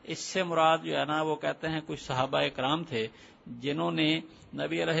 اس سے مراد جو ہے نا وہ کہتے ہیں کچھ صحابہ کرام تھے جنہوں نے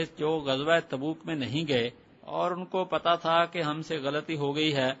نبی علیہ جو غزوہ تبوک میں نہیں گئے اور ان کو پتا تھا کہ ہم سے غلطی ہو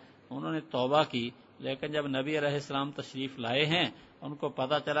گئی ہے، انہوں نے توبہ کی، لیکن جب نبی علیہ السلام تشریف لائے ہیں ان کو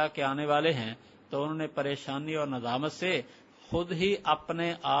پتا چلا کہ آنے والے ہیں تو انہوں نے پریشانی اور ندامت سے خود ہی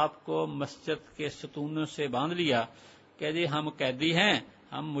اپنے آپ کو مسجد کے ستونوں سے باندھ لیا کہ جی ہم قیدی ہیں،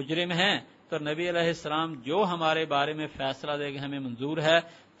 ہم مجرم ہیں، تو نبی علیہ السلام جو ہمارے بارے میں فیصلہ دے گا ہمیں منظور ہے،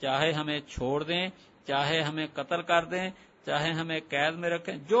 چاہے ہمیں چھوڑ دیں، چاہے ہمیں قتل کر دیں، چاہے ہمیں قید میں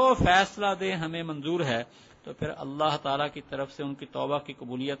رکھیں، جو فیصلہ دیں ہمیں منظور ہے۔ تو پھر اللہ تعالیٰ کی طرف سے ان کی توبہ کی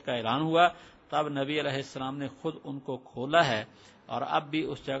قبولیت کا اعلان ہوا، تب نبی علیہ السلام نے خود ان کو کھولا ہے، اور اب بھی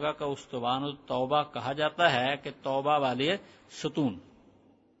اس جگہ کا استوان التوبہ کہا جاتا ہے کہ توبہ والے ستون۔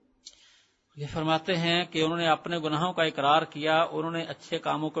 یہ فرماتے ہیں کہ انہوں نے اپنے گناہوں کا اقرار کیا، انہوں نے اچھے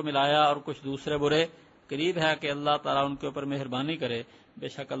کاموں کو ملایا اور کچھ دوسرے برے، قریب ہے کہ اللہ تعالیٰ ان کے اوپر مہربانی کرے، بے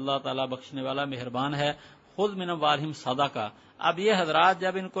شک اللہ تعالیٰ بخشنے والا مہربان ہے۔ خذ من اموالہم صدقہ، اب یہ حضرات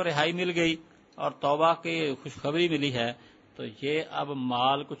جب ان کو رہائی مل گئی اور توبہ کی خوشخبری ملی ہے تو یہ اب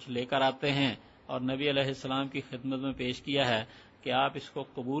مال کچھ لے کر آتے ہیں اور نبی علیہ السلام کی خدمت میں پیش کیا ہے کہ آپ اس کو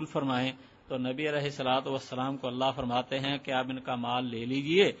قبول فرمائیں، تو نبی علیہ الصلوۃ والسلام کو اللہ فرماتے ہیں کہ آپ ان کا مال لے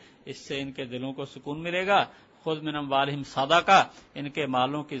لیجئے، اس سے ان کے دلوں کو سکون ملے گا۔ خذ من اموالہم صدقہ، ان کے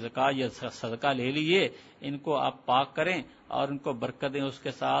مالوں کی زکوٰۃ یا صدقہ لے لیجئے، ان کو آپ پاک کریں اور ان کو برکت دیں اس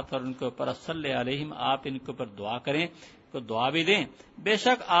کے ساتھ، اور ان کے اوپر صلی علیہم، آپ ان کے اوپر دعا کریں، کو دعا بھی دیں، بے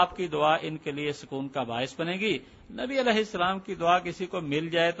شک آپ کی دعا ان کے لیے سکون کا باعث بنے گی۔ نبی علیہ السلام کی دعا کسی کو مل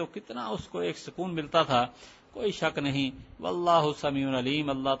جائے تو کتنا اس کو ایک سکون ملتا تھا، کوئی شک نہیں۔ واللہ سمیع علیم،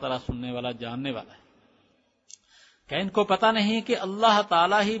 اللہ تعالیٰ سننے والا جاننے والا ہے۔ کہ ان کو پتہ نہیں کہ اللہ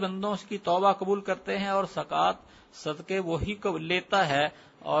تعالیٰ ہی بندوں کی توبہ قبول کرتے ہیں اور زکوٰۃ صدقے وہی کو لیتا ہے،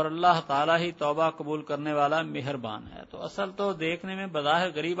 اور اللہ تعالیٰ ہی توبہ قبول کرنے والا مہربان ہے۔ تو اصل تو دیکھنے میں بظاہر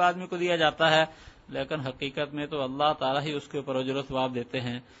غریب آدمی کو دیا جاتا ہے، لیکن حقیقت میں تو اللہ تعالیٰ ہی اس کے اوپر اجر و ثواب دیتے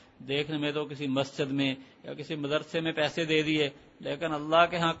ہیں۔ دیکھنے میں تو کسی مسجد میں یا کسی مدرسے میں پیسے دے دیے، لیکن اللہ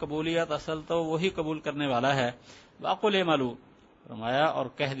کے ہاں قبولیت اصل تو وہی قبول کرنے والا ہے۔ وَقُلْ اعْمَلُوا، فرمایا اور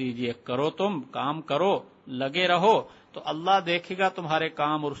کہہ دیجئے کرو، تم کام کرو، لگے رہو، تو اللہ دیکھے گا تمہارے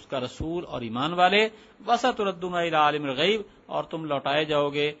کام اور اس کا رسول اور ایمان والے۔ وَسَتُرَدُّونَ إِلَىٰ عَالِمِ الْغَیْبِ، اور تم لوٹائے جاؤ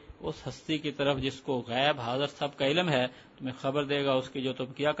گے اس ہستی کی طرف جس کو غیب حاضر سب کا علم ہے، تمہیں خبر دے گا اس کی جو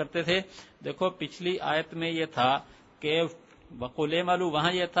تم کیا کرتے تھے۔ دیکھو پچھلی آیت میں یہ تھا کہ وَقُلْ اعْمَلُوا،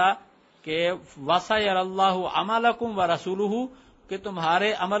 وہاں یہ تھا کہ وَسَيَرَى اللَّهُ عَمَلَكُمْ وَرَسُولُهُ، کہ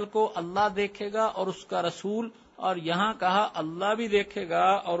تمہارے عمل کو اللہ دیکھے گا اور اس کا رسول، اور یہاں کہا اللہ بھی دیکھے گا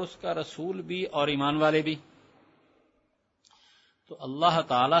اور اس کا رسول بھی اور ایمان والے بھی۔ تو اللہ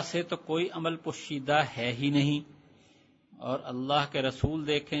تعالیٰ سے تو کوئی عمل پوشیدہ ہے ہی نہیں، اور اللہ کے رسول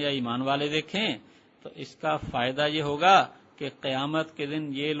دیکھیں یا ایمان والے دیکھیں تو اس کا فائدہ یہ ہوگا کہ قیامت کے دن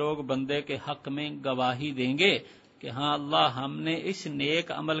یہ لوگ بندے کے حق میں گواہی دیں گے کہ ہاں اللہ ہم نے اس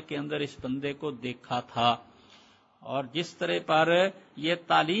نیک عمل کے اندر اس بندے کو دیکھا تھا۔ اور جس طرح پر یہ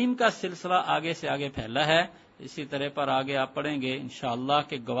تعلیم کا سلسلہ آگے سے آگے پھیلا ہے، اسی طرح پر آگے آپ پڑھیں گے انشاءاللہ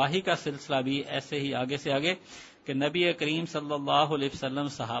کہ گواہی کا سلسلہ بھی ایسے ہی آگے سے آگے کہ نبی کریم صلی اللہ علیہ وسلم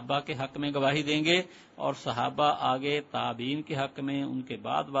صحابہ کے حق میں گواہی دیں گے اور صحابہ آگے تابعین کے حق میں، ان کے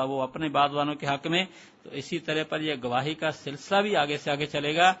بعد وہ اپنے بعد والوں کے حق میں، تو اسی طرح پر یہ گواہی کا سلسلہ بھی آگے سے آگے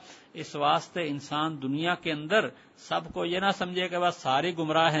چلے گا۔ اس واسطے انسان دنیا کے اندر سب کو یہ نہ سمجھے کہ بس سارے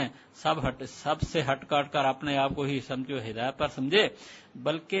گمراہ ہیں، سب سے ہٹ کٹ کر اپنے آپ کو ہی سمجھو ہدایت پر سمجھے،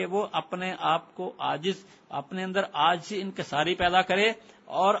 بلکہ وہ اپنے آپ کو عاجز، اپنے اندر عاجزی انکساری پیدا کرے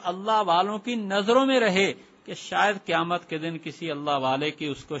اور اللہ والوں کی نظروں میں رہے کہ شاید قیامت کے دن کسی اللہ والے کی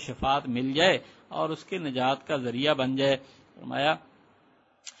اس کو شفاعت مل جائے اور اس کے نجات کا ذریعہ بن جائے۔ فرمایا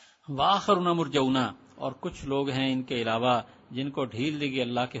وآخرون مرجون، اور کچھ لوگ ہیں ان کے علاوہ جن کو ڈھیل دے گی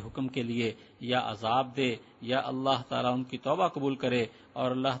اللہ کے حکم کے لیے، یا عذاب دے یا اللہ تعالیٰ ان کی توبہ قبول کرے،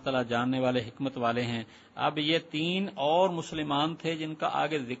 اور اللہ تعالیٰ جاننے والے حکمت والے ہیں۔ اب یہ تین اور مسلمان تھے جن کا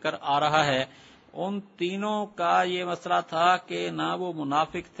آگے ذکر آ رہا ہے، ان تینوں کا یہ مسئلہ تھا کہ نہ وہ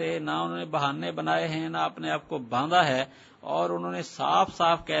منافق تھے، نہ انہوں نے بہانے بنائے ہیں، نہ اپنے آپ کو باندھا ہے، اور انہوں نے صاف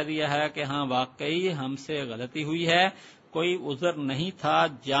صاف کہہ دیا ہے کہ ہاں واقعی ہم سے غلطی ہوئی ہے، کوئی عذر نہیں تھا،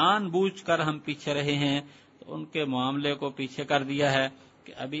 جان بوجھ کر ہم پیچھے رہے ہیں۔ تو ان کے معاملے کو پیچھے کر دیا ہے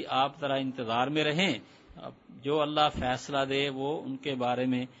کہ ابھی آپ ذرا انتظار میں رہیں، جو اللہ فیصلہ دے وہ ان کے بارے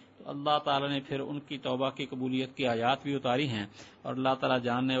میں۔ تو اللہ تعالیٰ نے پھر ان کی توبہ کی قبولیت کی آیات بھی اتاری ہیں، اور اللہ تعالیٰ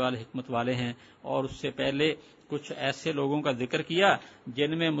جاننے والے حکمت والے ہیں۔ اور اس سے پہلے کچھ ایسے لوگوں کا ذکر کیا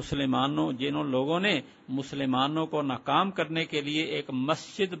جنہوں لوگوں نے مسلمانوں کو ناکام کرنے کے لیے ایک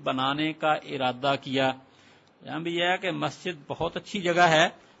مسجد بنانے کا ارادہ کیا۔ یہاں بھی یہ ہے کہ مسجد بہت اچھی جگہ ہے،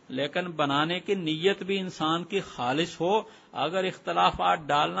 لیکن بنانے کی نیت بھی انسان کی خالص ہو۔ اگر اختلافات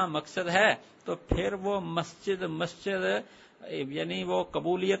ڈالنا مقصد ہے تو پھر وہ مسجد یعنی وہ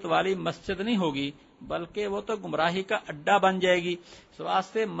قبولیت والی مسجد نہیں ہوگی، بلکہ وہ تو گمراہی کا اڈا بن جائے گی۔ اس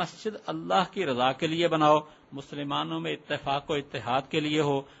واسطے مسجد اللہ کی رضا کے لیے بناؤ، مسلمانوں میں اتفاق و اتحاد کے لیے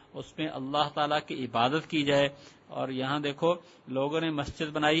ہو، اس میں اللہ تعالیٰ کی عبادت کی جائے۔ اور یہاں دیکھو لوگوں نے مسجد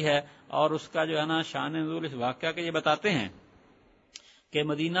بنائی ہے، اور اس کا جو ہے نا شان نزول اس واقعہ کے یہ بتاتے ہیں کہ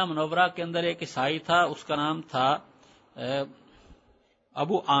مدینہ منورہ کے اندر ایک عیسائی تھا، اس کا نام تھا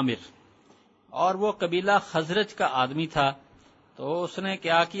ابو عامر، اور وہ قبیلہ خزرج کا آدمی تھا۔ تو اس نے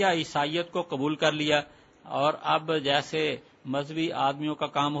کیا کیا، عیسائیت کو قبول کر لیا، اور اب جیسے مذہبی آدمیوں کا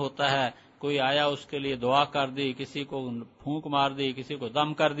کام ہوتا ہے، کوئی آیا اس کے لیے دعا کر دی، کسی کو پھونک مار دی، کسی کو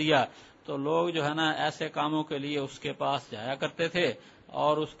دم کر دیا، تو لوگ جو ہے نا ایسے کاموں کے لیے اس کے پاس جایا کرتے تھے،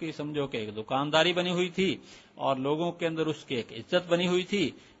 اور اس کی سمجھو کہ ایک دکانداری بنی ہوئی تھی، اور لوگوں کے اندر اس کی ایک عزت بنی ہوئی تھی۔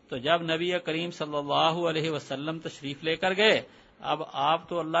 تو جب نبی کریم صلی اللہ علیہ وسلم تشریف لے کر گئے، اب آپ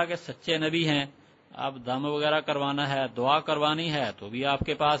تو اللہ کے سچے نبی ہیں، اب دم وغیرہ کروانا ہے، دعا کروانی ہے تو بھی آپ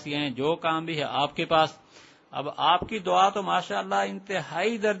کے پاس ہی ہیں، جو کام بھی ہے آپ کے پاس۔ اب آپ کی دعا تو ماشاءاللہ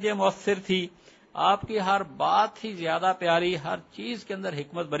انتہائی درجے مؤثر تھی، آپ کی ہر بات ہی زیادہ پیاری، ہر چیز کے اندر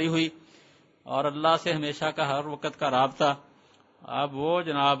حکمت بری ہوئی، اور اللہ سے ہمیشہ کا ہر وقت کا رابطہ۔ اب وہ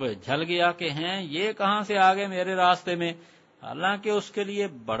جناب جھل گیا کہ ہیں یہ کہاں سے آگے میرے راستے میں، حالانکہ اس کے لیے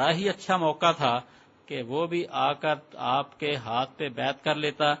بڑا ہی اچھا موقع تھا کہ وہ بھی آ کر آپ کے ہاتھ پہ بیعت کر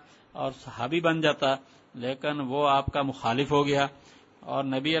لیتا اور صحابی بن جاتا، لیکن وہ آپ کا مخالف ہو گیا، اور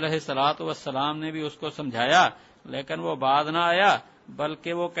نبی علیہ الصلوۃ والسلام نے بھی اس کو سمجھایا، لیکن وہ بعد نہ آیا،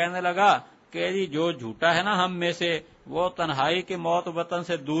 بلکہ وہ کہنے لگا کہ جی جو جھوٹا ہے نا ہم میں سے، وہ تنہائی کے موت وطن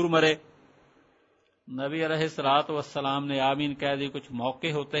سے دور مرے۔ نبی علیہ الصلوۃ والسلام نے آمین کہہ دی۔ کچھ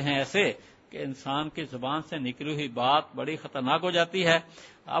موقع ہوتے ہیں ایسے کہ انسان کی زبان سے نکلی ہوئی بات بڑی خطرناک ہو جاتی ہے۔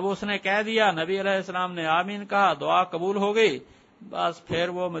 اب اس نے کہہ دیا، نبی علیہ السلام نے آمین کہا، دعا قبول ہو گئی، بس پھر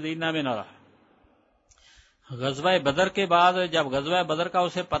وہ مدینہ میں نہ رہا۔ غزوہ بدر کے بعد جب غزوہ بدر کا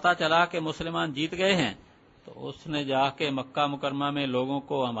اسے پتا چلا کہ مسلمان جیت گئے ہیں، تو اس نے جا کے مکہ مکرمہ میں لوگوں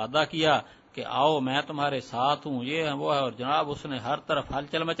کو آمادہ کیا کہ آؤ میں تمہارے ساتھ ہوں، یہ ہے وہ ہے، اور جناب اس نے ہر طرف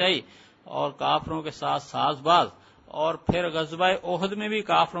ہلچل مچائی اور کافروں کے ساتھ ساز باز، اور پھر غزوہ احد میں بھی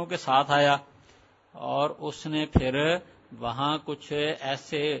کافروں کے ساتھ آیا، اور اس نے پھر وہاں کچھ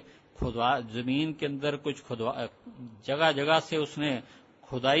ایسے زمین کے اندر کچھ جگہ جگہ سے اس نے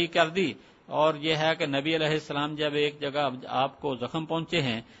کھدائی کر دی، اور یہ ہے کہ نبی علیہ السلام جب ایک جگہ آپ کو زخم پہنچے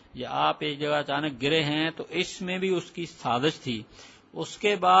ہیں یا آپ ایک جگہ اچانک گرے ہیں تو اس میں بھی اس کی سازش تھی۔ اس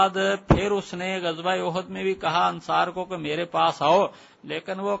کے بعد پھر اس نے غزوہ احد میں بھی کہا انصار کو کہ میرے پاس آؤ،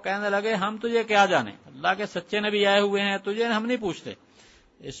 لیکن وہ کہنے لگے ہم تجھے کیا جانے، اللہ کے سچے نبی آئے ہوئے ہیں، تجھے ہم نہیں پوچھتے۔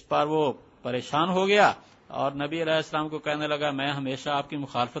 اس پر وہ پریشان ہو گیا اور نبی علیہ السلام کو کہنے لگا میں ہمیشہ آپ کی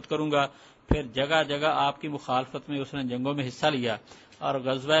مخالفت کروں گا۔ پھر جگہ جگہ آپ کی مخالفت میں اس نے جنگوں میں حصہ لیا، اور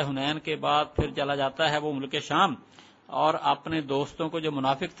غزوہ حنین کے بعد پھر چلا جاتا ہے وہ ملک شام، اور اپنے دوستوں کو جو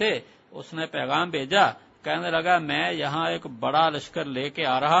منافق تھے اس نے پیغام بھیجا، کہنے لگا میں یہاں ایک بڑا لشکر لے کے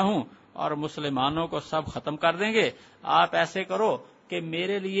آ رہا ہوں، اور مسلمانوں کو سب ختم کر دیں گے، آپ ایسے کرو کہ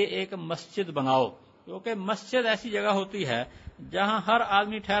میرے لیے ایک مسجد بناؤ، کیونکہ مسجد ایسی جگہ ہوتی ہے جہاں ہر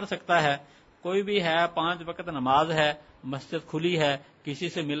آدمی ٹھہر سکتا ہے، کوئی بھی ہے، 5 وقت نماز ہے، مسجد کھلی ہے، کسی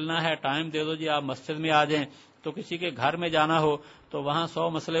سے ملنا ہے، ٹائم دے دو جی آپ مسجد میں آ جائیں، تو کسی کے گھر میں جانا ہو تو وہاں 100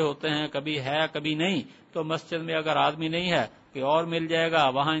 مسئلے ہوتے ہیں، کبھی ہے کبھی نہیں، تو مسجد میں اگر آدمی نہیں ہے کوئی اور مل جائے گا،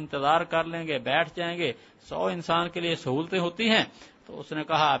 وہاں انتظار کر لیں گے، بیٹھ جائیں گے، 100 انسان کے لیے سہولتیں ہوتی ہیں۔ تو اس نے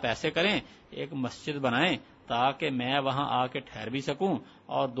کہا آپ ایسے کریں، ایک مسجد بنائیں تاکہ میں وہاں آ کے ٹھہر بھی سکوں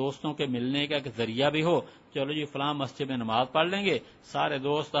اور دوستوں کے ملنے کا ایک ذریعہ بھی ہو، چلو جی فلاں مسجد میں نماز پڑھ لیں گے، سارے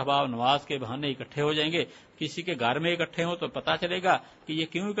دوست احباب نماز کے بہانے اکٹھے ہو جائیں گے، کسی کے گھر میں اکٹھے ہوں تو پتہ چلے گا کہ یہ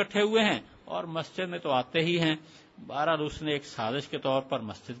کیوں اکٹھے ہوئے ہیں، اور مسجد میں تو آتے ہی ہیں۔ بہرحال اس نے ایک سازش کے طور پر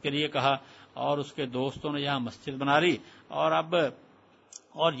مسجد کے لیے کہا، اور اس کے دوستوں نے یہاں مسجد بنا لی،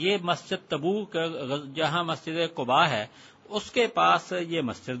 اور یہ مسجد تبوک جہاں مسجد قباء ہے اس کے پاس یہ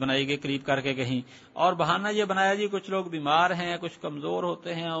مسجد بنائی گئی قریب کر کے کہیں، اور بہانہ یہ بنایا جی کچھ لوگ بیمار ہیں، کچھ کمزور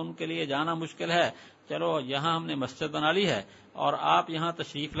ہوتے ہیں، ان کے لیے جانا مشکل ہے، چلو یہاں ہم نے مسجد بنا لی ہے اور آپ یہاں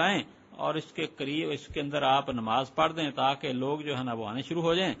تشریف لائیں اور اس کے قریب اس کے اندر آپ نماز پڑھ دیں تاکہ لوگ جو ہے نا وہ آنے شروع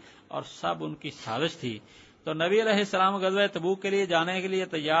ہو جائیں، اور سب ان کی سازش تھی۔ تو نبی علیہ السلام غزوہ تبوک کے لیے جانے کے لیے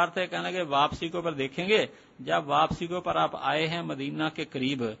تیار تھے، کہنے لگے واپسی کے اوپر دیکھیں گے۔ جب واپسی کے اوپر آپ آئے ہیں مدینہ کے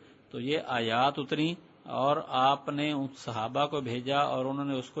قریب تو یہ آیات اتری اور آپ نے ان صحابہ کو بھیجا اور انہوں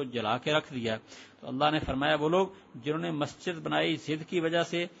نے اس کو جلا کے رکھ دیا۔ تو اللہ نے فرمایا وہ لوگ جنہوں نے مسجد بنائی ضد کی وجہ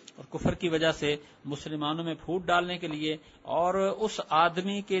سے اور کفر کی وجہ سے، مسلمانوں میں پھوٹ ڈالنے کے لیے اور اس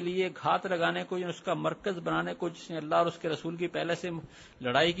آدمی کے لیے گھات لگانے کو، اس کا مرکز بنانے کو جس نے اللہ اور اس کے رسول کی پہلے سے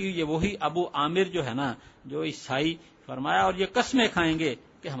لڑائی کی، یہ وہی ابو عامر جو ہے نا جو عیسائی، فرمایا اور یہ قسمیں کھائیں گے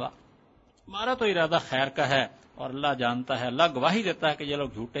کہ ہمارا تو ارادہ خیر کا ہے اور اللہ جانتا ہے، اللہ گواہی دیتا ہے کہ یہ لوگ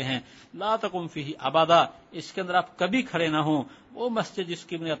جھوٹے ہیں۔ لا تقم فیہ ابدا، اس کے اندر آپ کبھی کھڑے نہ ہوں۔ وہ مسجد جس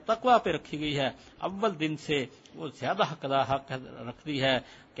کی بنیاد تقویٰ پہ رکھی گئی ہے، اول دن سے وہ زیادہ حق رکھتی ہے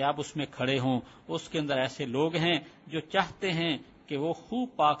کہ آپ اس میں کھڑے ہوں۔ اس کے اندر ایسے لوگ ہیں جو چاہتے ہیں کہ وہ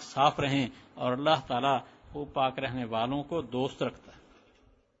خوب پاک صاف رہیں، اور اللہ تعالیٰ خوب پاک رہنے والوں کو دوست رکھتا ہے۔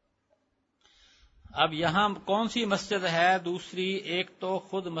 اب یہاں کون سی مسجد ہے؟ دوسری ایک تو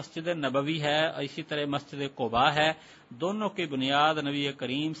خود مسجد نبوی ہے، اسی طرح مسجد قباء ہے، دونوں کی بنیاد نبی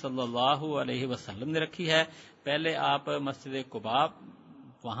کریم صلی اللہ علیہ وسلم نے رکھی ہے۔ پہلے آپ مسجد قباء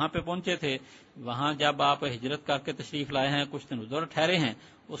وہاں پہ پہنچے تھے، وہاں جب آپ ہجرت کر کے تشریف لائے ہیں، کچھ دن ادھر ٹھہرے ہیں،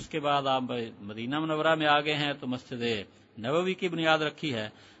 اس کے بعد آپ مدینہ منورہ میں آ گئے ہیں تو مسجد نبوی کی بنیاد رکھی ہے۔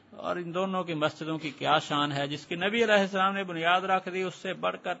 اور ان دونوں کی مسجدوں کی کیا شان ہے، جس کی نبی علیہ السلام نے بنیاد رکھ دی، اس سے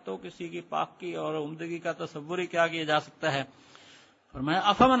بڑھ کر تو کسی کی پاکی اور عمدگی کا تصور ہی کیا کیا جا سکتا ہے۔ فرمایا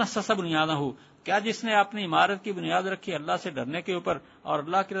افمن اسس بنیادہ، کیا جس نے اپنی عمارت کی بنیاد رکھی اللہ سے ڈرنے کے اوپر اور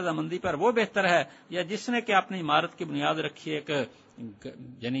اللہ کی رضامندی پر، وہ بہتر ہے، یا جس نے کہ اپنی عمارت کی بنیاد رکھی ایک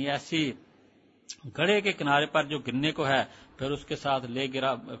یعنی ایسی گڑھے کے کنارے پر جو گرنے کو ہے، پھر اس کے ساتھ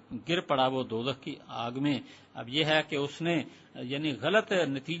گر پڑا وہ دوزخ کی آگ میں۔ اب یہ ہے کہ اس نے یعنی غلط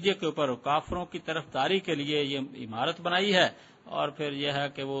نتیجے کے اوپر کافروں کی طرفداری کے لیے یہ عمارت بنائی ہے، اور پھر یہ ہے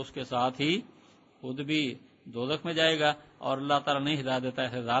کہ وہ اس کے ساتھ ہی خود بھی دوزخ میں جائے گا، اور اللہ تعالیٰ نہیں ہدایت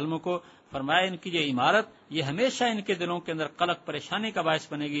دیتا ہے ظالموں کو۔ فرمایا ان کی یہ عمارت یہ ہمیشہ ان کے دلوں کے اندر قلق پریشانی کا باعث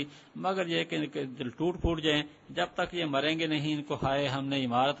بنے گی، مگر یہ کہ ان کے دل ٹوٹ پھوٹ جائیں، جب تک یہ مریں گے نہیں ان کو ہائے ہم نے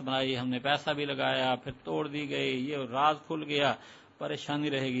عمارت بنائی، ہم نے پیسہ بھی لگایا، پھر توڑ دی گئی، یہ راز کھل گیا، پریشانی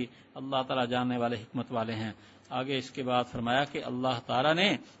رہے گی۔ اللہ تعالیٰ جاننے والے حکمت والے ہیں۔ آگے اس کے بعد فرمایا کہ اللہ تعالیٰ نے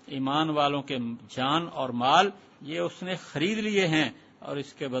ایمان والوں کے جان اور مال یہ اس نے خرید لیے ہیں، اور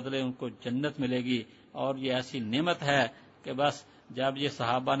اس کے بدلے ان کو جنت ملے گی، اور یہ ایسی نعمت ہے کہ بس جب یہ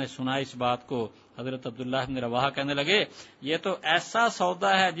صحابہ نے سنا اس بات کو، حضرت عبداللہ بن رواحہ کہنے لگے یہ تو ایسا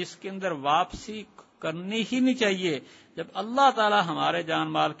سودا ہے جس کے اندر واپسی کرنی ہی نہیں چاہیے۔ جب اللہ تعالیٰ ہمارے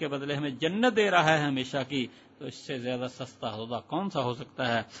جان مال کے بدلے ہمیں جنت دے رہا ہے ہمیشہ کی، تو اس سے زیادہ سستا سودا کون سا ہو سکتا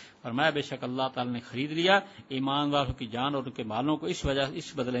ہے؟ فرمایا بے شک اللہ تعالیٰ نے خرید لیا ایمان والوں کی جان اور ان کے مالوں کو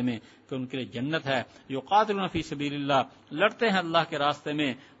اس بدلے میں کہ ان کے لیے جنت ہے۔ یقاتلون فی سبیل اللہ، لڑتے ہیں اللہ کے راستے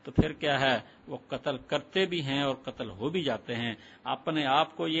میں، تو پھر کیا ہے وہ قتل کرتے بھی ہیں اور قتل ہو بھی جاتے ہیں۔ اپنے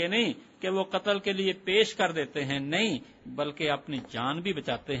آپ کو یہ نہیں کہ وہ قتل کے لیے پیش کر دیتے ہیں، نہیں، بلکہ اپنی جان بھی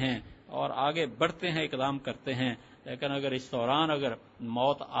بچاتے ہیں اور آگے بڑھتے ہیں، اقدام کرتے ہیں۔ لیکن اگر اس دوران اگر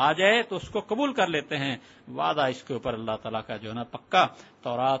موت آ جائے تو اس کو قبول کر لیتے ہیں، وعدہ اس کے اوپر اللہ تعالیٰ کا جو ہے نا پکا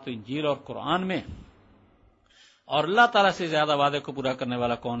تورات، انجیل اور قرآن میں۔ اور اللہ تعالیٰ سے زیادہ وعدے کو پورا کرنے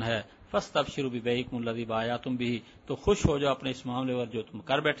والا کون ہے؟ فاستبشروا ببیعکم الذی بایعتم بہ، تو خوش ہو جاؤ اپنے اس معاملے پر جو تم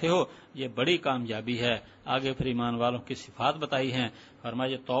کر بیٹھے ہو، یہ بڑی کامیابی ہے۔ آگے پھر ایمان والوں کی صفات بتائی ہیں،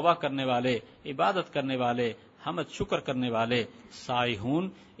 فرمایا توبہ کرنے والے، عبادت کرنے والے، حمد شکر کرنے والے، سائحون،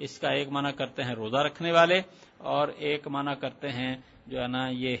 اس کا ایک معنی کرتے ہیں روزہ رکھنے والے، اور ایک معنی کرتے ہیں جو ہے نا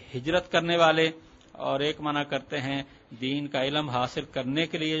یہ ہجرت کرنے والے، اور ایک معنی کرتے ہیں دین کا علم حاصل کرنے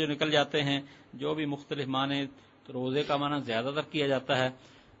کے لیے جو نکل جاتے ہیں، جو بھی مختلف معنی، تو روزے کا معنی زیادہ تر کیا جاتا ہے،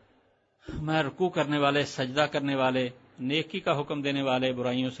 میں رکوع کرنے والے، سجدہ کرنے والے، نیکی کا حکم دینے والے،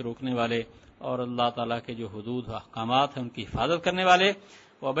 برائیوں سے روکنے والے، اور اللہ تعالیٰ کے جو حدود و احکامات ہیں ان کی حفاظت کرنے والے۔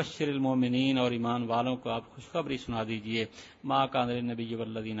 وبشر المومنین، اور ایمان والوں کو آپ خوشخبری سنا دیجئے۔ ما کان للنبی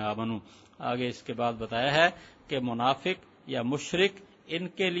والذین آمنوا، آگے اس کے بعد بتایا ہے کہ منافق یا مشرک ان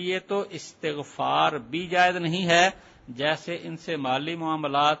کے لیے تو استغفار بھی جائز نہیں ہے، جیسے ان سے مالی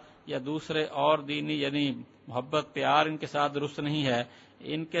معاملات یا دوسرے اور دینی یعنی محبت پیار ان کے ساتھ درست نہیں ہے،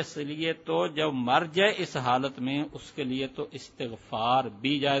 ان کے لیے تو جب مر جائے اس حالت میں اس کے لیے تو استغفار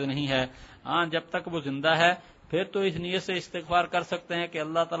بھی جائز نہیں ہے۔ ہاں جب تک وہ زندہ ہے پھر تو اس نیت سے استغفار کر سکتے ہیں کہ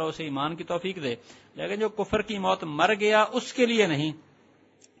اللہ تعالیٰ اسے ایمان کی توفیق دے، لیکن جو کفر کی موت مر گیا اس کے لیے نہیں۔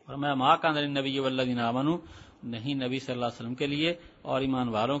 فرمایا ما کان للنبی والذین آمنوا، نہیں نبی صلی اللہ علیہ وسلم کے لیے اور ایمان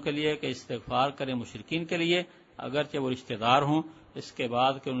والوں کے لیے کہ استغفار کریں مشرکین کے لیے، اگرچہ وہ رشتہ دار ہوں، اس کے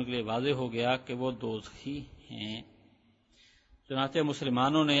بعد کہ ان کے لیے واضح ہو گیا کہ وہ دوزخی ہیں۔ چنانچہ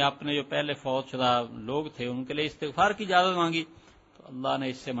مسلمانوں نے اپنے جو پہلے فوت شدہ لوگ تھے ان کے لیے استغفار کی اجازت مانگی، تو اللہ نے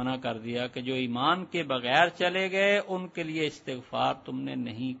اس سے منع کر دیا کہ جو ایمان کے بغیر چلے گئے ان کے لیے استغفار تم نے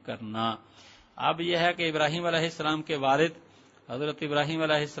نہیں کرنا۔ اب یہ ہے کہ ابراہیم علیہ السلام کے والد حضرت ابراہیم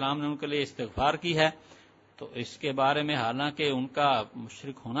علیہ السلام نے ان کے لیے استغفار کی ہے، تو اس کے بارے میں حالانکہ ان کا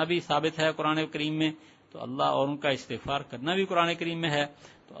مشرک ہونا بھی ثابت ہے قرآن کریم میں، تو اللہ اور ان کا استغفار کرنا بھی قرآن کریم میں ہے،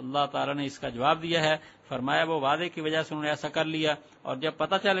 تو اللہ تعالیٰ نے اس کا جواب دیا ہے، فرمایا وہ وعدے کی وجہ سے انہوں نے ایسا کر لیا، اور جب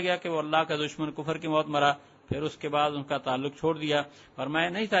پتہ چل گیا کہ وہ اللہ کا دشمن کفر کی موت مرا پھر اس کے بعد ان کا تعلق چھوڑ دیا۔ فرمایا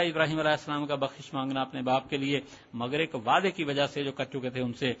نہیں تھا ابراہیم علیہ السلام کا بخشش مانگنا اپنے باپ کے لیے، مگر ایک وعدے کی وجہ سے جو کر چکے تھے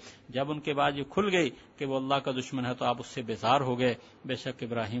ان سے، جب ان کے بعد یہ کھل گئی کہ وہ اللہ کا دشمن ہے تو آپ اس سے بیزار ہو گئے۔ بے شک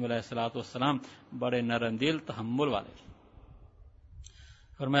ابراہیم علیہ السلام بڑے نرم دل تحمل والے۔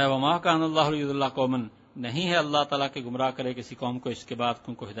 فرمایا وما کان اللہ لیضل قوما، نہیں ہے اللہ تعالیٰ کے گمراہ کرے کسی قوم کو اس کے بعد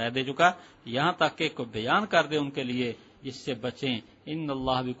ان کو ہدایت دے چکا، یہاں تک کہ کو بیان کر دے ان کے لیے جس سے بچیں۔ ان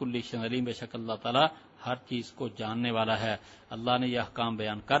اللہ بکل شیء علیم، بے شک اللہ تعالیٰ ہر چیز کو جاننے والا ہے۔ اللہ نے یہ احکام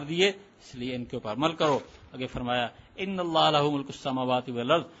بیان کر دیے، اس لیے ان کے اوپر عمل کرو۔ آگے فرمایا ان اللہ لہ ملک السماوات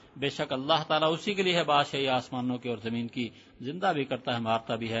والارض، بے شک اللہ تعالیٰ اسی کے لیے ہے بادشاہی آسمانوں کی اور زمین کی، زندہ بھی کرتا ہے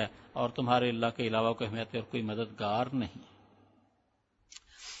مارتا بھی ہے، اور تمہارے اللہ کے علاوہ کوئی حمایت اور کوئی مددگار نہیں۔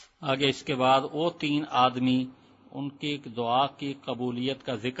 آگے اس کے بعد وہ تین آدمی ان کی دعا کی قبولیت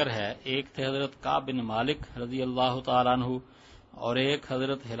کا ذکر ہے۔ ایک تھے حضرت کعب بن مالک رضی اللہ تعالیٰ عنہ، اور ایک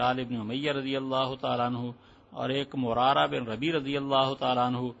حضرت ہلال بن امیہ رضی اللہ تعالیٰ عنہ، اور ایک مرارہ بن ربیع رضی اللہ تعالیٰ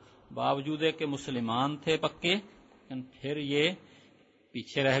عنہ۔ باوجود کہ مسلمان تھے پکے، لیکن پھر یہ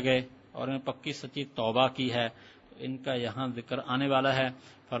پیچھے رہ گئے اور انہیں پکی سچی توبہ کی ہے، تو ان کا یہاں ذکر آنے والا ہے۔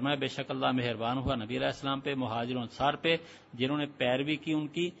 فرمایا بے شک اللہ مہربان ہوا نبی علیہ السلام پہ، مہاجروں انصار پہ، جنہوں نے پیروی کی ان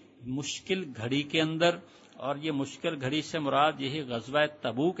کی مشکل گھڑی کے اندر، اور یہ مشکل گھڑی سے مراد یہی غزوہ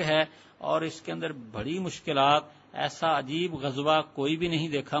تبوک ہے، اور اس کے اندر بڑی مشکلات، ایسا عجیب غزوہ کوئی بھی نہیں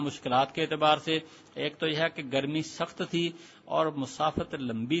دیکھا مشکلات کے اعتبار سے۔ ایک تو یہ ہے کہ گرمی سخت تھی اور مسافت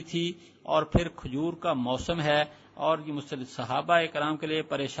لمبی تھی، اور پھر کھجور کا موسم ہے، اور یہ صحابہ کرام کے لیے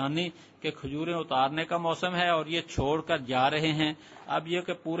پریشانی کہ کھجوریں اتارنے کا موسم ہے اور یہ چھوڑ کر جا رہے ہیں۔ اب یہ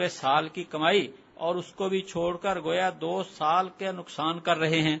کہ پورے سال کی کمائی اور اس کو بھی چھوڑ کر گویا 2 سال کے نقصان کر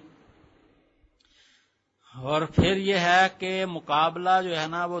رہے ہیں۔ اور پھر یہ ہے کہ مقابلہ جو ہے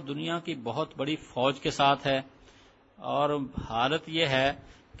نا وہ دنیا کی بہت بڑی فوج کے ساتھ ہے، اور حالت یہ ہے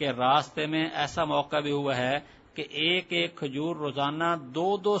کہ راستے میں ایسا موقع بھی ہوا ہے کہ ایک ایک کھجور روزانہ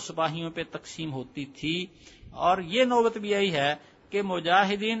 2 سپاہیوں پہ تقسیم ہوتی تھی، اور یہ نوبت بھی آئی ہے کہ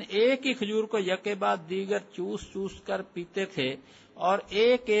مجاہدین ایک ہی کھجور کو یکے بعد دیگر چوس چوس کر پیتے تھے، اور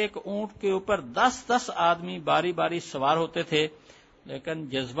ایک ایک اونٹ کے اوپر 10 آدمی باری باری سوار ہوتے تھے، لیکن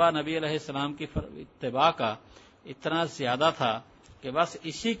جذبہ نبی علیہ السلام کی اتباع کا اتنا زیادہ تھا کہ بس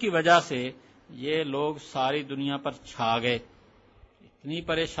اسی کی وجہ سے یہ لوگ ساری دنیا پر چھا گئے۔ اتنی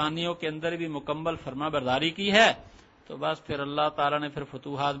پریشانیوں کے اندر بھی مکمل فرما برداری کی ہے، تو بس پھر اللہ تعالیٰ نے پھر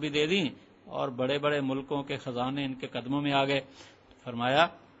فتوحات بھی دے دیں، اور بڑے بڑے ملکوں کے خزانے ان کے قدموں میں آ گئے۔ فرمایا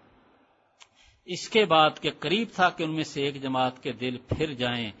اس کے بعد کہ قریب تھا کہ ان میں سے ایک جماعت کے دل پھر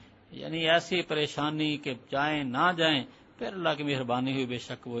جائیں، یعنی ایسی پریشانی کہ جائیں نہ جائیں، پھر اللہ کی مہربانی ہوئی، بے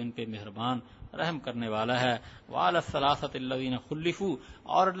شک وہ ان پہ مہربان رحم کرنے والا ہے۔ وعلی الثلاثۃ الذین خلفوا،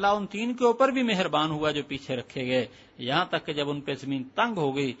 اور اللہ ان 3 کے اوپر بھی مہربان ہوا جو پیچھے رکھے گئے، یہاں تک کہ جب ان پہ زمین تنگ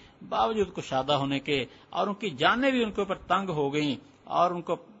ہو گئی باوجود کشادہ ہونے کے، اور ان کی جانیں بھی ان کے اوپر تنگ ہو گئیں، اور ان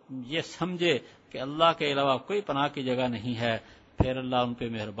کو یہ سمجھے کہ اللہ کے علاوہ کوئی پناہ کی جگہ نہیں ہے، پھر اللہ ان پہ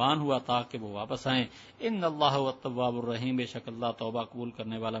مہربان ہوا تاکہ وہ واپس آئیں۔ ان اللہ هو التواب الرحیم، بے شک اللہ توبہ قبول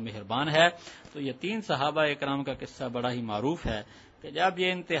کرنے والا مہربان ہے۔ تو یہ 3 صحابہ اکرام کا قصہ بڑا ہی معروف ہے کہ جب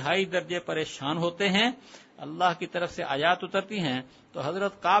یہ انتہائی درجے پریشان ہوتے ہیں اللہ کی طرف سے آیات اترتی ہیں تو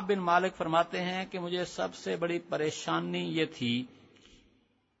حضرت کعب بن مالک فرماتے ہیں کہ مجھے سب سے بڑی پریشانی یہ تھی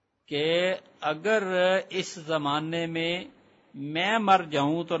کہ اگر اس زمانے میں مر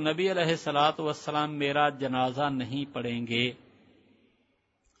جاؤں تو نبی علیہ الصلوۃ والسلام میرا جنازہ نہیں پڑھیں گے،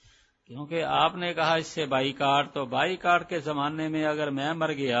 کیونکہ آپ نے کہا اس سے بائیکاٹ، تو بائیکاٹ کے زمانے میں اگر میں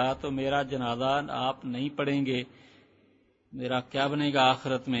مر گیا تو میرا جنازہ آپ نہیں پڑھیں گے، میرا کیا بنے گا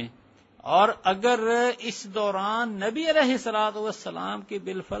آخرت میں؟ اور اگر اس دوران نبی علیہ الصلوۃ والسلام کی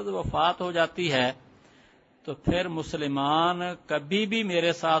بالفرض وفات ہو جاتی ہے تو پھر مسلمان کبھی بھی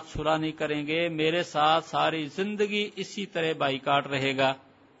میرے ساتھ صلح نہیں کریں گے، میرے ساتھ ساری زندگی اسی طرح بائیکاٹ رہے گا۔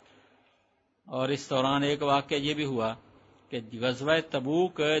 اور اس دوران ایک واقعہ یہ بھی ہوا کہ غزوہ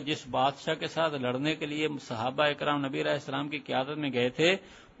تبوک جس بادشاہ کے ساتھ لڑنے کے لیے صحابہ اکرام نبی علیہ السلام کی قیادت میں گئے تھے،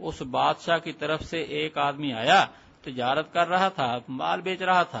 اس بادشاہ کی طرف سے ایک آدمی آیا، تجارت کر رہا تھا، مال بیچ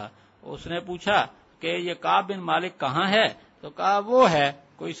رہا تھا۔ اس نے پوچھا کہ یہ کعب بن مالک کہاں ہے؟ تو کہا وہ ہے،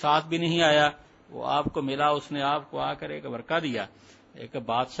 کوئی ساتھ بھی نہیں آیا، وہ آپ کو ملا، اس نے آپ کو آ کر ایک برقع دیا ایک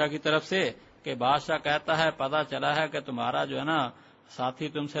بادشاہ کی طرف سے، کہ بادشاہ کہتا ہے پتہ چلا ہے کہ تمہارا جو ہے نا ساتھی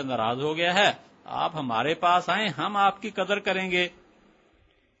تم سے ناراض ہو گیا ہے، آپ ہمارے پاس آئیں، ہم آپ کی قدر کریں گے۔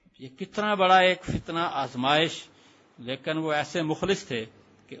 یہ کتنا بڑا ایک فتنہ آزمائش، لیکن وہ ایسے مخلص تھے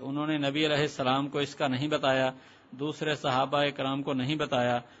کہ انہوں نے نبی علیہ السلام کو اس کا نہیں بتایا، دوسرے صحابہ کرام کو نہیں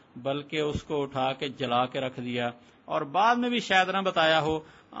بتایا، بلکہ اس کو اٹھا کے جلا کے رکھ دیا، اور بعد میں بھی شاید نہ بتایا ہو۔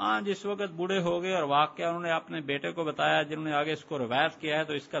 جس وقت بوڑھے ہو گئے اور واقعہ انہوں نے اپنے بیٹے کو بتایا، جنہوں نے آگے اس کو روایت کیا ہے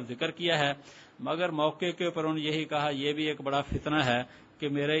تو اس کا ذکر کیا ہے، مگر موقع کے اوپر انہوں نے یہی کہا یہ بھی ایک بڑا فتنہ ہے کہ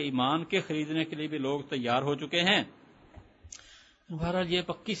میرے ایمان کے خریدنے کے لیے بھی لوگ تیار ہو چکے ہیں۔ بہرحال یہ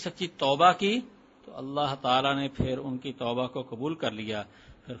پکی سچی توبہ کی تو اللہ تعالیٰ نے پھر ان کی توبہ کو قبول کر لیا،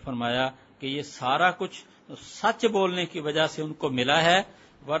 پھر فرمایا کہ یہ سارا کچھ سچ بولنے کی وجہ سے ان کو ملا ہے،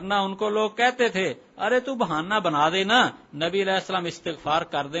 ورنہ ان کو لوگ کہتے تھے ارے تو بہانہ بنا دینا، نبی علیہ السلام استغفار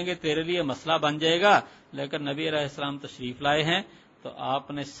کر دیں گے تیرے لیے مسئلہ بن جائے گا، لیکن نبی علیہ السلام تشریف لائے ہیں تو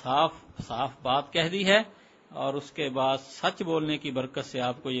آپ نے صاف صاف بات کہہ دی ہے، اور اس کے بعد سچ بولنے کی برکت سے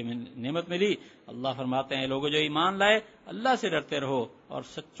آپ کو یہ نعمت ملی۔ اللہ فرماتے ہیں لوگوں جو ایمان لائے اللہ سے ڈرتے رہو اور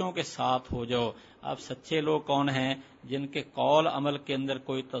سچوں کے ساتھ ہو جاؤ۔ اب سچے لوگ کون ہیں؟ جن کے قول عمل کے اندر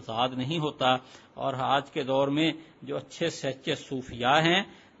کوئی تضاد نہیں ہوتا، اور آج کے دور میں جو اچھے سے اچھے صوفیاء ہیں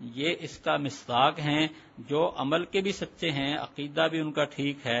یہ اس کا مصداق ہیں، جو عمل کے بھی سچے ہیں، عقیدہ بھی ان کا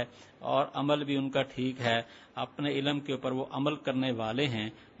ٹھیک ہے اور عمل بھی ان کا ٹھیک ہے، اپنے علم کے اوپر وہ عمل کرنے والے ہیں۔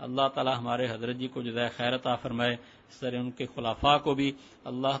 اللہ تعالی ہمارے حضرت جی کو جزائے خیر عطا فرمائے، اس طرح ان کے خلفاء کو بھی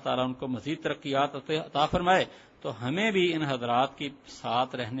اللہ تعالی ان کو مزید ترقیات عطا فرمائے، تو ہمیں بھی ان حضرات کی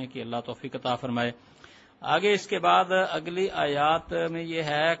ساتھ رہنے کی اللہ توفیق عطا فرمائے۔ آگے اس کے بعد اگلی آیات میں یہ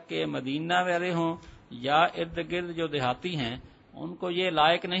ہے کہ مدینہ والے ہوں یا ارد گرد جو دیہاتی ہیں ان کو یہ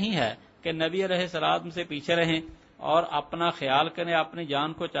لائق نہیں ہے کہ نبی علیہ السلام سے پیچھے رہیں اور اپنا خیال کریں، اپنی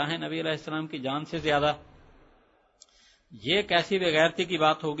جان کو چاہیں نبی علیہ السلام کی جان سے زیادہ۔ یہ کیسی بغیرتی کی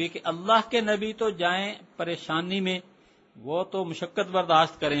بات ہوگی کہ اللہ کے نبی تو جائیں پریشانی میں، وہ تو مشقت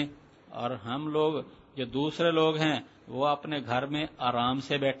برداشت کریں، اور ہم لوگ جو دوسرے لوگ ہیں وہ اپنے گھر میں آرام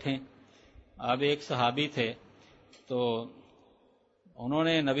سے بیٹھیں۔ اب ایک صحابی تھے تو انہوں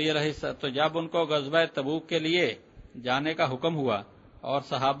نے نبی علیہ تو جب ان کو غزوہ تبوک کے لیے جانے کا حکم ہوا اور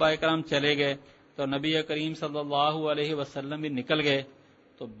صحابہ اکرام چلے گئے تو نبی کریم صلی اللہ علیہ وسلم بھی نکل گئے،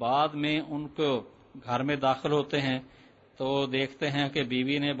 تو بعد میں ان کو گھر میں داخل ہوتے ہیں تو دیکھتے ہیں کہ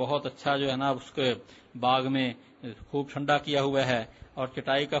بیوی نے بہت اچھا جو ہے نا اس کے باغ میں خوب ٹھنڈا کیا ہوا ہے، اور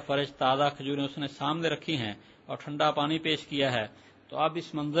چٹائی کا فرش تازہ کھجوریں اس نے سامنے رکھی ہیں اور ٹھنڈا پانی پیش کیا ہے۔ تو اب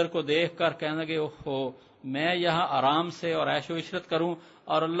اس منظر کو دیکھ کر کہنے لگے اوہو، میں یہاں آرام سے اور عیش و عشرت کروں،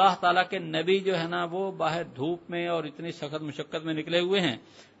 اور اللہ تعالیٰ کے نبی جو ہے نا وہ باہر دھوپ میں اور اتنی سخت مشقت میں نکلے ہوئے ہیں۔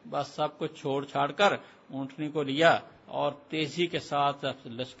 بس سب کچھ چھوڑ چھاڑ کر اونٹنی کو لیا اور تیزی کے ساتھ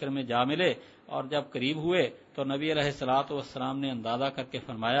لشکر میں جا ملے، اور جب قریب ہوئے تو نبی علیہ الصلوۃ والسلام نے اندازہ کر کے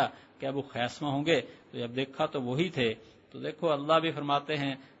فرمایا کہ ابو خیثمہ ہوں گے، تو جب دیکھا تو وہی تھے۔ تو دیکھو اللہ بھی فرماتے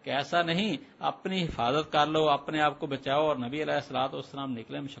ہیں کہ ایسا نہیں، اپنی حفاظت کر لو، اپنے آپ کو بچاؤ، اور نبی علیہ الصلوۃ والسلام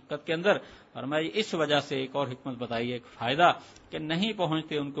نکلے مشقت کے اندر، فرمایا اس وجہ سے ایک اور حکمت بتائی، ایک فائدہ کہ نہیں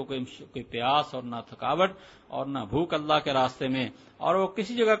پہنچتے ان کو کوئی پیاس اور نہ تھکاوٹ اور نہ بھوک اللہ کے راستے میں، اور وہ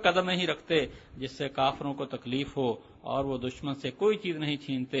کسی جگہ قدم نہیں رکھتے جس سے کافروں کو تکلیف ہو، اور وہ دشمن سے کوئی چیز نہیں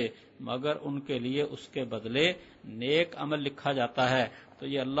چھینتے مگر ان کے لیے اس کے بدلے نیک عمل لکھا جاتا ہے۔ تو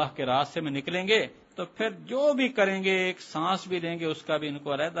یہ اللہ کے راستے میں نکلیں گے تو پھر جو بھی کریں گے، ایک سانس بھی لیں گے اس کا بھی ان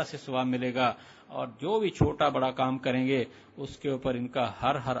کو علیحدہ سے ثواب ملے گا، اور جو بھی چھوٹا بڑا کام کریں گے اس کے اوپر ان کا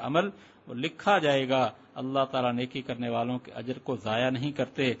ہر عمل وہ لکھا جائے گا۔ اللہ تعالیٰ نیکی کرنے والوں کے اجر کو ضائع نہیں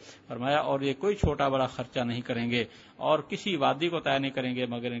کرتے۔ فرمایا اور یہ کوئی چھوٹا بڑا خرچہ نہیں کریں گے اور کسی وادی کو طے نہیں کریں گے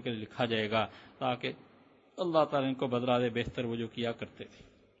مگر ان کے لیے لکھا جائے گا، تاکہ اللہ تعالیٰ ان کو بدلہ دے بہتر وہ جو کیا کرتے تھے۔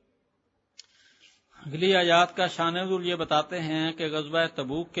 اگلی آیات کا شان نزول یہ بتاتے ہیں کہ غزوہ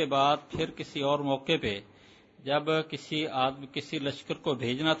تبوک کے بعد پھر کسی اور موقع پہ جب کسی لشکر کو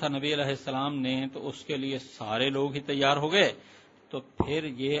بھیجنا تھا نبی علیہ السلام نے، تو اس کے لیے سارے لوگ ہی تیار ہو گئے، تو پھر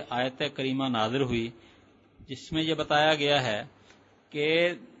یہ آیت کریمہ نازل ہوئی جس میں یہ بتایا گیا ہے کہ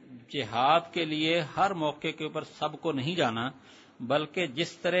جہاد کے لیے ہر موقع کے اوپر سب کو نہیں جانا، بلکہ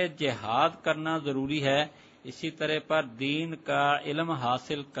جس طرح جہاد کرنا ضروری ہے اسی طرح پر دین کا علم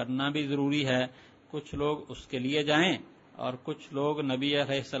حاصل کرنا بھی ضروری ہے۔ کچھ لوگ اس کے لیے جائیں اور کچھ لوگ نبی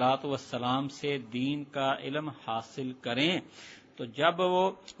علیہ الصلوۃ والسلام سے دین کا علم حاصل کریں، تو جب وہ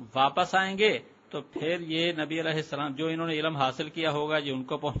واپس آئیں گے تو پھر یہ نبی علیہ السلام جو انہوں نے علم حاصل کیا ہوگا یہ ان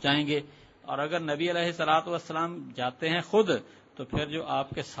کو پہنچائیں گے، اور اگر نبی علیہ الصلوۃ والسلام جاتے ہیں خود تو پھر جو آپ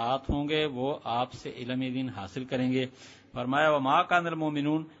کے ساتھ ہوں گے وہ آپ سے علم دین حاصل کریں گے۔ فرمایا وما کان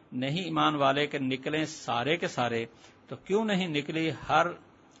المؤمنون، نہیں ایمان والے کہ نکلیں سارے کے سارے، تو کیوں نہیں نکلی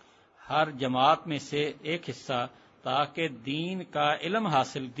ہر جماعت میں سے ایک حصہ، تاکہ دین کا علم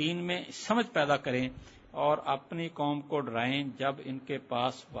حاصل، دین میں سمجھ پیدا کریں اور اپنی قوم کو ڈرائیں جب ان کے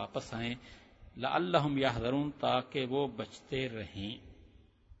پاس واپس آئیں، لعلہم یحذرون، تاکہ وہ بچتے رہیں۔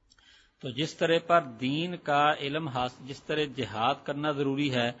 تو جس طرح پر دین کا علم حاصل، جس طرح جہاد کرنا ضروری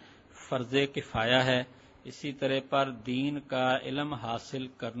ہے، فرض کفایہ ہے، اسی طرح پر دین کا علم حاصل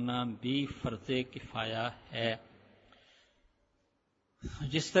کرنا بھی فرض کفایہ ہے۔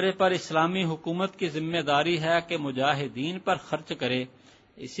 جس طرح پر اسلامی حکومت کی ذمہ داری ہے کہ مجاہدین پر خرچ کرے،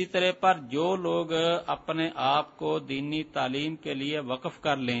 اسی طرح پر جو لوگ اپنے آپ کو دینی تعلیم کے لیے وقف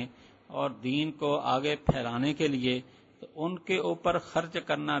کر لیں اور دین کو آگے پھیلانے کے لیے، تو ان کے اوپر خرچ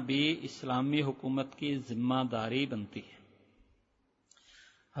کرنا بھی اسلامی حکومت کی ذمہ داری بنتی ہے۔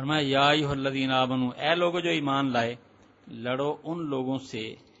 فرمایا یا ایھا الذین آمنوا، اے لوگو جو ایمان لائے، لڑو ان لوگوں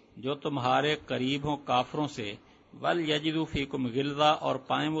سے جو تمہارے قریب ہوں کافروں سے، وَلْيَجِدُوا فِيكُمْ غِلْظَةً، اور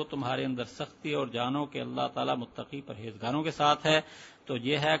پائیں وہ تمہارے اندر سختی، اور جانو کہ اللہ تعالیٰ متقی پرہیزگاروں کے ساتھ ہے۔ تو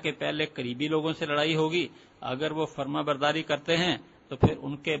یہ ہے کہ پہلے قریبی لوگوں سے لڑائی ہوگی، اگر وہ فرما برداری کرتے ہیں تو پھر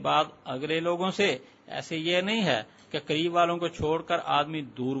ان کے بعد اگلے لوگوں سے۔ ایسے یہ نہیں ہے کہ قریب والوں کو چھوڑ کر آدمی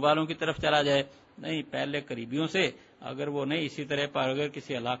دور والوں کی طرف چلا جائے، نہیں، پہلے قریبیوں سے، اگر وہ نہیں، اسی طرح پر اگر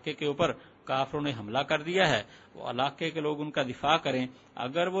کسی علاقے کے اوپر کافروں نے حملہ کر دیا ہے، وہ علاقے کے لوگ ان کا دفاع کریں،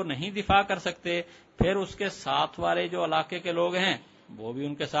 اگر وہ نہیں دفاع کر سکتے پھر اس کے ساتھ والے جو علاقے کے لوگ ہیں وہ بھی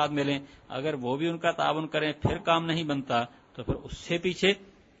ان کے ساتھ ملیں، اگر وہ بھی ان کا تعاون کریں پھر کام نہیں بنتا تو پھر اس سے پیچھے،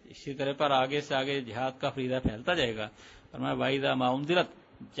 اسی طرح پر آگے سے آگے جہاد کا فریضہ پھیلتا جائے گا۔ فرمایا وَإِذَا مَا أُنزِلَتْ،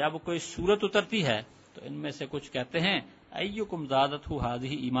 جب کوئی سورت اترتی ہے تو ان میں سے کچھ کہتے ہیں أَيُّكُمْ زَادَتْهُ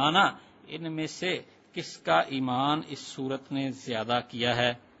هَٰذِهِ إِيمَانًا، ان میں سے کس کا ایمان اس سورت نے زیادہ کیا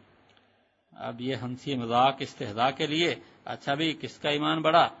ہے۔ اب یہ ہنسی مذاق استہزاء کے لیے، اچھا بھی کس کا ایمان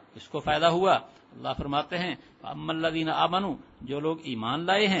بڑھا، کس کو فائدہ ہوا؟ اللہ فرماتے ہیں اما الذین آمنوا، جو لوگ ایمان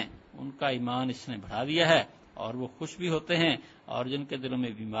لائے ہیں ان کا ایمان اس نے بڑھا دیا ہے اور وہ خوش بھی ہوتے ہیں، اور جن کے دلوں میں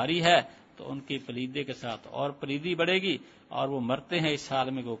بیماری ہے تو ان کی پلیدے کے ساتھ اور پلیدی بڑھے گی، اور وہ مرتے ہیں اس حال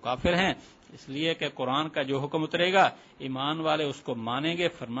میں کہ وہ کافر ہیں۔ اس لیے کہ قرآن کا جو حکم اترے گا ایمان والے اس کو مانیں گے،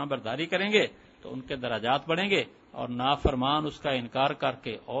 فرما برداری کریں گے تو ان کے درجات بڑھیں گے، اور نافرمان اس کا انکار کر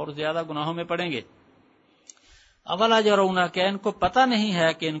کے اور زیادہ گناہوں میں پڑیں گے۔ اولا یرون، کہ ان کو پتہ نہیں ہے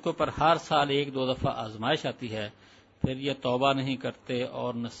کہ ان کو پر ہر سال ایک دو دفعہ آزمائش آتی ہے، پھر یہ توبہ نہیں کرتے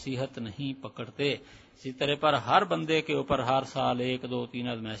اور نصیحت نہیں پکڑتے۔ اسی طرح پر ہر بندے کے اوپر ہر سال ایک دو تین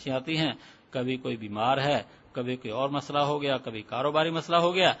آزمائشیں آتی ہیں، کبھی کوئی بیمار ہے، کبھی کوئی اور مسئلہ ہو گیا، کبھی کاروباری مسئلہ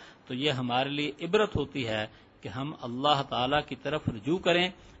ہو گیا، تو یہ ہمارے لیے عبرت ہوتی ہے کہ ہم اللہ تعالی کی طرف رجوع کریں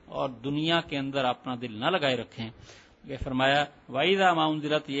اور دنیا کے اندر اپنا دل نہ لگائے رکھیں۔ یہ فرمایا وَإِذَا مَا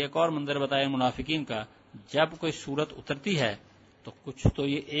أُنزِلَتْ، یہ ایک اور منظر بتایا منافقین کا، جب کوئی صورت اترتی ہے تو کچھ تو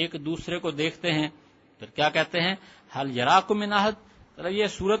یہ ایک دوسرے کو دیکھتے ہیں، پھر کیا کہتے ہیں هَلْ يَرَاكُم مِّنْ أَحَدٍ، مطلب یہ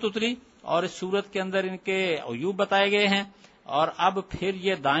صورت اتری اور اس صورت کے اندر ان کے عیوب بتائے گئے ہیں، اور اب پھر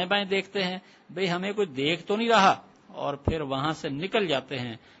یہ دائیں بائیں دیکھتے ہیں، بھئی ہمیں کوئی دیکھ تو نہیں رہا، اور پھر وہاں سے نکل جاتے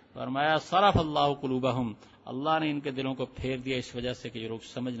ہیں۔ فرمایا صرف اللہ قلوبہم، اللہ نے ان کے دلوں کو پھیر دیا اس وجہ سے کہ یہ لوگ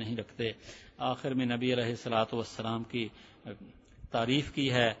سمجھ نہیں رکھتے۔ آخر میں نبی علیہ الصلوۃ والسلام کی تعریف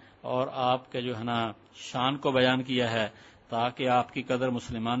کی ہے اور آپ کے جو ہے نا شان کو بیان کیا ہے، تاکہ آپ کی قدر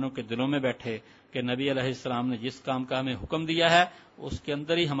مسلمانوں کے دلوں میں بیٹھے کہ نبی علیہ السلام نے جس کام کا ہمیں حکم دیا ہے اس کے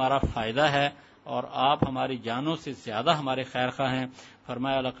اندر ہی ہمارا فائدہ ہے، اور آپ ہماری جانوں سے زیادہ ہمارے خیر خواہ ہیں۔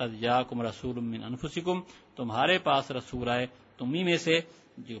 فرمایا لقد جاءکم رسول من انفسکم، تمہارے پاس رسول آئے تمہیں میں سے،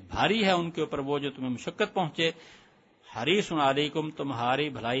 جو بھاری ہے ان کے اوپر وہ جو تمہیں مشقت پہنچے، حریص علیکم، تمہاری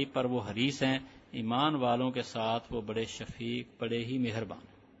بھلائی پر وہ حریص ہیں، ایمان والوں کے ساتھ وہ بڑے شفیق، بڑے ہی مہربان۔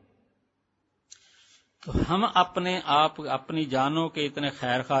 تو ہم اپنے آپ اپنی جانوں کے اتنے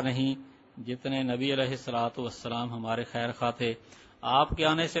خیر خواہ نہیں جتنے نبی علیہ الصلوۃ والسلام ہمارے خیر خواہ تھے۔ آپ کے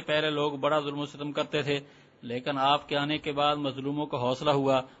آنے سے پہلے لوگ بڑا ظلم و ستم کرتے تھے، لیکن آپ کے آنے کے بعد مظلوموں کو حوصلہ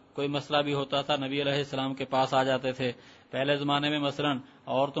ہوا، کوئی مسئلہ بھی ہوتا تھا نبی علیہ السلام کے پاس آ جاتے تھے۔ پہلے زمانے میں مثلا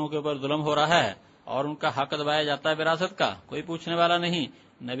عورتوں کے اوپر ظلم ہو رہا ہے اور ان کا حق دبایا جاتا ہے وراثت کا، کوئی پوچھنے والا نہیں،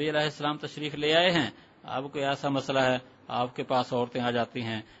 نبی علیہ السلام تشریف لے آئے ہیں، اب کوئی ایسا مسئلہ ہے آپ کے پاس عورتیں آ جاتی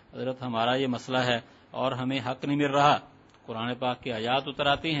ہیں، حضرت ہمارا یہ مسئلہ ہے اور ہمیں حق نہیں مل رہا، قرآن پاک کی آیات اتر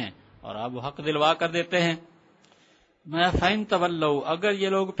آتی ہیں اور آپ وہ حق دلوا کر دیتے ہیں۔ میں فَإِن تَوَلَّوْا، اگر یہ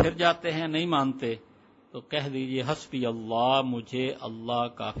لوگ پھر جاتے ہیں نہیں مانتے تو کہہ دیجئے حسبی اللہ، مجھے اللہ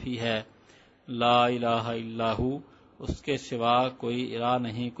کافی ہے، لا الہ الا ہو، اس کے سوا کوئی الہ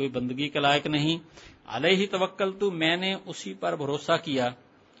نہیں، کوئی بندگی کے لائق نہیں، علیہ توکلت، میں نے اسی پر بھروسہ کیا،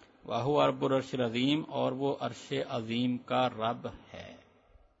 وَهُوَ رَبُّ العرش العظیم، اور وہ عرش عظیم کا رب ہے۔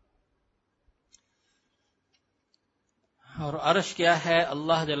 اور عرش کیا ہے؟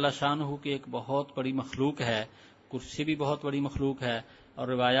 اللہ جل شانہ کی ایک بہت بڑی مخلوق ہے، کرسی بھی بہت بڑی مخلوق ہے، اور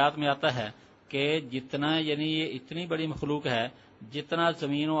روایات میں آتا ہے کہ جتنا یعنی یہ اتنی بڑی مخلوق ہے جتنا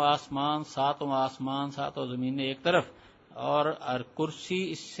زمین و آسمان، ساتوں زمینیں ایک طرف، اور کرسی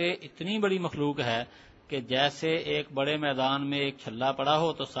اس سے اتنی بڑی مخلوق ہے کہ جیسے ایک بڑے میدان میں ایک چھلا پڑا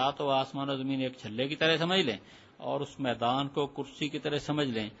ہو تو ساتوں آسمان و زمین ایک چھلے کی طرح سمجھ لیں اور اس میدان کو کرسی کی طرح سمجھ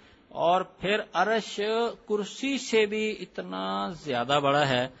لیں، اور پھر عرش کرسی سے بھی اتنا زیادہ بڑا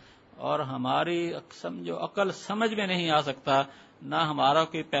ہے اور ہماری جو عقل سمجھ میں نہیں آ سکتا، نہ ہمارا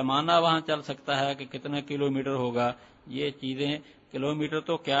کوئی پیمانہ وہاں چل سکتا ہے کہ کتنا کلومیٹر ہوگا، یہ چیزیں کلومیٹر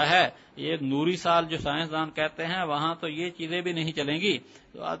تو کیا ہے، یہ نوری سال جو سائنسدان کہتے ہیں وہاں تو یہ چیزیں بھی نہیں چلیں گی،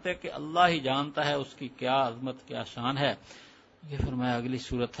 تو آتے کہ اللہ ہی جانتا ہے اس کی کیا عظمت، کیا شان ہے۔ یہ فرمایا اگلی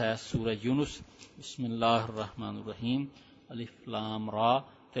صورت ہے سورہ یونس، بسم اللہ الرحمن الرحیم، الف لام را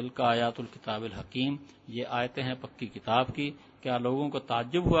تلک آیات الکتاب الحکیم، یہ آیتیں ہیں پکی کتاب کی۔ کیا لوگوں کو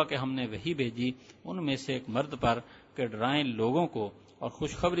تعجب ہوا کہ ہم نے وحی بھیجی ان میں سے ایک مرد پر کہ ڈرائیں لوگوں کو اور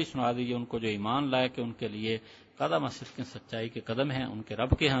خوشخبری سنا دیجیے ان کو جو ایمان لائے کہ ان کے لیے قدم صدق، سچائی کے قدم ہیں ان کے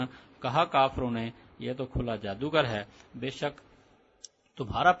رب کے ہاں۔ کہا کافروں نے یہ تو کھلا جادوگر ہے، بے شک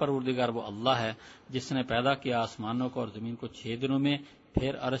تمہارا پروردگار وہ اللہ ہے جس نے پیدا کیا آسمانوں کو اور زمین کو 6 دنوں میں،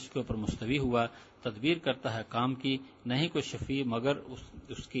 پھر عرش کے اوپر مستوی ہوا، تدبیر کرتا ہے کام کی، نہیں کوئی شفیع مگر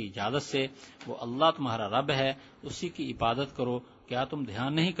اس کی اجازت سے، وہ اللہ تمہارا رب ہے، اسی کی عبادت کرو، کیا تم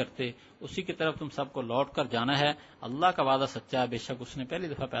دھیان نہیں کرتے، اسی کی طرف تم سب کو لوٹ کر جانا ہے، اللہ کا وعدہ سچا ہے، بے شک اس نے پہلی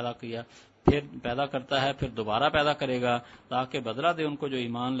دفعہ پیدا کیا، پھر پیدا کرتا ہے، پھر دوبارہ پیدا کرے گا تاکہ بدلہ دے ان کو جو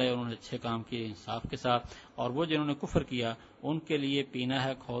ایمان لائے انہوں نے اچھے کام کیے انصاف کے ساتھ، اور وہ جنہوں نے کفر کیا ان کے لیے پینا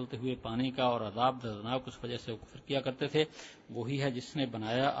ہے کھولتے ہوئے پانی کا اور عذاب دردناک اس وجہ سے وہ کفر کیا کرتے تھے۔ وہی ہے جس نے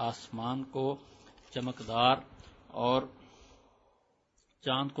بنایا آسمان کو چمکدار اور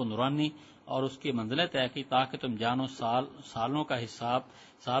چاند کو نورانی اور اس کی منزلیں طے کی تاکہ تم جانو سالوں کا حساب،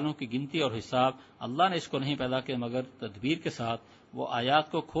 سالوں کی گنتی اور حساب، اللہ نے اس کو نہیں پیدا کیا مگر تدبیر کے ساتھ، وہ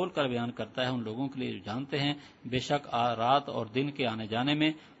آیات کو کھول کر بیان کرتا ہے ان لوگوں کے لیے جو جانتے ہیں، بے شک رات اور دن کے آنے جانے میں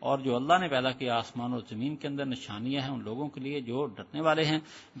اور جو اللہ نے پیدا کیا آسمان اور زمین کے اندر نشانیاں ہیں ان لوگوں کے لیے جو ڈرنے والے ہیں،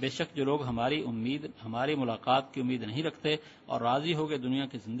 بے شک جو لوگ ہماری ملاقات کی امید نہیں رکھتے اور راضی ہو گئے دنیا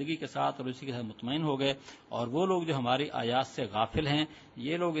کی زندگی کے ساتھ اور اسی کے ساتھ مطمئن ہو گئے، اور وہ لوگ جو ہماری آیات سے غافل ہیں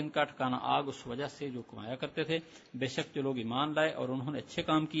یہ لوگ ان کا ٹھکانہ آگ اس وجہ سے جو کمایا کرتے تھے، بے شک جو لوگ ایمان لائے اور انہوں نے اچھے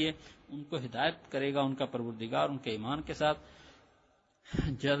کام کیے ان کو ہدایت کرے گا ان کا پروردگار ان کے ایمان کے ساتھ،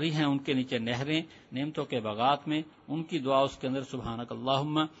 جاری ہیں ان کے نیچے نہریں نعمتوں کے باغات میں، ان کی دعا اس کے اندر سبحانک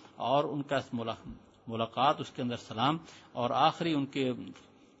اللہم، اور ان کا ملاقات اس کے اندر سلام، اور آخری ان کے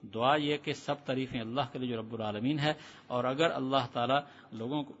دعا یہ کہ سب تعریفیں اللہ کے لیے جو رب العالمین ہے، اور اگر اللہ تعالی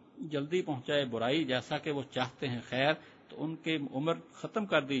لوگوں کو جلدی پہنچائے برائی جیسا کہ وہ چاہتے ہیں خیر تو ان کی عمر ختم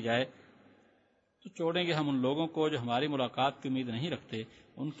کر دی جائے تو چھوڑیں گے ہم ان لوگوں کو جو ہماری ملاقات کی امید نہیں رکھتے،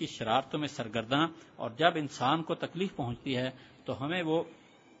 ان کی شرارتوں میں سرگرداں، اور جب انسان کو تکلیف پہنچتی ہے تو ہمیں وہ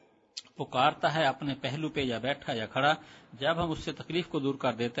پکارتا ہے اپنے پہلو پہ یا بیٹھا یا کھڑا، جب ہم اس سے تکلیف کو دور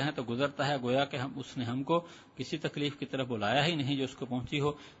کر دیتے ہیں تو گزرتا ہے گویا کہ اس نے ہم کو کسی تکلیف کی طرف بلایا ہی نہیں جو اس کو پہنچی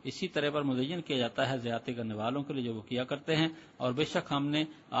ہو، اسی طرح پر مزین کیا جاتا ہے زیادتی کرنے والوں کے لیے جو وہ کیا کرتے ہیں، اور بے شک ہم نے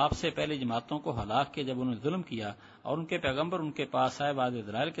آپ سے پہلی جماعتوں کو ہلاک کیا جب انہوں نے ظلم کیا، اور ان کے پیغمبر ان کے پاس آئے واضح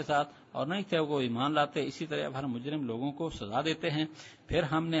دلائل کے ساتھ اور نہیں تھے وہ ایمان لاتے، اسی طرح اب ہر مجرم لوگوں کو سزا دیتے ہیں۔ پھر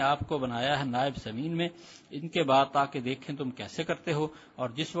ہم نے آپ کو بنایا ہے نائب زمین میں ان کے بعد تاکہ دیکھیں تم کیسے کرتے ہو، اور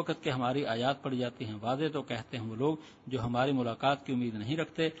جس وقت کے ہماری آیات پڑھی جاتی ہیں واضح تو کہتے ہیں وہ لوگ جو ہماری ملاقات کی امید نہیں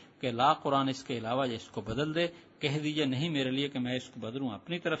رکھتے کہ لا قرآن اس کے علاوہ اس کو بدل دے۔ کہہ دیجئے نہیں میرے لیے کہ میں اس کو بدلوں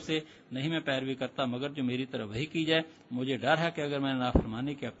اپنی طرف سے، نہیں میں پیروی کرتا مگر جو میری طرف وحی کی جائے۔ مجھے ڈر ہے کہ اگر میں نے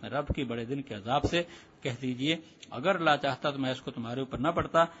نافرمانی کی اپنے رب کی بڑے دن کے عذاب سے، کہہ دیجئے اگر اللہ چاہتا تو میں اس کو تمہارے اوپر نہ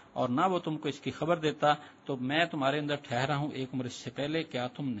پڑتا اور نہ وہ تم کو اس کی خبر دیتا، تو میں تمہارے اندر ٹھہرا ہوں ایک عمر اس سے پہلے، کیا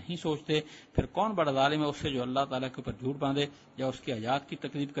تم نہیں سوچتے؟ پھر کون بڑا ظالم ہے اس سے جو اللہ تعالیٰ کے اوپر جھوٹ باندھے یا اس کی آیات کی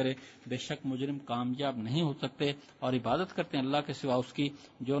تکذیب کرے؟ بے شک مجرم کامیاب نہیں ہو سکتے اور عبادت کرتے ہیں اللہ کے سوا اس کی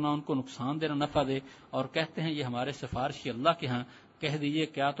جو نہ ان کو نقصان دے نہ نفع دے، اور کہتے ہیں یہ ہمارے سفارشی اللہ کے ہاں۔ کہہ دیجئے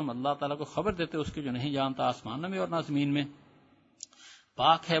کیا تم اللہ تعالیٰ کو خبر دیتے اس کی جو نہیں جانتا آسمانوں میں اور نہ زمین میں؟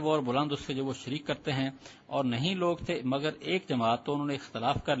 پاک ہے وہ اور بلند اس سے جو وہ شریک کرتے ہیں۔ اور نہیں لوگ تھے مگر ایک جماعت تو انہوں نے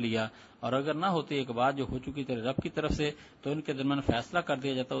اختلاف کر لیا، اور اگر نہ ہوتی ایک بات جو ہو چکی تیرے رب کی طرف سے تو ان کے درمیان فیصلہ کر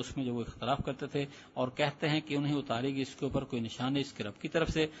دیا جاتا اس میں جو وہ اختلاف کرتے تھے، اور کہتے ہیں کہ انہیں اتاری گی اس کے اوپر کوئی نشانی اس کے رب کی طرف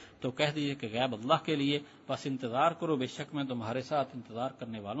سے، تو کہہ دیجیے کہ غیب اللہ کے لیے، بس انتظار کرو، بے شک میں تمہارے ساتھ انتظار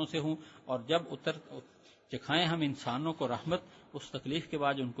کرنے والوں سے ہوں۔ اور جب چکھائیں ہم انسانوں کو رحمت اس تکلیف کے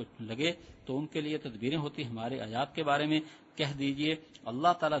بعد جو ان کو لگے تو ان کے لیے تدبیریں ہوتی ہمارے آیات کے بارے میں، کہہ دیجئے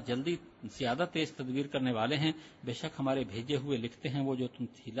اللہ تعالیٰ جلدی زیادہ تیز تدبیر کرنے والے ہیں، بے شک ہمارے بھیجے ہوئے لکھتے ہیں وہ جو تم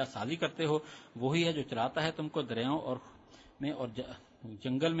ہیلا سازی کرتے ہو، وہی ہے جو چلاتا ہے تم کو دریاؤں اور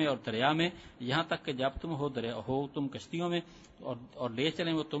جنگل میں اور دریا میں، یہاں تک کہ جب تم ہو تم کشتیوں میں اور لے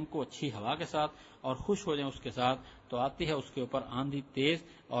چلیں وہ تم کو اچھی ہوا کے ساتھ اور خوش ہو جائیں اس کے ساتھ، تو آتی ہے اس کے اوپر آندھی تیز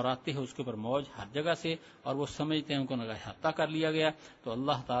اور آتی ہے اس کے اوپر موج ہر جگہ سے، اور وہ سمجھتے ہیں ان کو احاطہ کر لیا گیا، تو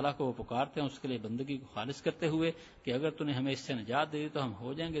اللہ تعالیٰ کو وہ پکارتے ہیں اس کے لیے بندگی کو خالص کرتے ہوئے کہ اگر تو نے ہمیں اس سے نجات دے دی تو ہم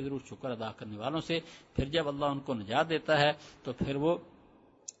ہو جائیں گے ضرور شکر ادا کرنے والوں سے۔ پھر جب اللہ ان کو نجات دیتا ہے تو پھر وہ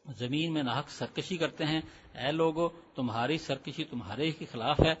زمین میں ناحق سرکشی کرتے ہیں۔ اے لوگو تمہاری سرکشی تمہارے ہی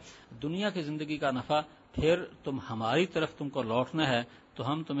خلاف ہے، دنیا کی زندگی کا نفع پھر تم ہماری طرف تم کو لوٹنا ہے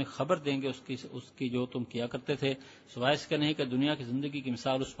تو ہم تمہیں خبر دیں گے اس کی جو تم کیا کرتے تھے، سوائے اس کے نہیں کہ دنیا کی زندگی کی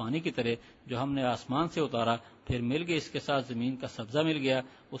مثال اس پانی کی طرح جو ہم نے آسمان سے اتارا، پھر مل گئی اس کے ساتھ زمین کا سبزہ مل گیا،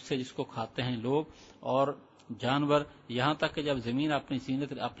 اس سے جس کو کھاتے ہیں لوگ اور جانور، یہاں تک کہ جب زمین اپنی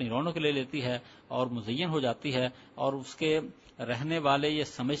زینت اپنی رونق لے لیتی ہے اور مزین ہو جاتی ہے اور اس کے رہنے والے یہ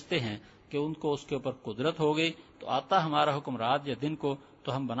سمجھتے ہیں کہ ان کو اس کے اوپر قدرت ہو گئی، تو آتا ہمارا حکم رات یا دن کو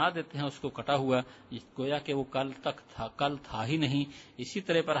تو ہم بنا دیتے ہیں اس کو کٹا ہوا، گویا کہ وہ کل تھا ہی نہیں۔ اسی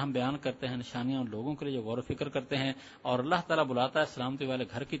طرح پر ہم بیان کرتے ہیں نشانیاں ان لوگوں کے لیے جو غور و فکر کرتے ہیں، اور اللہ تعالیٰ بلاتا ہے سلامتی والے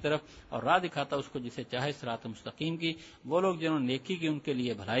گھر کی طرف اور راہ دکھاتا اس کو جسے چاہے صراط مستقیم کی۔ وہ لوگ جنہوں نے نیکی کی ان کے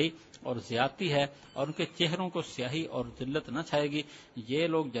لیے بھلائی اور زیادتی ہے، اور ان کے چہروں کو سیاہی اور ذلت نہ چھائے گی، یہ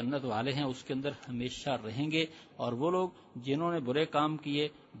لوگ جنت والے ہیں اس کے اندر ہمیشہ رہیں گے۔ اور وہ لوگ جنہوں نے برے کام کیے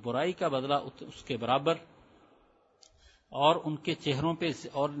برائی کا بدلہ اس کے برابر، اور ان کے چہروں پہ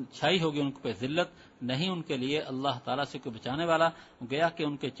اور چھائی ہوگی ان پہ ذلت، نہیں ان کے لیے اللہ تعالیٰ سے کوئی بچانے والا، گیا کہ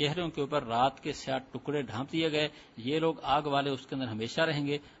ان کے چہروں کے اوپر رات کے سیاہ ٹکڑے ڈھانپ دیے گئے، یہ لوگ آگ والے اس کے اندر ہمیشہ رہیں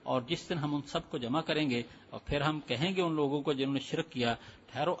گے۔ اور جس دن ہم ان سب کو جمع کریں گے اور پھر ہم کہیں گے ان لوگوں کو جنہوں نے شرک کیا،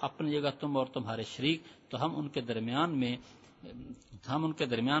 ٹھہرو اپنی جگہ تم اور تمہارے شریک، تو ہم ان کے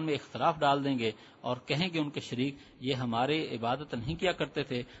درمیان میں اختلاف ڈال دیں گے اور کہیں گے ان کے شریک یہ ہماری عبادت نہیں کیا کرتے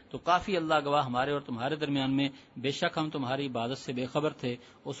تھے، تو کافی اللہ گواہ ہمارے اور تمہارے درمیان میں، بے شک ہم تمہاری عبادت سے بے خبر تھے۔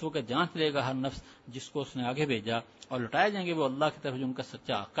 اس وقت جانچ لے گا ہر نفس جس کو اس نے آگے بھیجا، اور لٹائے جائیں گے وہ اللہ کی طرف جو ان کا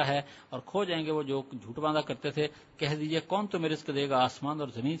سچا آقا ہے، اور کھو جائیں گے وہ جو جھوٹ باندھا کرتے تھے۔ کہہ دیجئے کون تمہیں رزق دے گا آسمان اور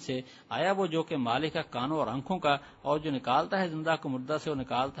زمین سے؟ آیا وہ جو کہ مالک ہے کانوں اور آنکھوں کا، اور جو نکالتا ہے زندہ کو مردہ سے اور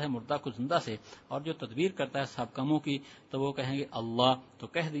نکالتا ہے مردہ کو زندہ سے، اور جو تدبیر کرتا ہے سب کاموں کی، تو وہ کہیں گے اللہ۔ تو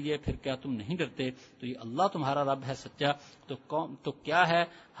کہہ دیجئے پھر کیا تم نہیں ڈرتے؟ تو یہ اللہ تمہارا رب ہے سچا، تو کیا ہے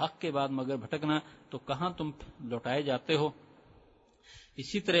حق کے بعد مگر بھٹکنا، تو کہاں تم لوٹائے جاتے ہو؟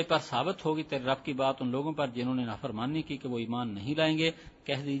 اسی طرح پر ثابت ہوگی تیرے رب کی بات ان لوگوں پر جنہوں نے نافرمانی کی کہ وہ ایمان نہیں لائیں گے۔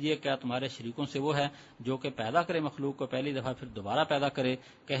 کہہ دیجئے کیا تمہارے شریکوں سے وہ ہے جو کہ پیدا کرے مخلوق کو پہلی دفعہ پھر دوبارہ پیدا کرے؟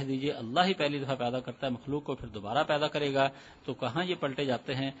 کہہ دیجئے اللہ ہی پہلی دفعہ پیدا کرتا ہے مخلوق کو پھر دوبارہ پیدا کرے گا، تو کہاں یہ پلٹے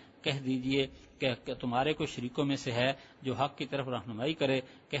جاتے ہیں؟ کہہ دیجئے کہ تمہارے کوئی شریکوں میں سے ہے جو حق کی طرف رہنمائی کرے؟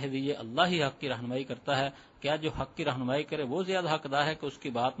 کہہ دیجئے اللہ ہی حق کی رہنمائی کرتا ہے، کیا جو حق کی رہنمائی کرے وہ زیادہ حقدار ہے کہ اس کی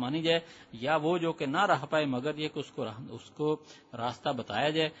بات مانی جائے، یا وہ جو کہ نہ رہ پائے مگر یہ کہ اس کو راستہ بتایا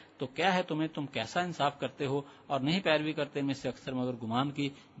جائے؟ تو کیا ہے تم کیسا انصاف کرتے ہو اور نہیں پیروی کرتے ان میں سے اکثر مگر گمان کی؟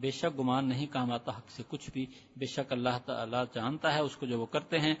 بے شک گمان نہیں کام آتا حق سے کچھ بھی، بے شک اللہ تعالیٰ جانتا ہے اس کو جو وہ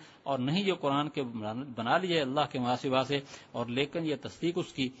کرتے ہیں، اور نہیں جو قرآن کے بنا لیے اللہ کے ماسوا سے، اور لیکن یہ تصدیق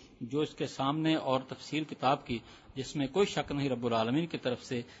اس کی جو اس کے سامنے اور تفصیل کتاب کی جس میں کوئی شک نہیں رب العالمین کی طرف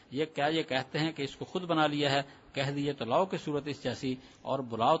سے. یہ کہتے ہیں کہ اس کو خود بنا لیا ہے؟ کہہ دیجئے تو لاؤ کہ صورت اس جیسی اور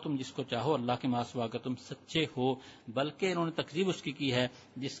بلاؤ تم جس کو چاہو اللہ کے مع سوا، اگر تم سچے ہو. بلکہ انہوں نے تکذیب اس کی ہے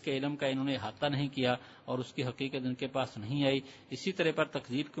جس کے علم کا انہوں نے احاطہ نہیں کیا اور اس کی حقیقت ان کے پاس نہیں آئی. اسی طرح پر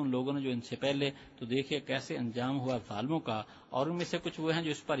تکذیب کے ان لوگوں نے جو ان سے پہلے، تو دیکھیے کیسے انجام ہوا ظالموں کا. اور ان میں سے کچھ وہ ہیں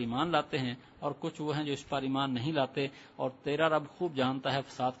جو اس پر ایمان لاتے ہیں اور کچھ وہ ہیں جو اس پر ایمان نہیں لاتے. اور تیرا رب خوب جانتا ہے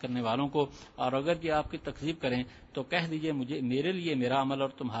فساد کرنے والوں کو. اور اگر یہ آپ کی تکذیب کریں تو کہہ دیجئے میرے لیے میرا عمل اور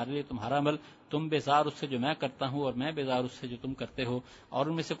تمہارے لیے تمہارا عمل، تم بیزار اس سے جو میں کرتا ہوں اور میں بیزار اس سے جو تم کرتے ہو. اور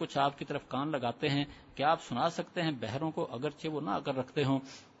ان میں سے کچھ آپ کی طرف کان لگاتے ہیں، کیا آپ سنا سکتے ہیں بہروں کو اگرچہ وہ نہ اگر رکھتے ہوں؟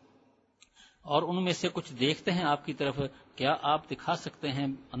 اور ان میں سے کچھ دیکھتے ہیں آپ کی طرف، کیا آپ دکھا سکتے ہیں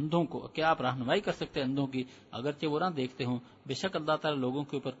اندھوں کو، کیا آپ رہنمائی کر سکتے ہیں اندھوں کی اگرچہ وہ نہ دیکھتے ہوں؟ بے شک اللہ تعالیٰ لوگوں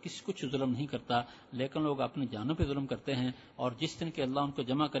کے اوپر کچھ ظلم نہیں کرتا، لیکن لوگ اپنی جانوں پہ ظلم کرتے ہیں. اور جس دن کہ اللہ ان کو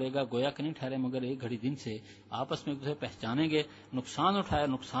جمع کرے گا گویا کہ نہیں ٹھہرے مگر ایک گھڑی دن سے، آپس میں ایک دوسرے پہچانیں گے. نقصان اٹھایا،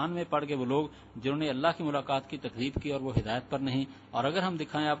 نقصان میں پڑ گئے وہ لوگ جنہوں نے اللہ کی ملاقات کی تکذیب کی اور وہ ہدایت پر نہیں. اور اگر ہم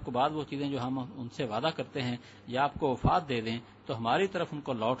دکھائیں آپ کو بعض وہ چیزیں جو ہم ان سے وعدہ کرتے ہیں یا آپ کو وفات دے دیں تو ہماری طرف ان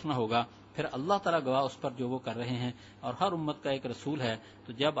کو لوٹنا ہوگا. پھر اللہ تعالیٰ گواہ اس پر جو وہ کر رہے ہیں. اور ہر امت کا ایک رسول ہے،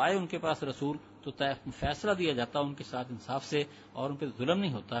 تو جب آئے ان کے پاس رسول تو فیصلہ دیا جاتا ان کے ساتھ انصاف سے اور ان پہ ظلم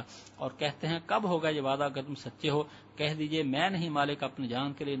نہیں ہوتا. اور کہتے ہیں کب ہوگا یہ وعدہ اگر تم سچے ہو؟ کہہ دیجئے میں نہیں مالک اپنی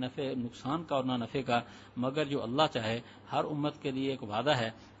جان کے لیے نقصان کا اور نہ نفع کا، مگر جو اللہ چاہے. ہر امت کے لیے ایک وعدہ ہے،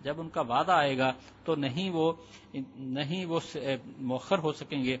 جب ان کا وعدہ آئے گا تو نہیں وہ مؤخر ہو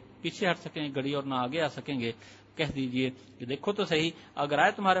سکیں گے، پیچھے ہٹ سکیں گے گھڑی اور نہ آگے آ سکیں گے. کہہ دیجئے کہ دیکھو تو صحیح، اگر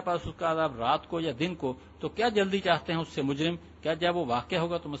آئے تمہارے پاس اس کا عذاب رات کو یا دن کو تو کیا جلدی چاہتے ہیں اس سے مجرم؟ کیا جب وہ واقع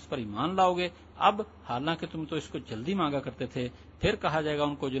ہوگا تم اس پر ایمان لاؤ گے؟ اب حالانکہ تم تو اس کو جلدی مانگا کرتے تھے. پھر کہا جائے گا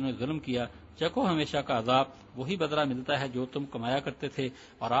ان کو جنہوں نے ظلم کیا، چکھو ہمیشہ کا عذاب، وہی بدلہ ملتا ہے جو تم کمایا کرتے تھے.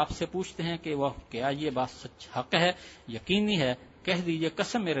 اور آپ سے پوچھتے ہیں کہ وہ کیا یہ بات سچ حق ہے، یقینی ہے؟ کہہ دیجئے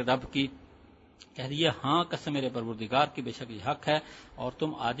قسم میرے رب کی، کہہ دیجئے ہاں قسم میرے پروردگار کی، بے شک یہ حق ہے اور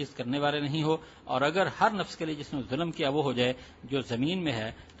تم عاجز کرنے والے نہیں ہو. اور اگر ہر نفس کے لیے جس نے ظلم کیا وہ ہو جائے جو زمین میں ہے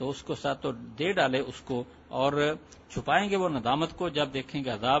تو اس کو ساتھ تو دے ڈالے اس کو، اور چھپائیں گے وہ ندامت کو جب دیکھیں گے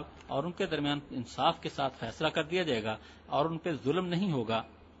عذاب. اور ان کے درمیان انصاف کے ساتھ فیصلہ کر دیا جائے گا اور ان پہ ظلم نہیں ہوگا.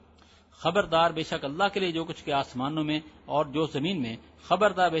 خبردار بے شک اللہ کے لیے جو کچھ کے آسمانوں میں اور جو زمین میں،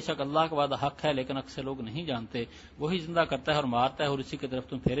 خبردار بے شک اللہ کا وعدہ حق ہے لیکن اکثر لوگ نہیں جانتے. وہی زندہ کرتا ہے اور مارتا ہے اور اسی کی طرف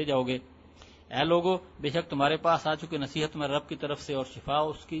تم پھیرے جاؤ گے. اے لوگو بے شک تمہارے پاس آ چکی نصیحت تمہارے رب کی طرف سے اور شفا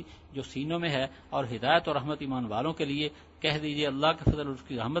اس کی جو سینوں میں ہے اور ہدایت اور رحمت ایمان والوں کے لیے. کہہ دیجئے اللہ کے فضل اور اس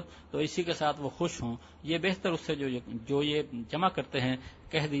کی رحمت تو اسی کے ساتھ وہ خوش ہوں، یہ بہتر اس سے جو یہ جمع کرتے ہیں.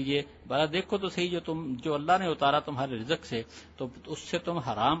 کہہ دیجئے بڑا دیکھو تو صحیح جو اللہ نے اتارا تمہارے رزق سے تو اس سے تم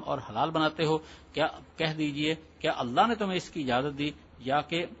حرام اور حلال بناتے ہو. کیا کہہ دیجئے کیا اللہ نے تمہیں اس کی اجازت دی یا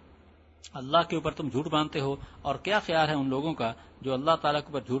کہ اللہ کے اوپر تم جھوٹ باندھتے ہو؟ اور کیا خیال ہے ان لوگوں کا جو اللہ تعالیٰ کے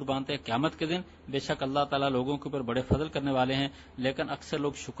اوپر جھوٹ باندھتے ہیں قیامت کے دن؟ بے شک اللہ تعالیٰ لوگوں کے اوپر بڑے فضل کرنے والے ہیں، لیکن اکثر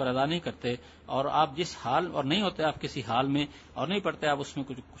لوگ شکر ادا نہیں کرتے. اور آپ جس حال اور نہیں ہوتے آپ کسی حال میں اور نہیں پڑھتے آپ اس میں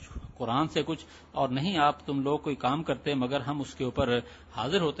کچھ قرآن سے کچھ، اور نہیں آپ تم لوگ کوئی کام کرتے مگر ہم اس کے اوپر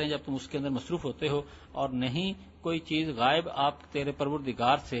حاضر ہوتے ہیں جب تم اس کے اندر مصروف ہوتے ہو. اور نہیں کوئی چیز غائب آپ تیرے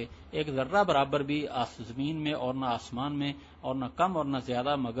پروردگار سے ایک ذرہ برابر بھی زمین میں اور نہ آسمان میں اور نہ کم اور نہ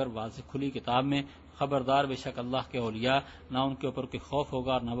زیادہ مگر واضح کھلی کتاب میں. خبردار بے شک اللہ کے اولیاء نہ ان کے اوپر کوئی خوف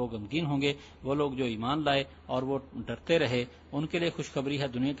ہوگا اور نہ وہ غمگین ہوں گے. وہ لوگ جو ایمان لائے اور وہ ڈرتے رہے ان کے لیے خوشخبری ہے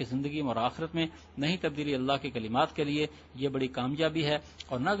دنیا کی زندگی میں اور آخرت میں، نہیں تبدیلی اللہ کے کلمات کے لیے، یہ بڑی کامیابی ہے.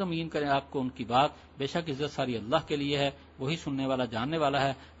 اور نہ غمگین کریں آپ کو ان کی بات، بے شک عزت ساری اللہ کے لیے ہے، وہی سننے والا جاننے والا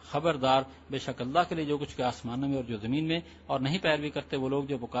ہے. خبردار بے شک اللہ کے لیے جو کچھ کے آسمانوں میں اور جو زمین میں. اور نہیں پیروی کرتے وہ لوگ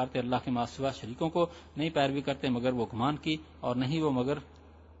جو پکارتے اللہ کے مع سوا شریکوں کو، نہیں پیروی کرتے مگر وہ گمان کی، اور نہیں وہ مگر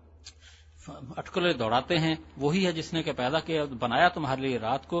اٹکلے دوڑاتے ہیں. وہی ہے جس نے کہ پیدا کیا بنایا تمہارے لیے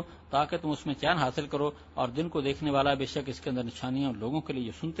رات کو تاکہ تم اس میں چین حاصل کرو، اور دن کو دیکھنے والا بے شک اس کے اندر نشانیاں اور لوگوں کے لیے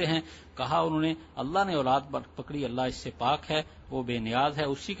جو سنتے ہیں. کہا انہوں نے اللہ نے اولاد پکڑی، اللہ اس سے پاک ہے، وہ بے نیاز ہے.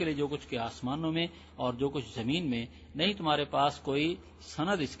 اسی کے لیے جو کچھ کے آسمانوں میں اور جو کچھ زمین میں، نہیں تمہارے پاس کوئی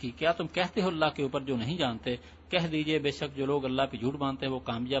سند اس کی. کیا تم کہتے ہو اللہ کے اوپر جو نہیں جانتے؟ کہہ دیجئے بے شک جو لوگ اللہ پہ جھوٹ باندھتے ہیں وہ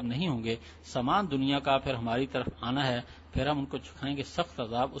کامیاب نہیں ہوں گے. سامان دنیا کا پھر ہماری طرف آنا ہے، پھر ہم ان کو چکھائیں گے سخت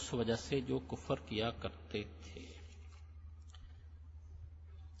عذاب اس وجہ سے جو کفر کیا کرتے تھے.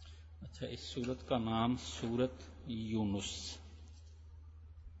 اچھا، اس سورت کا نام سورت یونس.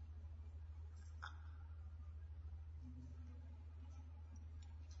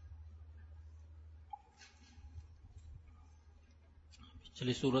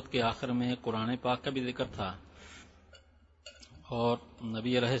 پچھلی سورت کے آخر میں قرآن پاک کا بھی ذکر تھا اور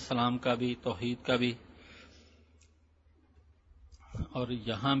نبی علیہ السلام کا بھی، توحید کا بھی، اور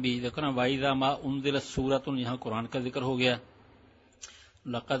یہاں بھی دیکھو نا وَإِذَا مَا أُنزِلَتْ سُورَةٌ، یہاں قرآن کا ذکر ہو گیا،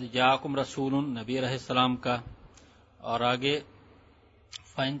 لَقَدْ جَاءَكُمْ رَسُولٌ نبی علیہ السلام کا، اور آگے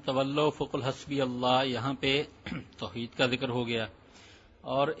فَإِن تَوَلَّوْا فَقُلْ حَسْبِيَ اللَّهُ، یہاں پہ توحید کا ذکر ہو گیا،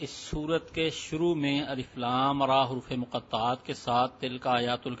 اور اس سورت کے شروع میں الف لام را حروف مقطعات کے ساتھ تلک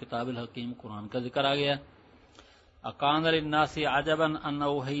آیات الکتاب الحکیم قرآن کا ذکر آ گیا۔ اکان للناس عجبا ان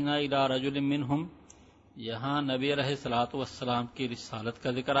اوحینا الی رجل منہم، یہاں نبی علیہ الصلوۃ والسلام کی رسالت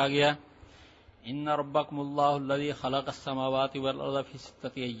کا ذکر آ گیا۔ ان ربکم اللہ الذی خلق السماوات والارض فی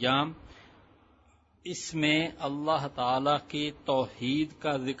ستۃ ایام، اس میں اللہ تعالی کی توحید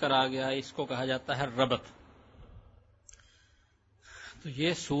کا ذکر آ گیا، اس کو کہا جاتا ہے ربط۔ تو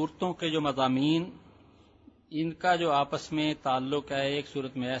یہ صورتوں کے جو مضامین، ان کا جو آپس میں تعلق ہے، ایک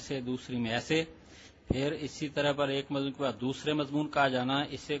صورت میں ایسے دوسری میں ایسے، پھر اسی طرح پر ایک مضمون کے بعد دوسرے مضمون کا آ جانا،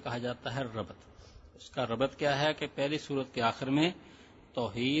 اسے کہا جاتا ہے ربط۔ اس کا ربط کیا ہے کہ پہلی صورت کے آخر میں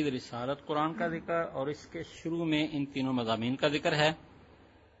توحید، رسالت، قرآن کا ذکر، اور اس کے شروع میں ان تینوں مضامین کا ذکر ہے۔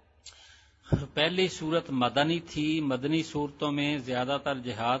 پہلی صورت مدنی تھی، مدنی صورتوں میں زیادہ تر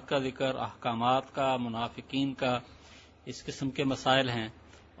جہاد کا ذکر، احکامات کا، منافقین کا، اس قسم کے مسائل ہیں،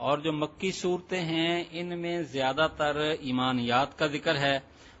 اور جو مکی صورتیں ہیں ان میں زیادہ تر ایمانیات کا ذکر ہے،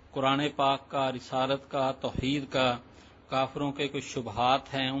 قرآن پاک کا، رسالت کا، توحید کا، کافروں کے کچھ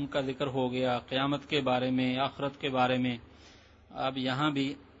شبہات ہیں ان کا ذکر ہو گیا، قیامت کے بارے میں، آخرت کے بارے میں۔ اب یہاں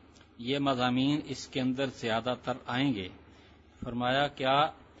بھی یہ مضامین اس کے اندر زیادہ تر آئیں گے۔ فرمایا کیا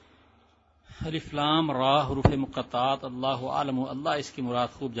الف لام را حروف مقطعات، اللہ عالم، اللہ اس کی مراد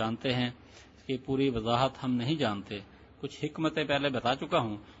خوب جانتے ہیں، اس کی پوری وضاحت ہم نہیں جانتے، کچھ حکمتیں پہلے بتا چکا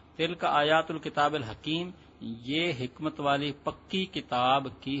ہوں۔ تلک آیات الکتاب الحکیم، یہ حکمت والی پکی کتاب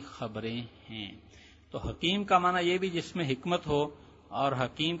کی خبریں ہیں۔ تو حکیم کا معنی یہ بھی جس میں حکمت ہو، اور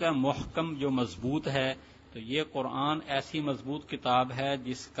حکیم کا محکم جو مضبوط ہے، تو یہ قرآن ایسی مضبوط کتاب ہے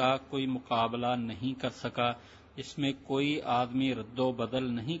جس کا کوئی مقابلہ نہیں کر سکا، اس میں کوئی آدمی رد و بدل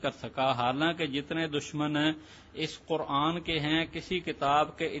نہیں کر سکا۔ حالانکہ جتنے دشمن اس قرآن کے ہیں، کسی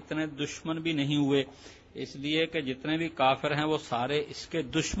کتاب کے اتنے دشمن بھی نہیں ہوئے، اس لیے کہ جتنے بھی کافر ہیں وہ سارے اس کے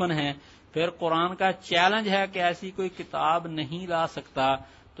دشمن ہیں۔ پھر قرآن کا چیلنج ہے کہ ایسی کوئی کتاب نہیں لا سکتا،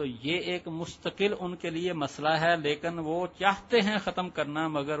 تو یہ ایک مستقل ان کے لیے مسئلہ ہے، لیکن وہ چاہتے ہیں ختم کرنا،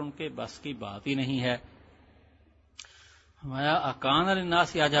 مگر ان کے بس کی بات ہی نہیں ہے۔ ہمارا اکان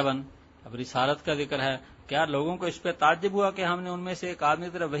للناس عجبا، اب رسالت کا ذکر ہے، کیا لوگوں کو اس پہ تعجب ہوا کہ ہم نے ان میں سے ایک آدمی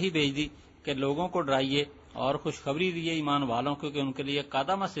کی طرف وحی بھیج دی کہ لوگوں کو ڈرائیے اور خوشخبری دیے ایمان والوں کو کہ ان کے لیے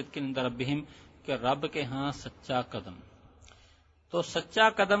قدم صدق عند ربہم، کہ رب کے ہاں سچا قدم۔ تو سچا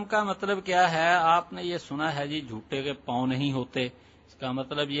قدم کا مطلب کیا ہے؟ آپ نے یہ سنا ہے جی جھوٹے کے پاؤں نہیں ہوتے، اس کا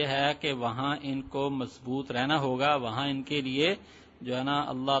مطلب یہ ہے کہ وہاں ان کو مضبوط رہنا ہوگا، وہاں ان کے لیے جو ہے نا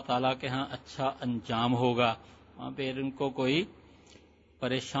اللہ تعالیٰ کے ہاں اچھا انجام ہوگا، وہاں پہ ان کو کوئی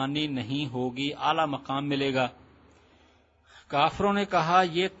پریشانی نہیں ہوگی، اعلیٰ مقام ملے گا۔ کافروں نے کہا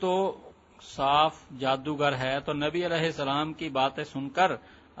یہ تو صاف جادوگر ہے، تو نبی علیہ السلام کی باتیں سن کر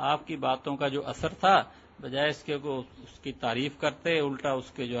آپ کی باتوں کا جو اثر تھا، بجائے اس کے کو اس کی تعریف کرتے، الٹا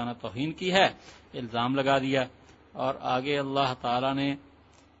اس کے جو ہے نا توہین کی ہے، الزام لگا دیا۔ اور آگے اللہ تعالیٰ نے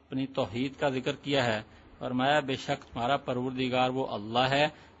اپنی توحید کا ذکر کیا ہے، فرمایا بے شک تمہارا پروردگار وہ اللہ ہے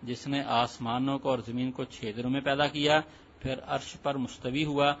جس نے آسمانوں کو اور زمین کو 6 دنوں میں پیدا کیا، پھر عرش پر مستوی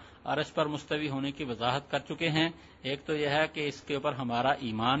ہوا۔ عرش پر مستوی ہونے کی وضاحت کر چکے ہیں۔ ایک تو یہ ہے کہ اس کے اوپر ہمارا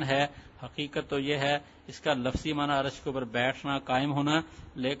ایمان ہے، حقیقت تو یہ ہے اس کا لفظی معنی عرش کے اوپر بیٹھنا، قائم ہونا،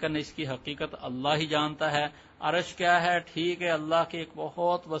 لیکن اس کی حقیقت اللہ ہی جانتا ہے۔ عرش کیا ہے؟ ٹھیک ہے اللہ کی ایک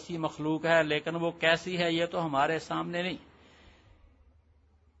بہت وسیع مخلوق ہے، لیکن وہ کیسی ہے یہ تو ہمارے سامنے نہیں،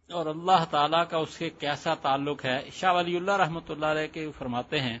 اور اللہ تعالیٰ کا اس کے کیسا تعلق ہے۔ شاہ ولی اللہ رحمۃ اللہ علیہ کے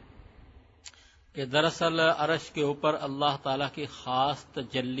فرماتے ہیں کہ دراصل عرش کے اوپر اللہ تعالیٰ کی خاص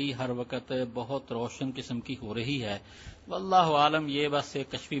تجلی ہر وقت بہت روشن قسم کی ہو رہی ہے۔ واللہ عالم، یہ بس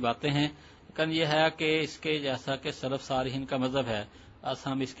ایک کشفی باتیں ہیں، لیکن یہ ہے کہ اس کے جیسا کہ سلف صالحین کا مذہب ہے، بس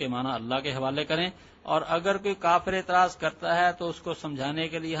ہم اس کے معنی اللہ کے حوالے کریں، اور اگر کوئی کافر اعتراض کرتا ہے تو اس کو سمجھانے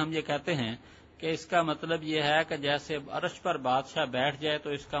کے لیے ہم یہ کہتے ہیں کہ اس کا مطلب یہ ہے کہ جیسے عرش پر بادشاہ بیٹھ جائے تو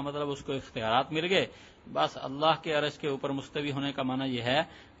اس کا مطلب اس کو اختیارات مل گئے، بس اللہ کے عرش کے اوپر مستوی ہونے کا معنی یہ ہے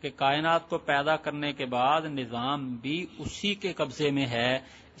کہ کائنات کو پیدا کرنے کے بعد نظام بھی اسی کے قبضے میں ہے،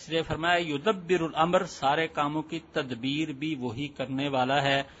 اس لیے فرمایا یدبر الامر، سارے کاموں کی تدبیر بھی وہی کرنے والا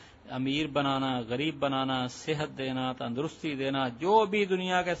ہے، امیر بنانا، غریب بنانا، صحت دینا، تندرستی دینا، جو بھی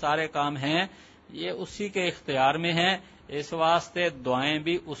دنیا کے سارے کام ہیں یہ اسی کے اختیار میں ہیں، اس واسطے دعائیں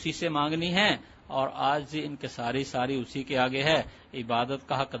بھی اسی سے مانگنی ہیں، اور آج ان کے ساری اسی کے آگے ہے، عبادت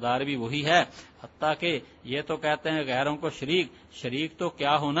کا حقدار بھی وہی ہے۔ حتیٰ کہ یہ تو کہتے ہیں غیروں کو شریک تو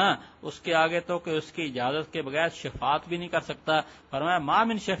کیا ہونا، اس کے آگے تو کہ اس کی اجازت کے بغیر شفاعت بھی نہیں کر سکتا۔ فرمایا ما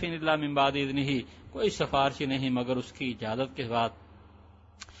من شفیع الا من بعد اذنہ، کوئی سفارشی نہیں مگر اس کی اجازت کے بعد۔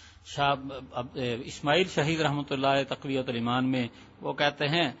 اسماعیل شہید رحمۃ اللہ علیہ تقویۃ الایمان میں وہ کہتے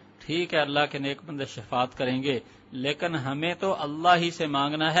ہیں ٹھیک ہے اللہ کے نیک بندے شفاعت کریں گے، لیکن ہمیں تو اللہ ہی سے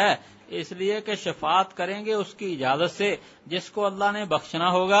مانگنا ہے، اس لیے کہ شفاعت کریں گے اس کی اجازت سے، جس کو اللہ نے بخشنا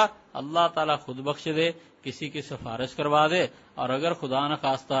ہوگا اللہ تعالیٰ خود بخش دے، کسی کی سفارش کروا دے، اور اگر خدا نہ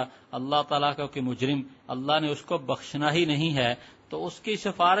خواستہ اللہ تعالیٰ کا کہ مجرم اللہ نے اس کو بخشنا ہی نہیں ہے تو اس کی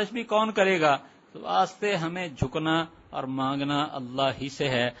سفارش بھی کون کرے گا؟ تو واسطے ہمیں جھکنا اور مانگنا اللہ ہی سے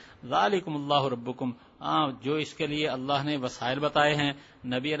ہے۔ ذالکم اللہ ربکم، جو اس کے لیے اللہ نے وسائل بتائے ہیں،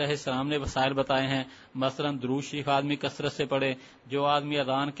 نبی علیہ السلام نے وسائل بتائے ہیں، مثلا درود شریف آدمی کثرت سے پڑھے، جو آدمی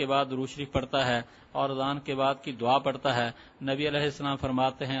اذان کے بعد درود شریف پڑھتا ہے اور اذان کے بعد کی دعا پڑھتا ہے، نبی علیہ السلام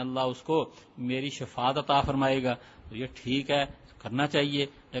فرماتے ہیں اللہ اس کو میری شفاعت عطا فرمائے گا۔ تو یہ ٹھیک ہے، کرنا چاہیے،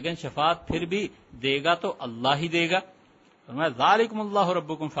 لیکن شفاعت پھر بھی دے گا تو اللہ ہی دے گا۔ فرمایا ذالکم اللہ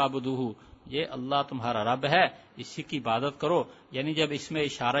ربکم فاعبدوہ، یہ اللہ تمہارا رب ہے، اسی کی عبادت کرو۔ یعنی جب اس میں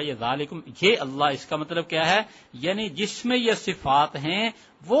اشارہ یہ ذالکم، یہ اللہ، اس کا مطلب کیا ہے؟ یعنی جس میں یہ صفات ہیں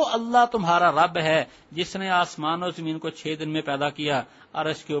وہ اللہ تمہارا رب ہے، جس نے آسمان و زمین کو 6 دن میں پیدا کیا،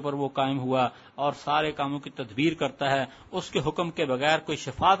 عرش کے اوپر وہ قائم ہوا اور سارے کاموں کی تدبیر کرتا ہے، اس کے حکم کے بغیر کوئی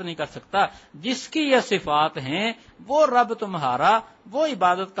شفاعت نہیں کر سکتا۔ جس کی یہ صفات ہیں وہ رب تمہارا، وہ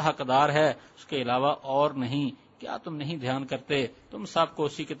عبادت کا حقدار ہے، اس کے علاوہ اور نہیں۔ کیا تم نہیں دھیان کرتے؟ تم سب کو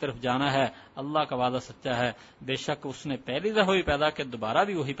اسی کی طرف جانا ہے، اللہ کا وعدہ سچا ہے، بے شک اس نے پہلی دفعہ بھی پیدا کیا، دوبارہ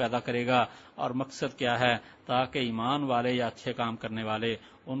بھی وہی پیدا کرے گا۔ اور مقصد کیا ہے؟ تاکہ ایمان والے یا اچھے کام کرنے والے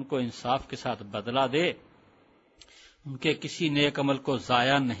ان کو انصاف کے ساتھ بدلہ دے، ان کے کسی نیک عمل کو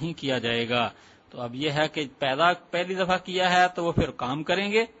ضائع نہیں کیا جائے گا۔ تو اب یہ ہے کہ پیدا پہلی دفعہ کیا ہے تو وہ پھر کام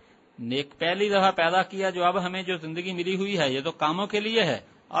کریں گے، نیک پہلی دفعہ پیدا کیا، جو اب ہمیں جو زندگی ملی ہوئی ہے یہ تو کاموں کے لیے ہے،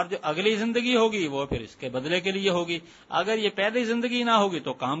 اور جو اگلی زندگی ہوگی وہ پھر اس کے بدلے کے لیے ہوگی۔ اگر یہ پہلی زندگی نہ ہوگی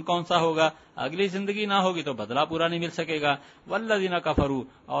تو کام کون سا ہوگا؟ اگلی زندگی نہ ہوگی تو بدلہ پورا نہیں مل سکے گا۔ والذین کفروا،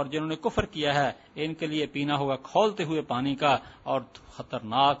 اور جنہوں نے کفر کیا ہے ان کے لیے پینا ہوگا کھولتے ہوئے پانی کا، اور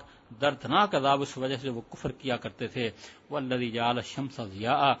خطرناک دردناک عذاب اس وجہ سے وہ کفر کیا کرتے تھے۔ والذی جعل الشمس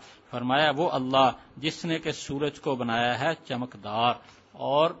ضیاء، فرمایا وہ اللہ جس نے کہ سورج کو بنایا ہے چمکدار،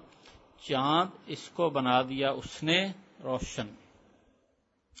 اور چاند اس کو بنا دیا اس نے روشن۔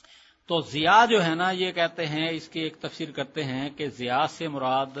 تو ضیاء جو ہے نا، یہ کہتے ہیں، اس کی ایک تفسیر کرتے ہیں کہ ضیاء سے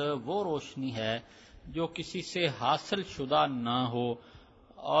مراد وہ روشنی ہے جو کسی سے حاصل شدہ نہ ہو،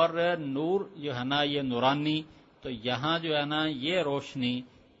 اور نور جو ہے نا یہ نورانی، تو یہاں جو ہے نا یہ روشنی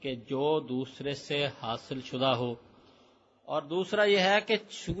کہ جو دوسرے سے حاصل شدہ ہو۔ اور دوسرا یہ ہے کہ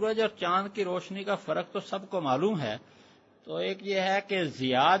سورج اور چاند کی روشنی کا فرق تو سب کو معلوم ہے، تو ایک یہ ہے کہ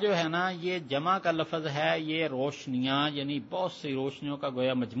ضیاء جو ہے نا یہ جمع کا لفظ ہے، یہ روشنیاں یعنی بہت سی روشنیوں کا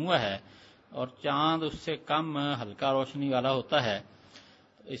گویا مجموعہ ہے، اور چاند اس سے کم ہلکا روشنی والا ہوتا ہے،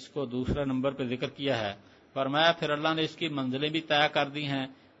 اس کو دوسرا نمبر پہ ذکر کیا ہے۔ فرمایا پھر اللہ نے اس کی منزلیں بھی طے کر دی ہیں۔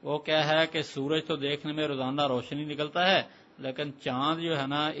 وہ کیا ہے کہ سورج تو دیکھنے میں روزانہ روشنی نکلتا ہے، لیکن چاند جو ہے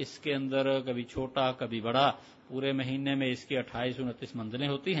نا اس کے اندر کبھی چھوٹا کبھی بڑا، پورے مہینے میں اس کی 28-29 منزلیں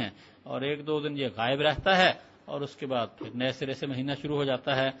ہوتی ہیں، اور 1-2 دن یہ غائب رہتا ہے، اور اس کے بعد پھر نئے سرے سے مہینہ شروع ہو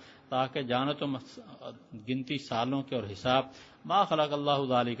جاتا ہے، تاکہ جانے تو گنتی سالوں کے اور حساب۔ ما خلق اللہ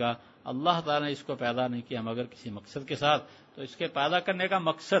ذالک، اللہ تعالیٰ نے اس کو پیدا نہیں کیا مگر کسی مقصد کے ساتھ۔ تو اس کے پیدا کرنے کا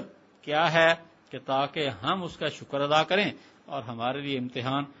مقصد کیا ہے؟ کہ تاکہ ہم اس کا شکر ادا کریں، اور ہمارے لیے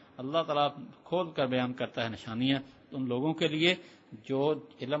امتحان۔ اللہ تعالیٰ کھول کر بیان کرتا ہے نشانیاں ان لوگوں کے لیے جو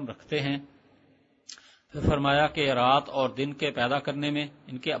علم رکھتے ہیں۔ پھر فرمایا کہ رات اور دن کے پیدا کرنے میں،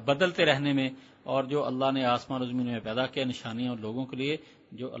 ان کے بدلتے رہنے میں، اور جو اللہ نے آسمان و زمین میں پیدا کیا نشانیاں ان لوگوں کے لیے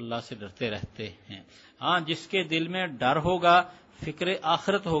جو اللہ سے ڈرتے رہتے ہیں۔ ہاں، جس کے دل میں ڈر ہوگا، فکر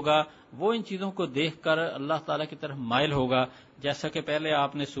آخرت ہوگا، وہ ان چیزوں کو دیکھ کر اللہ تعالیٰ کی طرف مائل ہوگا، جیسا کہ پہلے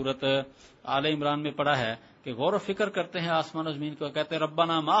آپ نے سورت آل عمران میں پڑھا ہے کہ غور و فکر کرتے ہیں آسمان و زمین کو، کہتے ہیں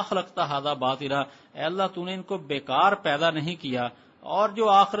ربنا ما خلقت ھذا باطلا، اے اللہ تو نے ان کو بیکار پیدا نہیں کیا، اور جو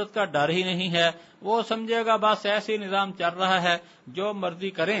آخرت کا ڈر ہی نہیں ہے وہ سمجھے گا بس ایسے نظام چل رہا ہے، جو مرضی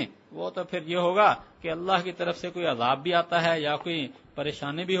کریں، وہ تو پھر یہ ہوگا کہ اللہ کی طرف سے کوئی عذاب بھی آتا ہے یا کوئی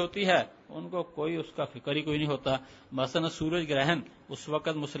پریشانی بھی ہوتی ہے، ان کو کوئی اس کا فکر ہی کوئی نہیں ہوتا۔ مثلا سورج گرہن، اس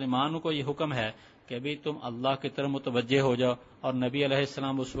وقت مسلمانوں کو یہ حکم ہے کہ بھی تم اللہ کی طرف متوجہ ہو جاؤ، اور نبی علیہ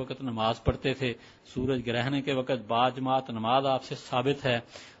السلام اس وقت نماز پڑھتے تھے، سورج گرہن کے وقت باجماعت نماز آپ سے ثابت ہے۔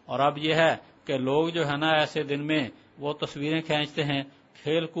 اور اب یہ ہے کہ لوگ جو ہے نا ایسے دن میں وہ تصویریں کھینچتے ہیں،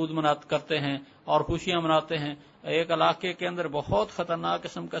 کھیل کود کرتے ہیں اور خوشیاں مناتے ہیں۔ ایک علاقے کے اندر بہت خطرناک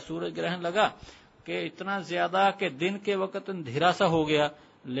قسم کا سورج گرہن لگا کہ اتنا زیادہ کہ دن کے وقت اندھیرا سا ہو گیا،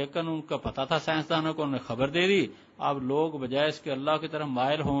 لیکن ان کا پتا تھا سائنسدانوں کو، انہوں نے خبر دے دی۔ اب لوگ بجائے اس کے اللہ کی طرف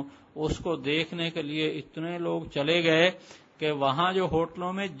مائل ہوں، اس کو دیکھنے کے لیے اتنے لوگ چلے گئے کہ وہاں جو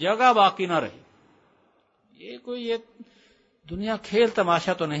ہوٹلوں میں جگہ باقی نہ رہی۔ یہ دنیا کھیل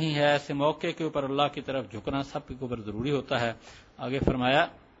تماشا تو نہیں ہے، ایسے موقع کے اوپر اللہ کی طرف جھکنا سب کے اوپر ضروری ہوتا ہے۔ آگے فرمایا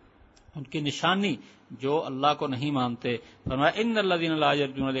ان کی نشانی جو اللہ کو نہیں مانتے، فرمایا ان الذین لا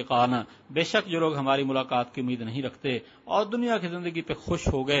یرجون لقاءنا، بے شک جو لوگ ہماری ملاقات کی امید نہیں رکھتے اور دنیا کی زندگی پہ خوش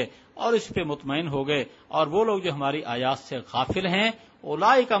ہو گئے اور اس پہ مطمئن ہو گئے، اور وہ لوگ جو ہماری آیات سے غافل ہیں،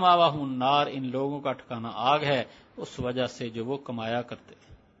 اولئک مأواہم النار، ان لوگوں کا ٹھکانہ آگ ہے، اس وجہ سے جو وہ کمایا کرتے ہیں۔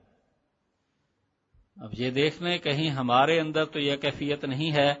 اب یہ دیکھ لیں کہیں ہمارے اندر تو یہ کیفیت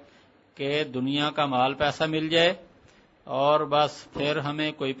نہیں ہے کہ دنیا کا مال پیسہ مل جائے اور بس پھر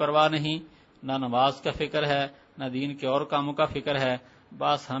ہمیں کوئی پرواہ نہیں، نہ نماز کا فکر ہے نہ دین کے اور کاموں کا فکر ہے،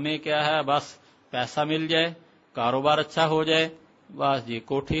 بس ہمیں کیا ہے، بس پیسہ مل جائے، کاروبار اچھا ہو جائے، بس جی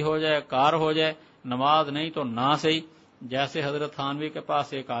کوٹھی ہو جائے، کار ہو جائے، نماز نہیں تو نہ صحیح۔ جیسے حضرت تھانوی کے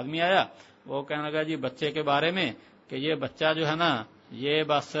پاس ایک آدمی آیا، وہ کہنے لگا جی بچے کے بارے میں کہ یہ بچہ جو ہے نا یہ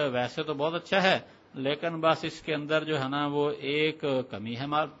بس ویسے تو بہت اچھا ہے، لیکن بس اس کے اندر جو ہے نا وہ ایک کمی ہے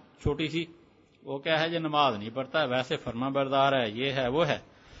چھوٹی سی، وہ کیا ہے، یہ نماز نہیں پڑھتا ہے، ویسے فرما بردار ہے، یہ ہے وہ ہے۔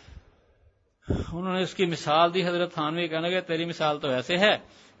 انہوں نے اس کی مثال دی، حضرت تھانوی کہنے لگے تیری مثال تو ایسے ہے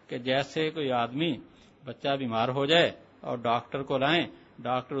کہ جیسے کوئی آدمی بچہ بیمار ہو جائے اور ڈاکٹر کو لائیں،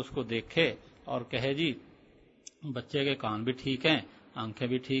 ڈاکٹر اس کو دیکھے اور کہے جی بچے کے کان بھی ٹھیک ہیں، آنکھیں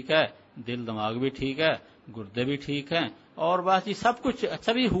بھی ٹھیک ہے، دل دماغ بھی ٹھیک ہے، گردے بھی ٹھیک ہیں، اور بس یہ سب کچھ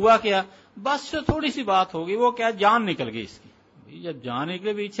اچھا بھی ہوا کیا، بس تھوڑی سی بات ہوگی، وہ کیا جان نکل گئی اس کی، جب جان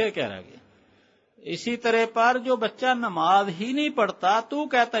نکلے پیچھے کیا رہ گیا۔ اسی طرح پر جو بچہ نماز ہی نہیں پڑھتا تو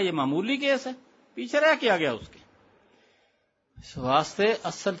کہتا ہے یہ معمولی کیس ہے، پیچھے رہ کیا گیا اس کے۔ اس واسطے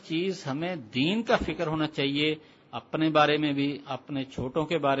اصل چیز ہمیں دین کا فکر ہونا چاہیے، اپنے بارے میں بھی، اپنے چھوٹوں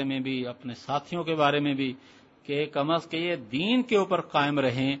کے بارے میں بھی، اپنے ساتھیوں کے بارے میں بھی، کہ کم از کم یہ دین کے اوپر قائم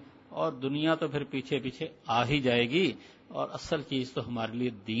رہیں، اور دنیا تو پھر پیچھے پیچھے آ ہی جائے گی، اور اصل چیز تو ہمارے لیے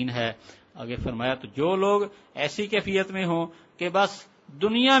دین ہے۔ آگے فرمایا تو جو لوگ ایسی کیفیت میں ہوں کہ بس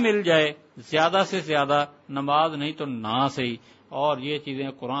دنیا مل جائے زیادہ سے زیادہ، نماز نہیں تو نہ صحیح، اور یہ چیزیں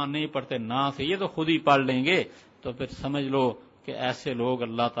قرآن نہیں پڑھتے نہ صحیح، یہ تو خود ہی پڑھ لیں گے، تو پھر سمجھ لو کہ ایسے لوگ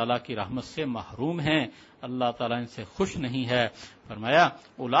اللہ تعالیٰ کی رحمت سے محروم ہیں، اللہ تعالیٰ ان سے خوش نہیں ہے۔ فرمایا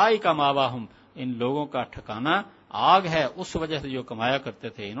اولئک مأواہم، ان لوگوں کا ٹھکانہ آگ ہے، اس وجہ سے جو کمایا کرتے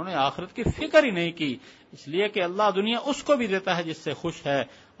تھے، انہوں نے آخرت کی فکر ہی نہیں کی، اس لیے کہ اللہ دنیا اس کو بھی دیتا ہے جس سے خوش ہے،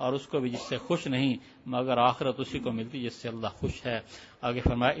 اور اس کو بھی جس سے خوش نہیں، مگر آخرت اسی کو ملتی جس سے اللہ خوش ہے۔ آگے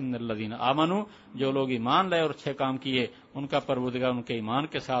فرمایا ان الذین آمنوا، جو لوگ ایمان لائے اور اچھے کام کیے، ان کا پروردگار ان کے ایمان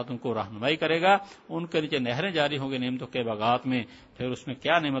کے ساتھ ان کو رہنمائی کرے گا، ان کے نیچے نہریں جاری ہوں گی نعمتوں کے باغات میں۔ پھر اس میں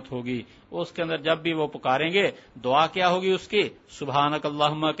کیا نعمت ہوگی؟ اس کے اندر جب بھی وہ پکاریں گے دعا کیا ہوگی اس کی؟ سبحانک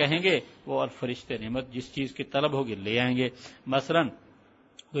اللہم کہیں گے، وہ اور فرشتے نعمت جس چیز کی طلب ہوگی لے آئیں گے۔ مثلا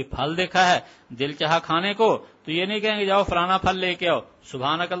کوئی پھل دیکھا ہے دل چاہا کھانے کو، تو یہ نہیں کہیں گے جاؤ فلانا پھل لے کے آؤ،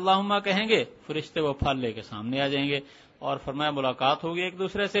 سبحانک اللہم کہیں گے، فرشتے وہ پھل لے کے سامنے آ جائیں گے۔ اور فرمایا ملاقات ہوگی ایک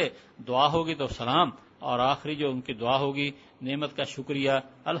دوسرے سے، دعا ہوگی تو سلام، اور آخری جو ان کی دعا ہوگی نعمت کا شکریہ،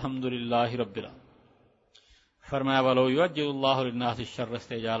 الحمدللہ رب العالمین۔ فرمایا وَلَوْ يُعَجِّلُ اللَّهُ لِلنَّاسِ الشَّرَّ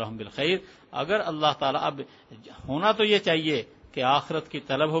اسْتِعْجَالَهُم بِالْخَيْرِ، اگر اللہ تعالیٰ، اب ہونا تو یہ چاہیے کہ آخرت کی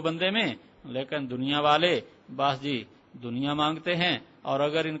طلب ہو بندے میں، لیکن دنیا والے بس جی دنیا مانگتے ہیں، اور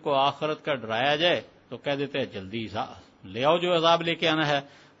اگر ان کو آخرت کا ڈرایا جائے تو کہہ دیتے ہیں جلدی لے آؤ جو عذاب لے کے آنا ہے۔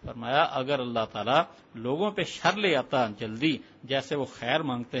 فرمایا اگر اللہ تعالیٰ لوگوں پہ شر لے آتا جلدی، جیسے وہ خیر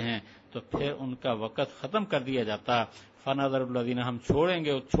مانگتے ہیں، تو پھر ان کا وقت ختم کر دیا جاتا۔ فَنَذَرُ الَّذِينَ، ہم چھوڑیں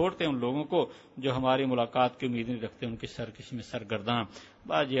گے، چھوڑتے ہیں ان لوگوں کو جو ہماری ملاقات کی امید نہیں رکھتے، ان کی سرکشی میں سرگرداں۔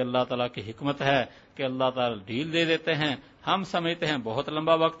 بس یہ اللہ تعالیٰ کی حکمت ہے کہ اللہ تعالیٰ ڈھیل دے دیتے ہیں، ہم سمجھتے ہیں بہت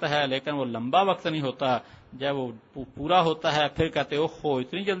لمبا وقت ہے، لیکن وہ لمبا وقت نہیں ہوتا، جب وہ پورا ہوتا ہے پھر کہتے اوہ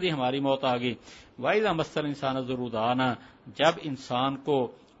اتنی جلدی ہماری موت آ گئی۔ وَإِذَا مَسَّ الْإِنسَانَ ضُرٌّ دَعَانَا، جب انسان کو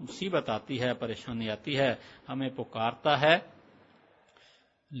مصیبت آتی ہے، پریشانی آتی ہے، ہمیں پکارتا ہے،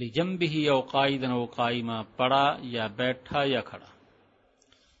 لِجَنبِهِ أَوْ قَاعِدًا أَوْ قَائِمًا، پڑا یا بیٹھا یا کھڑا۔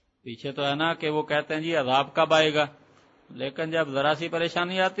 پیچھے تو ہے نا کہ وہ کہتے ہیں جی عذاب کب آئے گا، لیکن جب ذرا سی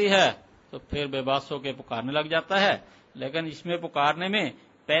پریشانی آتی ہے تو پھر بے باس ہو کے پکارنے لگ جاتا ہے۔ لیکن اس میں پکارنے میں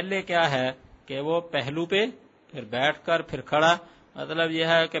پہلے کیا ہے کہ وہ پہلو پہ، پھر بیٹھ کر، پھر کھڑا، مطلب یہ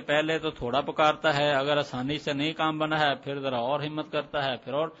ہے کہ پہلے تو تھوڑا پکارتا ہے، اگر آسانی سے نہیں کام بنا ہے پھر ذرا اور ہمت کرتا ہے،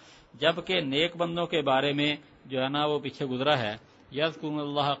 پھر اور، جبکہ نیک بندوں کے بارے میں جو ہے نا وہ پیچھے گزرا ہے، یذکرون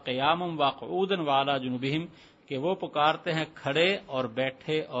اللہ قیاما وقعودا وعلی جنوبہم، کہ وہ پکارتے ہیں کھڑے اور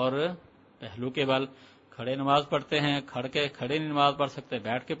بیٹھے اور پہلو کے بل. کھڑے نماز پڑھتے ہیں، کھڑے نہیں نماز پڑھ سکتے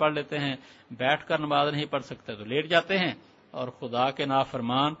بیٹھ کے پڑھ لیتے ہیں، بیٹھ کر نماز نہیں پڑھ سکتے تو لیٹ جاتے ہیں. اور خدا کے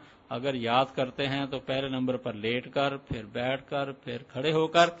نافرمان اگر یاد کرتے ہیں تو پہلے نمبر پر لیٹ کر، پھر بیٹھ کر، پھر کھڑے ہو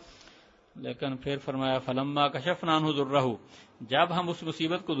کر. لیکن پھر فرمایا فلما کشفنا عنہ ضرہ، جب ہم اس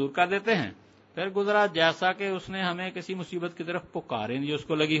مصیبت کو دور کر دیتے ہیں پھر گزرا جیسا کہ اس نے ہمیں کسی مصیبت کی طرف پکارے نہیں اس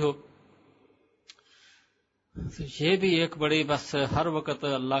کو لگی ہو. یہ بھی ایک بڑی بس ہر وقت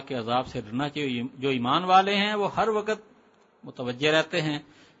اللہ کے عذاب سے ڈرنا چاہیے. جو ایمان والے ہیں وہ ہر وقت متوجہ رہتے ہیں،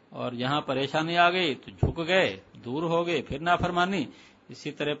 اور یہاں پریشانی آ گئی تو جھک گئے، دور ہو گئے، پھر نافرمانی.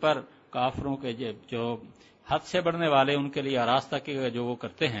 اسی طرح پر کافروں کے جو حد سے بڑھنے والے ان کے لیے آراستہ کی جو وہ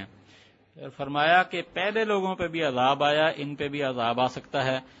کرتے ہیں. پھر فرمایا کہ پہلے لوگوں پہ بھی عذاب آیا، ان پہ بھی عذاب آ سکتا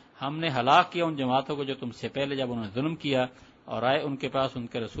ہے. ہم نے ہلاک کیا ان جماعتوں کو جو تم سے پہلے جب انہوں نے ظلم کیا اور آئے ان کے پاس ان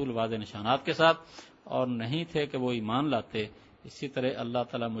کے رسول واضح نشانات کے ساتھ اور نہیں تھے کہ وہ ایمان لاتے. اسی طرح اللہ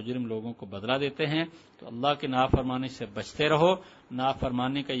تعالیٰ مجرم لوگوں کو بدلہ دیتے ہیں. تو اللہ کی نافرمانی سے بچتے رہو.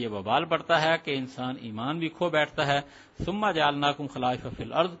 نافرمانی کا یہ وبال پڑتا ہے کہ انسان ایمان بھی کھو بیٹھتا ہے. ثم جعلناکم خلائف فی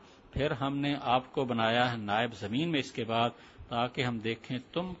الارض، پھر ہم نے آپ کو بنایا ہے نائب زمین میں اس کے بعد تاکہ ہم دیکھیں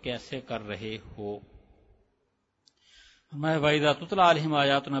تم کیسے کر رہے ہو. وَإِذَا تُتْلَىٰ عَلَيْهِمْ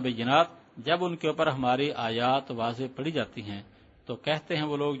آيَاتُنَا بَيِّنَاتٍ، جب ان کے اوپر ہماری آیات واضح پڑھی جاتی ہیں تو کہتے ہیں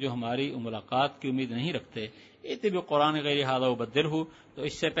وہ لوگ جو ہماری ملاقات کی امید نہیں رکھتے ائت بقرآن غیر ھذا وبدلہ. تو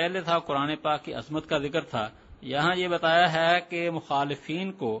اس سے پہلے تھا قرآن پاک کی عظمت کا ذکر تھا. یہاں یہ بتایا ہے کہ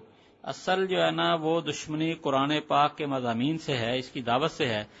مخالفین کو اصل جو ہے نا وہ دشمنی قرآن پاک کے مضامین سے ہے، اس کی دعوت سے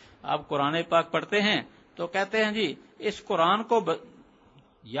ہے. اب قرآن پاک پڑھتے ہیں تو کہتے ہیں جی اس قرآن کو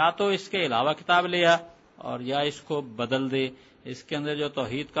یا تو اس کے علاوہ کتاب لیا اور یا اس کو بدل دے، اس کے اندر جو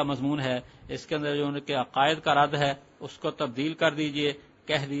توحید کا مضمون ہے، اس کے اندر جو ان کے عقائد کا رد ہے اس کو تبدیل کر دیجئے.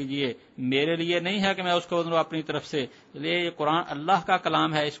 کہہ دیجئے میرے لیے نہیں ہے کہ میں اس کو بدلوں اپنی طرف سے، یہ قرآن اللہ کا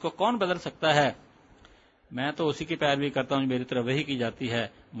کلام ہے، اس کو کون بدل سکتا ہے. میں تو اسی کی پیروی کرتا ہوں، میری طرف وحی کی جاتی ہے.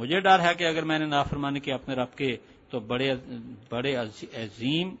 مجھے ڈر ہے کہ اگر میں نے نافرمانی کی اپنے رب کے تو بڑے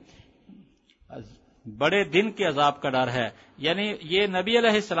عظیم بڑے دن کے عذاب کا ڈر ہے. یعنی یہ نبی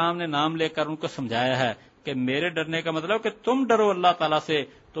علیہ السلام نے نام لے کر ان کو سمجھایا ہے کہ میرے ڈرنے کا مطلب کہ تم ڈرو اللہ تعالیٰ سے،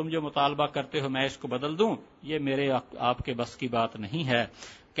 تم جو مطالبہ کرتے ہو میں اس کو بدل دوں، یہ میرے آپ کے بس کی بات نہیں ہے.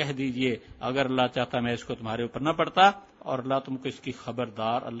 کہہ دیجئے اگر اللہ چاہتا میں اس کو تمہارے اوپر نہ پڑتا اور اللہ تم کو اس کی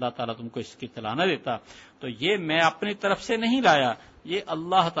خبردار، اللہ تعالیٰ تم کو اس کی اطلاع نہ دیتا. تو یہ میں اپنی طرف سے نہیں لایا، یہ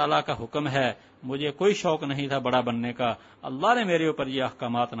اللہ تعالیٰ کا حکم ہے. مجھے کوئی شوق نہیں تھا بڑا بننے کا، اللہ نے میرے اوپر یہ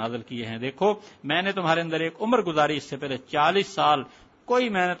احکامات نازل کیے ہیں. دیکھو میں نے تمہارے اندر ایک عمر گزاری، اس سے پہلے 40 سال کوئی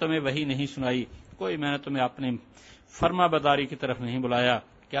میں نے تمہیں وحی نہیں سنائی، کوئی میں نے تمہیں اپنے فرما بداری کی طرف نہیں بلایا.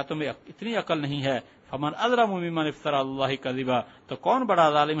 کیا تمہیں اتنی عقل نہیں ہے؟ فمن اظلم ممن افترى علی اللہ کذبا، تو کون بڑا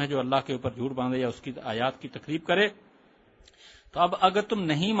ظالم ہے جو اللہ کے اوپر جھوٹ باندھے یا اس کی آیات کی تکذیب کرے. تو اب اگر تم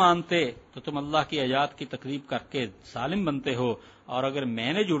نہیں مانتے تو تم اللہ کی آیات کی تکذیب کر کے ظالم بنتے ہو، اور اگر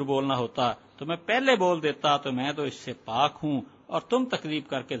میں نے جھوٹ بولنا ہوتا تو میں پہلے بول دیتا، تو میں تو اس سے پاک ہوں اور تم تکذیب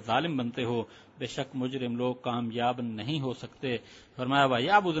کر کے ظالم بنتے ہو. بے شک مجرم لوگ کامیاب نہیں ہو سکتے. فرمایا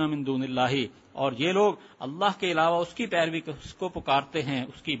وَيَعْبُدُونَ مِن دُونِ اللَّهِ، اور یہ لوگ اللہ کے علاوہ اس کی پیروی اس کو پکارتے ہیں،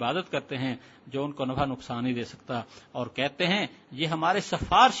 اس کی عبادت کرتے ہیں جو ان کو نفع نقصان نہیں دے سکتا، اور کہتے ہیں یہ ہمارے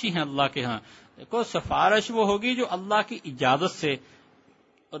سفارشی ہیں اللہ کے ہاں. دیکھو سفارش وہ ہوگی جو اللہ کی اجازت سے،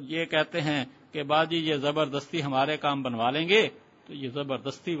 اور یہ کہتے ہیں کہ باجی یہ زبردستی ہمارے کام بنوا لیں گے، تو یہ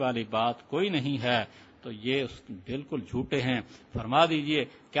زبردستی والی بات کوئی نہیں ہے. تو یہ بالکل جھوٹے ہیں. فرما دیجئے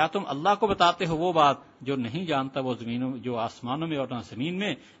کیا تم اللہ کو بتاتے ہو وہ بات جو نہیں جانتا، وہ زمینوں جو آسمانوں میں اور نہ زمین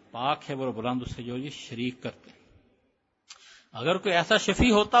میں، پاک ہے وہ بلند اس سے جو یہ شریک کرتے ہیں. اگر کوئی ایسا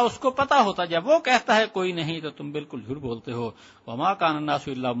شفیع ہوتا اس کو پتا ہوتا، جب وہ کہتا ہے کوئی نہیں تو تم بالکل جھوٹ بولتے ہو. وما کان الناس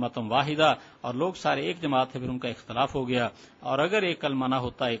الا امۃ واحدہ، اور لوگ سارے ایک جماعت ہے، پھر ان کا اختلاف ہو گیا. اور اگر ایک کلمہ نہ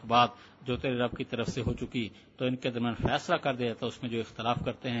ہوتا، ایک بات جو تیرے رب کی طرف سے ہو چکی، تو ان کے درمیان فیصلہ کر دیا تو اس میں جو اختلاف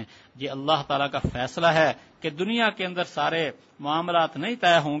کرتے ہیں یہ اللہ تعالیٰ کا فیصلہ ہے کہ دنیا کے اندر سارے معاملات نہیں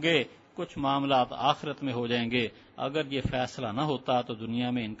طے ہوں گے، کچھ معاملات آخرت میں ہو جائیں گے. اگر یہ فیصلہ نہ ہوتا تو دنیا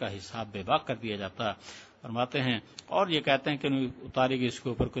میں ان کا حساب بے باک کر دیا جاتا. فرماتے ہیں اور یہ کہتے ہیں کہ اتاری گئی اس کے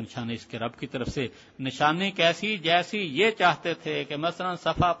اوپر کوئی نشانی اس کے رب کی طرف سے. نشانی کیسی؟ جیسی یہ چاہتے تھے کہ مثلا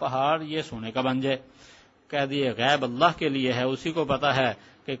صفا پہاڑ یہ سونے کا بن جائے. کہہ دیے غیب اللہ کے لیے ہے، اسی کو پتا ہے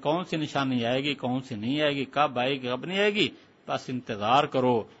کہ کون سی نشانی آئے گی کون سی نہیں آئے گی، کب آئے گی کب نہیں آئے گی. بس انتظار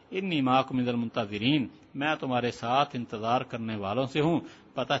کرو، انی معکم من المنتظرین، میں تمہارے ساتھ انتظار کرنے والوں سے ہوں.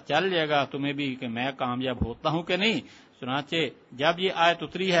 پتہ چل جائے گا تمہیں بھی کہ میں کامیاب ہوتا ہوں کہ نہیں. چنانچہ جب یہ آیت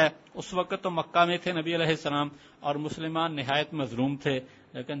اتری ہے اس وقت تو مکہ میں تھے نبی علیہ السلام اور مسلمان نہایت مظلوم تھے،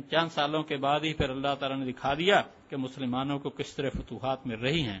 لیکن چند سالوں کے بعد ہی پھر اللہ تعالیٰ نے دکھا دیا کہ مسلمانوں کو کس طرح فتوحات مل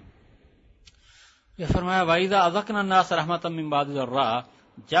رہی ہیں. یہ فرمایا وَإِذَا أَذَقْنَا النَّاسَ رَحْمَةً مِّن بَعْدِ ضَرَّاءٍ،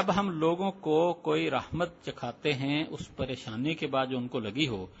 جب ہم لوگوں کو کوئی رحمت چکھاتے ہیں اس پریشانی کے بعد جو ان کو لگی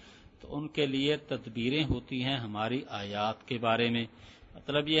ہو، تو ان کے لیے تدبیریں ہوتی ہیں ہماری آیات کے بارے میں۔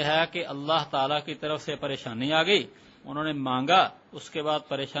 مطلب یہ ہے کہ اللہ تعالیٰ کی طرف سے پریشانی آ گئی، انہوں نے مانگا، اس کے بعد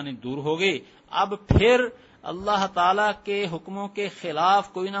پریشانی دور ہو گئی، اب پھر اللہ تعالیٰ کے حکموں کے خلاف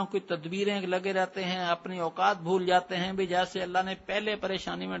کوئی نہ کوئی تدبیریں لگے رہتے ہیں، اپنی اوقات بھول جاتے ہیں بھی جیسے اللہ نے پہلے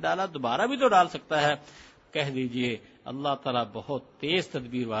پریشانی میں ڈالا دوبارہ بھی تو ڈال سکتا ہے۔ کہہ دیجئے اللہ تعالیٰ بہت تیز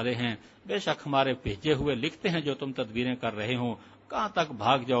تدبیر والے ہیں، بے شک ہمارے بھیجے ہوئے لکھتے ہیں جو تم تدبیریں کر رہے ہو، کہاں تک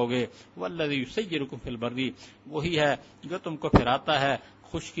بھاگ جاؤ گے۔ والذی یسیرکم فی البر، وہی ہے جو تم کو پھراتا ہے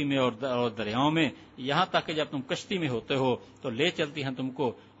خشکی میں اور دریاؤں میں، یہاں تک کہ جب تم کشتی میں ہوتے ہو تو لے چلتی ہیں تم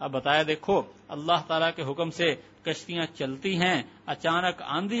کو۔ اب بتایا دیکھو اللہ تعالیٰ کے حکم سے کشتیاں چلتی ہیں، اچانک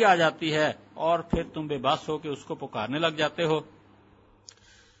آندھی آ جاتی ہے اور پھر تم بے بس ہو کے اس کو پکارنے لگ جاتے ہو۔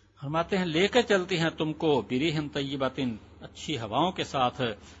 فرماتے ہیں لے کے چلتی ہیں تم کو بریہم طیبۃ، اچھی ہواؤں کے ساتھ،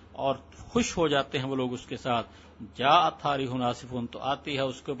 اور خوش ہو جاتے ہیں وہ لوگ اس کے ساتھ۔ جاءت ریح عاصف، تو آتی ہے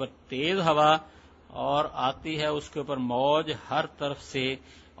اس کے اوپر تیز ہوا اور آتی ہے اس کے اوپر موج ہر طرف سے،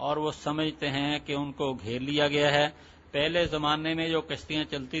 اور وہ سمجھتے ہیں کہ ان کو گھیر لیا گیا ہے۔ پہلے زمانے میں جو کشتیاں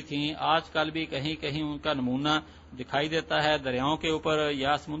چلتی تھیں، آج کل بھی کہیں کہیں ان کا نمونہ دکھائی دیتا ہے دریاؤں کے اوپر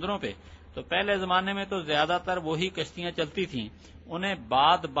یا سمندروں پہ۔ تو پہلے زمانے میں تو زیادہ تر وہی کشتیاں چلتی تھیں، انہیں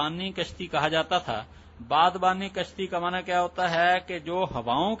بادبانی کشتی کہا جاتا تھا۔ بادبانی کشتی کا معنی کیا ہوتا ہے کہ جو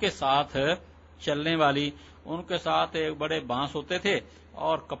ہواؤں کے ساتھ چلنے والی، ان کے ساتھ ایک بڑے بانس ہوتے تھے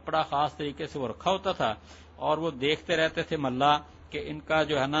اور کپڑا خاص طریقے سے وہ رکھا ہوتا تھا، اور وہ دیکھتے رہتے تھے ملا کہ ان کا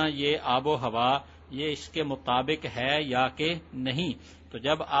جو ہے نا یہ آب و ہوا یہ اس کے مطابق ہے یا کہ نہیں۔ تو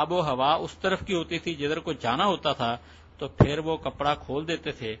جب آب و ہوا اس طرف کی ہوتی تھی جدھر کو جانا ہوتا تھا تو پھر وہ کپڑا کھول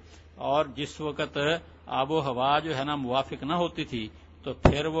دیتے تھے، اور جس وقت آب و ہوا جو ہے نا موافق نہ ہوتی تھی تو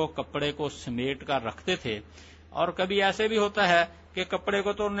پھر وہ کپڑے کو سمیٹ کر رکھتے تھے۔ اور کبھی ایسے بھی ہوتا ہے کہ کپڑے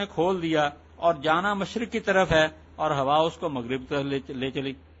کو تو انہوں نے کھول دیا اور جانا مشرق کی طرف ہے اور ہوا اس کو مغرب طرف لے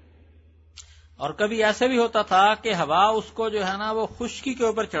چلی، اور کبھی ایسے بھی ہوتا تھا کہ ہوا اس کو جو ہے نا وہ خشکی کے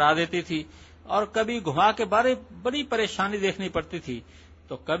اوپر چڑھا دیتی تھی، اور کبھی گھما کے بڑی پریشانی دیکھنی پڑتی تھی،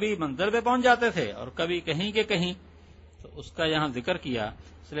 تو کبھی منزل پہ پہنچ جاتے تھے اور کبھی کہیں کے کہیں۔ تو اس کا یہاں ذکر کیا،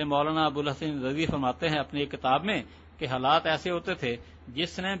 اس لیے مولانا ابوالحسن رضوی فرماتے ہیں اپنی ایک کتاب میں کہ حالات ایسے ہوتے تھے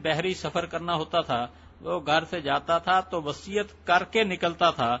جس نے بحری سفر کرنا ہوتا تھا وہ گھر سے جاتا تھا تو وصیت کر کے نکلتا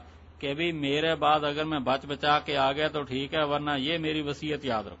تھا کہ بھی میرے بعد اگر میں بچ بچا کے آ گیا تو ٹھیک ہے، ورنہ یہ میری وصیت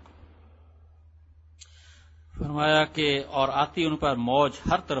یاد رکھو۔ فرمایا کہ اور آتی ان پر موج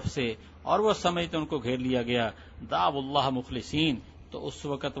ہر طرف سے اور وہ سمجھتے ان کو گھیر لیا گیا۔ دعوا اللہ مخلصین، تو اس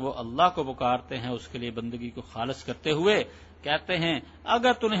وقت وہ اللہ کو پکارتے ہیں اس کے لیے بندگی کو خالص کرتے ہوئے، کہتے ہیں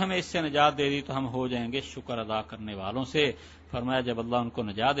اگر تو نے ہمیں اس سے نجات دے دی تو ہم ہو جائیں گے شکر ادا کرنے والوں سے۔ فرمایا جب اللہ ان کو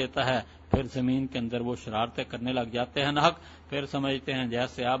نجات دیتا ہے پھر زمین کے اندر وہ شرارتیں کرنے لگ جاتے ہیں ناحق، پھر سمجھتے ہیں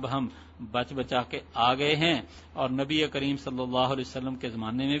جیسے اب ہم بچ بچا کے آ گئے ہیں۔ اور نبی کریم صلی اللہ علیہ وسلم کے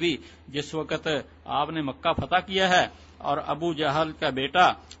زمانے میں بھی جس وقت آپ نے مکہ فتح کیا ہے اور ابو جہل کا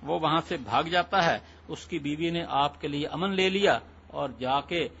بیٹا وہ وہاں سے بھاگ جاتا ہے، اس کی بیوی نے آپ کے لیے امن لے لیا، اور جا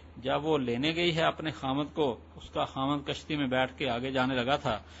کے جب وہ لینے گئی ہے اپنے خامد کو، اس کا خامد کشتی میں بیٹھ کے آگے جانے لگا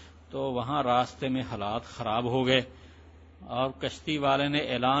تھا تو وہاں راستے میں حالات خراب ہو گئے، اور کشتی والے نے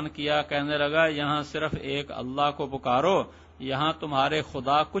اعلان کیا، کہنے لگا یہاں صرف ایک اللہ کو پکارو، یہاں تمہارے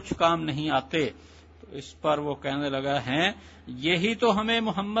خدا کچھ کام نہیں آتے۔ تو اس پر وہ کہنے لگا ہیں یہی تو ہمیں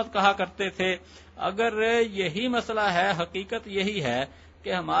محمد کہا کرتے تھے، اگر یہی مسئلہ ہے، حقیقت یہی ہے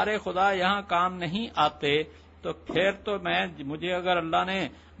کہ ہمارے خدا یہاں کام نہیں آتے، تو پھر تو مجھے اگر اللہ نے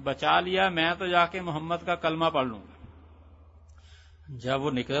بچا لیا میں تو جا کے محمد کا کلمہ پڑھ لوں گا۔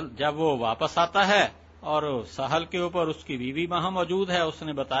 جب وہ واپس آتا ہے اور ساحل کے اوپر اس کی بیوی وہاں موجود ہے، اس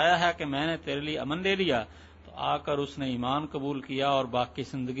نے بتایا ہے کہ میں نے تیرے لیے امن لے لیا، تو آ کر اس نے ایمان قبول کیا اور باقی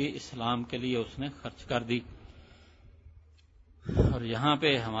زندگی اسلام کے لیے اس نے خرچ کر دی۔ اور یہاں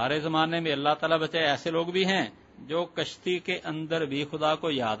پہ ہمارے زمانے میں اللہ تعالیٰ بچائے ایسے لوگ بھی ہیں جو کشتی کے اندر بھی خدا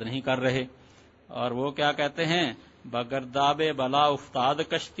کو یاد نہیں کر رہے، اور وہ کیا کہتے ہیں بگرداب بلا افتاد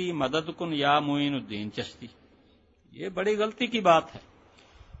کشتی مدد کن یا معین الدین چشتی۔ یہ بڑی غلطی کی بات ہے،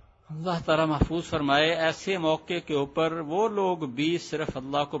 اللہ تعالیٰ محفوظ فرمائے۔ ایسے موقع کے اوپر وہ لوگ بھی صرف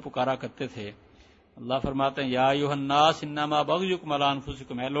اللہ کو پکارا کرتے تھے۔ اللہ فرماتے ہیں یا ایھا الناس انما بغیکم علی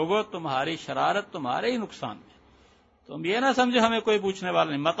انفسکم، اے لوگو تمہاری شرارت تمہارے ہی نقصان میں، تم یہ نہ سمجھو ہمیں کوئی پوچھنے والا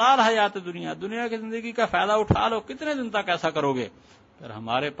نہیں۔ متاع الحیات دنیا کی زندگی کا فائدہ اٹھا لو، کتنے دن تک ایسا کرو گے؟ پھر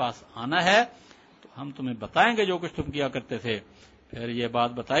ہمارے پاس آنا ہے تو ہم تمہیں بتائیں گے جو کچھ تم کیا کرتے تھے۔ پھر یہ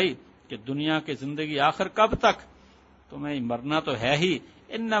بات بتائی کہ دنیا کی زندگی آخر کب تک، تمہیں مرنا تو ہے ہی،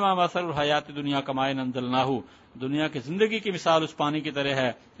 انما مثل الحیات دنیا کمائن انزلناہ، دنیا کی زندگی کی مثال اس پانی کی طرح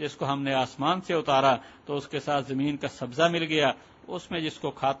ہے جس کو ہم نے آسمان سے اتارا تو اس کے ساتھ زمین کا سبزہ مل گیا، اس میں جس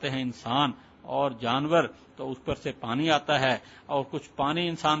کو کھاتے ہیں انسان اور جانور تو اس پر سے پانی آتا ہے، اور کچھ پانی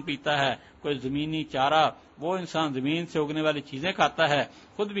انسان پیتا ہے، کوئی زمینی چارہ وہ انسان زمین سے اگنے والی چیزیں کھاتا ہے،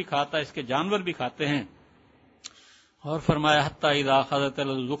 خود بھی کھاتا ہے، اس کے جانور بھی کھاتے ہیں۔ اور فرمایا حتی اذا اخذت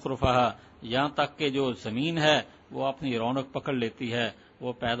زخرفھا، یہاں تک کہ جو زمین ہے وہ اپنی رونق پکڑ لیتی ہے،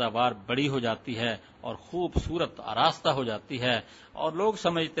 وہ پیداوار بڑی ہو جاتی ہے اور خوبصورت آراستہ ہو جاتی ہے، اور لوگ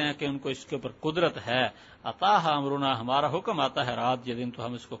سمجھتے ہیں کہ ان کو اس کے اوپر قدرت ہے، عطاہ امرنا، ہمارا حکم آتا ہے رات کے دن تو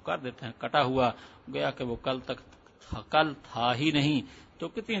ہم اس کو کر دیتے ہیں کٹا ہوا، گویا کہ وہ کل تھا ہی نہیں۔ تو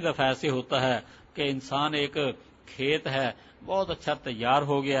کتنی دفعہ ایسے ہوتا ہے کہ انسان ایک کھیت ہے بہت اچھا تیار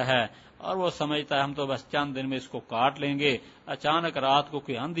ہو گیا ہے اور وہ سمجھتا ہے ہم تو بس چند دن میں اس کو کاٹ لیں گے، اچانک رات کو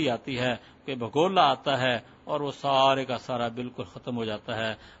کوئی آندھی آتی ہے، کوئی بھگولا آتا ہے اور وہ سارے کا سارا بالکل ختم ہو جاتا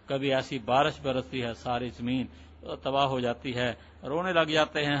ہے، کبھی ایسی بارش برستی ہے ساری زمین تباہ ہو جاتی ہے، رونے لگ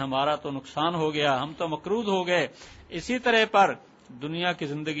جاتے ہیں ہمارا تو نقصان ہو گیا، ہم تو مقروض ہو گئے۔ اسی طرح پر دنیا کی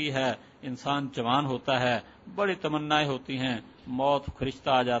زندگی ہے، انسان جوان ہوتا ہے، بڑی تمنائیں ہوتی ہیں، موت فرشتہ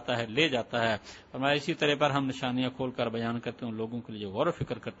آ جاتا ہے لے جاتا ہے، فرمایا اسی طرح پر ہم نشانیاں کھول کر بیان کرتے ہیں ان لوگوں کے لیے غور و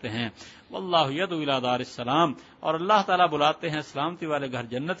فکر کرتے ہیں۔ واللہ یدعو الی دار السلام، اور اللہ تعالیٰ بلاتے ہیں سلامتی والے گھر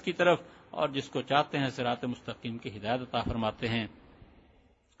جنت کی طرف، اور جس کو چاہتے ہیں صراط مستقیم کی ہدایت عطا فرماتے ہیں۔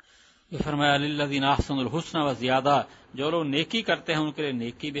 یہ فرمایا للذین احسنوا الحسنى وزیادہ، جو لوگ نیکی کرتے ہیں ان کے لیے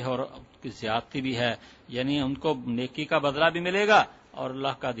نیکی بھی ہے اور زیادتی بھی ہے، یعنی ان کو نیکی کا بدلہ بھی ملے گا اور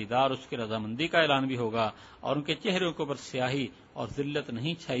اللہ کا دیدار، اس کی رضامندی کا اعلان بھی ہوگا، اور ان کے چہروں کے اوپر سیاہی اور ذلت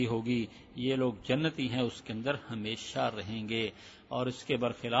نہیں چھائی ہوگی، یہ لوگ جنتی ہیں، اس کے اندر ہمیشہ رہیں گے۔ اور اس کے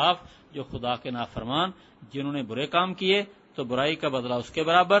برخلاف جو خدا کے نافرمان جنہوں نے برے کام کیے تو برائی کا بدلہ اس کے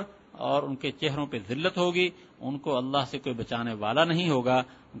برابر، اور ان کے چہروں پہ ذلت ہوگی، ان کو اللہ سے کوئی بچانے والا نہیں ہوگا،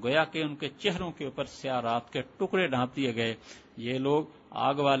 گویا کہ ان کے چہروں کے اوپر سیاہ رات کے ٹکڑے ڈھانپ دیے گئے، یہ لوگ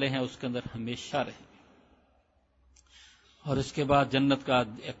آگ والے ہیں، اس کے اندر ہمیشہ رہیں۔ اور اس کے بعد جنت کا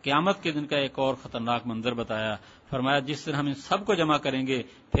قیامت کے دن کا ایک اور خطرناک منظر بتایا، فرمایا جس دن ہم ان سب کو جمع کریں گے،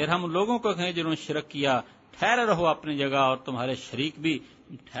 پھر ہم لوگوں کو کہیں جنہوں نے شرک کیا ٹھہرے رہو اپنی جگہ اور تمہارے شریک بھی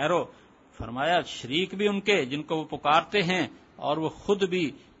ٹھہرو، فرمایا شریک بھی ان کے جن کو وہ پکارتے ہیں اور وہ خود بھی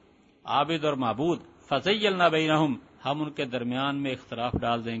عابد اور معبود، فزیلنا بینہم، ہم ان کے درمیان میں اختلاف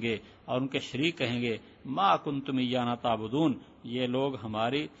ڈال دیں گے، اور ان کے شریک کہیں گے ما کنتم ایانا تعبدون، یہ لوگ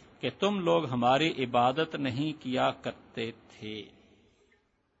ہماری کہ تم لوگ ہماری عبادت نہیں کیا کرتے تھے۔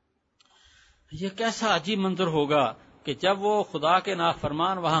 یہ کیسا عجیب منظر ہوگا کہ جب وہ خدا کے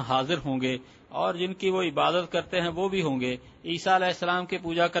نافرمان وہاں حاضر ہوں گے اور جن کی وہ عبادت کرتے ہیں وہ بھی ہوں گے، عیسیٰ علیہ السلام کی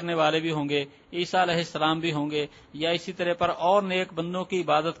پوجا کرنے والے بھی ہوں گے، عیسیٰ علیہ السلام بھی ہوں گے، یا اسی طرح پر اور نیک بندوں کی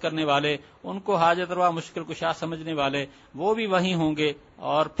عبادت کرنے والے، ان کو حاجت روا مشکل کشا سمجھنے والے وہ بھی وہیں ہوں گے،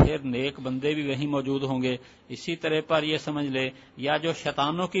 اور پھر نیک بندے بھی وہیں موجود ہوں گے۔ اسی طرح پر یہ سمجھ لے یا جو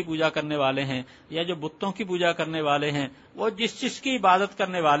شیطانوں کی پوجا کرنے والے ہیں یا جو بتوں کی پوجا کرنے والے ہیں، وہ جس کی عبادت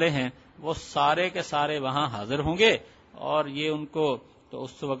کرنے والے ہیں وہ سارے کے سارے وہاں حاضر ہوں گے، اور یہ ان کو تو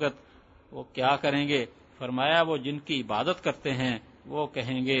اس وقت وہ کیا کریں گے، فرمایا وہ جن کی عبادت کرتے ہیں وہ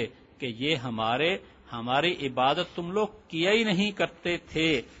کہیں گے کہ یہ ہماری عبادت تم لوگ کیا ہی نہیں کرتے تھے،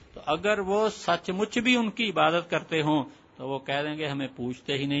 تو اگر وہ سچ مچ بھی ان کی عبادت کرتے ہوں تو وہ کہہ دیں گے ہمیں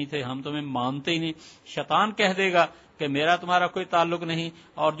پوچھتے ہی نہیں تھے، ہم تمہیں مانتے ہی نہیں۔ شیطان کہہ دے گا کہ میرا تمہارا کوئی تعلق نہیں،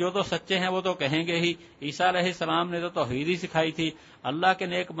 اور جو تو سچے ہیں وہ تو کہیں گے ہی عیسیٰ علیہ السلام نے تو توحید ہی سکھائی تھی، اللہ کے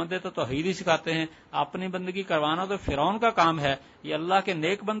نیک بندے تو توحید ہی سکھاتے ہیں، اپنی بندگی کروانا تو فرعون کا کام ہے، یہ اللہ کے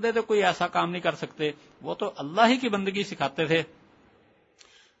نیک بندے تو کوئی ایسا کام نہیں کر سکتے، وہ تو اللہ ہی کی بندگی سکھاتے تھے۔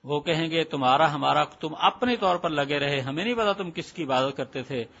 وہ کہیں گے تمہارا ہمارا تم اپنے طور پر لگے رہے، ہمیں نہیں پتا تم کس کی عبادت کرتے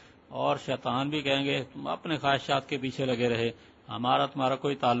تھے، اور شیطان بھی کہیں گے تم اپنے خواہشات کے پیچھے لگے رہے، ہمارا تمہارا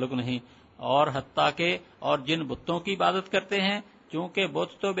کوئی تعلق نہیں۔ اور حتیٰ کہ اور جن بتوں کی عبادت کرتے ہیں، چونکہ بت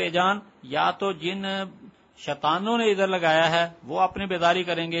تو بے جان، یا تو جن شیطانوں نے ادھر لگایا ہے وہ اپنی بیداری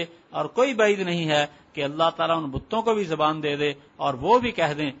کریں گے، اور کوئی بعید نہیں ہے کہ اللہ تعالیٰ ان بتوں کو بھی زبان دے دے اور وہ بھی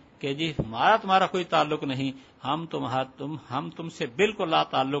کہہ دیں کہ جی ہمارا تمہارا کوئی تعلق نہیں، ہم تم سے بالکل لا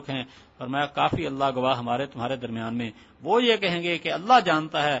تعلق ہیں، فرمایا کافی اللہ گواہ ہمارے تمہارے درمیان میں۔ وہ یہ کہیں گے کہ اللہ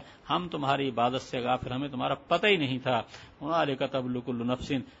جانتا ہے ہم تمہاری عبادت سے غافل، ہمیں تمہارا پتہ ہی نہیں تھا۔ ہنالک تبلو کل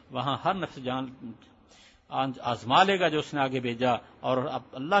نفس، وہاں ہر نفس جان آزما لے گا جو اس نے آگے بھیجا، اور اب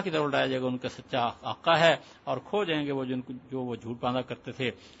اللہ کی طرف اٹھایا جائے گا ان کا سچا آقا ہے، اور کھو جائیں گے وہ جو وہ جھوٹ باندھا کرتے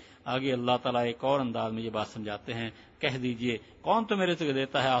تھے۔ آگے اللہ تعالیٰ ایک اور انداز میں یہ بات سمجھاتے ہیں، کہہ دیجئے کون تمہیں رزق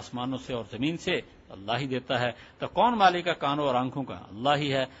دیتا ہے آسمانوں سے اور زمین سے؟ اللہ ہی دیتا ہے۔ تو کون مالک ہے کانوں اور آنکھوں کا؟ اللہ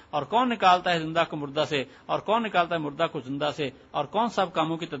ہی ہے۔ اور کون نکالتا ہے زندہ کو مردہ سے، اور کون نکالتا ہے مردہ کو زندہ سے، اور کون سب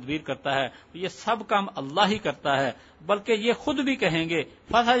کاموں کی تدبیر کرتا ہے؟ یہ سب کام اللہ ہی کرتا ہے، بلکہ یہ خود بھی کہیں گے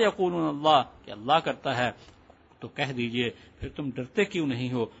فَسَيَقُولُونَ اللَّهُ، کہ اللہ کرتا ہے۔ تو کہہ دیجئے پھر تم ڈرتے کیوں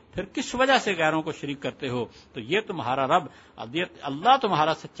نہیں ہو؟ پھر کس وجہ سے غیروں کو شریک کرتے ہو؟ تو یہ تمہارا رب اللہ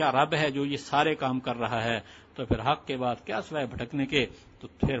تمہارا سچا رب ہے جو یہ سارے کام کر رہا ہے۔ تو پھر حق کے بعد کیا سوائے بھٹکنے کے؟ تو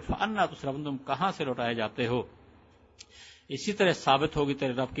پھر فَأَنَّىٰ تُصْرَفُونَ، تم کہاں سے لوٹائے جاتے ہو؟ اسی طرح ثابت ہوگی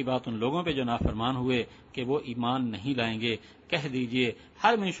تیرے رب کی بات ان لوگوں پہ جو نافرمان ہوئے کہ وہ ایمان نہیں لائیں گے۔ کہہ دیجئے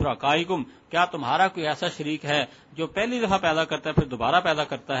ہل من شرکائکم، کیا تمہارا کوئی ایسا شریک ہے جو پہلی دفعہ پیدا کرتا ہے پھر دوبارہ پیدا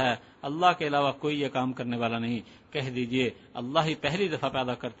کرتا ہے؟ اللہ کے علاوہ کوئی یہ کام کرنے والا نہیں۔ کہہ دیجئے اللہ ہی پہلی دفعہ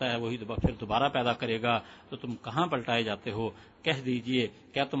پیدا کرتا ہے، وہی پھر دوبارہ پیدا کرے گا، تو تم کہاں پلٹائے جاتے ہو؟ کہہ دیجئے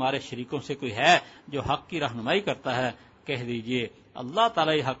کیا تمہارے شریکوں سے کوئی ہے جو حق کی رہنمائی کرتا ہے؟ کہہ دیجئے اللہ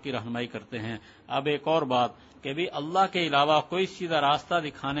تعالیٰ ہی حق کی رہنمائی کرتے ہیں۔ اب ایک اور بات کہ بھی اللہ کے علاوہ کوئی سیدھا راستہ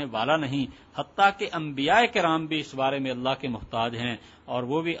دکھانے والا نہیں، حتیٰ کہ انبیاء کرام بھی اس بارے میں اللہ کے محتاج ہیں، اور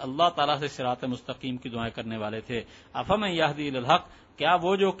وہ بھی اللہ تعالیٰ سے صراط مستقیم کی دعائیں کرنے والے تھے۔ افمن یہدی الی الحق، کیا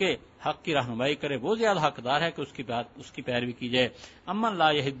وہ جو کہ حق کی رہنمائی کرے وہ زیادہ حقدار ہے کہ اس کی پیروی کی جائے؟ امن لا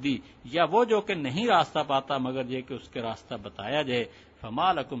یہدی، یا وہ جو کہ نہیں راستہ پاتا مگر یہ کہ اس کے راستہ بتایا جائے؟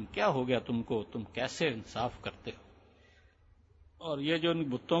 فما لکم، کیا ہو گیا تم کو، تم کیسے انصاف کرتے ہو؟ اور یہ جو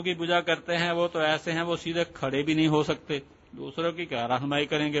بتوں کی پوجا کرتے ہیں وہ تو ایسے ہیں وہ سیدھے کھڑے بھی نہیں ہو سکتے، دوسروں کی کیا رہنمائی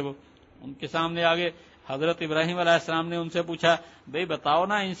کریں گے؟ وہ ان کے سامنے آگے حضرت ابراہیم علیہ السلام نے ان سے پوچھا بھئی بتاؤ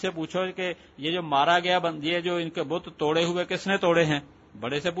نا، ان سے پوچھو کہ یہ جو مارا گیا یہ جو ان کے بت توڑے ہوئے کس نے توڑے ہیں؟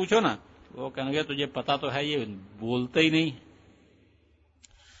 بڑے سے پوچھو نا، وہ کہیں گے تجھے پتا تو ہے، یہ بولتے ہی نہیں۔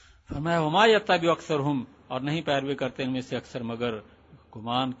 فرمایا وما یتبع اکثرہم، اور نہیں پیروی کرتے ان میں سے اکثر مگر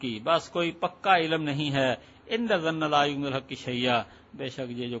گمان کی، بس کوئی پکا علم نہیں ہے۔ ان ظن لا یغنی الحق شیئا، بے شک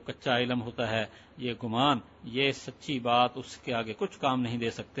یہ جو کچا علم ہوتا ہے، یہ گمان، یہ سچی بات اس کے آگے کچھ کام نہیں دے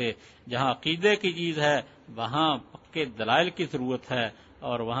سکتے۔ جہاں عقیدے کی چیز ہے وہاں پکے دلائل کی ضرورت ہے،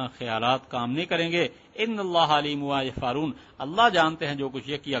 اور وہاں خیالات کام نہیں کریں گے۔ ان اللہ علیم بما یفعلون، اللہ جانتے ہیں جو کچھ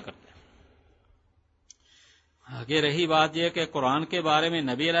یہ کیا کرتے ہیں۔ آگے رہی بات یہ کہ قرآن کے بارے میں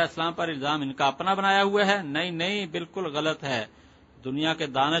نبی علیہ السلام پر الزام ان کا اپنا بنایا ہوا ہے، نہیں بالکل غلط ہے۔ دنیا کے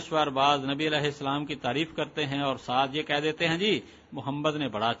دانشور بعض نبی علیہ السلام کی تعریف کرتے ہیں اور ساتھ یہ کہہ دیتے ہیں جی محمد نے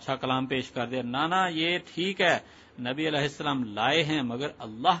بڑا اچھا کلام پیش کر دیا۔ نہ یہ ٹھیک ہے، نبی علیہ السلام لائے ہیں مگر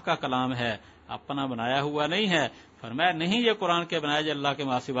اللہ کا کلام ہے، اپنا بنایا ہوا نہیں ہے۔ فرمایا نہیں یہ قرآن کے بنائے جائے اللہ کے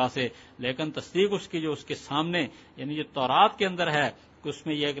ماسوا سے، لیکن تصدیق اس کی جو اس کے سامنے یعنی جو تورات کے اندر ہے اس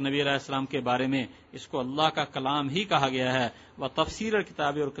میں یہ ایک نبی علیہ السلام کے بارے میں اس کو اللہ کا کلام ہی کہا گیا ہے۔ وہ تفسیر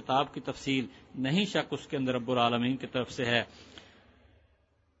الکتاب، اور کتاب کی تفصیل نہیں شک اس کے اندر رب العالمین کی طرف سے ہے۔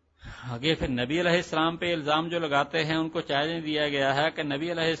 آگے پھر نبی علیہ السلام پہ الزام جو لگاتے ہیں ان کو چیلنج دیا گیا ہے کہ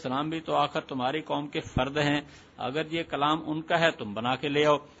نبی علیہ السلام بھی تو آخر تمہاری قوم کے فرد ہیں، اگر یہ کلام ان کا ہے تم بنا کے لے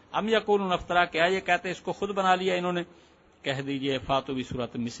آؤ۔ ام یقولون افترا، کیا یہ کہتے اس کو خود بنا لیا انہوں نے؟ کہہ دیجئے فاتوا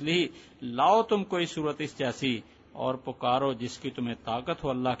بسورۃ مثلہ، لاؤ تم کوئی صورت اس جیسی اور پکارو جس کی تمہیں طاقت ہو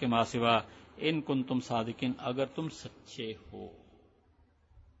اللہ کے ماں سوا، ان کنتم صادقین، اگر تم سچے ہو۔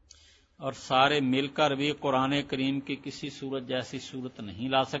 اور سارے مل کر بھی قرآن کریم کی کسی صورت جیسی صورت نہیں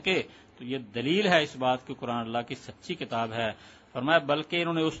لا سکے، تو یہ دلیل ہے اس بات کی قرآن اللہ کی سچی کتاب ہے۔ فرمایا بلکہ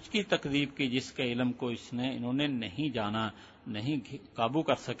انہوں نے اس کی تکذیب کی جس کے علم کو انہوں نے نہیں جانا، نہیں قابو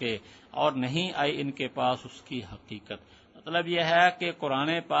کر سکے، اور نہیں آئی ان کے پاس اس کی حقیقت۔ مطلب یہ ہے کہ قرآن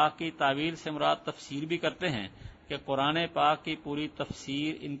پاک کی تعویل سے مراد تفسیر بھی کرتے ہیں کہ قرآن پاک کی پوری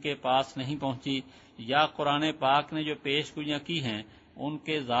تفسیر ان کے پاس نہیں پہنچی، یا قرآن پاک نے جو پیش گوئیاں کی ہیں ان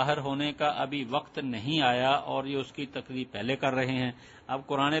کے ظاہر ہونے کا ابھی وقت نہیں آیا اور یہ اس کی تکذیب پہلے کر رہے ہیں۔ اب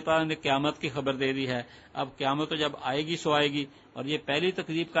قرآن پاک نے قیامت کی خبر دے دی ہے، اب قیامت تو جب آئے گی سو آئے گی، اور یہ پہلی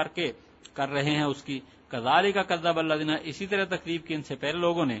تکذیب کر رہے ہیں اس کی۔ کذالک کذب الذین، اسی طرح تکذیب کی ان سے پہلے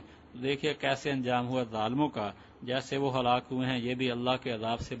لوگوں نے۔ دیکھیے کیسے انجام ہوا ظالموں کا، جیسے وہ ہلاک ہوئے ہیں یہ بھی اللہ کے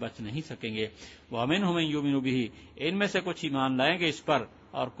عذاب سے بچ نہیں سکیں گے۔ وَمِنْهُمْ مَن يُؤْمِنُ بِهِ، ان میں سے کچھ ایمان لائیں گے اس پر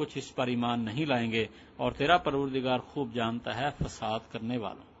اور کچھ اس پر ایمان نہیں لائیں گے، اور تیرا پروردگار خوب جانتا ہے فساد کرنے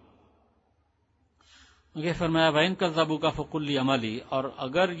والوں۔ مجھے فرمایا وَإِن كَذَّبُوكَ فَقُل لِّي عَمَلِي، اور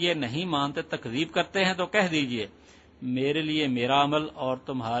اگر یہ نہیں مانتے تکذیب کرتے ہیں تو کہہ دیجئے میرے لیے میرا عمل اور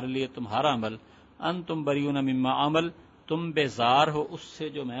تمہارے لیے تمہارا عمل، انتم بریون مما عمل، تم بیزار ہو اس سے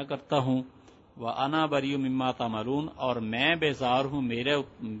جو میں کرتا ہوں، وَأَنَا بَرِيٌّ مِّمَّا تَعْمَلُونَ، اور میں بیزار ہوں،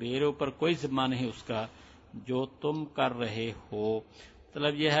 میرے اوپر کوئی ذمہ نہیں اس کا جو تم کر رہے ہو۔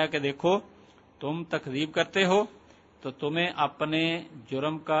 مطلب یہ ہے کہ دیکھو تم تکذیب کرتے ہو تو تمہیں اپنے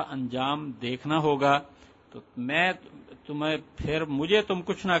جرم کا انجام دیکھنا ہوگا، تو میں تمہیں پھر مجھے تم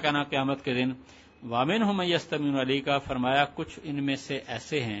کچھ نہ کہنا قیامت کے دن۔ وَمِنْهُمْ مَن يَسْتَمِعُونَ إِلَيْكَ، فرمایا کچھ ان میں سے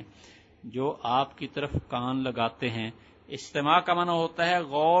ایسے ہیں جو آپ کی طرف کان لگاتے ہیں۔ استماع کا معنی ہوتا ہے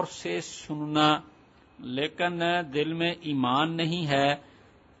غور سے سننا، لیکن دل میں ایمان نہیں ہے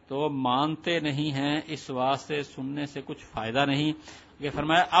تو مانتے نہیں ہیں، اس واسطے سننے سے کچھ فائدہ نہیں۔ یہ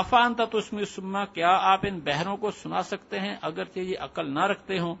فرمایا افانت تسمع الصم، کیا آپ ان بہروں کو سنا سکتے ہیں اگرچہ یہ عقل نہ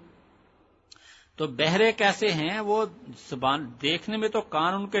رکھتے ہوں؟ تو بہرے کیسے ہیں؟ وہ زبان دیکھنے میں تو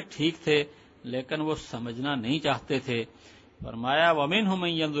کان ان کے ٹھیک تھے لیکن وہ سمجھنا نہیں چاہتے تھے۔ فرمایا وَمِنْهُمْ مَن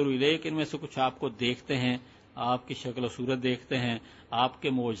يَنظُرُ إِلَيْكَ، ان میں سے کچھ آپ کو دیکھتے ہیں، آپ کی شکل و صورت دیکھتے ہیں، آپ کے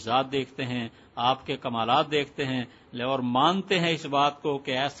معجزات دیکھتے ہیں، آپ کے کمالات دیکھتے ہیں، اور مانتے ہیں اس بات کو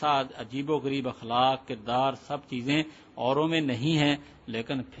کہ ایسا عجیب و غریب اخلاق، کردار، سب چیزیں اوروں میں نہیں ہیں،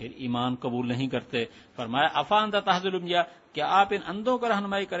 لیکن پھر ایمان قبول نہیں کرتے۔ فرمایا افانت تهدی العمی، کیا آپ ان اندھوں کو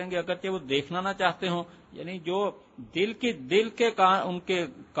رہنمائی کریں گے اگرچہ وہ دیکھنا نہ چاہتے ہوں؟ یعنی جو دل کے کان، ان کے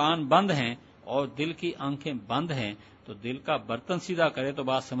کان بند ہیں اور دل کی آنکھیں بند ہیں، تو دل کا برتن سیدھا کرے تو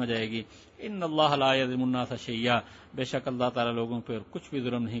بات سمجھ آئے گی۔ ان اللہ لا یظلم الناس شیئا، بے شک اللہ تعالیٰ لوگوں پر کچھ بھی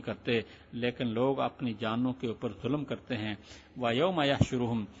ظلم نہیں کرتے، لیکن لوگ اپنی جانوں کے اوپر ظلم کرتے ہیں۔ وَيَوْمَ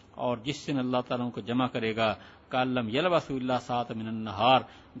يَحْشُرُهُمْ، اور جس دن اللہ تعالیٰ کو جمع کرے گا، كَأَن لَّمْ يَلْبَثُوا إِلَّا سَاعَةً مِّنَ النَّهَارِ،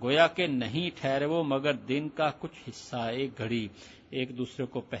 گویا کہ نہیں ٹھہرے وہ مگر دن کا کچھ حصہ، ایک گھڑی، ایک دوسرے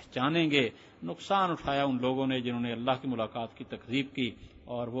کو پہچانیں گے۔ نقصان اٹھایا ان لوگوں نے جنہوں نے اللہ کی ملاقات کی تکذیب کی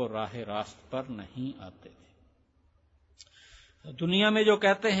اور وہ راہ راست پر نہیں آتے تھے۔ دنیا میں جو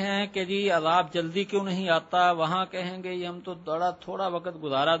کہتے ہیں کہ جی عذاب جلدی کیوں نہیں آتا، وہاں کہیں گے یہ ہم تو تھوڑا وقت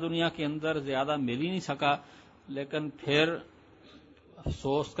گزارا دنیا کے اندر، زیادہ مل ہی نہیں سکا، لیکن پھر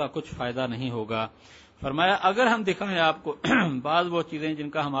افسوس کا کچھ فائدہ نہیں ہوگا۔ فرمایا اگر ہم دکھائیں آپ کو بعض وہ چیزیں جن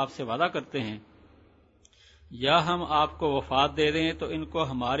کا ہم آپ سے وعدہ کرتے ہیں، یا ہم آپ کو وفات دے دیں تو ان کو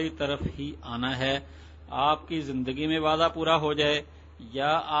ہماری طرف ہی آنا ہے، آپ کی زندگی میں وعدہ پورا ہو جائے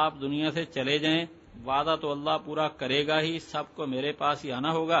یا آپ دنیا سے چلے جائیں، وعدہ تو اللہ پورا کرے گا ہی، سب کو میرے پاس ہی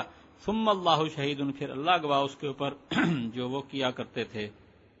آنا ہوگا۔ ثم اللہ شہید، پھر اللہ گواہ اس کے اوپر جو وہ کیا کرتے تھے۔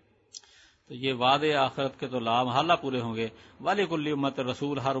 تو یہ وعدے آخرت کے تو لامحالہ پورے ہوں گے۔ وَلِكُلِّ أُمَّةٍ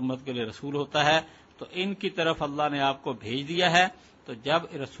رسول، ہر امت کے لیے رسول ہوتا ہے، تو ان کی طرف اللہ نے آپ کو بھیج دیا ہے، تو جب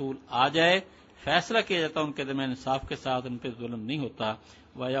رسول آ جائے فیصلہ کیا جاتا ہے ان کے درمیان انصاف کے ساتھ، ان پہ ظلم نہیں ہوتا۔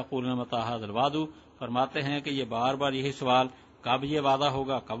 وَيَقُولُونَ مَتَىٰ هَٰذَا الْوَعْدُ، فرماتے ہیں کہ یہ بار بار یہی سوال، کب یہ وعدہ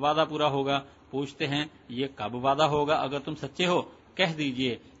ہوگا، کب وعدہ پورا ہوگا؟ پوچھتے ہیں یہ کب وعدہ ہوگا؟ اگر تم سچے ہو کہہ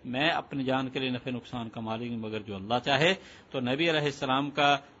دیجئے میں اپنی جان کے لیے نفع نقصان کا مالک نہیں مگر جو اللہ چاہے۔ تو نبی علیہ السلام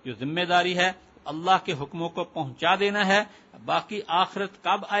کا جو ذمہ داری ہے اللہ کے حکموں کو پہنچا دینا ہے، باقی آخرت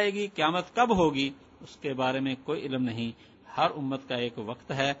کب آئے گی، قیامت کب ہوگی، اس کے بارے میں کوئی علم نہیں۔ ہر امت کا ایک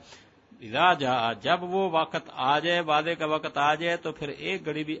وقت ہے، اذا جاء، جب وہ وقت آ جائے، وعدے کا وقت آ جائے تو پھر ایک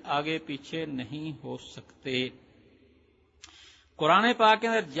گھڑی بھی آگے پیچھے نہیں ہو سکتے۔ قرآن پاک کے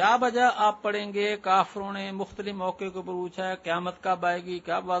اندر جا بجا آپ پڑھیں گے کافروں نے مختلف موقع کو پوچھا ہے قیامت کب آئے گی،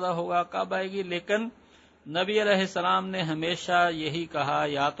 کب وعدہ ہوگا، کب آئے گی، لیکن نبی علیہ السلام نے ہمیشہ یہی کہا،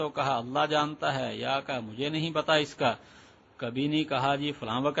 یا تو کہا اللہ جانتا ہے یا کہا مجھے نہیں پتا اس کا، کبھی نہیں کہا جی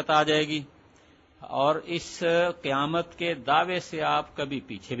فلاں وقت آ جائے گی۔ اور اس قیامت کے دعوے سے آپ کبھی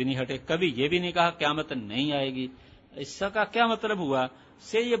پیچھے بھی نہیں ہٹے، کبھی یہ بھی نہیں کہا قیامت نہیں آئے گی۔ اس کا کیا مطلب ہوا؟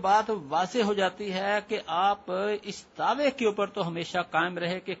 سے یہ بات واضح ہو جاتی ہے کہ آپ اس دعوے کے اوپر تو ہمیشہ قائم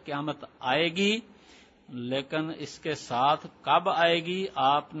رہے کہ قیامت آئے گی، لیکن اس کے ساتھ کب آئے گی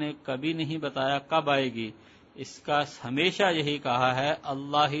آپ نے کبھی نہیں بتایا کب آئے گی۔ اس کا ہمیشہ یہی کہا ہے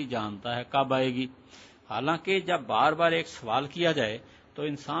اللہ ہی جانتا ہے کب آئے گی۔ حالانکہ جب بار بار ایک سوال کیا جائے تو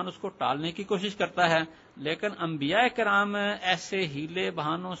انسان اس کو ٹالنے کی کوشش کرتا ہے، لیکن انبیاء کرام ایسے ہیلے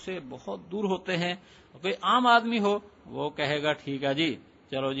بہانوں سے بہت دور ہوتے ہیں۔ کوئی عام آدمی ہو وہ کہے گا ٹھیک ہے جی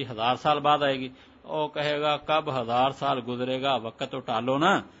چلو جی 1000 سال بعد آئے گی، وہ کہے گا کب 1000 سال گزرے گا، وقت تو ٹالو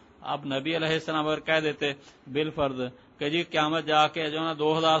نا۔ اب نبی علیہ السلام اگر کہہ دیتے بالفرض کہ جی قیامت جا کے جو نا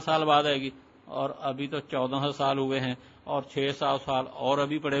 2000 سال بعد آئے گی، اور ابھی تو 1400 سال ہوئے ہیں اور 600 سال اور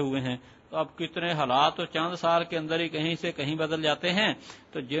ابھی پڑے ہوئے ہیں، تو اب کتنے حالات تو چند سال کے اندر ہی کہیں سے کہیں بدل جاتے ہیں۔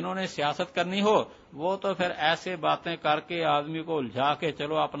 تو جنہوں نے سیاست کرنی ہو وہ تو پھر ایسے باتیں کر کے آدمی کو الجھا کے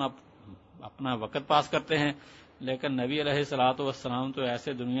چلو اپنا وقت پاس کرتے ہیں، لیکن نبی علیہ الصلوۃ والسلام تو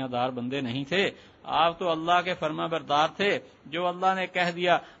ایسے دنیا دار بندے نہیں تھے، آپ تو اللہ کے فرما بردار تھے۔ جو اللہ نے کہہ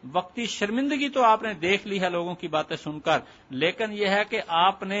دیا، وقتی شرمندگی تو آپ نے دیکھ لی ہے لوگوں کی باتیں سن کر، لیکن یہ ہے کہ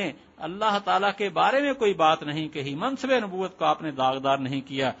آپ نے اللہ تعالیٰ کے بارے میں کوئی بات نہیں کہی، منصب نبوت کو آپ نے داغدار نہیں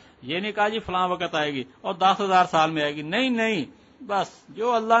کیا، یہ نہیں کہا جی فلاں وقت آئے گی اور 10,000 سال میں آئے گی، نہیں، بس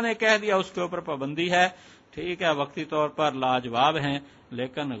جو اللہ نے کہہ دیا اس کے اوپر پابندی ہے۔ ٹھیک ہے وقتی طور پر لاجواب ہیں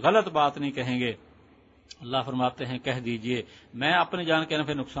لیکن غلط بات نہیں کہیں گے۔ اللہ فرماتے ہیں کہہ دیجئے میں اپنی جان کے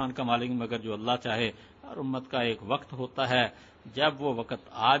نفع نقصان کا مالک مگر جو اللہ چاہے۔ ہر امت کا ایک وقت ہوتا ہے، جب وہ وقت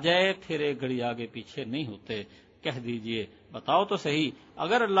آ جائے پھر ایک گھڑی آگے پیچھے نہیں ہوتے۔ کہہ دیجئے بتاؤ تو صحیح،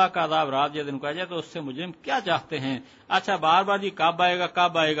 اگر اللہ کا عذاب رات یا دن کو آ جائے تو اس سے مجرم کیا چاہتے ہیں؟ اچھا بار بار جی کب آئے گا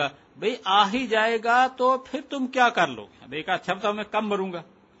کب آئے گا، بھئی آ ہی جائے گا تو پھر تم کیا کر لو گے؟ بھئی کہا اچھا تو میں کم مروں گا،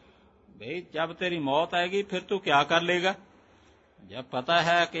 بھئی جب تیری موت آئے گی پھر تو کیا کر لے گا؟ جب پتہ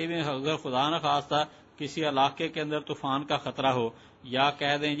ہے کہ اگر خدا نہ خواستہ کسی علاقے کے اندر طوفان کا خطرہ ہو، یا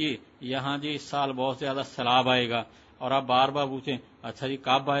کہہ دیں جی یہاں جی اس سال بہت زیادہ سیلاب آئے گا، اور آپ بار بار پوچھیں اچھا جی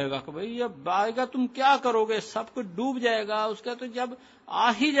کب آئے گا، کہ بھئی جب آئے گا تم کیا کرو گے؟ سب کچھ ڈوب جائے گا اس کا، تو جب آ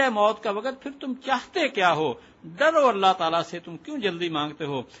ہی جائے موت کا وقت پھر تم چاہتے کیا ہو؟ ڈرو اللہ تعالیٰ سے، تم کیوں جلدی مانگتے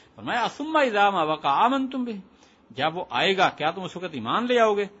ہو؟ فرمایا ثم اذا ما وقع آمنتم به، جب وہ آئے گا کیا تم اس وقت ایمان لے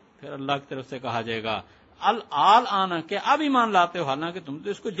آؤ گے؟ پھر اللہ کی طرف سے کہا جائے گا الآل آنا، کہ اب ایمان لاتے ہو، حالانکہ تم تو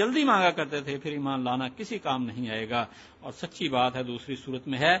اس کو جلدی مانگا کرتے تھے، پھر ایمان لانا کسی کام نہیں آئے گا۔ اور سچی بات ہے دوسری صورت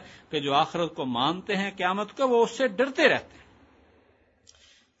میں ہے کہ جو آخرت کو مانتے ہیں قیامت کو، وہ اس سے ڈرتے رہتے ہیں۔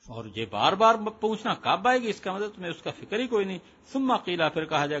 اور یہ بار بار پوچھنا کب آئے گی، اس کا مطلب تمہیں اس کا فکر ہی کوئی نہیں۔ ثم قیل، پھر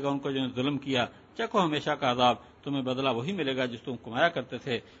کہا جائے گا ان کو جنہوں نے ظلم کیا، چکھو ہمیشہ کا عذاب، تمہیں بدلہ وہی ملے گا جس تم کمایا کرتے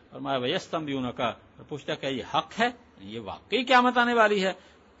تھے۔ فرمایا وَيَسْتَنبِئُونَكَ، پوچھتا کہ یہ حق ہے، یہ واقعی قیامت آنے والی ہے؟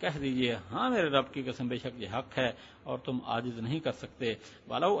 کہہ دیجئے ہاں میرے رب کی قسم بے شک یہ حق ہے اور تم عاجز نہیں کر سکتے۔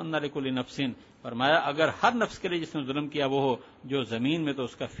 وَلَوْ أَنَّ لِكُلِّ نَفْسٍ، فرمایا اگر ہر نفس کے لیے جس نے ظلم کیا وہ ہو جو زمین میں، تو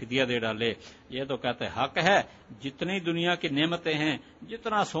اس کا فدیہ دے ڈالے۔ یہ تو کہتے حق ہے، جتنی دنیا کی نعمتیں ہیں،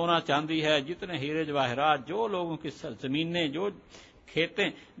 جتنا سونا چاندی ہے، جتنے ہیرے جواہرات، جو لوگوں کی زمینیں، جو کھیتیں،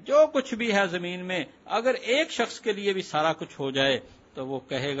 جو کچھ بھی ہے زمین میں، اگر ایک شخص کے لیے بھی سارا کچھ ہو جائے تو وہ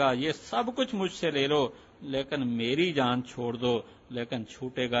کہے گا یہ سب کچھ مجھ سے لے لو لیکن میری جان چھوڑ دو، لیکن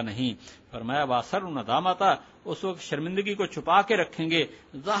چھوٹے گا نہیں۔ فرمایا واسر ندامتا، اس وقت شرمندگی کو چھپا کے رکھیں گے،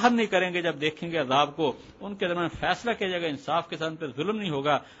 ظاہر نہیں کریں گے۔ جب دیکھیں گے عذاب کو، ان کے درمیان فیصلہ کیا جائے گا، انصاف کے ساتھ، پہ ظلم نہیں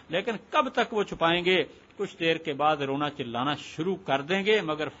ہوگا، لیکن کب تک وہ چھپائیں گے؟ کچھ دیر کے بعد رونا چلانا شروع کر دیں گے،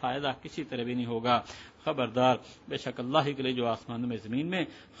 مگر فائدہ کسی طرح بھی نہیں ہوگا۔ خبردار، بے شک اللہ ہی کے لیے جو آسمان میں زمین میں،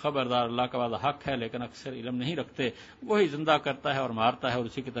 خبردار اللہ کا وعدہ حق ہے، لیکن اکثر علم نہیں رکھتے۔ وہی زندہ کرتا ہے اور مارتا ہے، اور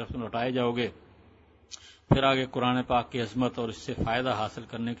اسی کی طرف تم لوٹائے جاؤ گے۔ پھر آگے قرآن پاک کی عظمت اور اس سے فائدہ حاصل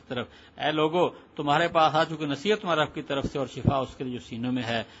کرنے کی طرف، اے لوگو تمہارے پاس آ چکی نصیحت تمہارے رب کی طرف سے اور شفا اس کے لیے جو سینوں میں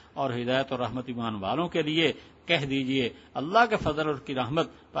ہے، اور ہدایت اور رحمت ایمان والوں کے لیے۔ کہہ دیجئے اللہ کے فضل اور کی رحمت،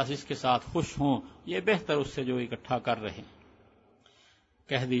 بس اس کے ساتھ خوش ہوں، یہ بہتر اس سے جو اکٹھا کر رہے ہیں۔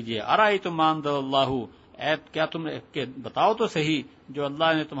 کہہ دیجئے ارأیتم ما انزل اللہ، کیا تم بتاؤ تو صحیح جو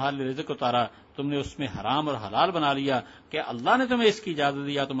اللہ نے تمہارے لیے رزق اتارا، تم نے اس میں حرام اور حلال بنا لیا، کہ اللہ نے تمہیں اس کی اجازت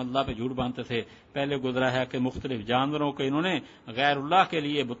دیا، تم اللہ پہ جھوٹ باندھتے تھے۔ پہلے گزرا ہے کہ مختلف جانوروں کو انہوں نے غیر اللہ کے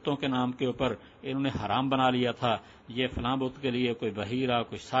لیے، بتوں کے نام کے اوپر انہوں نے حرام بنا لیا تھا، یہ فلاں بت کے لیے کوئی بحیرہ،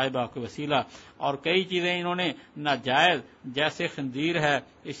 کوئی صاحبہ، کوئی وسیلہ، اور کئی چیزیں انہوں نے ناجائز، جیسے خنزیر ہے،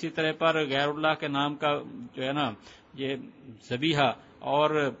 اسی طرح پر غیر اللہ کے نام کا جو ہے نا یہ ذبیحہ، اور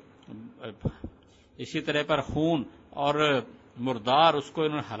اسی طرح پر خون اور مردار، اس کو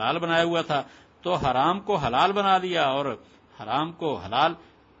انہوں نے حلال بنایا ہوا تھا، تو حرام کو حلال بنا دیا اور حرام کو حلال۔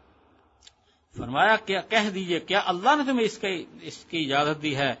 فرمایا کیا کہہ دیجئے کیا اللہ نے تمہیں اس کی اجازت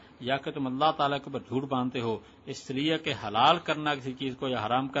دی ہے، یا کہ تم اللہ تعالیٰ کے اوپر جھوٹ باندھتے ہو؟ اس لیے کہ حلال کرنا کسی چیز کو یا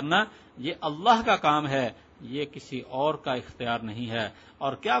حرام کرنا یہ اللہ کا کام ہے، یہ کسی اور کا اختیار نہیں ہے۔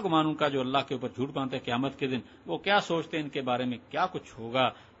 اور کیا گمان ان کا جو اللہ کے اوپر جھوٹ باندھتے ہیں قیامت کے دن، وہ کیا سوچتے ہیں ان کے بارے میں کیا کچھ ہوگا؟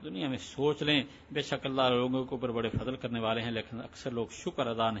 دنیا میں سوچ لیں، بے شک اللہ لوگوں کے اوپر بڑے فضل کرنے والے ہیں، لیکن اکثر لوگ شکر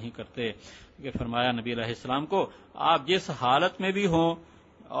ادا نہیں کرتے۔ کہ فرمایا نبی علیہ السلام کو آپ جس حالت میں بھی ہوں،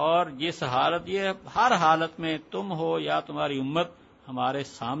 اور جس حالت، یہ ہر حالت میں تم ہو یا تمہاری امت ہمارے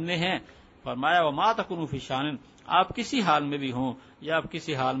سامنے ہیں۔ فرمایا وما تکونوا فی شأن، آپ کسی حال میں بھی ہوں یا آپ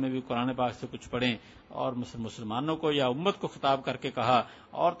کسی حال میں بھی قرآن پاک سے کچھ پڑھیں، اور مسلمانوں کو یا امت کو خطاب کر کے کہا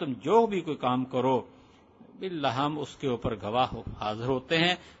اور تم جو بھی کوئی کام کرو باللہ ہم اس کے اوپر گواہ حاضر ہوتے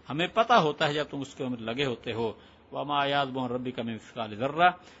ہیں، ہمیں پتہ ہوتا ہے جب تم اس کے اوپر لگے ہوتے ہو۔ وما یعزب عن ربک من مثقال ذرہ،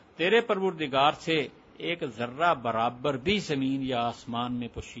 تیرے پروردگار سے ایک ذرہ برابر بھی زمین یا آسمان میں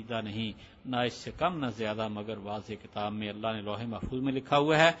پوشیدہ نہیں، نہ اس سے کم نہ زیادہ، مگر واضح کتاب میں اللہ نے لوح محفوظ میں لکھا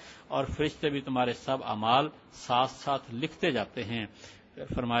ہوا ہے، اور فرشتے بھی تمہارے سب اعمال ساتھ ساتھ لکھتے جاتے ہیں۔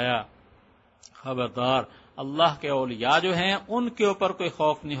 پھر فرمایا خبردار، اللہ کے اولیاء جو ہیں ان کے اوپر کوئی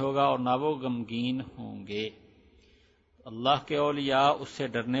خوف نہیں ہوگا اور نہ وہ غمگین ہوں گے۔ اللہ کے اولیاء، اس سے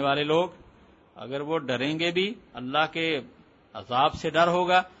ڈرنے والے لوگ، اگر وہ ڈریں گے بھی، اللہ کے عذاب سے ڈر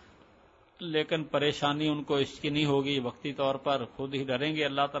ہوگا، لیکن پریشانی ان کو اس کی نہیں ہوگی، وقتی طور پر خود ہی ڈریں گے،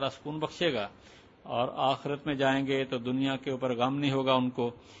 اللہ تعالیٰ سکون بخشے گا، اور آخرت میں جائیں گے تو دنیا کے اوپر غم نہیں ہوگا ان کو۔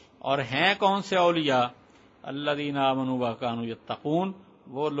 اور ہیں کون سے اولیاء؟ الذین آمنوا وکانوا یتقون،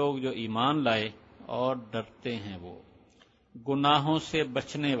 وہ لوگ جو ایمان لائے اور ڈرتے ہیں، وہ گناہوں سے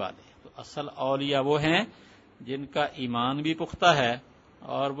بچنے والے۔ تو اصل اولیاء وہ ہیں جن کا ایمان بھی پختہ ہے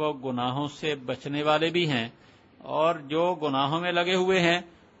اور وہ گناہوں سے بچنے والے بھی ہیں، اور جو گناہوں میں لگے ہوئے ہیں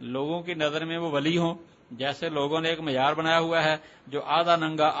لوگوں کی نظر میں وہ ولی ہوں. جیسے لوگوں نے ایک معیار بنایا ہوا ہے، جو آدھا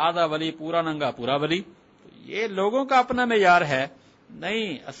ننگا آدھا ولی، پورا ننگا پورا ولی، یہ لوگوں کا اپنا معیار ہے.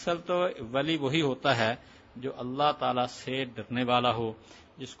 نہیں، اصل تو ولی وہی ہوتا ہے جو اللہ تعالی سے ڈرنے والا ہو،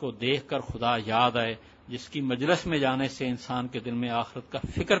 جس کو دیکھ کر خدا یاد آئے، جس کی مجلس میں جانے سے انسان کے دل میں آخرت کا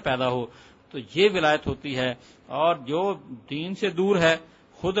فکر پیدا ہو، تو یہ ولایت ہوتی ہے. اور جو دین سے دور ہے،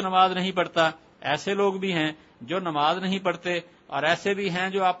 خود نماز نہیں پڑھتا، ایسے لوگ بھی ہیں جو نماز نہیں پڑھتے، اور ایسے بھی ہیں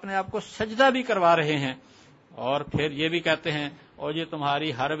جو اپنے آپ کو سجدہ بھی کروا رہے ہیں، اور پھر یہ بھی کہتے ہیں اور یہ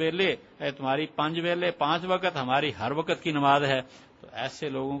تمہاری ہر ویلے، تمہاری 5 وقت ہماری ہر وقت کی نماز ہے. تو ایسے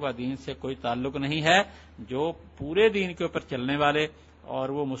لوگوں کا دین سے کوئی تعلق نہیں ہے. جو پورے دین کے اوپر چلنے والے اور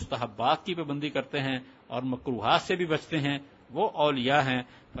وہ مستحبات کی پابندی کرتے ہیں اور مکروہات سے بھی بچتے ہیں، وہ اولیاء ہیں.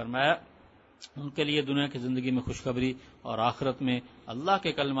 فرمایا ان کے لیے دنیا کی زندگی میں خوشخبری اور آخرت میں اللہ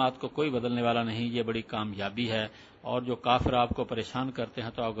کے کلمات کو کوئی بدلنے والا نہیں، یہ بڑی کامیابی ہے. اور جو کافر آپ کو پریشان کرتے ہیں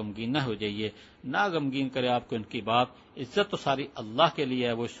تو آپ غمگین نہ ہو جائیے، نہ غمگین کرے آپ کو ان کی بات. عزت تو ساری اللہ کے لیے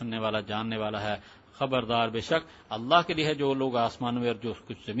ہے، وہ سننے والا جاننے والا ہے. خبردار، بے شک اللہ کے لیے ہے جو لوگ آسمان میں اور جو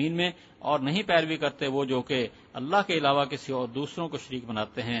کچھ زمین میں، اور نہیں پیروی کرتے وہ جو کہ اللہ کے علاوہ کسی اور دوسروں کو شریک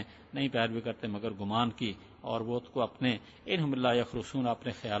بناتے ہیں، نہیں پیروی کرتے مگر گمان کی، اور وہ کو اپنے انہم اللہ یخرصون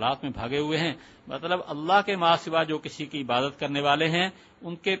اپنے خیالات میں بھاگے ہوئے ہیں. مطلب اللہ کے ماں سوا جو کسی کی عبادت کرنے والے ہیں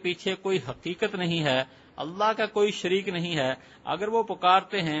ان کے پیچھے کوئی حقیقت نہیں ہے، اللہ کا کوئی شریک نہیں ہے. اگر وہ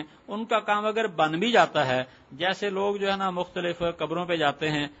پکارتے ہیں، ان کا کام اگر بن بھی جاتا ہے، جیسے لوگ جو ہے نا مختلف قبروں پہ جاتے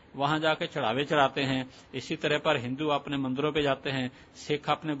ہیں، وہاں جا کے چڑھاوے چڑھاتے ہیں، اسی طرح پر ہندو اپنے مندروں پہ جاتے ہیں، سکھ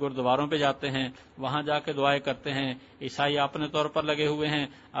اپنے گردواروں پہ جاتے ہیں، وہاں جا کے دعائیں کرتے ہیں، عیسائی اپنے طور پر لگے ہوئے ہیں.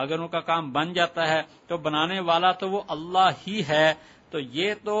 اگر ان کا کام بن جاتا ہے تو بنانے والا تو وہ اللہ ہی ہے. تو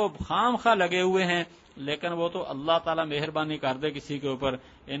یہ تو خام خواہ لگے ہوئے ہیں، لیکن وہ تو اللہ تعالیٰ مہربانی کر دے کسی کے اوپر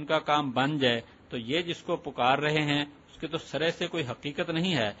ان کا کام بن جائے. تو یہ جس کو پکار رہے ہیں اس کے تو سرے سے کوئی حقیقت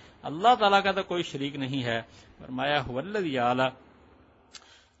نہیں ہے، اللہ تعالیٰ کا تو کوئی شریک نہیں ہے. فرمایا هو الذی جعل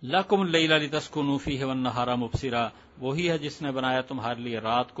لکم اللیل لتسکنوا فیہ والنہار مبصرا، وہی ہے جس نے بنایا تمہارے لیے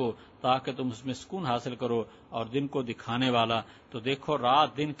رات کو تاکہ تم اس میں سکون حاصل کرو، اور دن کو دکھانے والا. تو دیکھو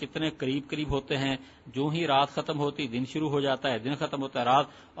رات دن کتنے قریب قریب ہوتے ہیں، جو ہی رات ختم ہوتی دن شروع ہو جاتا ہے، دن ختم ہوتا ہے رات.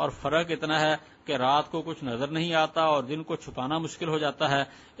 اور فرق اتنا ہے کہ رات کو کچھ نظر نہیں آتا اور دن کو چھپانا مشکل ہو جاتا ہے.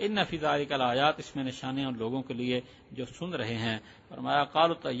 ان فی ذلک الآیات، اس میں نشانیاں ان لوگوں کے لیے جو سن رہے ہیں. فرمایا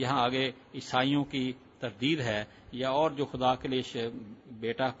قالوا، یہاں آگے عیسائیوں کی تردید ہے، یا اور جو خدا کے لیے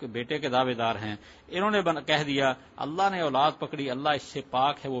بیٹے کے دعوے دار ہیں، انہوں نے کہہ دیا اللہ نے اولاد پکڑی، اللہ اس سے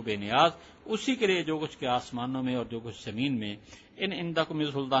پاک ہے، وہ بے نیاز، اسی کے لیے جو کچھ کے آسمانوں میں اور جو کچھ زمین میں. ان عندکم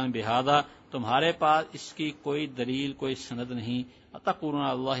من سلطان بہذا، تمہارے پاس اس کی کوئی دلیل کوئی سند نہیں. اتقولون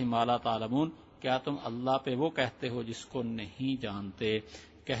علی اللہ ما لا تعلمون، کیا تم اللہ پہ وہ کہتے ہو جس کو نہیں جانتے.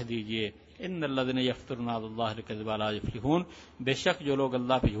 کہہ دیجئے ان الذین یفترون علی اللہ الکذب لا یفلحون، بے شک جو لوگ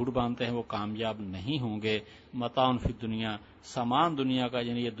اللہ پہ جھوٹ باندھتے ہیں وہ کامیاب نہیں ہوں گے. متاع فی الدنیا، سامان دنیا کا،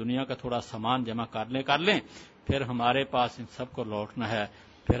 یعنی یہ دنیا کا تھوڑا سامان جمع کر لیں، پھر ہمارے پاس ان سب کو لوٹنا ہے،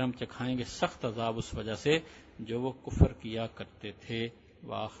 پھر ہم چکھائیں گے سخت عذاب اس وجہ سے جو وہ کفر کیا کرتے تھے.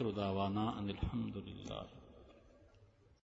 وآخر دعوانا ان الحمد للہ.